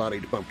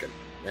disembodied pumpkin,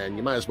 and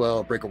you might as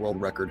well break a world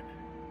record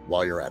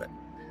while you're at it.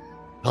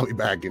 I'll be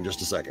back in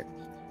just a second.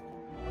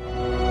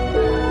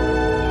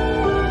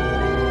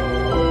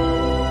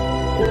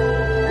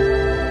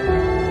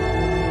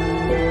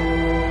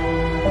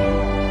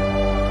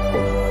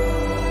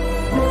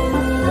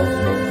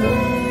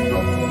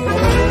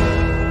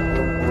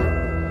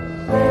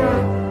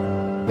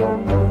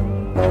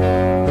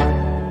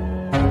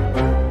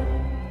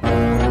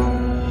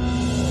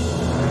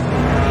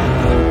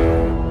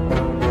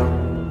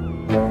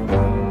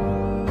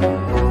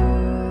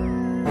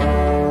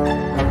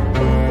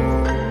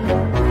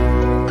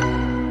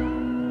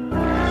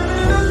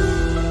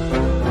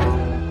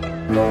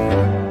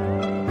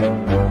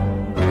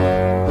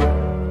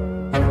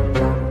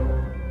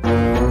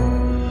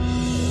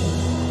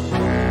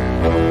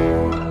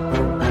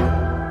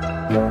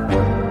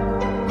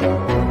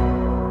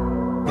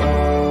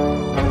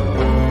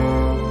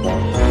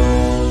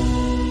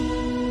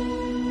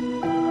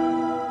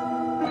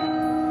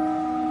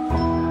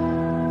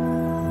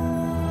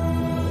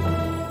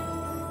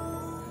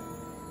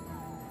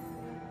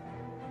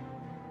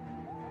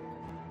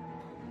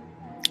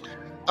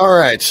 All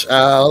right,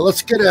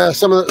 let's get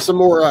some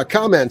more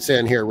comments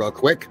in here real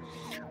quick.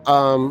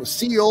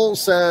 Seal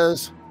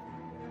says,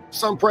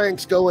 some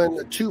pranks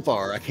going too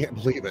far. I can't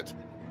believe it.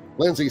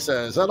 Lindsay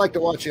says, I'd like to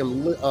watch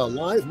him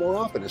live more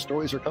often. His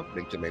stories are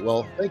comforting to me.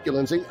 Well, thank you,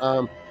 Lindsay.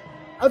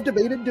 I've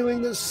debated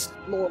doing this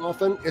more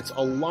often. It's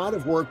a lot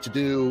of work to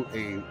do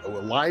a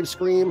live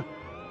stream,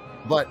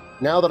 but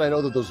now that I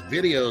know that those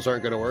videos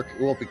aren't going to work,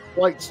 it won't be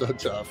quite so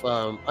tough.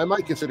 I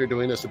might consider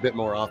doing this a bit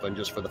more often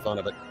just for the fun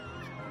of it.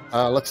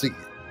 Let's see.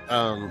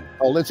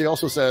 Lindsay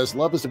also says,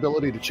 love his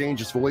ability to change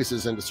his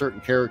voices into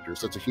certain characters.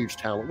 That's a huge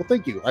talent. Well,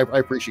 thank you. I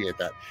appreciate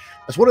that.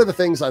 That's one of the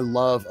things I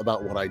love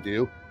about what I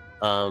do.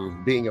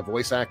 Being a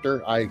voice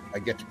actor, I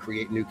get to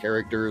create new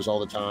characters all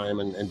the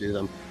time and do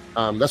them.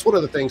 That's one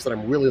of the things that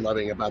I'm really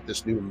loving about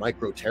this new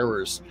Micro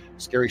Terrors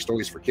Scary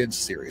Stories for Kids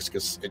series,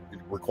 because it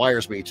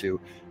requires me to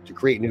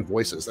create new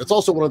voices. That's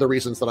also one of the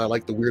reasons that I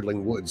like the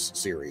Weirdling Woods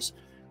series,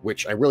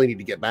 which I really need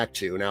to get back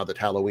to now that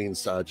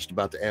Halloween's just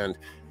about to end.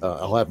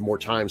 I'll have more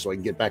time so I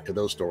can get back to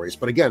those stories.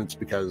 But again, it's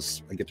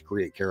because I get to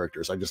create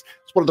characters. It's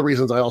one of the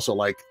reasons I also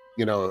like,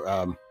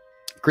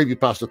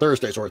 Creepypasta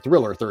Thursdays, or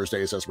Thriller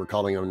Thursdays, as we're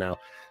calling them now.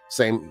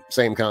 Same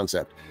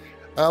concept.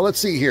 Let's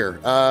see here.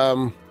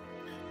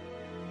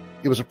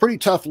 It was a pretty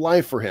tough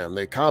life for him.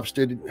 The cops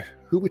did.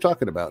 Who are we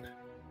talking about?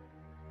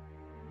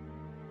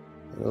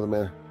 Another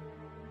man.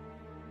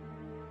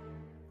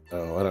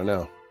 Oh, I don't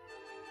know.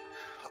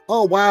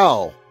 Oh,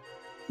 wow.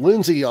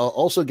 Lindsay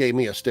also gave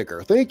me a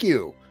sticker. Thank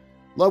you.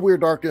 Love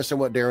Weird Darkness and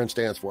what Darren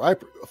stands for.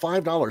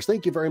 $5.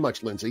 Thank you very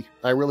much, Lindsay.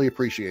 I really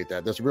appreciate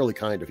that. That's really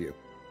kind of you.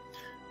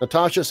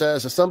 Natasha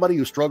says, as somebody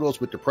who struggles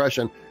with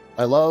depression,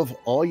 I love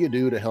all you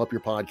do to help your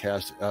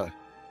podcast.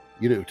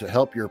 To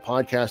help your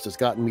podcast has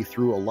gotten me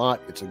through a lot.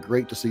 It's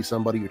great to see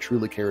somebody who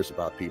truly cares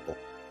about people.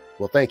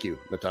 Well, thank you,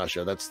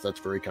 Natasha. That's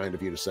very kind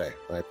of you to say.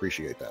 I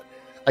appreciate that.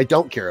 I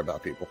don't care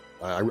about people.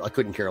 I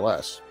couldn't care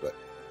less, but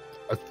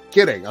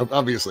kidding.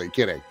 Obviously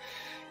kidding.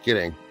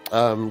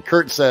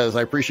 Kurt says,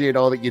 I appreciate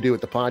all that you do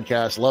with the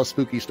podcast. Love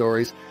spooky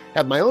stories.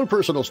 Have my own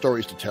personal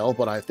stories to tell,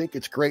 but I think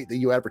it's great that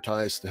you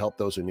advertise to help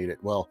those who need it.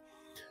 Well,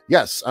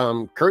 yes,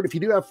 Kurt, if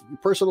you do have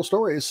personal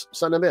stories,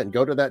 send them in.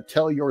 Go to that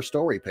Tell Your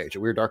Story page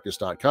at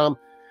WeirdDarkness.com,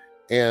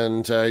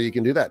 and you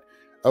can do that.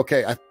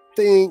 Okay, I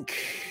think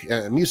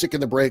music in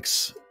the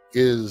breaks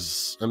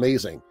is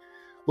amazing.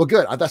 Well,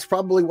 good. That's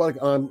probably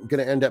what I'm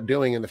going to end up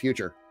doing in the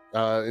future.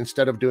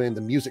 Instead of doing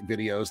the music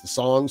videos, the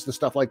songs and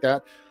stuff like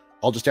that,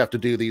 I'll just have to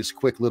do these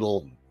quick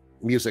little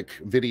music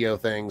video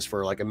things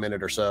for like a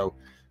minute or so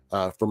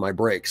for my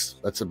breaks.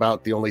 That's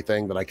about the only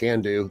thing that I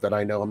can do that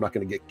I know I'm not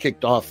going to get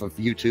kicked off of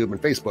YouTube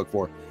and Facebook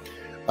for.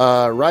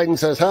 Ryden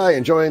says, hi,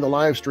 enjoying the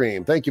live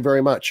stream. Thank you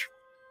very much.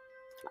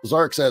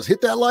 Zark says,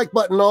 hit that like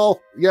button,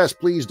 all. Yes,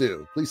 please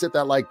do. Please hit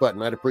that like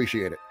button. I'd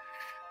appreciate it.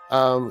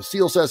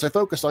 Seal says, I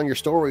focus on your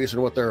stories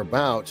and what they're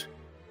about.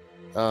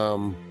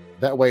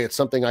 That way it's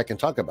something I can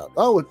talk about.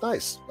 Oh,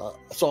 nice.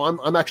 So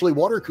I'm actually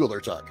water cooler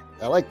talk.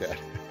 I like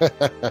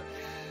that.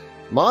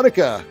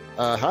 Monica,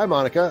 hi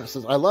Monica,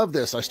 says, I love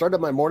this. I started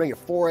my morning at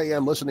 4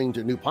 a.m. listening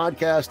to new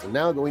podcasts and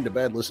now going to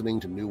bed listening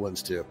to new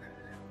ones too.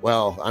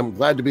 Well, I'm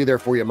glad to be there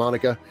for you,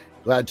 Monica.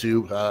 Glad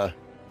to,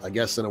 I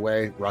guess in a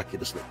way, rock you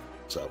to sleep.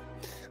 So,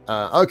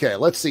 okay,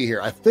 let's see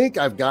here. I think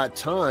I've got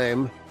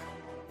time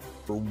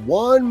for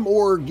one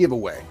more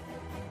giveaway.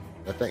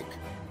 I think.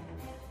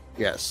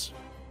 Yes.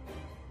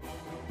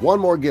 One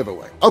more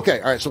giveaway.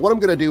 Okay, all right, so what I'm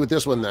going to do with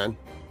this one then,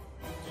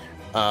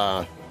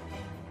 let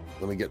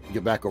me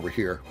get back over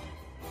here.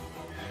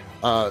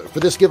 For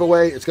this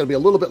giveaway, it's going to be a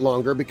little bit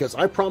longer because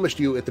I promised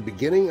you at the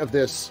beginning of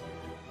this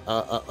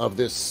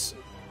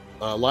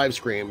live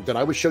stream that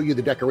I would show you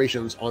the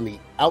decorations on the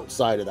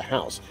outside of the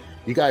house.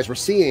 You guys were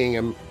seeing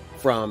them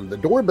from the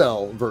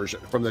doorbell version,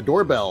 from the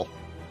doorbell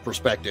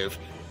perspective,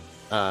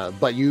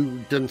 but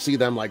you didn't see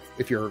them like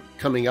if you're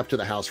coming up to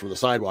the house from the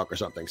sidewalk or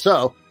something.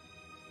 So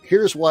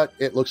here's what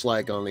it looks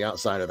like on the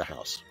outside of the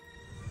house.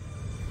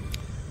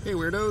 Hey,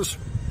 weirdos.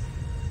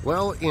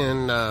 Well,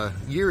 in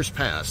years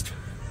past,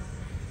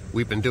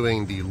 we've been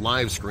doing the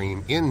live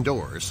stream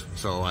indoors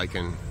so I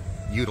can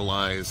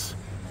utilize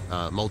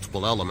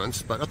multiple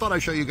elements, but I thought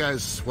I'd show you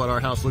guys what our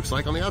house looks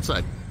like on the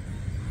outside.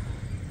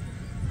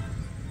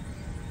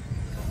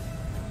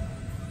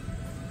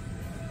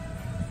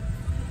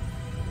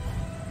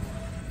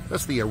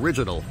 That's the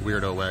original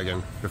Weirdo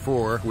wagon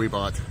before we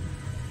bought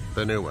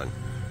the new one.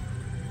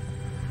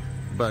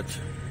 But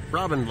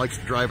Robin likes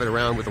to drive it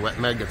around with the wet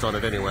magnets on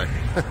it anyway.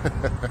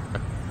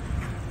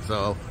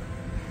 So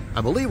I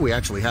believe we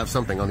actually have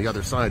something on the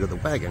other side of the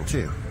wagon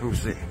too. Let me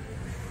see.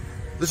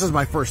 This is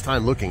my first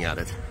time looking at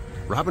it.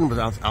 Robin was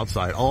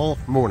outside all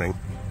morning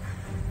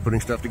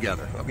putting stuff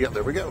together. Oh, yeah,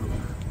 there we go.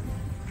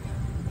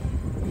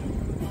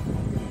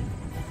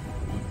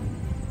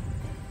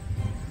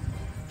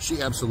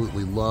 She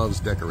absolutely loves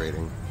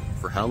decorating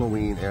for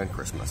Halloween and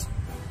Christmas.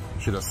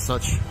 She does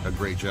such a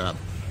great job.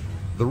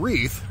 The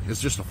wreath is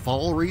just a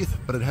fall wreath,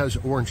 but it has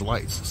orange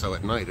lights. So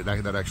at night,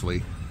 that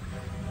actually,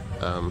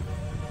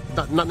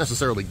 not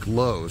necessarily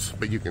glows,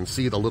 but you can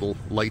see the little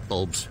light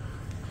bulbs,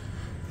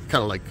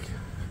 kind of like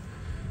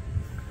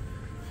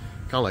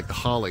the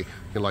holly,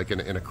 like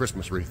in a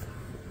Christmas wreath.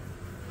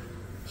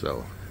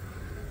 So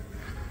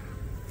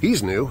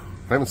he's new.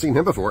 I haven't seen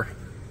him before.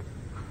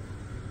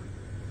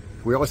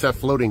 We always have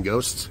floating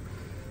ghosts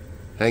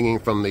hanging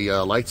from the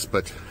lights,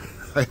 but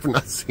I have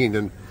not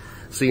seen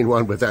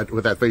one with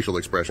that facial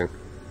expression.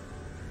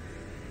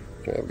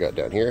 Okay, I've got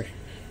down here.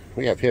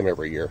 We have him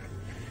every year.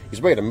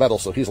 He's made of metal,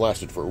 so he's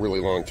lasted for a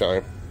really long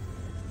time.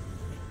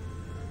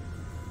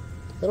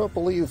 I don't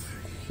believe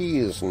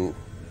I've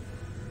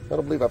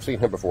seen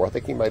him before. I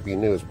think he might be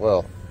new as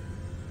well.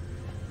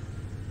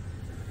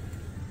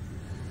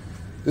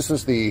 This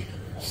is the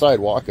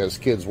sidewalk. As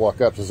kids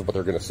walk up, this is what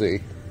they're going to see.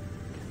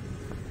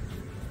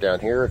 Down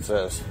here it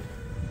says,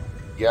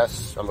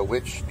 yes, I'm a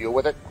witch, deal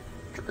with it,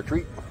 trick or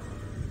treat.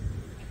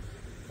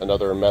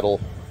 Another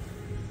metal.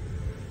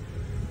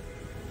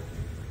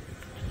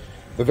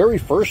 The very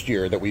first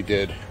year that we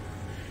did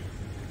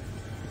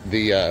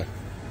the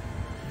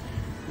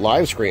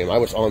live stream, I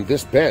was on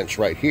this bench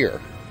right here,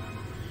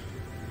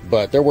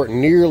 but there weren't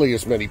nearly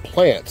as many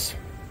plants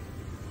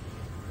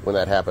when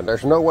that happened.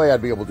 There's no way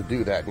I'd be able to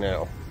do that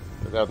now.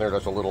 Down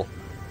there's a little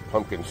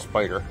pumpkin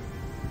spider.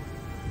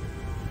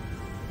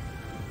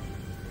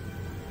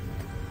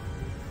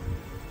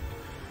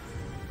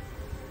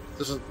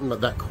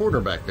 That corner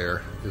back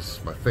there is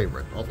my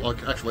favorite. I'll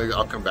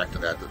come back to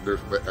that. There's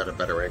at a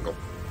better angle.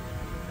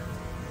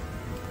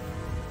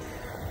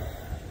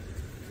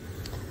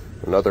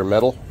 Another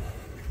metal.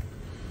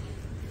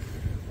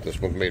 This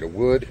one's made of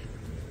wood.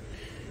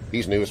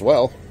 He's new as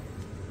well.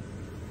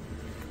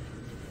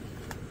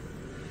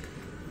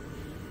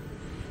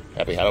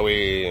 Happy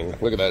Halloween.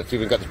 Look at that. It's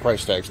even got the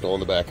price tag still on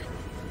the back.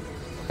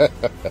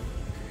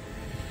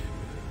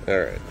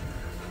 Alright.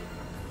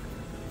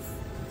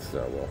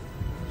 So we'll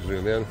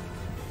zoom in.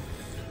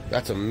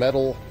 That's a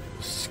metal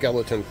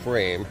skeleton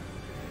frame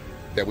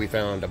that we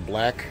found a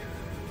black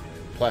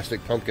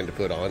plastic pumpkin to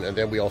put on, and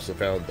then we also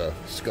found the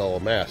skull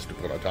mask to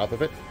put on top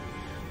of it.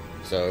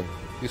 So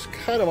it's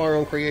kind of our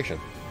own creation.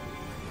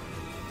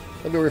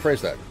 Let me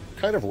rephrase that.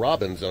 Kind of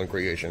Robin's own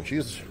creation.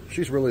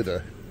 She's really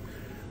the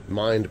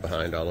mind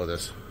behind all of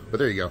this. But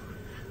there you go.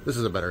 This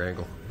is a better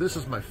angle. This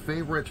is my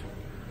favorite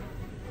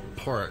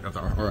part of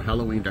our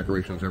Halloween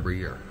decorations every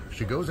year.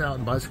 She goes out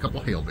and buys a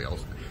couple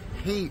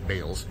hay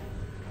bales,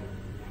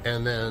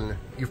 and then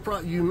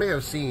you may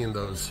have seen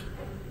those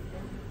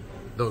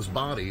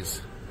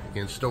bodies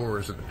in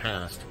stores in the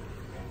past,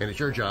 and it's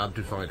your job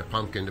to find a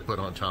pumpkin to put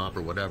on top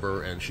or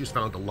whatever. And she's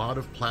found a lot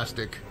of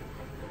plastic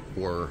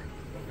or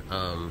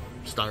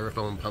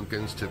styrofoam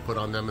pumpkins to put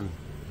on them,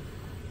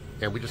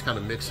 and we just kind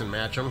of mix and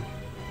match them.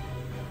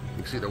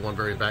 You can see the one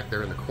very back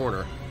there in the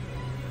corner.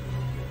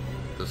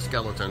 the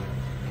skeleton.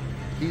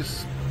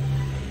 His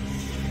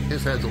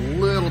head's a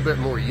little bit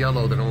more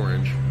yellow than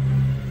orange.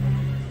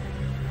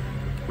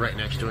 Right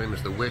next to him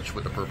is the witch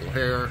with the purple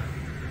hair.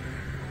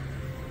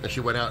 And she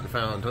went out and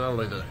found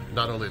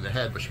not only the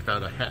head, but she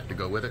found a hat to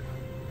go with it.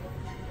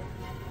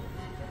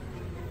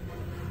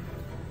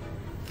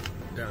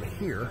 Down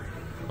here,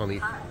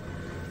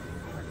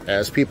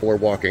 as people are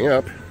walking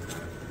up,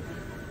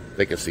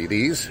 they can see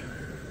these.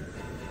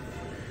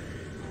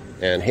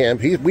 And him,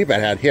 we've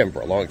had him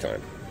for a long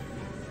time.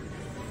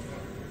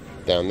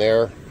 Down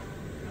there,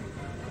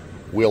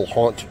 will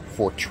haunt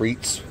for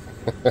treats.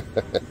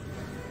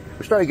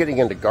 We started getting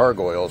into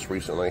gargoyles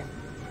recently.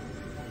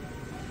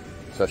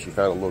 So she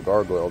found a little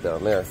gargoyle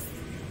down there.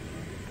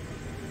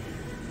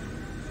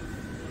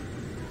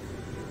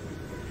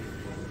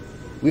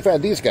 We've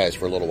had these guys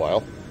for a little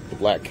while. The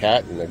black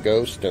cat and the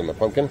ghost and the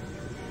pumpkin.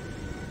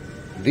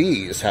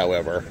 These,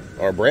 however,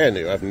 are brand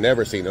new. I've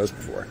never seen those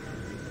before.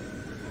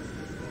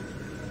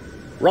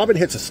 Robin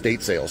hits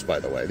estate sales, by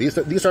the way.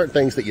 These aren't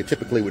things that you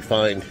typically would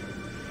find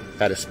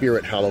at a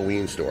Spirit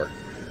Halloween store.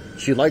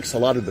 She likes a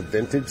lot of the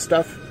vintage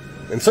stuff,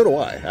 and so do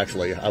I,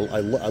 actually. I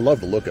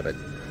love the look of it.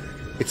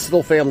 It's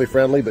still family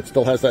friendly, but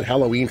still has that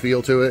Halloween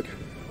feel to it.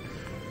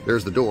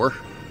 There's the door.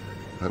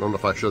 I don't know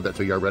if I showed that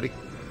to you already.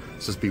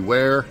 It says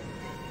beware,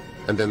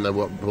 and then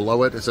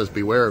below it says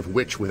beware of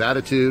witch with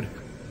attitude,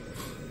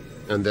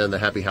 and then the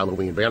Happy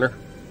Halloween banner.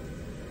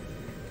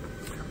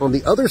 On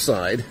the other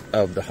side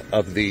of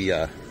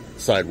the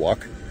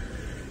sidewalk,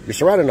 you're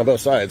surrounded on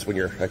both sides when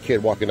you're a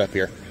kid walking up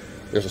here.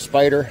 There's a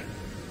spider.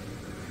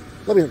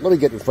 Let me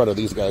get in front of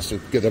these guys to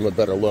give them a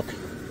better look.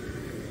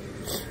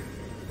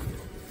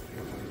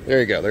 There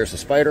you go. There's the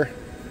spider.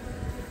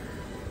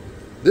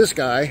 This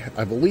guy,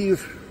 I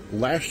believe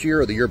last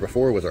year or the year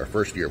before was our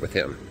first year with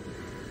him.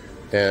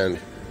 And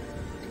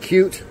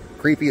cute,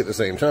 creepy at the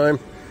same time,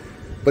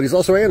 but he's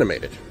also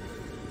animated.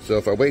 So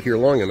if I wait here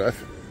long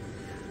enough,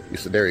 you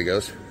see, there he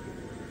goes.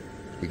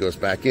 He goes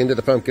back into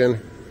the pumpkin,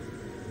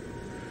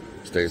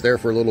 stays there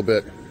for a little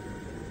bit,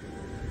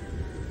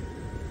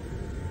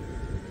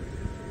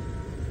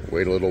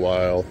 wait a little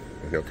while,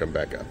 and he'll come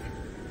back up.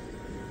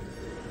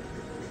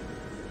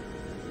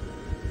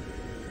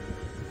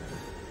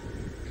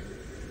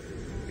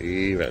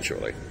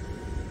 Eventually.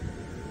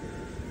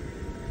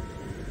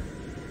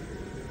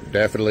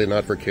 Definitely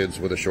not for kids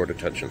with a short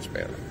attention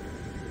span.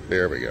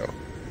 There we go.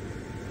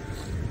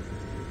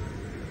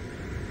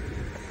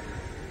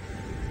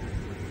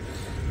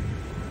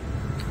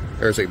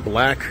 There's a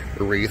black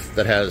wreath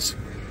that has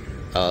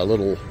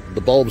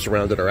the bulbs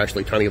around it are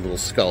actually tiny little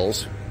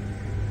skulls.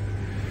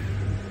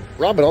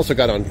 Robin also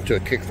got onto a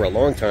kick for a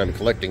long time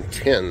collecting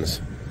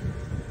tins,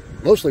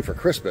 mostly for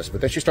Christmas, but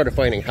then she started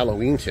finding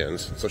Halloween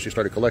tins, so she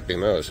started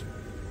collecting those.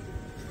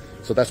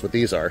 So that's what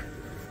these are.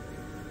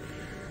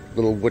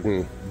 Little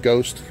wooden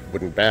ghost,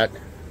 wooden bat.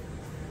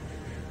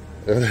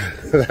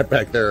 That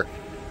back there,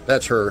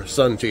 that's her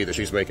sun tea that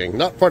she's making,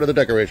 not part of the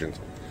decorations.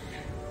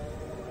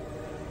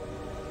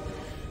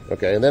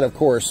 Okay, and then of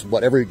course,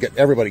 what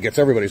everybody gets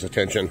everybody's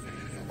attention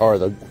are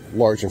the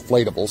large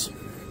inflatables,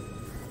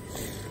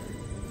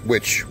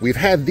 which we've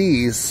had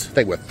these, I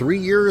think, what, 4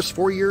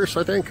 years,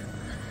 I think.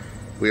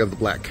 We have the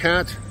black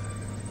cat,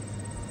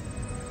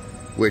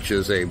 which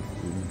is a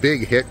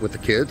big hit with the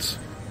kids.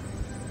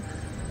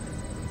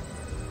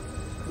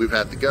 We've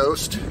had the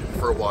ghost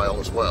for a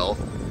while as well,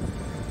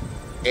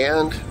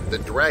 and the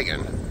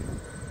dragon.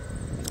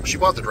 She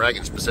bought the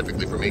dragon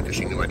specifically for me because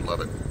she knew I'd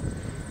love it.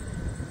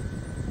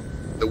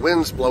 The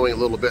wind's blowing a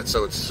little bit,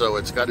 so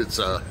it's got its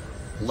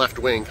left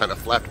wing kind of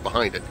flapped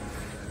behind it,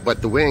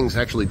 but the wings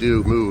actually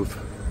do move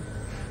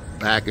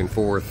back and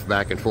forth,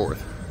 back and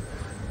forth.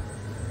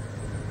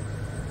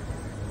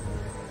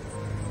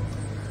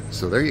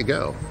 So there you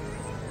go.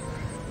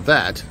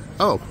 That,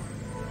 oh,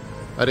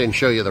 I didn't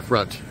show you the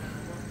front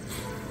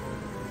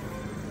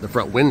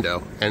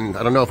window, and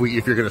I don't know if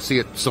you're going to see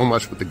it so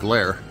much with the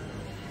glare.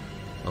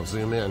 I'll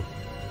zoom in.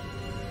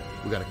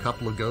 We got a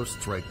couple of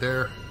ghosts right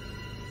there.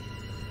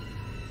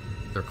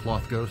 They're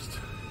cloth ghosts.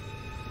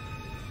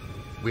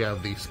 We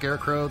have the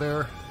scarecrow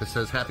there that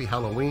says Happy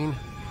Halloween.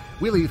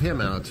 We leave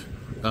him out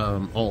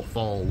all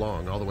fall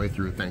long, all the way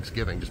through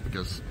Thanksgiving, just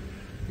because,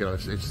 you know,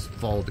 it's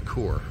fall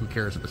decor. Who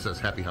cares if it says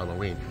Happy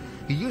Halloween?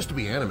 He used to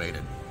be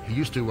animated. He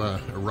used to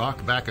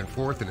rock back and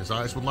forth and his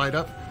eyes would light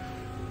up.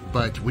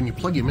 But when you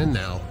plug him in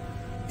now,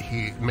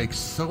 he makes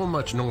so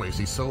much noise.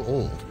 He's so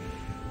old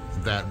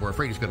that we're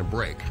afraid he's going to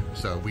break.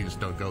 So we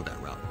just don't go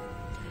that route.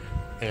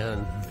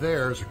 And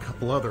there's a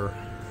couple other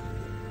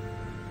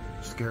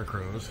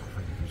scarecrows. If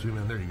I can zoom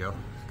in, there you go.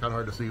 It's kind of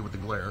hard to see with the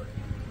glare.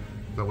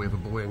 But we have a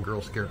boy and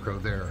girl scarecrow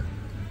there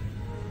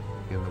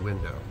in the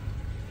window.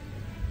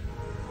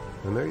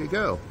 And there you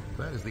go.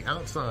 That is the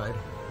outside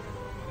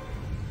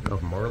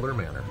of Marlar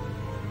Manor.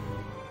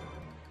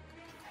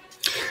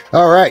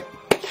 All right.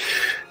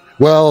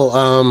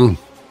 Well,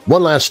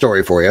 one last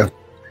story for you.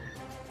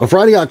 On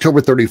Friday,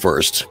 October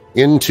 31st,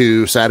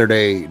 into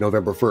Saturday,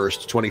 November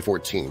 1st,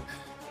 2014,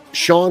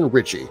 Sean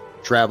Ritchie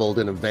traveled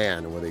in a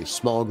van with a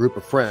small group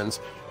of friends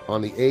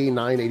on the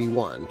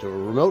A981 to a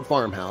remote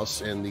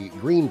farmhouse in the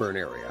Greenburn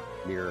area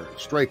near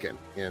Straken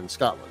in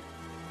Scotland.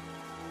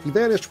 He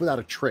vanished without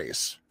a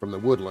trace from the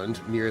woodland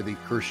near the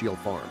Kershiel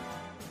farm.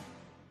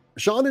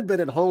 Sean had been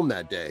at home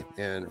that day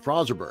in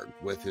Fraserburgh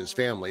with his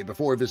family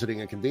before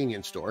visiting a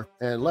convenience store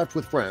and left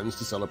with friends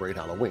to celebrate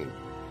Halloween.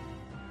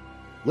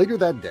 Later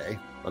that day,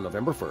 on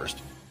November 1st,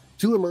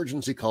 2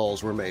 emergency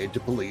calls were made to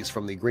police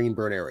from the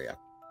Greenburn area,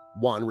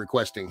 one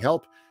requesting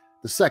help,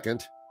 the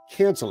second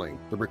canceling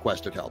the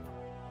requested help.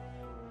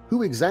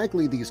 Who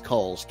exactly these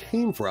calls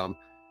came from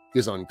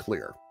is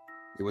unclear.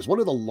 It was one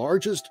of the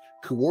largest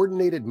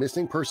coordinated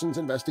missing persons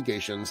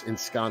investigations in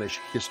Scottish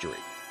history.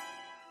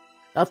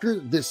 After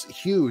this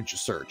huge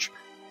search,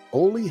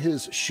 only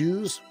his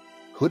shoes,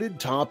 hooded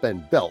top,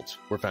 and belt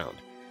were found,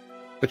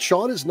 but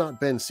Sean has not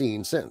been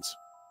seen since.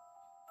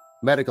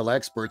 Medical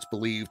experts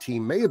believed he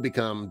may have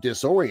become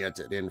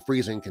disoriented in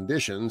freezing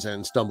conditions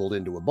and stumbled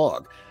into a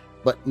bog,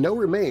 but no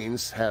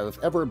remains have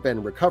ever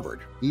been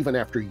recovered, even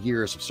after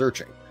years of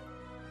searching.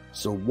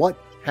 So what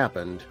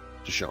happened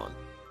to Sean?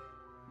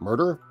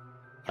 Murder?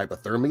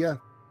 Hypothermia?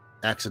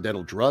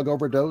 Accidental drug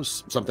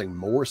overdose? Something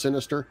more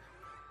sinister?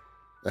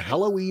 A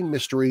Halloween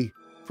mystery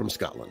from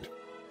Scotland.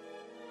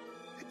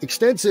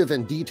 Extensive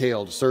and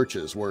detailed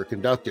searches were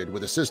conducted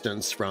with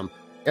assistance from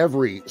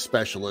every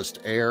specialist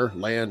air,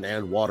 land,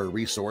 and water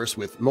resource,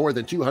 with more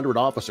than 200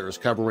 officers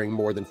covering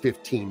more than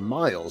 15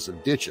 miles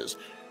of ditches,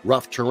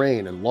 rough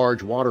terrain, and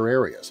large water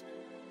areas.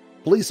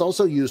 Police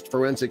also used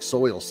forensic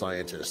soil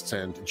scientists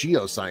and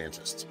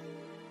geoscientists.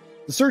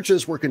 The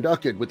searches were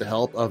conducted with the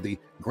help of the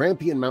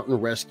Grampian Mountain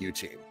Rescue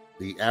Team,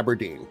 the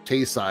Aberdeen,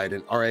 Tayside,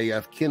 and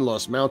RAF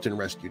Kinloss Mountain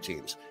Rescue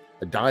Teams,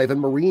 a dive and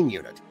marine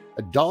unit,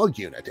 a dog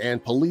unit,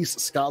 and Police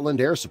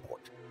Scotland Air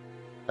Support.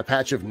 A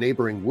patch of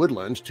neighboring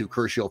woodland to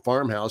Kershiel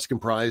Farmhouse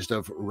comprised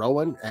of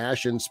rowan,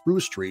 ash, and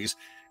spruce trees.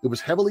 It was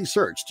heavily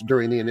searched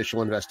during the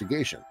initial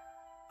investigation.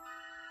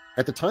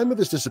 At the time of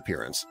his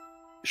disappearance,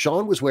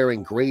 Sean was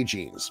wearing gray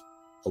jeans,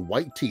 a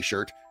white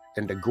t-shirt,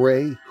 and a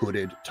gray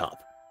hooded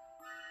top.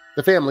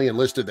 The family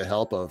enlisted the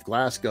help of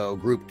Glasgow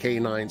Group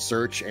K9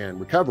 Search and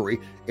Recovery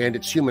and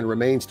its human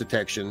remains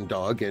detection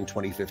dog in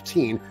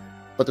 2015,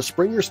 but the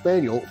Springer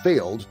Spaniel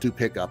failed to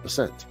pick up a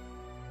scent.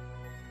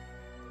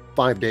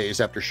 5 days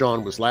after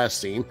Sean was last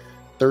seen,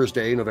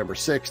 Thursday, November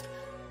 6th,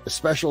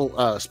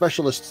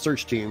 specialist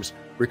search teams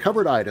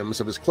recovered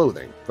items of his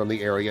clothing from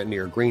the area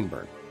near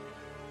Greenburn.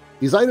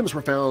 These items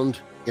were found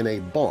in a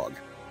bog: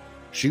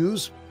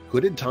 shoes,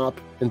 hooded top,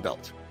 and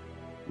belt.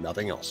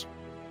 Nothing else.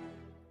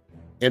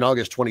 In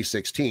August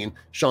 2016,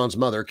 Sean's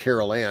mother,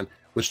 Carol Ann,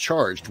 was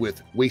charged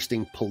with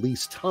wasting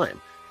police time.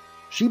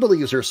 She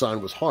believes her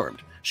son was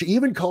harmed. She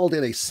even called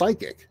in a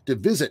psychic to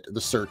visit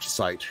the search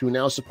site, who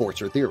now supports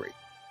her theory.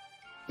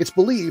 It's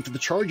believed the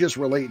charges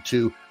relate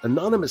to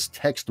anonymous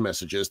text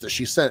messages that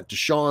she sent to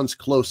Sean's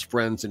close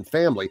friends and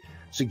family,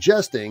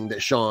 suggesting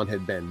that Sean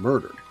had been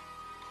murdered.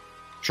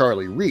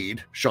 Charlie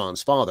Reed,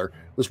 Sean's father,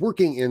 was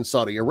working in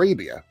Saudi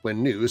Arabia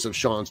when news of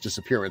Sean's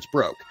disappearance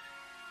broke.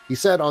 He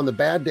said on the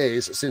bad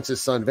days since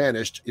his son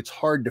vanished, it's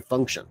hard to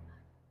function.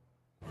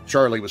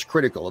 Charlie was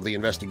critical of the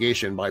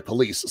investigation by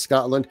Police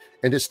Scotland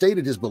and has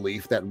stated his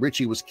belief that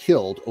Ritchie was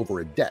killed over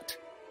a debt.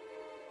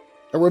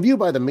 A review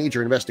by the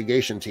major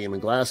investigation team in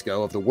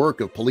Glasgow of the work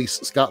of Police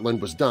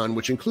Scotland was done,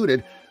 which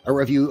included a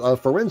review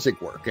of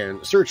forensic work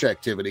and search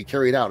activity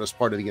carried out as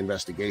part of the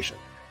investigation.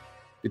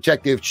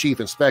 Detective Chief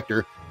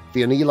Inspector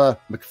Fionnuala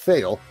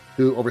MacPhail,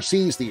 who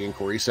oversees the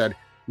inquiry, said,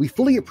 "We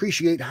fully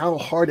appreciate how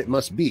hard it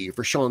must be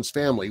for Sean's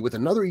family with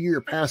another year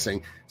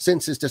passing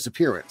since his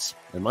disappearance,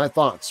 and my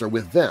thoughts are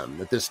with them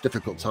at this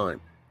difficult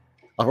time.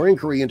 Our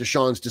inquiry into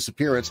Sean's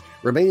disappearance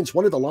remains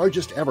one of the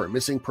largest ever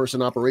missing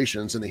person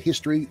operations in the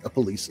history of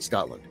Police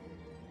Scotland."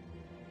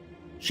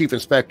 Chief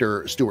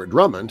Inspector Stuart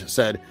Drummond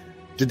said,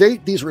 "To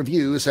date, these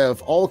reviews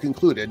have all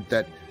concluded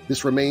that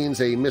this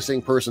remains a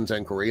missing persons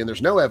inquiry and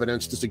there's no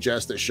evidence to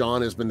suggest that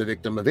Sean has been the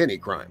victim of any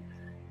crime.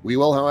 We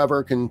will,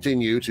 however,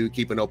 continue to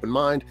keep an open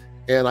mind,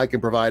 and I can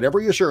provide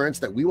every assurance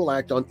that we will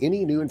act on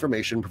any new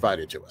information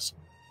provided to us."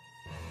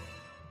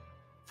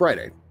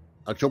 Friday,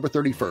 October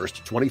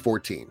 31st,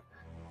 2014.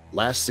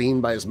 Last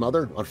seen by his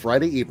mother on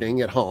Friday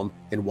evening at home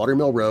in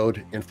Watermill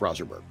Road in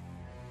Fraserburgh.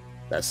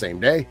 That same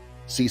day,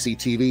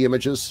 CCTV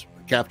images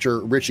capture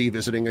Ritchie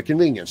visiting a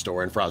convenience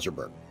store in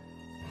Fraserburgh.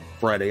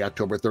 Friday,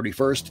 October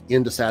 31st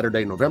into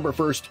Saturday, November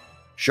 1st,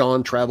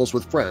 Sean travels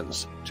with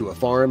friends to a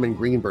farm in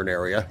Greenburn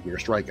area near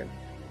Straken.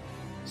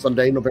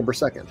 Sunday, November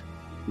 2nd,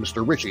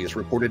 Mr. Ritchie is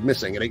reported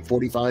missing at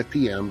 8:45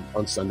 p.m.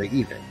 on Sunday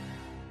evening.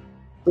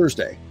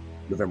 Thursday,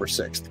 November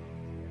 6th,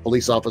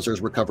 police officers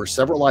recover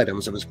several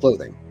items of his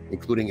clothing,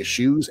 including his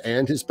shoes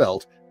and his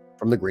belt,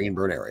 from the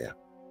Greenburn area.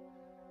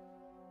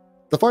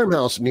 The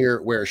farmhouse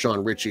near where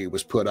Sean Ritchie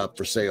was put up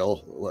for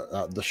sale,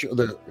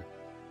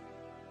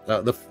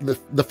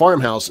 the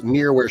farmhouse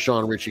near where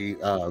Sean Ritchie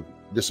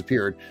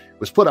disappeared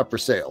was put up for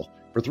sale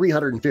for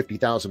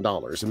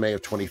 $350,000 in May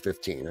of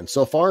 2015, and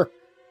so far,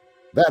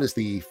 that is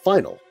the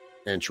final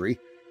entry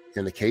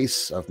in the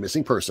case of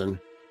missing person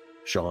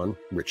Sean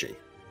Ritchie.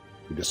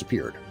 who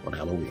disappeared on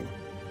Halloween.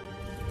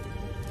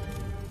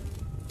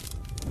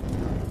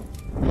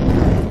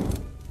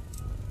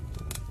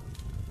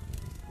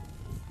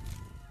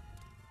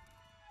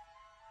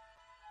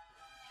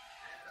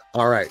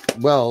 All right.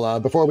 Well,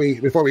 before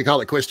we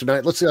call it quits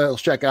tonight,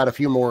 let's check out a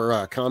few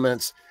more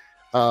comments.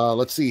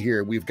 Let's see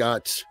here. We've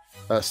got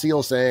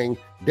Seal saying,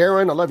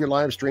 Darren, I love your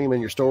live stream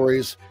and your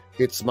stories.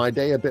 It's my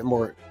day a bit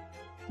more,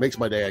 makes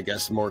my day, I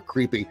guess, more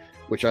creepy,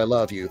 which I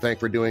love you. Thanks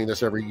for doing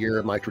this every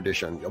year, my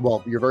tradition.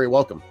 Well, you're very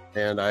welcome.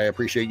 And I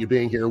appreciate you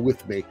being here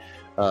with me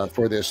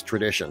for this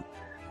tradition.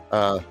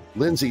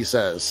 Lindsay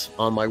says,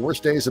 on my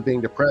worst days of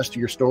being depressed,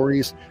 your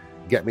stories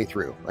get me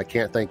through. I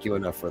can't thank you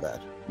enough for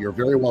that. You're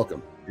very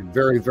welcome. You're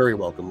very, very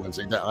welcome,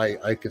 Lindsay.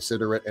 I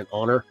consider it an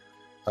honor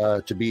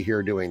to be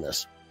here doing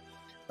this.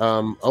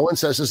 Owen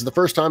says, this is the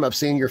first time I've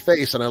seen your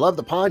face, and I love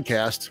the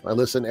podcast. I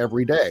listen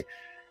every day.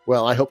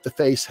 Well, I hope the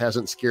face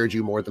hasn't scared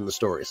you more than the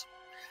stories.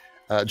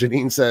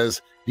 Janine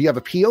says, do you have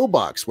a P.O.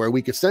 box where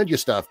we could send you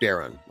stuff,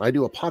 Darren? I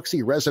do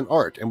epoxy resin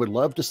art and would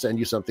love to send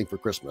you something for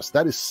Christmas.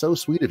 That is so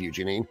sweet of you,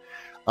 Janine.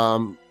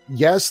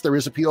 Yes, there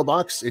is a P.O.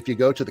 box. If you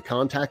go to the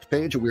contact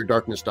page at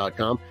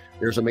WeirdDarkness.com,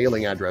 there's a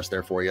mailing address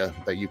there for you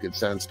that you could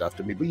send stuff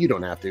to me, but you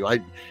don't have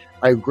to.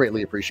 I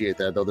greatly appreciate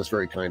that, though. That's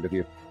very kind of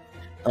you.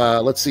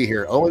 Let's see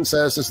here. Owen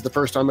says, this is the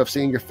first time I've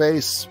seen your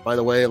face. By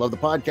the way, I love the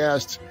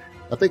podcast.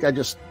 I think I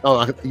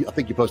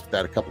think you posted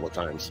that a couple of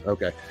times.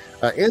 Okay.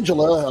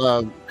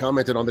 Angela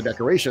commented on the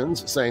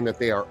decorations saying that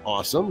they are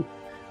awesome.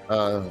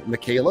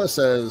 Michaela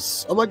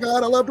says, oh my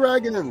God, I love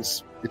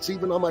dragons. It's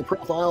even on my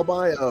profile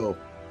bio.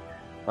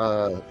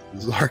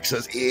 Lark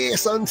says,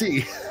 sun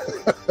tea.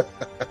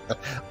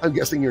 I'm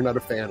guessing you're not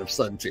a fan of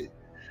sun tea.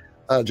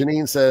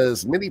 Janine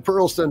says, mini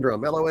pearl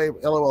syndrome,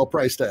 LOL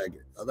price tag.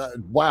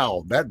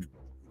 Wow,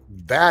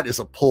 that is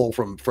a pull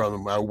from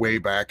way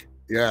back.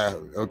 Yeah,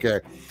 okay.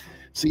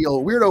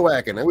 Seal, weirdo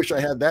whacking. I wish I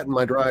had that in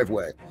my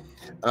driveway.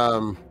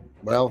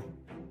 Well,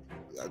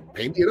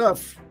 pay me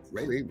enough,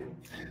 maybe.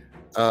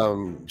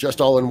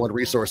 Just all in one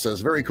resource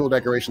says, very cool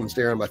decorations,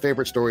 Darren. My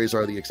favorite stories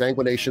are the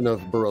exsanguination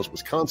of Burroughs,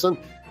 Wisconsin,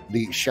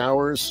 the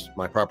showers,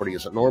 my property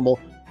isn't normal,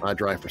 I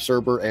drive for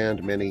Cerber,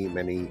 and many,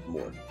 many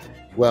more.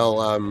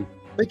 Well,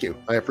 thank you.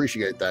 I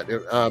appreciate that.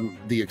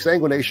 The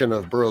exsanguination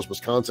of Burroughs,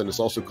 Wisconsin is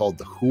also called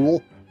the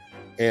Hool.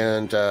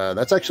 And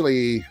that's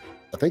actually,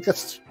 I think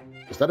is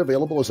that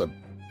available as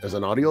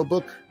an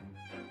audiobook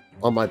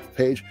on my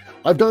page?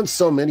 I've done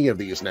so many of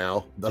these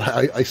now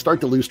that I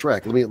start to lose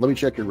track. Let me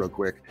check here real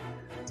quick.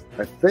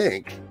 I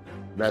think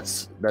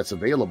that's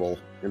available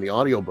in the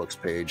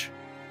audiobooks page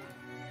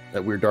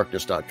at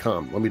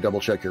WeirdDarkness.com. Let me double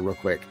check here real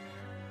quick.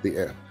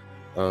 The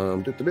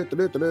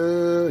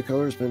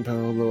colors, pen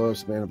pal, blow up,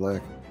 Savannah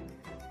Black.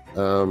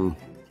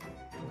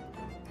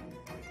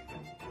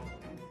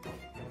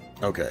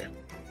 Okay.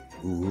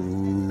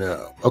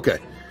 No. Okay.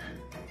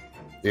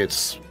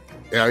 It's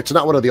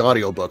not one of the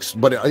audiobooks,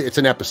 but it's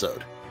an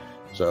episode.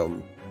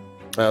 So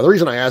the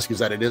reason I ask is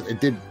that it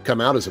did come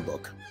out as a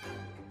book.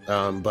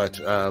 But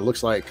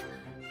looks like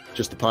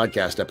just the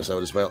podcast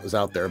episode is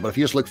out there. But if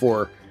you just look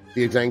for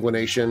the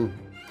exsanguination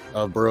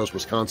of Burroughs,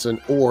 Wisconsin,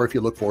 or if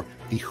you look for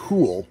the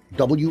Hool,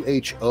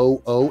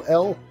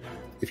 WHOOL,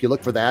 if you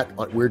look for that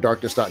on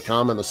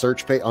WeirdDarkness.com on the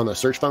search page, on the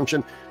search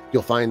function,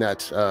 you'll find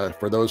that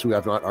for those who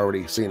have not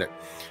already seen it.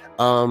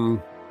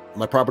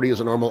 My property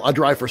is a normal. I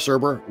drive for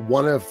Cerber,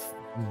 one of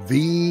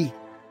the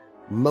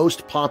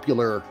most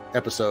popular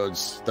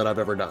episodes that I've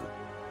ever done.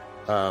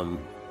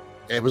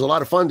 It was a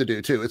lot of fun to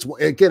do too. It's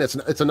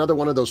another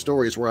one of those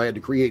stories where I had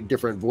to create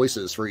different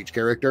voices for each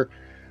character.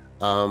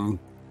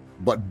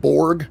 But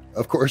Borg,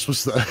 of course,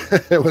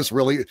 it was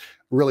really,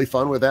 really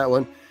fun with that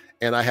one.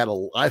 And I've had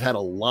a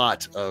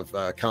lot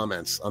of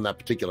comments on that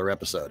particular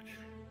episode.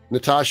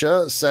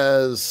 Natasha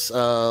says,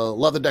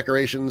 love the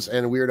decorations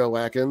and weirdo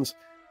wagons.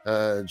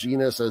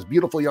 Gina says,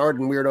 beautiful yard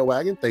and weirdo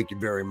wagon. Thank you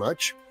very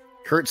much.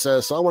 Kurt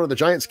says, saw one of the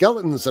giant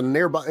skeletons in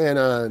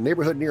a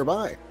neighborhood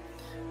nearby.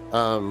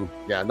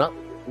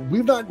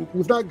 We've not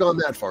gone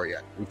that far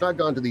yet. We've not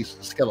gone to these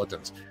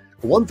skeletons.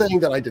 One thing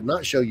that I did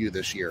not show you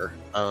this year,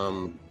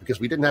 because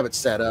we didn't have it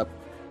set up,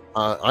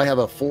 I have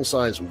a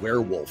full-size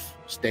werewolf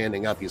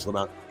standing up. He's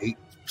about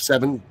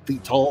 7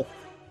 feet tall,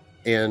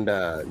 and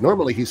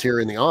normally he's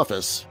here in the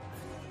office,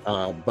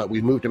 but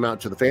we moved him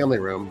out to the family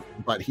room.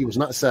 But he was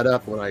not set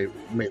up when I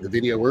made the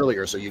video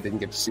earlier, so you didn't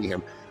get to see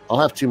him. I'll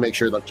have to make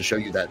sure to show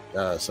you that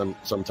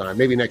sometime,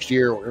 maybe next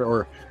year,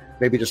 or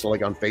maybe just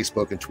like on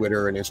Facebook and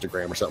Twitter and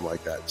Instagram or something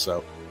like that.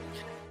 So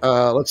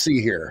let's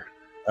see here.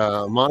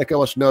 Monica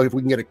wants to know if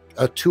we can get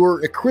a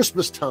tour at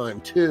Christmas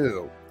time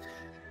too.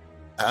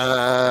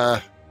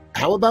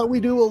 How about we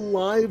do a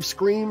live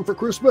stream for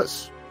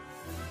Christmas?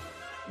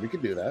 We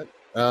could do that.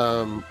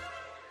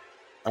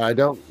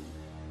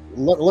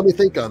 Let me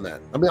think on that.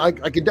 I mean, I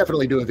could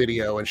definitely do a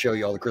video and show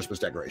you all the Christmas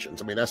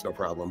decorations. I mean, that's no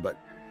problem, but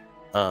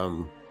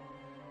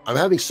I'm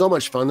having so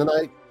much fun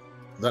tonight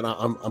that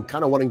I'm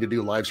kind of wanting to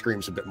do live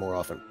streams a bit more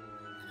often.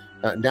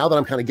 Now that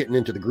I'm kind of getting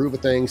into the groove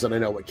of things and I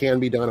know what can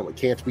be done and what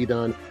can't be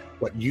done,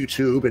 what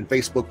YouTube and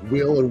Facebook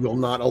will and will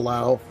not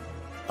allow,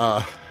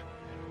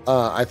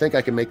 I think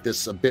I can make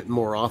this a bit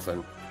more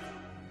often.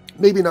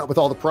 Maybe not with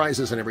all the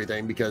prizes and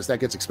everything, because that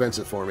gets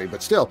expensive for me,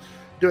 but still,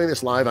 doing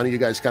this live, I know you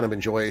guys kind of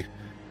enjoy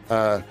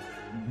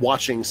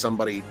watching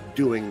somebody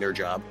doing their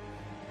job.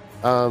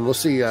 Let's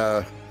see.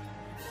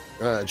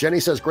 Jenny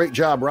says, great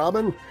job,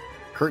 Robin.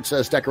 Kurt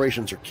says,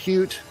 decorations are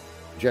cute.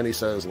 Jenny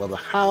says, love the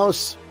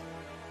house.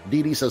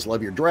 Dee Dee says,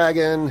 love your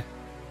dragon.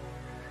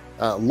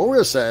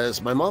 Laura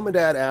says, my mom and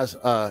dad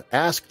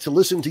asked to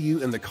listen to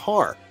you in the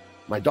car.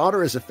 My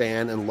daughter is a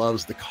fan and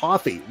loves the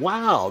coffee.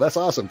 Wow, that's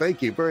awesome.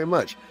 Thank you very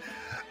much.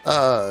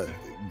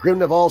 Grim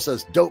Naval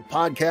says, dope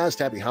podcast.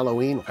 Happy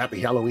Halloween. Happy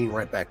Halloween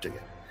right back to you.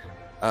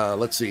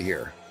 Let's see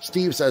here.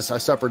 Steve says, I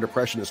suffer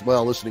depression as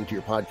well. Listening to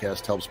your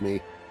podcast helps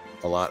me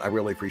a lot. I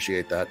really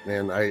appreciate that,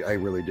 man. I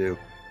really do.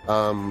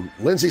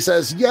 Lindsay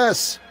says,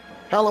 yes,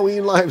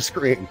 Halloween live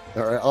stream.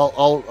 All right,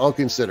 I'll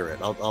consider it.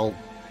 I'll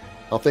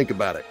think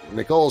about it.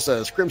 Nicole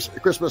says,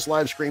 Christmas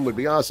live stream would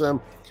be awesome.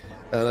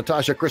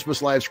 Natasha,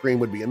 Christmas live stream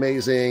would be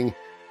amazing.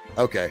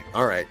 Okay.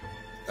 All right.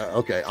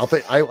 Okay.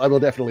 I will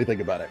definitely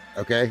think about it.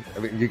 Okay. I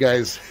mean, you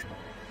guys,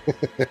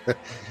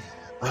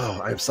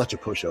 oh, I am such a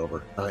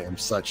pushover. I am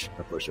such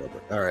a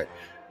pushover. All right.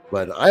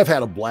 But I've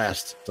had a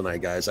blast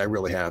tonight, guys. I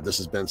really have. This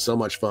has been so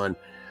much fun.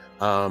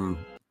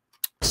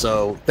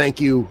 So thank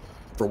you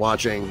for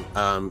watching.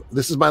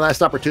 This is my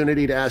last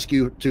opportunity to ask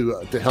you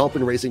to help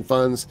in raising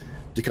funds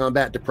to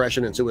combat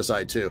depression and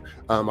suicide too.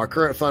 Our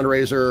current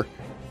fundraiser,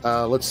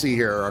 let's see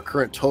here. Our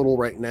current total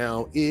right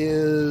now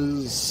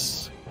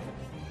is,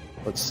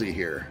 let's see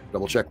here,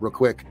 double check real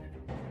quick,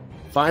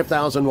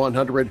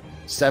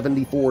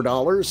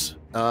 $5,174.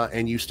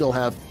 And you still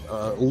have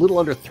a little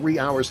under 3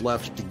 hours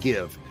left to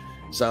give.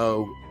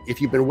 So if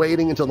you've been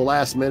waiting until the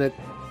last minute,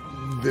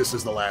 this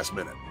is the last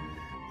minute.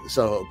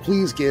 So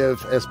please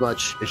give as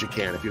much as you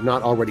can if you've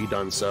not already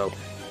done so.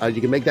 You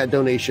can make that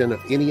donation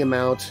of any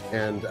amount,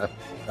 and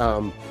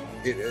I'm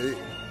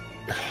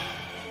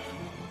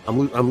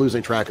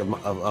losing track of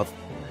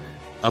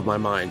my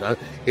mind.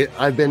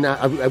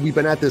 We've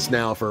been at this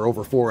now for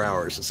over 4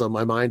 hours, so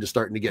my mind is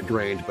starting to get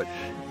drained. But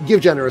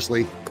give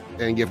generously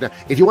and give now.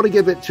 If you want to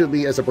give it to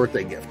me as a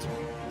birthday gift,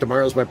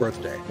 tomorrow's my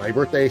birthday. My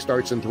birthday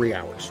starts in 3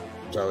 hours.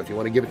 So if you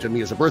want to give it to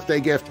me as a birthday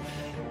gift,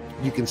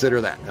 you consider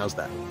that. How's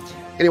that?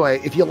 Anyway,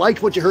 if you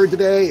liked what you heard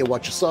today and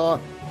what you saw,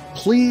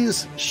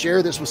 please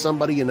share this with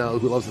somebody you know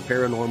who loves the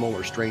paranormal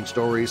or strange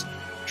stories,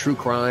 true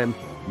crime,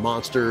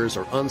 monsters,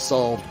 or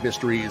unsolved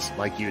mysteries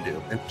like you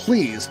do. And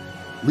please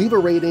leave a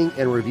rating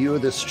and review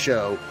of this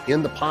show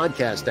in the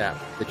podcast app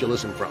that you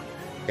listen from.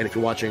 And if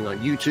you're watching on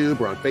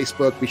YouTube or on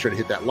Facebook, be sure to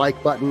hit that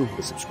like button,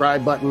 the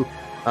subscribe button.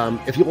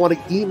 If you want to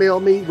email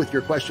me with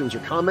your questions or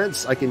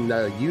comments, I can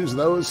use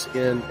those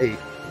in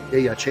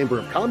a Chamber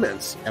of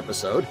Comments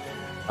episode.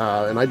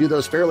 And I do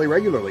those fairly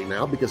regularly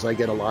now because I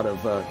get a lot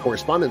of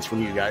correspondence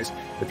from you guys.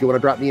 If you want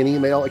to drop me an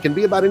email, it can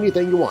be about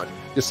anything you want.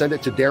 Just send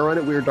it to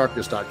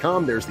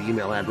darren@weirddarkness.com. There's the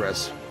email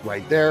address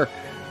right there.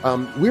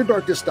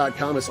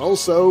 WeirdDarkness.com is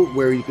also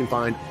where you can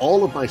find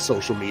all of my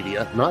social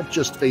media, not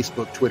just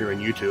Facebook, Twitter,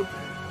 and YouTube.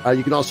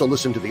 You can also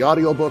listen to the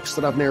audiobooks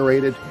that I've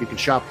narrated. You can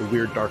shop the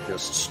Weird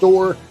Darkness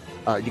store.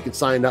 You can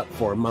sign up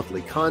for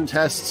monthly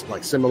contests,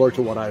 like similar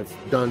to what I've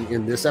done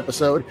in this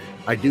episode.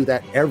 I do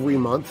that every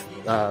month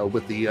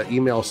with the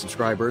email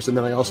subscribers, and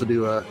then I also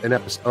do an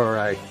episode or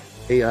a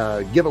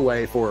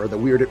giveaway for the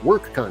Weird at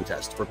Work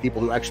contest for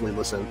people who actually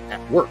listen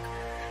at work.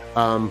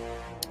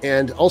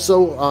 And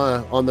also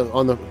on the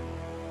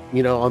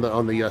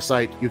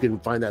site, you can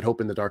find that Hope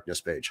in the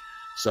Darkness page.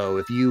 So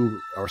if you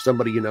are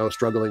somebody you know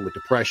struggling with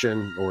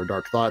depression or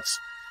dark thoughts,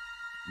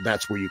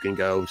 that's where you can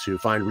go to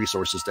find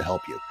resources to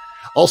help you.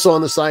 Also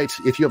on the site,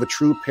 if you have a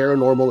true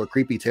paranormal or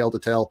creepy tale to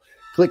tell,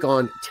 click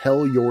on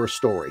Tell Your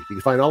Story. You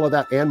can find all of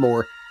that and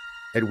more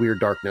at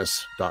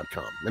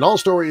WeirdDarkness.com. And all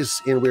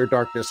stories in Weird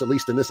Darkness, at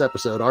least in this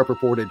episode, are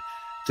purported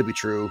to be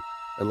true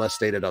unless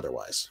stated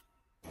otherwise.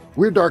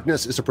 Weird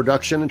Darkness is a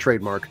production and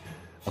trademark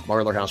of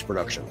Marlar House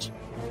Productions.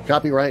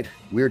 Copyright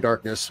Weird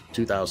Darkness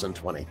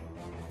 2020.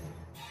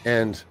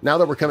 And now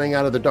that we're coming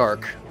out of the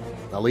dark,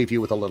 I'll leave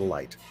you with a little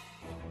light.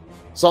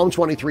 Psalm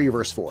 23,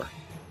 verse 4.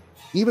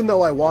 Even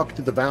though I walk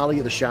through the valley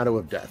of the shadow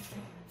of death,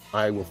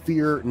 I will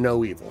fear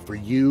no evil, for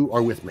you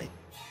are with me.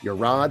 Your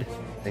rod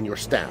and your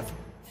staff,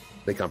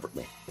 they comfort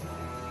me.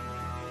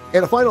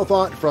 And a final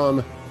thought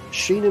from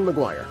Sheenan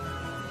McGuire.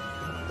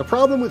 The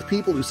problem with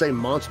people who say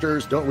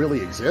monsters don't really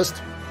exist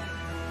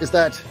is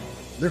that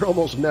they're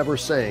almost never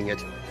saying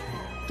it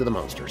to the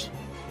monsters.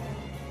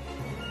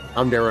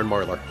 I'm Darren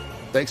Marlar.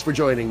 Thanks for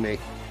joining me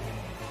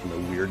in the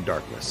Weird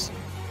Darkness.